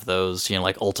will have those,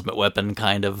 like Ultimate Weapon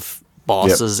kind of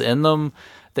bosses in them,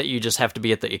 that you just have to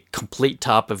be at the complete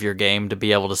top of your game to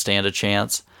be able to stand a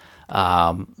chance.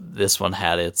 This one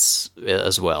had its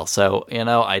as well. So,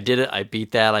 I did it. I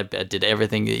beat that. I did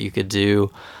everything that you could do.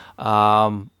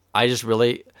 I just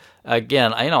really,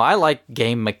 again, I like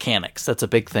game mechanics. That's a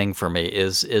big thing for me.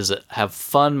 Is have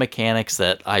fun mechanics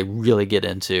that I really get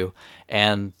into,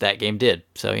 and that game did.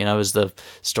 So is the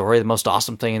story the most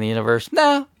awesome thing in the universe?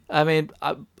 No, I mean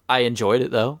I enjoyed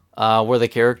it though. Were the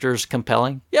characters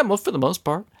compelling? Yeah, for the most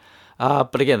part.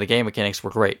 But again, the game mechanics were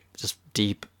great, just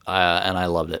deep, and I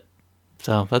loved it.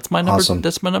 So that's my number. Awesome.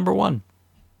 That's my number one.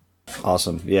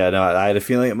 Awesome. Yeah, no, I had a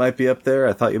feeling it might be up there.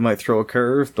 I thought you might throw a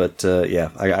curve, but I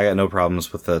got no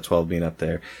problems with 12 being up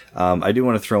there. I do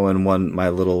want to throw in my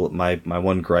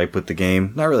one gripe with the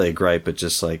game. Not really a gripe, but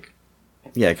just like,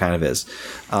 yeah, it kind of is.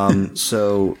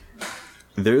 So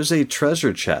there's a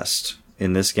treasure chest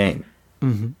in this game.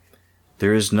 Mm-hmm.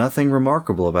 There is nothing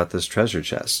remarkable about this treasure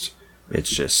chest. It's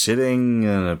just sitting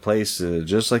in a place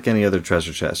just like any other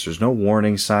treasure chest. There's no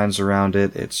warning signs around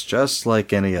it. It's just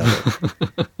like any other.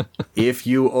 If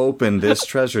you open this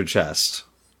treasure chest,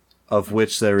 of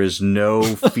which there is no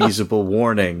feasible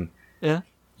warning,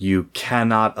 you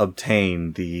cannot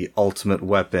obtain the ultimate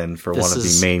weapon for one of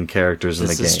the main characters in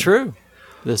the game. This is true.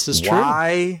 This is true.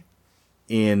 Why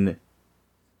in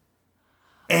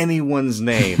anyone's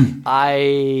name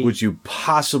would you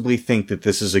possibly think that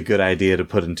this is a good idea to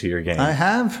put into your game?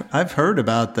 I've heard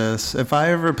about this. If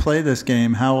I ever play this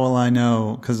game, how will I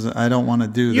know? Because I don't want to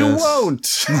do this. You won't.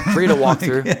 Free to walk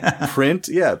through. Print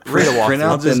out the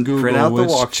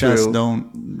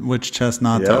walkthrough. Which chest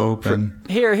not to open.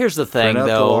 Here's the thing, print out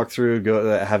though. The walkthrough.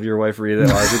 Go have your wife read it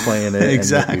while you're playing it.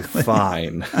 Exactly. And you'll be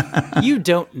fine. You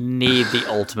don't need the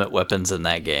ultimate weapons in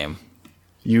that game.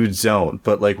 You don't,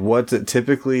 but like not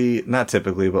typically,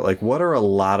 but like what are a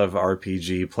lot of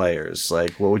RPG players?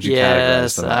 Like what would you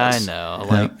categorize them as? I know.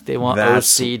 Like they want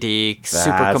OCD,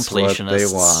 super completionists. What they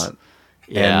want.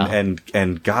 Yeah.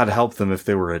 And God help them if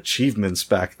there were achievements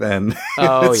back then.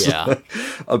 Oh yeah. Like,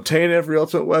 obtain every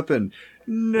ultimate weapon.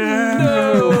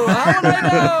 No, how would I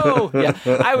know?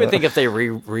 Yeah, I would think if they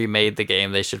remade the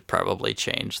game, they should probably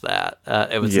change that.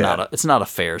 It's not a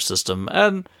fair system,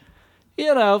 and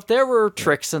there were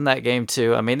tricks in that game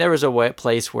too. I mean, there was a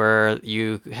place where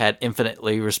you had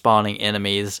infinitely respawning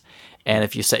enemies, and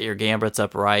if you set your gambits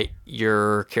up right,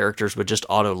 your characters would just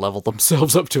auto level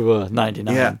themselves up to a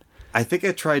 99. Yeah. I think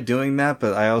I tried doing that,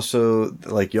 but I also,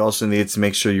 you also needed to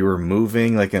make sure you were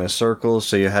moving, in a circle,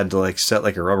 so you had to, set,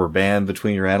 a rubber band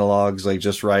between your analogs,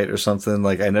 just right or something.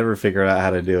 I never figured out how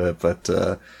to do it, but,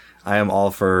 I am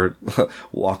all for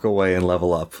walk away and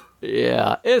level up.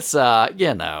 Yeah, it's, I'm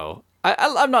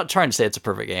not trying to say it's a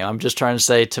perfect game. I'm just trying to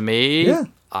say, to me,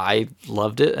 I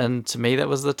loved it, and to me, that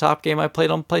was the top game I played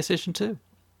on PlayStation 2.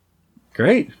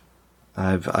 Great.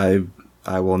 I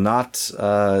will not,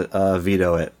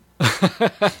 veto it.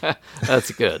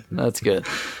 That's good.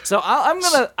 So I'm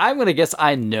gonna guess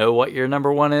I know what your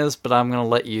number one is, but I'm gonna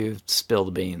let you spill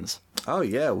the beans. Oh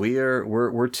yeah,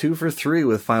 we're 2 for 3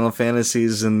 with Final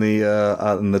Fantasies in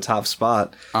the top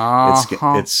spot.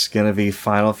 It's gonna be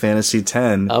Final Fantasy X,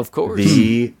 of course,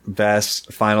 the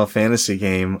best Final Fantasy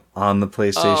game on the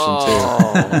PlayStation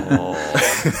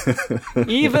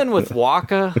 2. Even with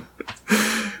Waka.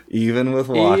 Even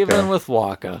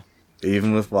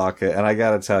with Waka, and I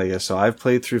gotta tell you, so I've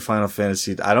played through Final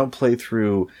Fantasy. I don't play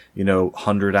through,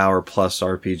 100-hour plus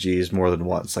RPGs more than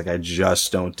once. I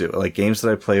just don't do it. Games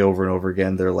that I play over and over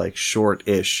again, they're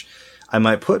short-ish. I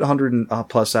might put 100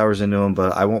 plus hours into them,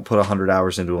 but I won't put 100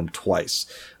 hours into them twice.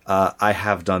 I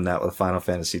have done that with Final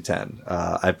Fantasy X.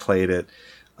 I played it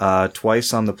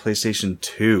twice on the PlayStation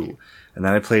 2. And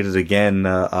then I played it again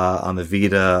on the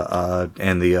Vita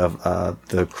and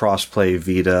the cross-play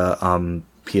Vita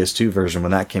PS2 version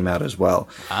when that came out as well.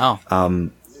 Wow.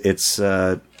 It's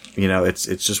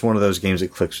it's just one of those games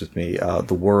that clicks with me.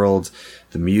 The world,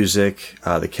 the music,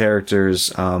 the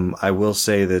characters. I will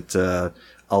say that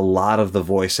a lot of the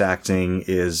voice acting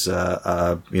is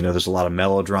there's a lot of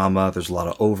melodrama, there's a lot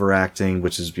of overacting,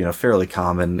 which is fairly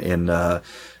common in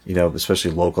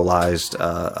especially localized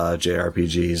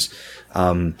JRPGs.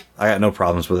 I got no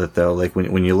problems with it though.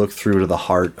 When you look through to the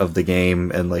heart of the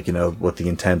game and what the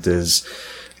intent is,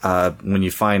 when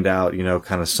you find out,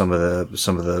 kind of some of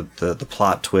the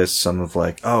plot twists, some of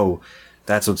oh,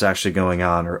 that's what's actually going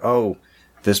on, or oh,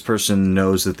 this person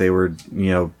knows that they were,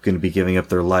 going to be giving up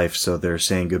their life, so they're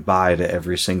saying goodbye to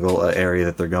every single area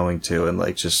that they're going to, and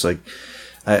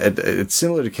it's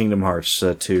similar to Kingdom Hearts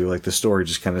 2. The story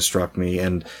just kind of struck me,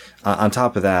 and on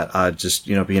top of that, just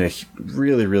being a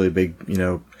really, really big,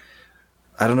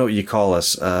 I don't know what you call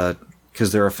us,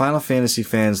 because there are Final Fantasy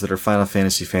fans that are Final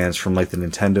Fantasy fans from the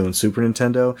Nintendo and Super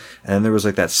Nintendo, and then there was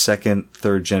that second,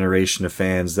 third generation of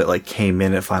fans that came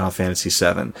in at Final Fantasy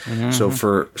VII. Mm-hmm. So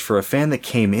for a fan that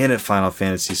came in at Final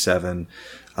Fantasy VII,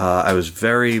 I was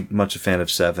very much a fan of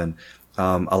 7.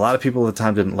 A lot of people at the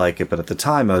time didn't like it, but at the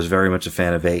time I was very much a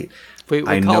fan of 8. We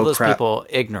call those people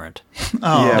ignorant.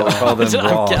 Yeah, we call them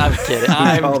wrong. I'm kidding.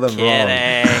 I'm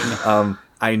kidding.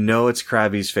 I know it's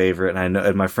Krabby's favorite, and I know,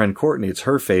 and my friend Courtney, it's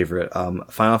her favorite.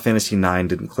 Final Fantasy IX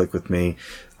didn't click with me.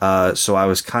 So I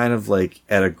was kind of like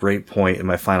at a great point in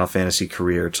my Final Fantasy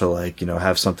career to like,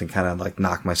 have something kind of like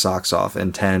knock my socks off,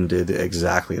 and 10 did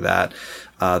exactly that.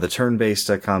 The turn-based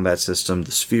combat system,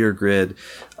 the sphere grid,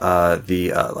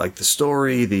 the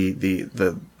story,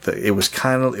 it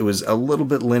was a little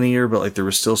bit linear, but like there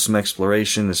was still some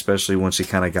exploration, especially once you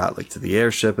kind of got like to the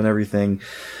airship and everything.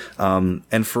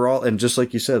 And just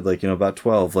like you said, like, about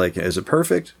 12, like, is it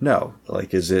perfect? No.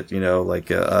 Like, is it,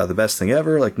 the best thing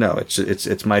ever? Like, no,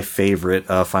 it's my favorite,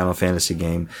 Final Fantasy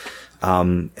game.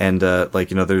 There's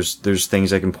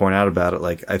things I can point out about it.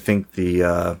 Like, I think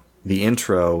the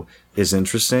intro is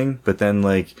interesting, but then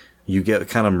like, you get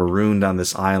kind of marooned on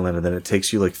this island, and then it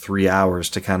takes you like 3 hours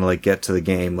to kind of like get to the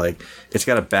game. Like, it's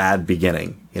got a bad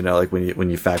beginning, like when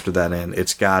you factor that in.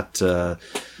 It's got,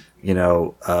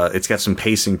 it's got some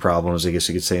pacing problems, I guess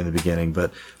you could say, in the beginning.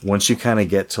 But once you kind of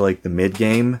get to like the mid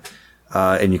game,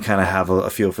 and you kind of have a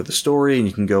feel for the story, and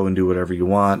you can go and do whatever you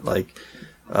want, like,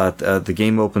 the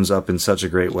game opens up in such a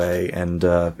great way, and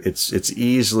it's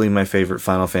easily my favorite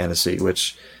Final Fantasy,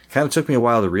 which kind of took me a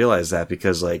while to realize that,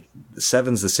 because like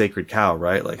 7's the sacred cow,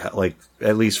 right? Like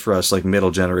at least for us, like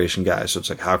middle generation guys. So it's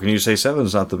like, how can you say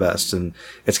 7's not the best? And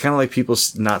it's kind of like people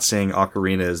not saying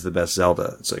Ocarina is the best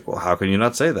Zelda. It's like, well, how can you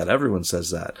not say that? Everyone says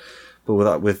that.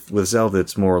 But with Zelda,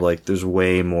 it's more like there's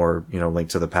way more, Link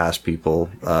to the Past people,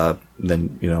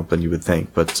 than you would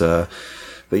think. But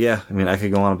yeah, I mean, I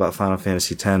could go on about Final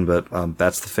Fantasy X, but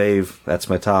that's the fave. That's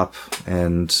my top,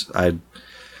 and I'd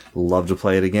love to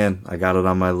play it again. I got it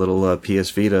on my little PS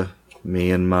Vita,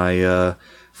 me and my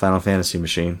Final Fantasy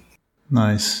machine.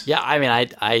 Nice. Yeah, I mean,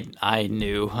 I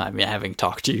knew. I mean, having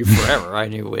talked to you forever, I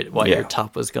knew what your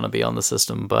top was going to be on the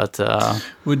system. But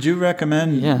would you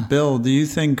recommend, Bill? Do you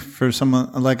think for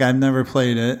someone like, I've never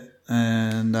played it,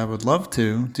 and I would love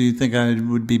to. Do you think I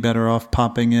would be better off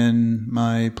popping in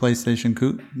my PlayStation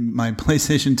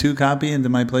 2 copy into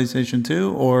my PlayStation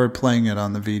 2, or playing it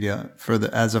on the Vita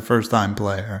as a first time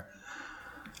player?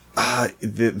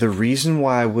 The reason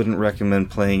why I wouldn't recommend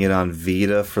playing it on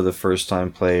Vita for the first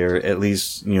time player, at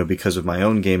least, because of my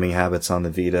own gaming habits on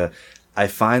the Vita, I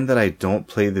find that I don't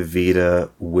play the Vita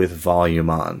with volume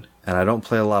on, and I don't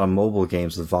play a lot of mobile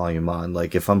games with volume on.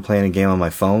 Like, if I'm playing a game on my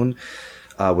phone,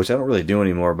 which I don't really do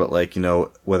anymore, but like,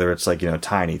 whether it's like,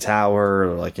 Tiny Tower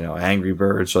or like, Angry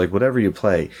Birds or like whatever you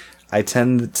play, I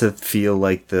tend to feel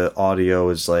like the audio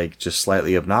is like just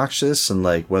slightly obnoxious, and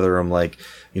like whether I'm like,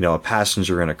 a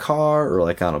passenger in a car or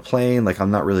like on a plane, like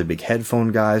I'm not really a big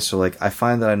headphone guy. So like I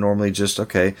find that I normally just, I'm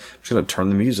just going to turn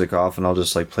the music off and I'll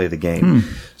just like play the game.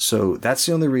 So that's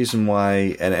the only reason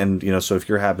why. And so if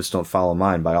your habits don't follow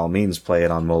mine, by all means play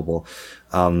it on mobile.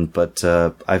 But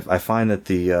I find that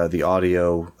the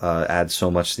audio adds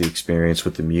so much to the experience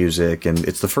with the music, and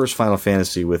it's the first Final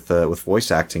Fantasy with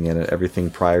voice acting in it. Everything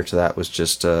prior to that was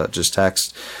just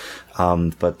text.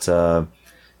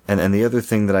 And the other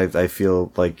thing that I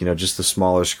feel like, just the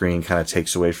smaller screen kind of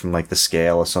takes away from like the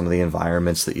scale of some of the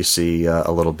environments that you see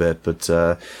a little bit. But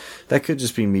that could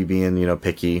just be me being,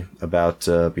 picky about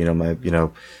my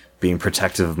being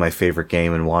protective of my favorite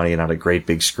game and wanting it on a great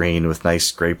big screen with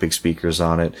nice, great big speakers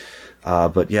on it.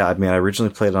 But yeah, I mean, I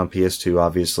originally played it on PS2,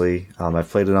 obviously. I've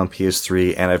played it on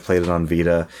PS3 and I played it on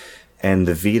Vita. And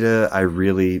the Vita, I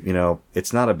really,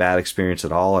 it's not a bad experience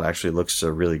at all. It actually looks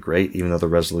really great, even though the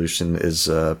resolution is,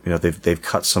 they've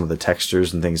cut some of the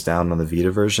textures and things down on the Vita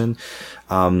version.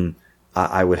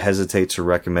 I would hesitate to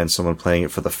recommend someone playing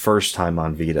it for the first time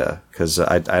on Vita, because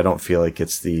I don't feel like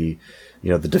it's the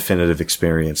definitive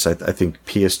experience. I think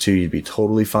PS2 you'd be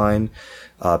totally fine.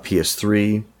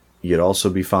 PS3 you'd also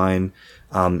be fine.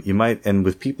 You might, and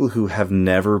with people who have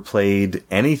never played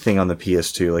anything on the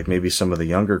PS2, like maybe some of the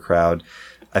younger crowd,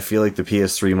 I feel like the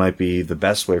PS3 might be the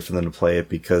best way for them to play it,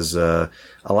 because I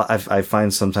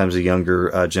find sometimes a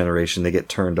younger generation, they get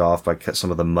turned off by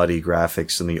some of the muddy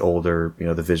graphics and the older,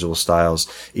 the visual styles,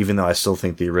 even though I still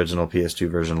think the original PS2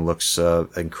 version looks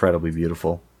incredibly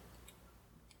beautiful.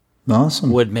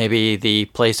 Awesome. Would maybe the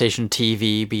PlayStation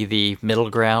TV be the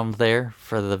middle ground there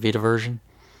for the Vita version?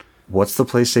 What's the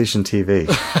PlayStation TV?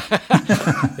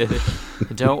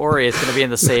 Don't worry, it's going to be in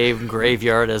the same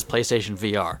graveyard as PlayStation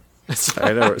VR.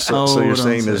 I know. So you're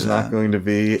saying there's not going to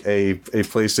be a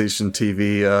PlayStation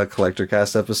TV Collector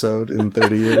Cast episode in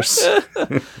 30 years?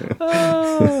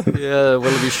 Yeah, will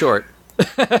it be short?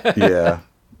 Yeah.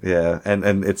 Yeah,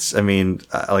 and it's, I mean,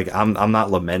 like I'm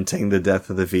not lamenting the death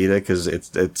of the Vita because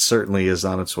it certainly is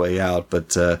on its way out,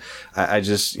 but I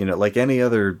just, you know, like any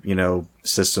other, you know,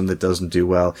 system that doesn't do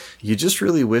well, you just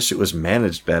really wish it was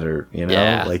managed better, you know?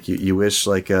 Yeah. Like you wish,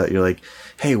 like you're like,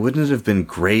 hey, wouldn't it have been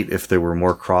great if there were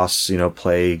more cross, you know,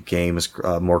 play games,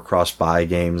 more cross buy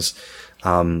games?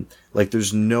 Like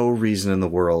there's no reason in the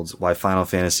world why Final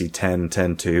Fantasy X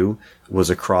 10-2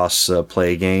 was a cross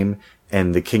play game.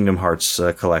 And the Kingdom Hearts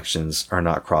collections are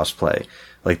not cross-play.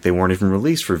 Like, they weren't even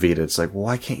released for Vita. It's like, well,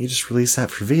 why can't you just release that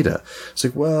for Vita? It's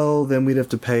like, well, then we'd have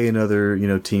to pay another, you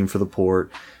know, team for the port.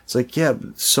 It's like, yeah,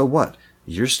 so what?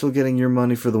 You're still getting your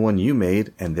money for the one you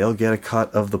made, and they'll get a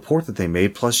cut of the port that they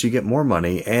made, plus you get more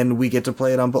money, and we get to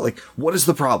play it on both. Like, what is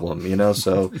the problem? You know,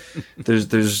 so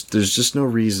there's just no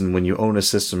reason when you own a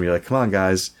system, you're like, come on,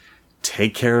 guys,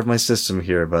 take care of my system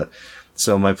here, but...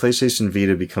 So my PlayStation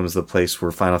Vita becomes the place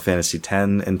where Final Fantasy X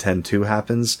and X-2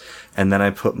 happens, and then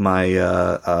I put my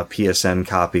PSN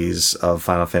copies of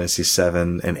Final Fantasy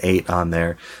 7 and 8 on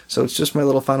there. So it's just my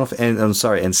little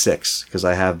and 6, because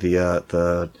I have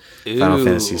the Final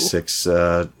Fantasy 6,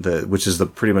 which is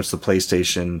pretty much the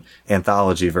PlayStation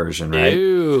anthology version, right?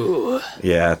 Ew.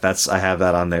 Yeah, I have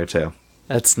that on there too.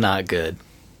 That's not good.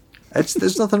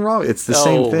 There's nothing wrong. It's the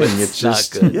same thing. It's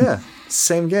just not good. Yeah,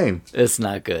 same game. It's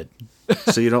not good.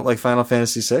 So you don't like Final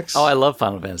Fantasy VI? Oh, I love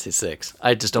Final Fantasy VI.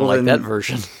 I just don't like that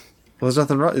version. Well, there's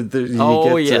nothing wrong.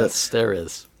 Yes, there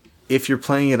is. If you're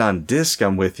playing it on disc,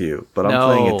 I'm with you. But I'm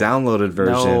playing a downloaded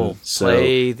version. No, so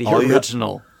play the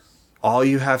original. All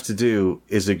you have to do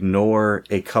is ignore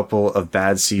a couple of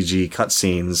bad CG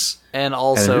cutscenes. And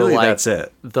also, and really, that's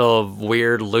it. The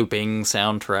weird looping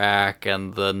soundtrack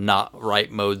and the not right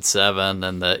mode 7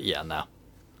 and no.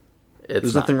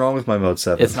 There's nothing wrong with my mode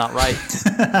 7. It's not right.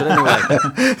 But anyway.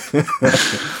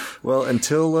 Well,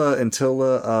 until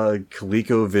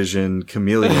ColecoVision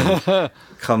Chameleon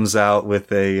comes out with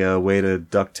a way to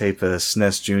duct tape a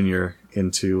SNES Junior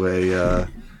into a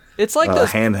it's like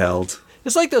handheld.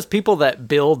 It's like those people that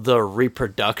build the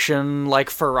reproduction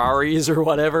like Ferraris or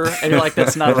whatever, and you're like,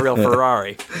 that's not a real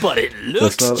Ferrari, but it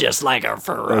looks just like a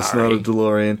Ferrari. That's not a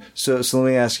DeLorean. So let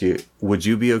me ask you, would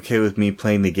you be okay with me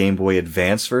playing the Game Boy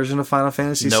Advance version of Final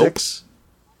Fantasy VI?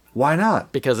 Why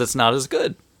not? Because it's not as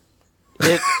good.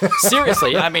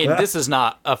 Seriously, I mean, this is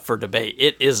not up for debate.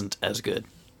 It isn't as good.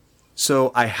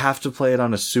 So I have to play it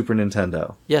on a Super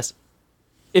Nintendo? Yes.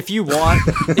 If you want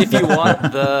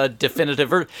the definitive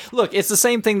version, look, it's the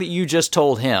same thing that you just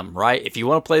told him, right? If you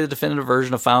want to play the definitive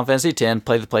version of Final Fantasy X,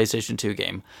 play the PlayStation 2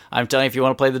 game. I'm telling you, if you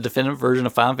want to play the definitive version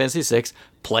of Final Fantasy VI,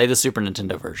 play the Super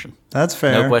Nintendo version. That's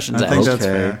fair. No questions asked. I think that's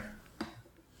fair.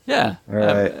 Yeah. All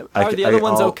right. Are the other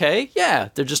ones okay? Yeah,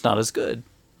 they're just not as good.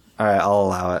 All right, I'll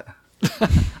allow it.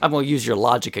 I'm going to use your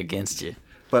logic against you.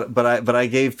 But I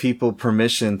gave people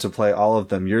permission to play all of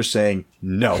them. You're saying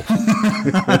no. Look,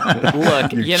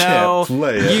 you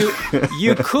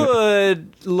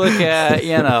could look at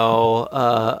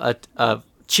a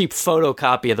cheap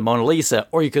photocopy of the Mona Lisa,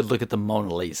 or you could look at the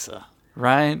Mona Lisa,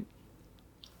 right?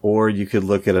 Or you could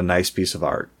look at a nice piece of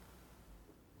art.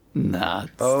 Nah.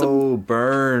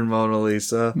 Burn, Mona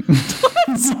Lisa.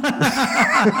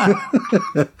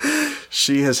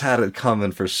 She has had it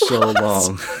coming for so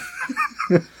long.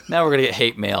 Now we're going to get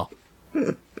hate mail.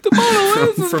 The Mona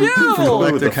Lisa's beautiful!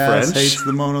 Collector Cast hates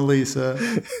the Mona Lisa.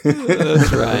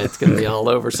 That's right. It's going to be all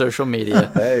over social media.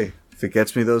 Hey, if it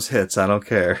gets me those hits, I don't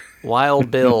care.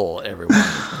 Wild Bill, everyone,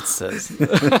 it says.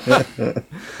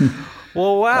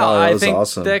 Well, wow. I think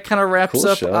awesome. That kind of wraps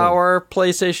up our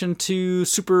PlayStation 2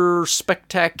 super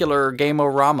spectacular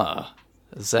Game-O-Rama.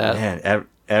 Is that... Man,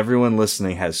 everyone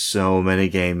listening has so many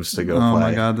games to go play. Oh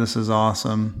my God, this is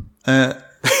awesome.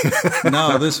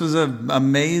 No, this was an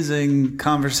amazing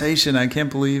conversation. I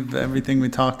can't believe everything we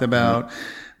talked about.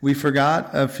 We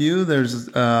forgot a few.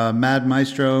 There's Mad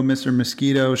Maestro, Mr.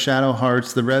 Mosquito, Shadow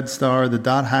Hearts, The Red Star, the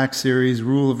Dot Hack series,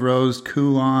 Rule of Rose,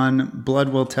 Kuon, Blood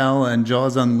Will Tell, and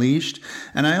Jaws Unleashed.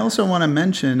 And I also want to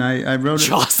mention, I wrote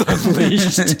Jaws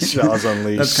Unleashed. Jaws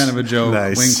Unleashed. That's kind of a joke.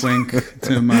 Nice. Wink, wink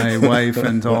to my wife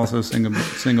and to also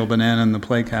Single Banana and the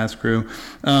Playcast crew.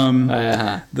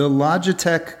 The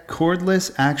Logitech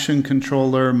cordless action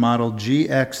controller model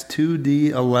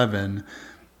GX2D11.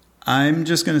 I'm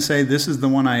just going to say this is the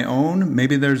one I own.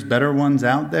 Maybe there's better ones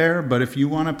out there, but if you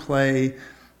want to play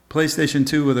PlayStation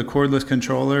 2 with a cordless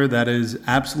controller that is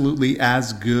absolutely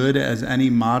as good as any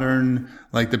modern,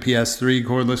 like the PS3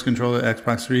 cordless controller,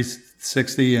 Xbox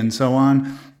 360, and so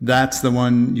on, that's the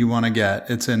one you want to get.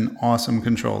 It's an awesome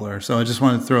controller. So I just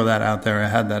wanted to throw that out there. I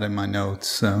had that in my notes.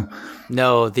 So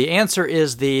no, the answer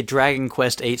is the Dragon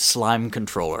Quest VIII Slime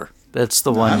controller. That's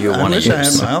the one you want to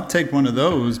use. I'll take one of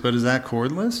those, but is that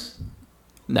cordless?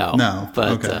 No,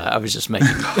 but okay. I was just joking.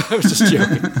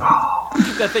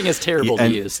 That thing is terrible to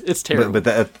use. It's terrible.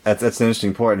 But that's an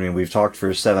interesting point. I mean, we've talked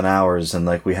for 7 hours, and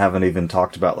like we haven't even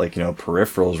talked about like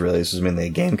peripherals. Really, this is mainly a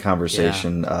game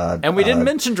conversation. Yeah. And we didn't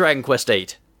mention Dragon Quest VIII.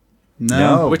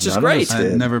 No, which is great. I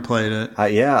never played it.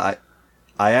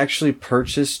 I actually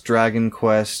purchased Dragon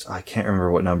Quest. I can't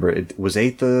remember what number. It was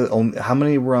 8 the only. How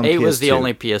many were on PS2? 8 was the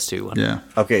only PS2 one. Yeah.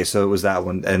 Okay, so it was that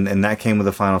one, and that came with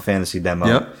a Final Fantasy demo.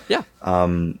 Yep. Yeah.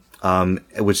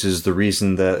 Which is the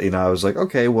reason that I was like,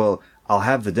 okay, well, I'll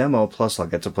have the demo, plus I'll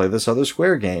get to play this other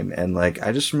Square game, and like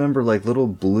I just remember like little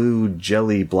blue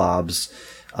jelly blobs.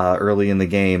 Early in the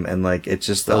game, and like it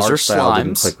just the art style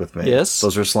didn't click with me. Yes,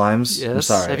 those are slimes. Yes. I'm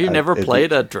sorry. Have you never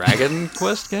played a Dragon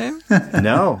Quest game?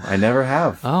 No, I never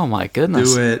have. Oh my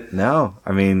goodness! Do it. No,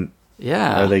 I mean,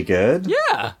 yeah. Are they good?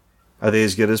 Yeah. Are they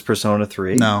as good as Persona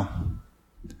 3? No.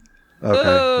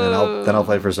 Okay, then I'll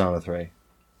play Persona 3.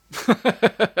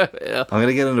 Yeah. I'm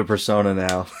gonna get into Persona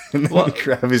now, and then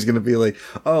Krabby's gonna be like,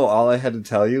 "Oh, all I had to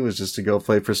tell you was just to go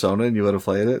play Persona, and you would have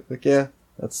played it." Like, yeah,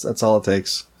 that's all it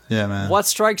takes. Yeah, man. What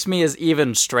strikes me as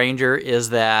even stranger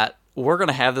is that we're going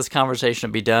to have this conversation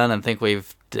and be done and think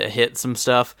we've hit some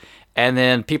stuff, and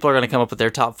then people are going to come up with their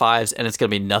top 5s, and it's going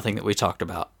to be nothing that we talked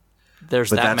about. There's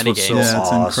that many games. Yeah,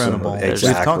 it's incredible. Exactly.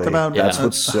 We've talked about that's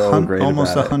what's so great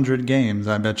almost about 100 games,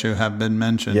 I bet you, have been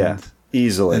mentioned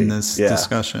easily in this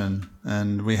discussion,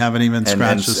 and we haven't even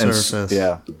scratched the surface.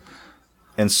 Yeah.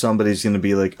 And somebody's going to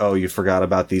be like, "Oh, you forgot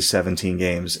about these 17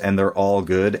 games," and they're all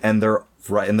good, and they're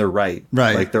right.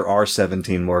 Like there are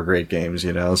 17 more great games,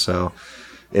 So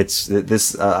it's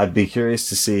this. I'd be curious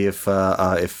to see if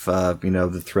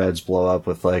the threads blow up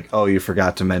with like, "Oh, you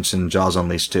forgot to mention Jaws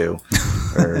Unleashed 2,"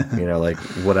 or like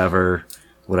whatever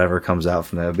comes out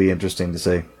from that. It'd be interesting to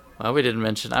see. Well, we didn't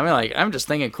mention. I mean, like I'm just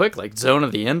thinking quick, like Zone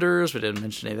of the Enders. We didn't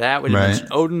mention any of that. We didn't mention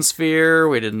Odin Sphere.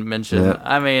 We didn't mention. Yeah.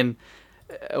 I mean.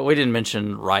 We didn't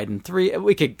mention Raiden 3.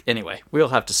 We could anyway. We'll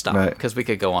have to stop because we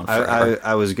could go on forever.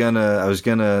 I was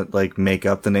gonna like make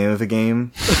up the name of the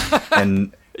game,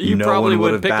 and you probably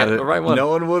would pick the right one.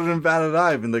 No one would have batted an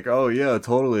eye. Been like, oh yeah,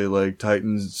 totally, like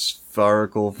Titan's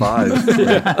Spherical 5.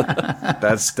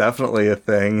 That's definitely a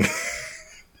thing.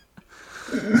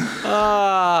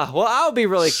 Well, I'll be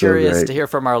really curious to hear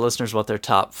from our listeners what their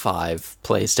top 5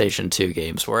 PlayStation 2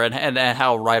 games were and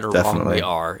how right or wrong we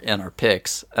are in our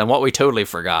picks and what we totally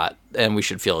forgot and we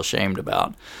should feel ashamed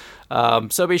about.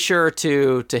 So be sure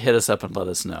to hit us up and let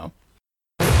us know.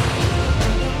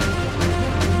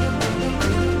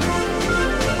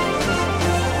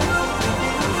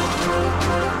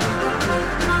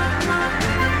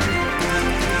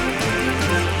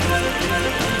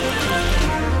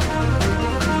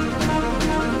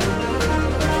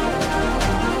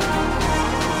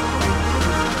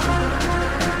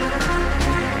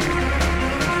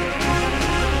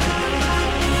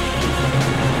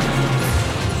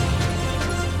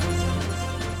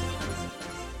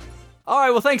 All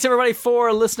right, well, thanks everybody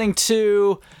for listening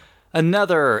to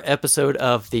another episode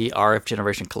of the RF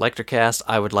Generation Collector Cast.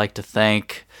 I would like to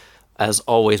thank, as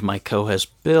always, my co-host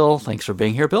Bill. Thanks for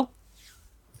being here, Bill.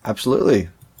 Absolutely.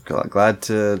 Glad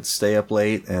to stay up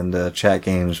late and chat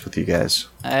games with you guys.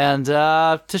 And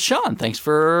to Sean, thanks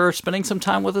for spending some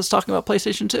time with us talking about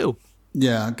PlayStation 2.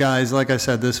 Yeah, guys, like I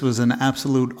said, this was an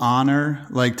absolute honor,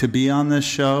 like to be on this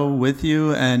show with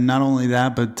you. And not only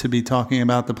that, but to be talking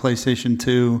about the PlayStation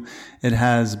 2. It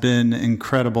has been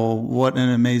incredible. What an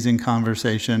amazing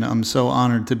conversation. I'm so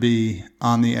honored to be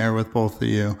on the air with both of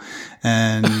you.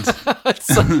 And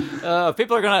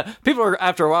people are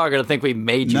after a while going to think we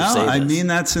made you say this. No, I mean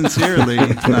that sincerely.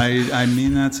 I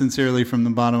mean that sincerely from the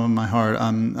bottom of my heart.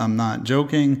 I'm not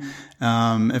joking.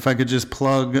 If I could just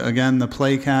plug again the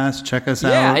Playcast, check us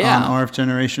out on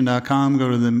rfgeneration.com. Go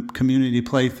to the community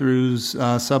playthroughs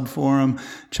subforum.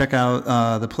 Check out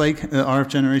the RF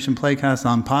Generation Playcast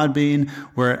on Podbean.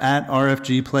 We're at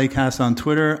RFG Playcast on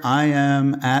Twitter. I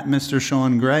am at Mr.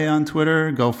 Sean Gray on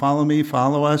Twitter. Go follow me,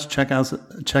 follow us, check out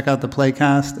the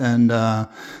Playcast, and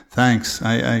thanks.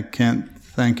 I can't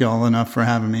thank you all enough for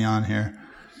having me on here.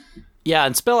 Yeah,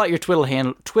 and spell out your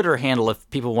Twitter handle if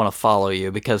people want to follow you,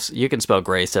 because you can spell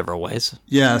Gray several ways.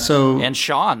 Yeah, and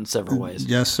Sean several ways.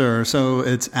 Yes, sir. So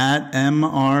it's at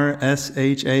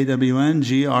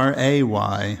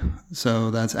MRSHAWNGRAY. So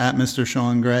that's at Mr.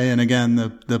 Sean Gray. And again,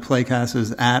 the Playcast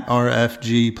is at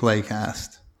RFG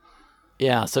Playcast.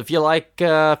 Yeah, so if you like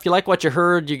what you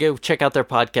heard, you go check out their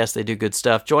podcast. They do good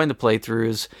stuff. Join the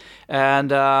playthroughs, and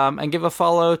give a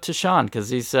follow to Sean, because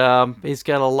he's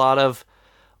got a lot of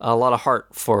a lot of heart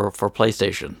for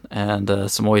PlayStation, and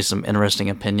some interesting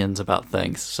opinions about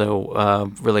things.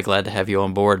 So really glad to have you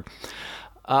on board.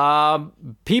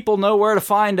 People know where to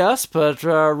find us, but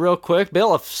real quick,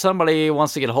 Bill, if somebody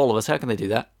wants to get a hold of us, how can they do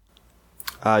that?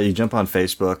 You jump on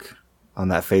Facebook, on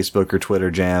that Facebook or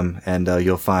Twitter jam, and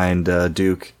you'll find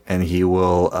Duke, and he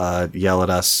will yell at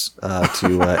us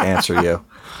to answer you.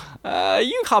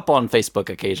 You hop on Facebook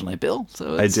occasionally, Bill.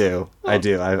 So I do.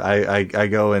 I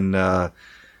go in,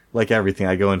 like everything,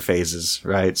 I go in phases,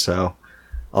 right? So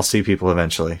I'll see people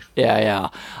eventually. Yeah.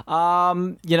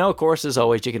 Of course, as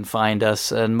always, you can find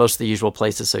us in most of the usual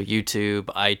places. So YouTube,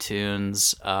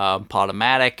 iTunes,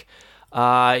 Podomatic.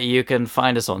 You can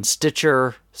find us on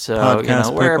Stitcher. So,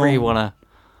 Podcast wherever Pickle. you want to.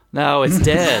 No, it's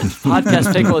dead.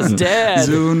 Podcast Pickle is dead.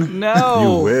 Zune.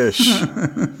 No. You wish.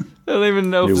 I don't even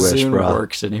know if Zune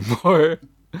works anymore.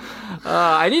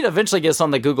 I need to eventually get this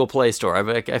on the Google Play Store.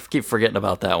 I keep forgetting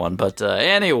about that one. But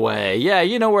anyway, yeah,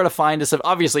 you know where to find us. If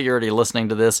obviously you're already listening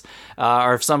to this,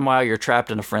 or if somehow you're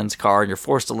trapped in a friend's car and you're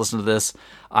forced to listen to this,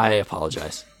 I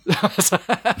apologize.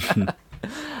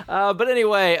 But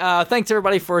anyway, thanks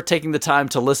everybody for taking the time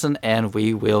to listen, and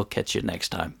we will catch you next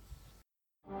time.